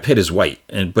Brad Pitt is white,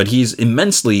 but he's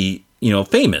immensely,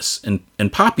 famous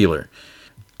and popular.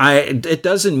 It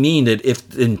doesn't mean that if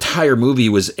the entire movie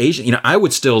was Asian, I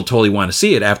would still totally want to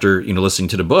see it after, listening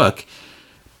to the book,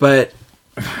 but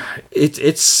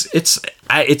it's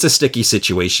a sticky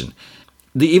situation.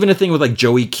 Even the thing with like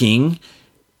Joey King,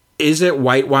 is it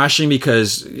whitewashing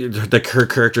because her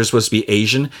character is supposed to be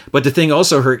Asian? But the thing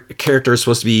also, her character is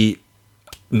supposed to be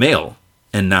male,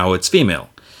 and now it's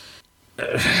female.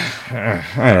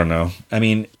 I don't know. I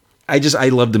mean, I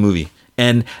love the movie.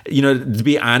 And, to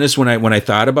be honest, when I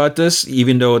thought about this,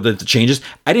 even though the changes,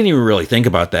 I didn't even really think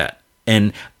about that.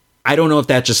 And I don't know if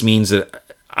that just means that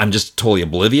I'm just totally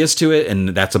oblivious to it, and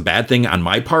that's a bad thing on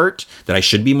my part, that I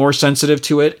should be more sensitive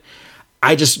to it.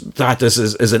 I just thought this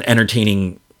is an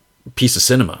entertaining piece of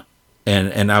cinema.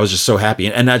 And I was just so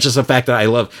happy. And that's just the fact that I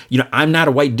love, I'm not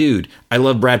a white dude. I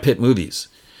love Brad Pitt movies.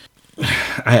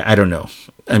 I don't know.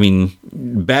 I mean,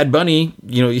 Bad Bunny,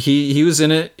 he was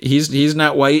in it. He's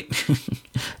not white.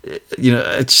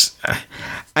 It's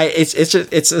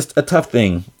a tough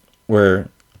thing where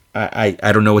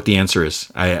I don't know what the answer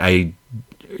is. I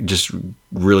just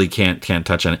really can't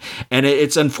touch on it. And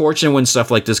it's unfortunate when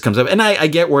stuff like this comes up. And I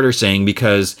get what they're saying,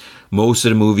 because most of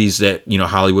the movies that,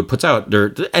 Hollywood puts out,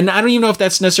 and I don't even know if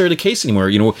that's necessarily the case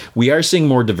anymore. We are seeing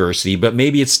more diversity, but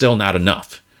maybe it's still not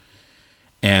enough.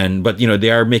 But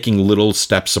they are making little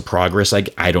steps of progress.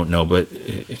 I don't know, but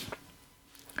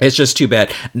it's just too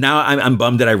bad. Now I'm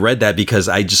bummed that I read that, because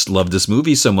I just love this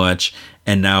movie so much,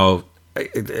 and now I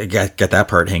got that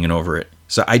part hanging over it.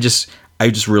 So I just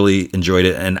really enjoyed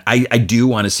it, and I do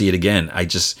want to see it again.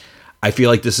 I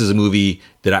feel like this is a movie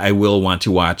that I will want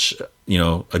to watch,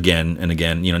 again and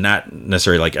again. Not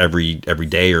necessarily like every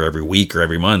day or every week or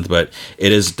every month, but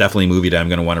it is definitely a movie that I'm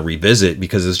going to want to revisit,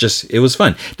 because it was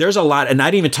fun. There's a lot, and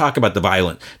not even talk about the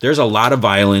violence. There's a lot of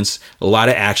violence, a lot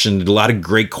of action, a lot of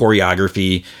great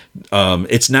choreography.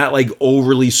 It's not like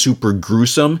overly super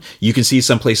gruesome. You can see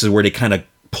some places where they kind of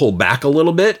pull back a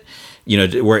little bit,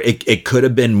 where it could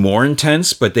have been more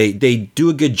intense, but they do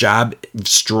a good job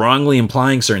strongly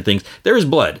implying certain things. There is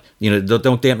blood,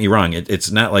 don't get me wrong.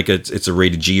 It's not like it's a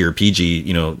rated G or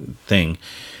PG, thing.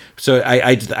 So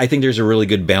I think there's a really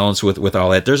good balance with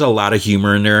all that. There's a lot of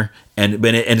humor in there, and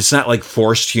it's not like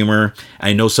forced humor.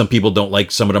 I know some people don't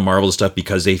like some of the Marvel stuff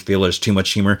because they feel there's too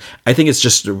much humor. I think it's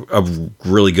just a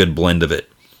really good blend of it.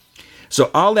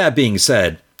 So all that being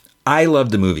said, I love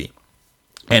the movie.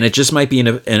 And it just might be in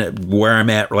where I'm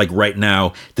at like right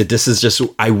now, that this is just,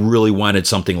 I really wanted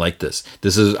something like this.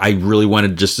 I really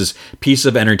wanted just this piece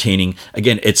of entertaining.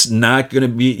 Again, it's not going to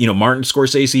be, Martin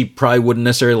Scorsese probably wouldn't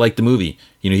necessarily like the movie.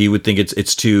 He would think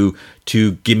it's too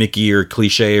gimmicky or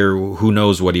cliche, or who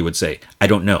knows what he would say. I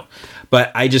don't know.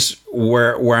 But I just,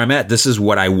 where I'm at, this is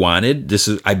what I wanted.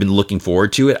 I've been looking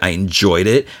forward to it. I enjoyed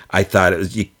it. I thought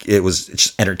it was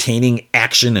just entertaining,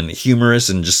 action and humorous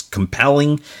and just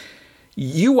compelling.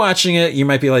 You watching it, you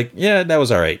might be like, yeah, that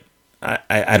was all right.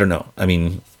 I don't know. I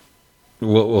mean,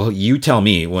 well, you tell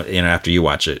me after you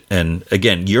watch it. And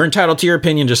again, you're entitled to your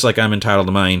opinion, just like I'm entitled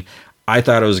to mine. I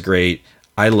thought it was great.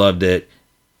 I loved it.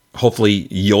 Hopefully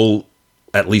you'll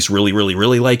at least really, really,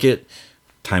 really like it.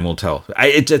 Time will tell.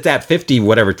 It's at that 50,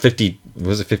 whatever, 50,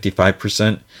 was it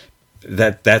 55%?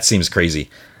 That seems crazy.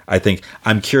 I think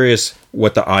I'm curious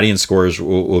what the audience scores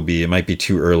will be. It might be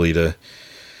too early to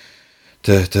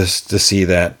see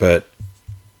that, but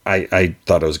I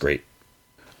thought it was great.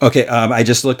 Okay, I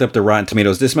just looked up the Rotten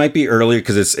Tomatoes. This might be earlier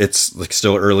because it's like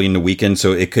still early in the weekend,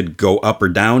 so it could go up or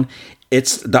down.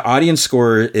 It's the audience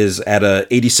score is at a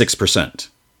 86%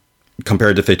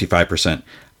 compared to 55%.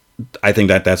 I think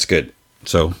that's good.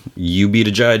 So you be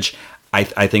the judge. I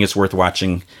think it's worth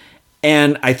watching,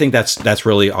 and I think that's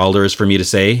really all there is for me to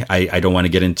say. I don't want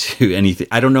to get into anything.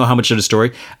 I don't know how much of the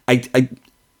story. I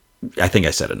think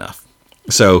I said enough.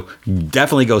 So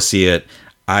definitely go see it.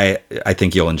 I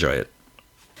think you'll enjoy it.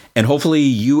 And hopefully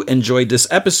you enjoyed this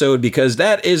episode, because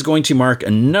that is going to mark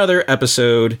another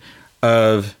episode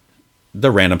of the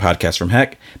Random Podcast from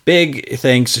Heck. Big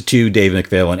thanks to Dave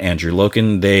McPhail and Andrew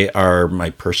Loken. They are my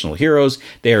personal heroes.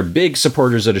 They are big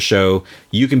supporters of the show.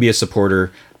 You can be a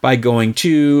supporter by going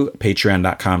to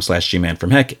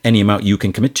patreon.com/gmanfromheck. Any amount you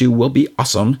can commit to will be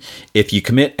awesome. If you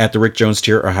commit at the Rick Jones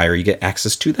tier or higher, you get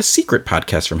access to the Secret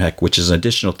Podcast from Heck, which is an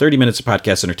additional 30 minutes of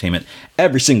podcast entertainment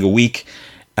every single week.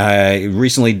 I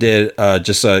recently did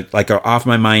just a off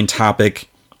my mind topic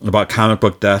about comic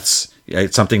book deaths.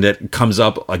 It's something that comes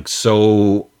up like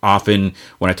so often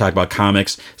when I talk about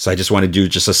comics. So I just want to do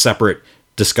just a separate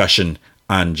discussion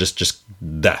on just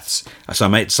deaths.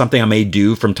 So something I may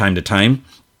do from time to time.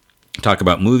 Talk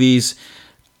about movies.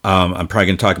 I'm probably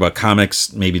going to talk about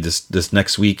comics maybe this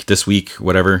next week, this week,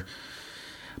 whatever.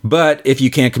 But if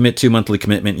you can't commit to monthly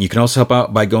commitment, you can also help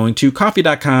out by going to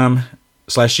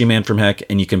coffee.com/gmanfromheck,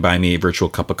 and you can buy me a virtual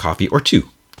cup of coffee or two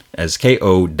as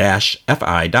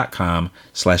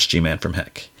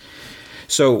ko-fi.com/gmanfromheck.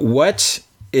 So what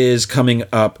is coming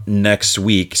up next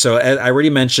week? So as I already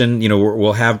mentioned,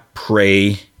 we'll have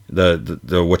Prey, the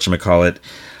whatchamacallit,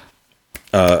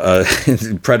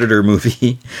 Predator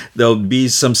movie. There'll be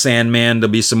some Sandman.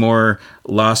 There'll be some more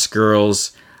Lost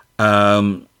Girls.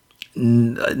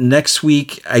 Next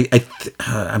week,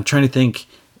 I'm trying to think.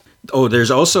 Oh, there's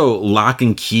also Lock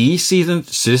and Key season.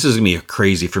 So this is gonna be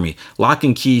crazy for me. Lock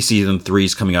and Key season 3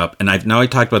 is coming up, and I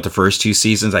talked about the first 2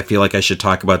 seasons. I feel like I should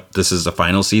talk about this as the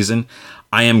final season.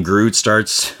 I Am Groot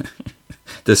starts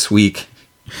this week,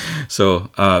 so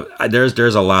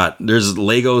there's a lot. There's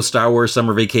Lego Star Wars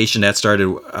Summer Vacation that started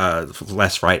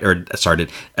last Friday, or started.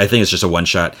 I think it's just a one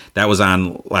shot that was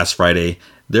on last Friday.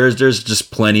 There's just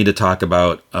plenty to talk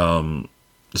about. So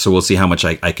we'll see how much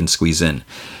I can squeeze in.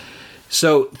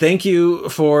 So thank you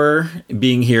for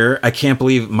being here. I can't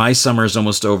believe my summer is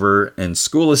almost over and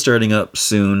school is starting up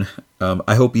soon.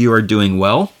 I hope you are doing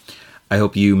well. I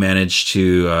hope you managed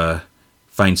to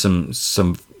find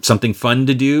something fun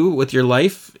to do with your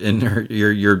life and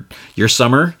your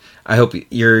summer. I hope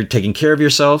you're taking care of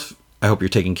yourself. I hope you're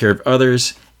taking care of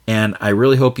others. And I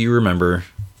really hope you remember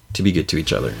to be good to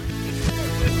each other.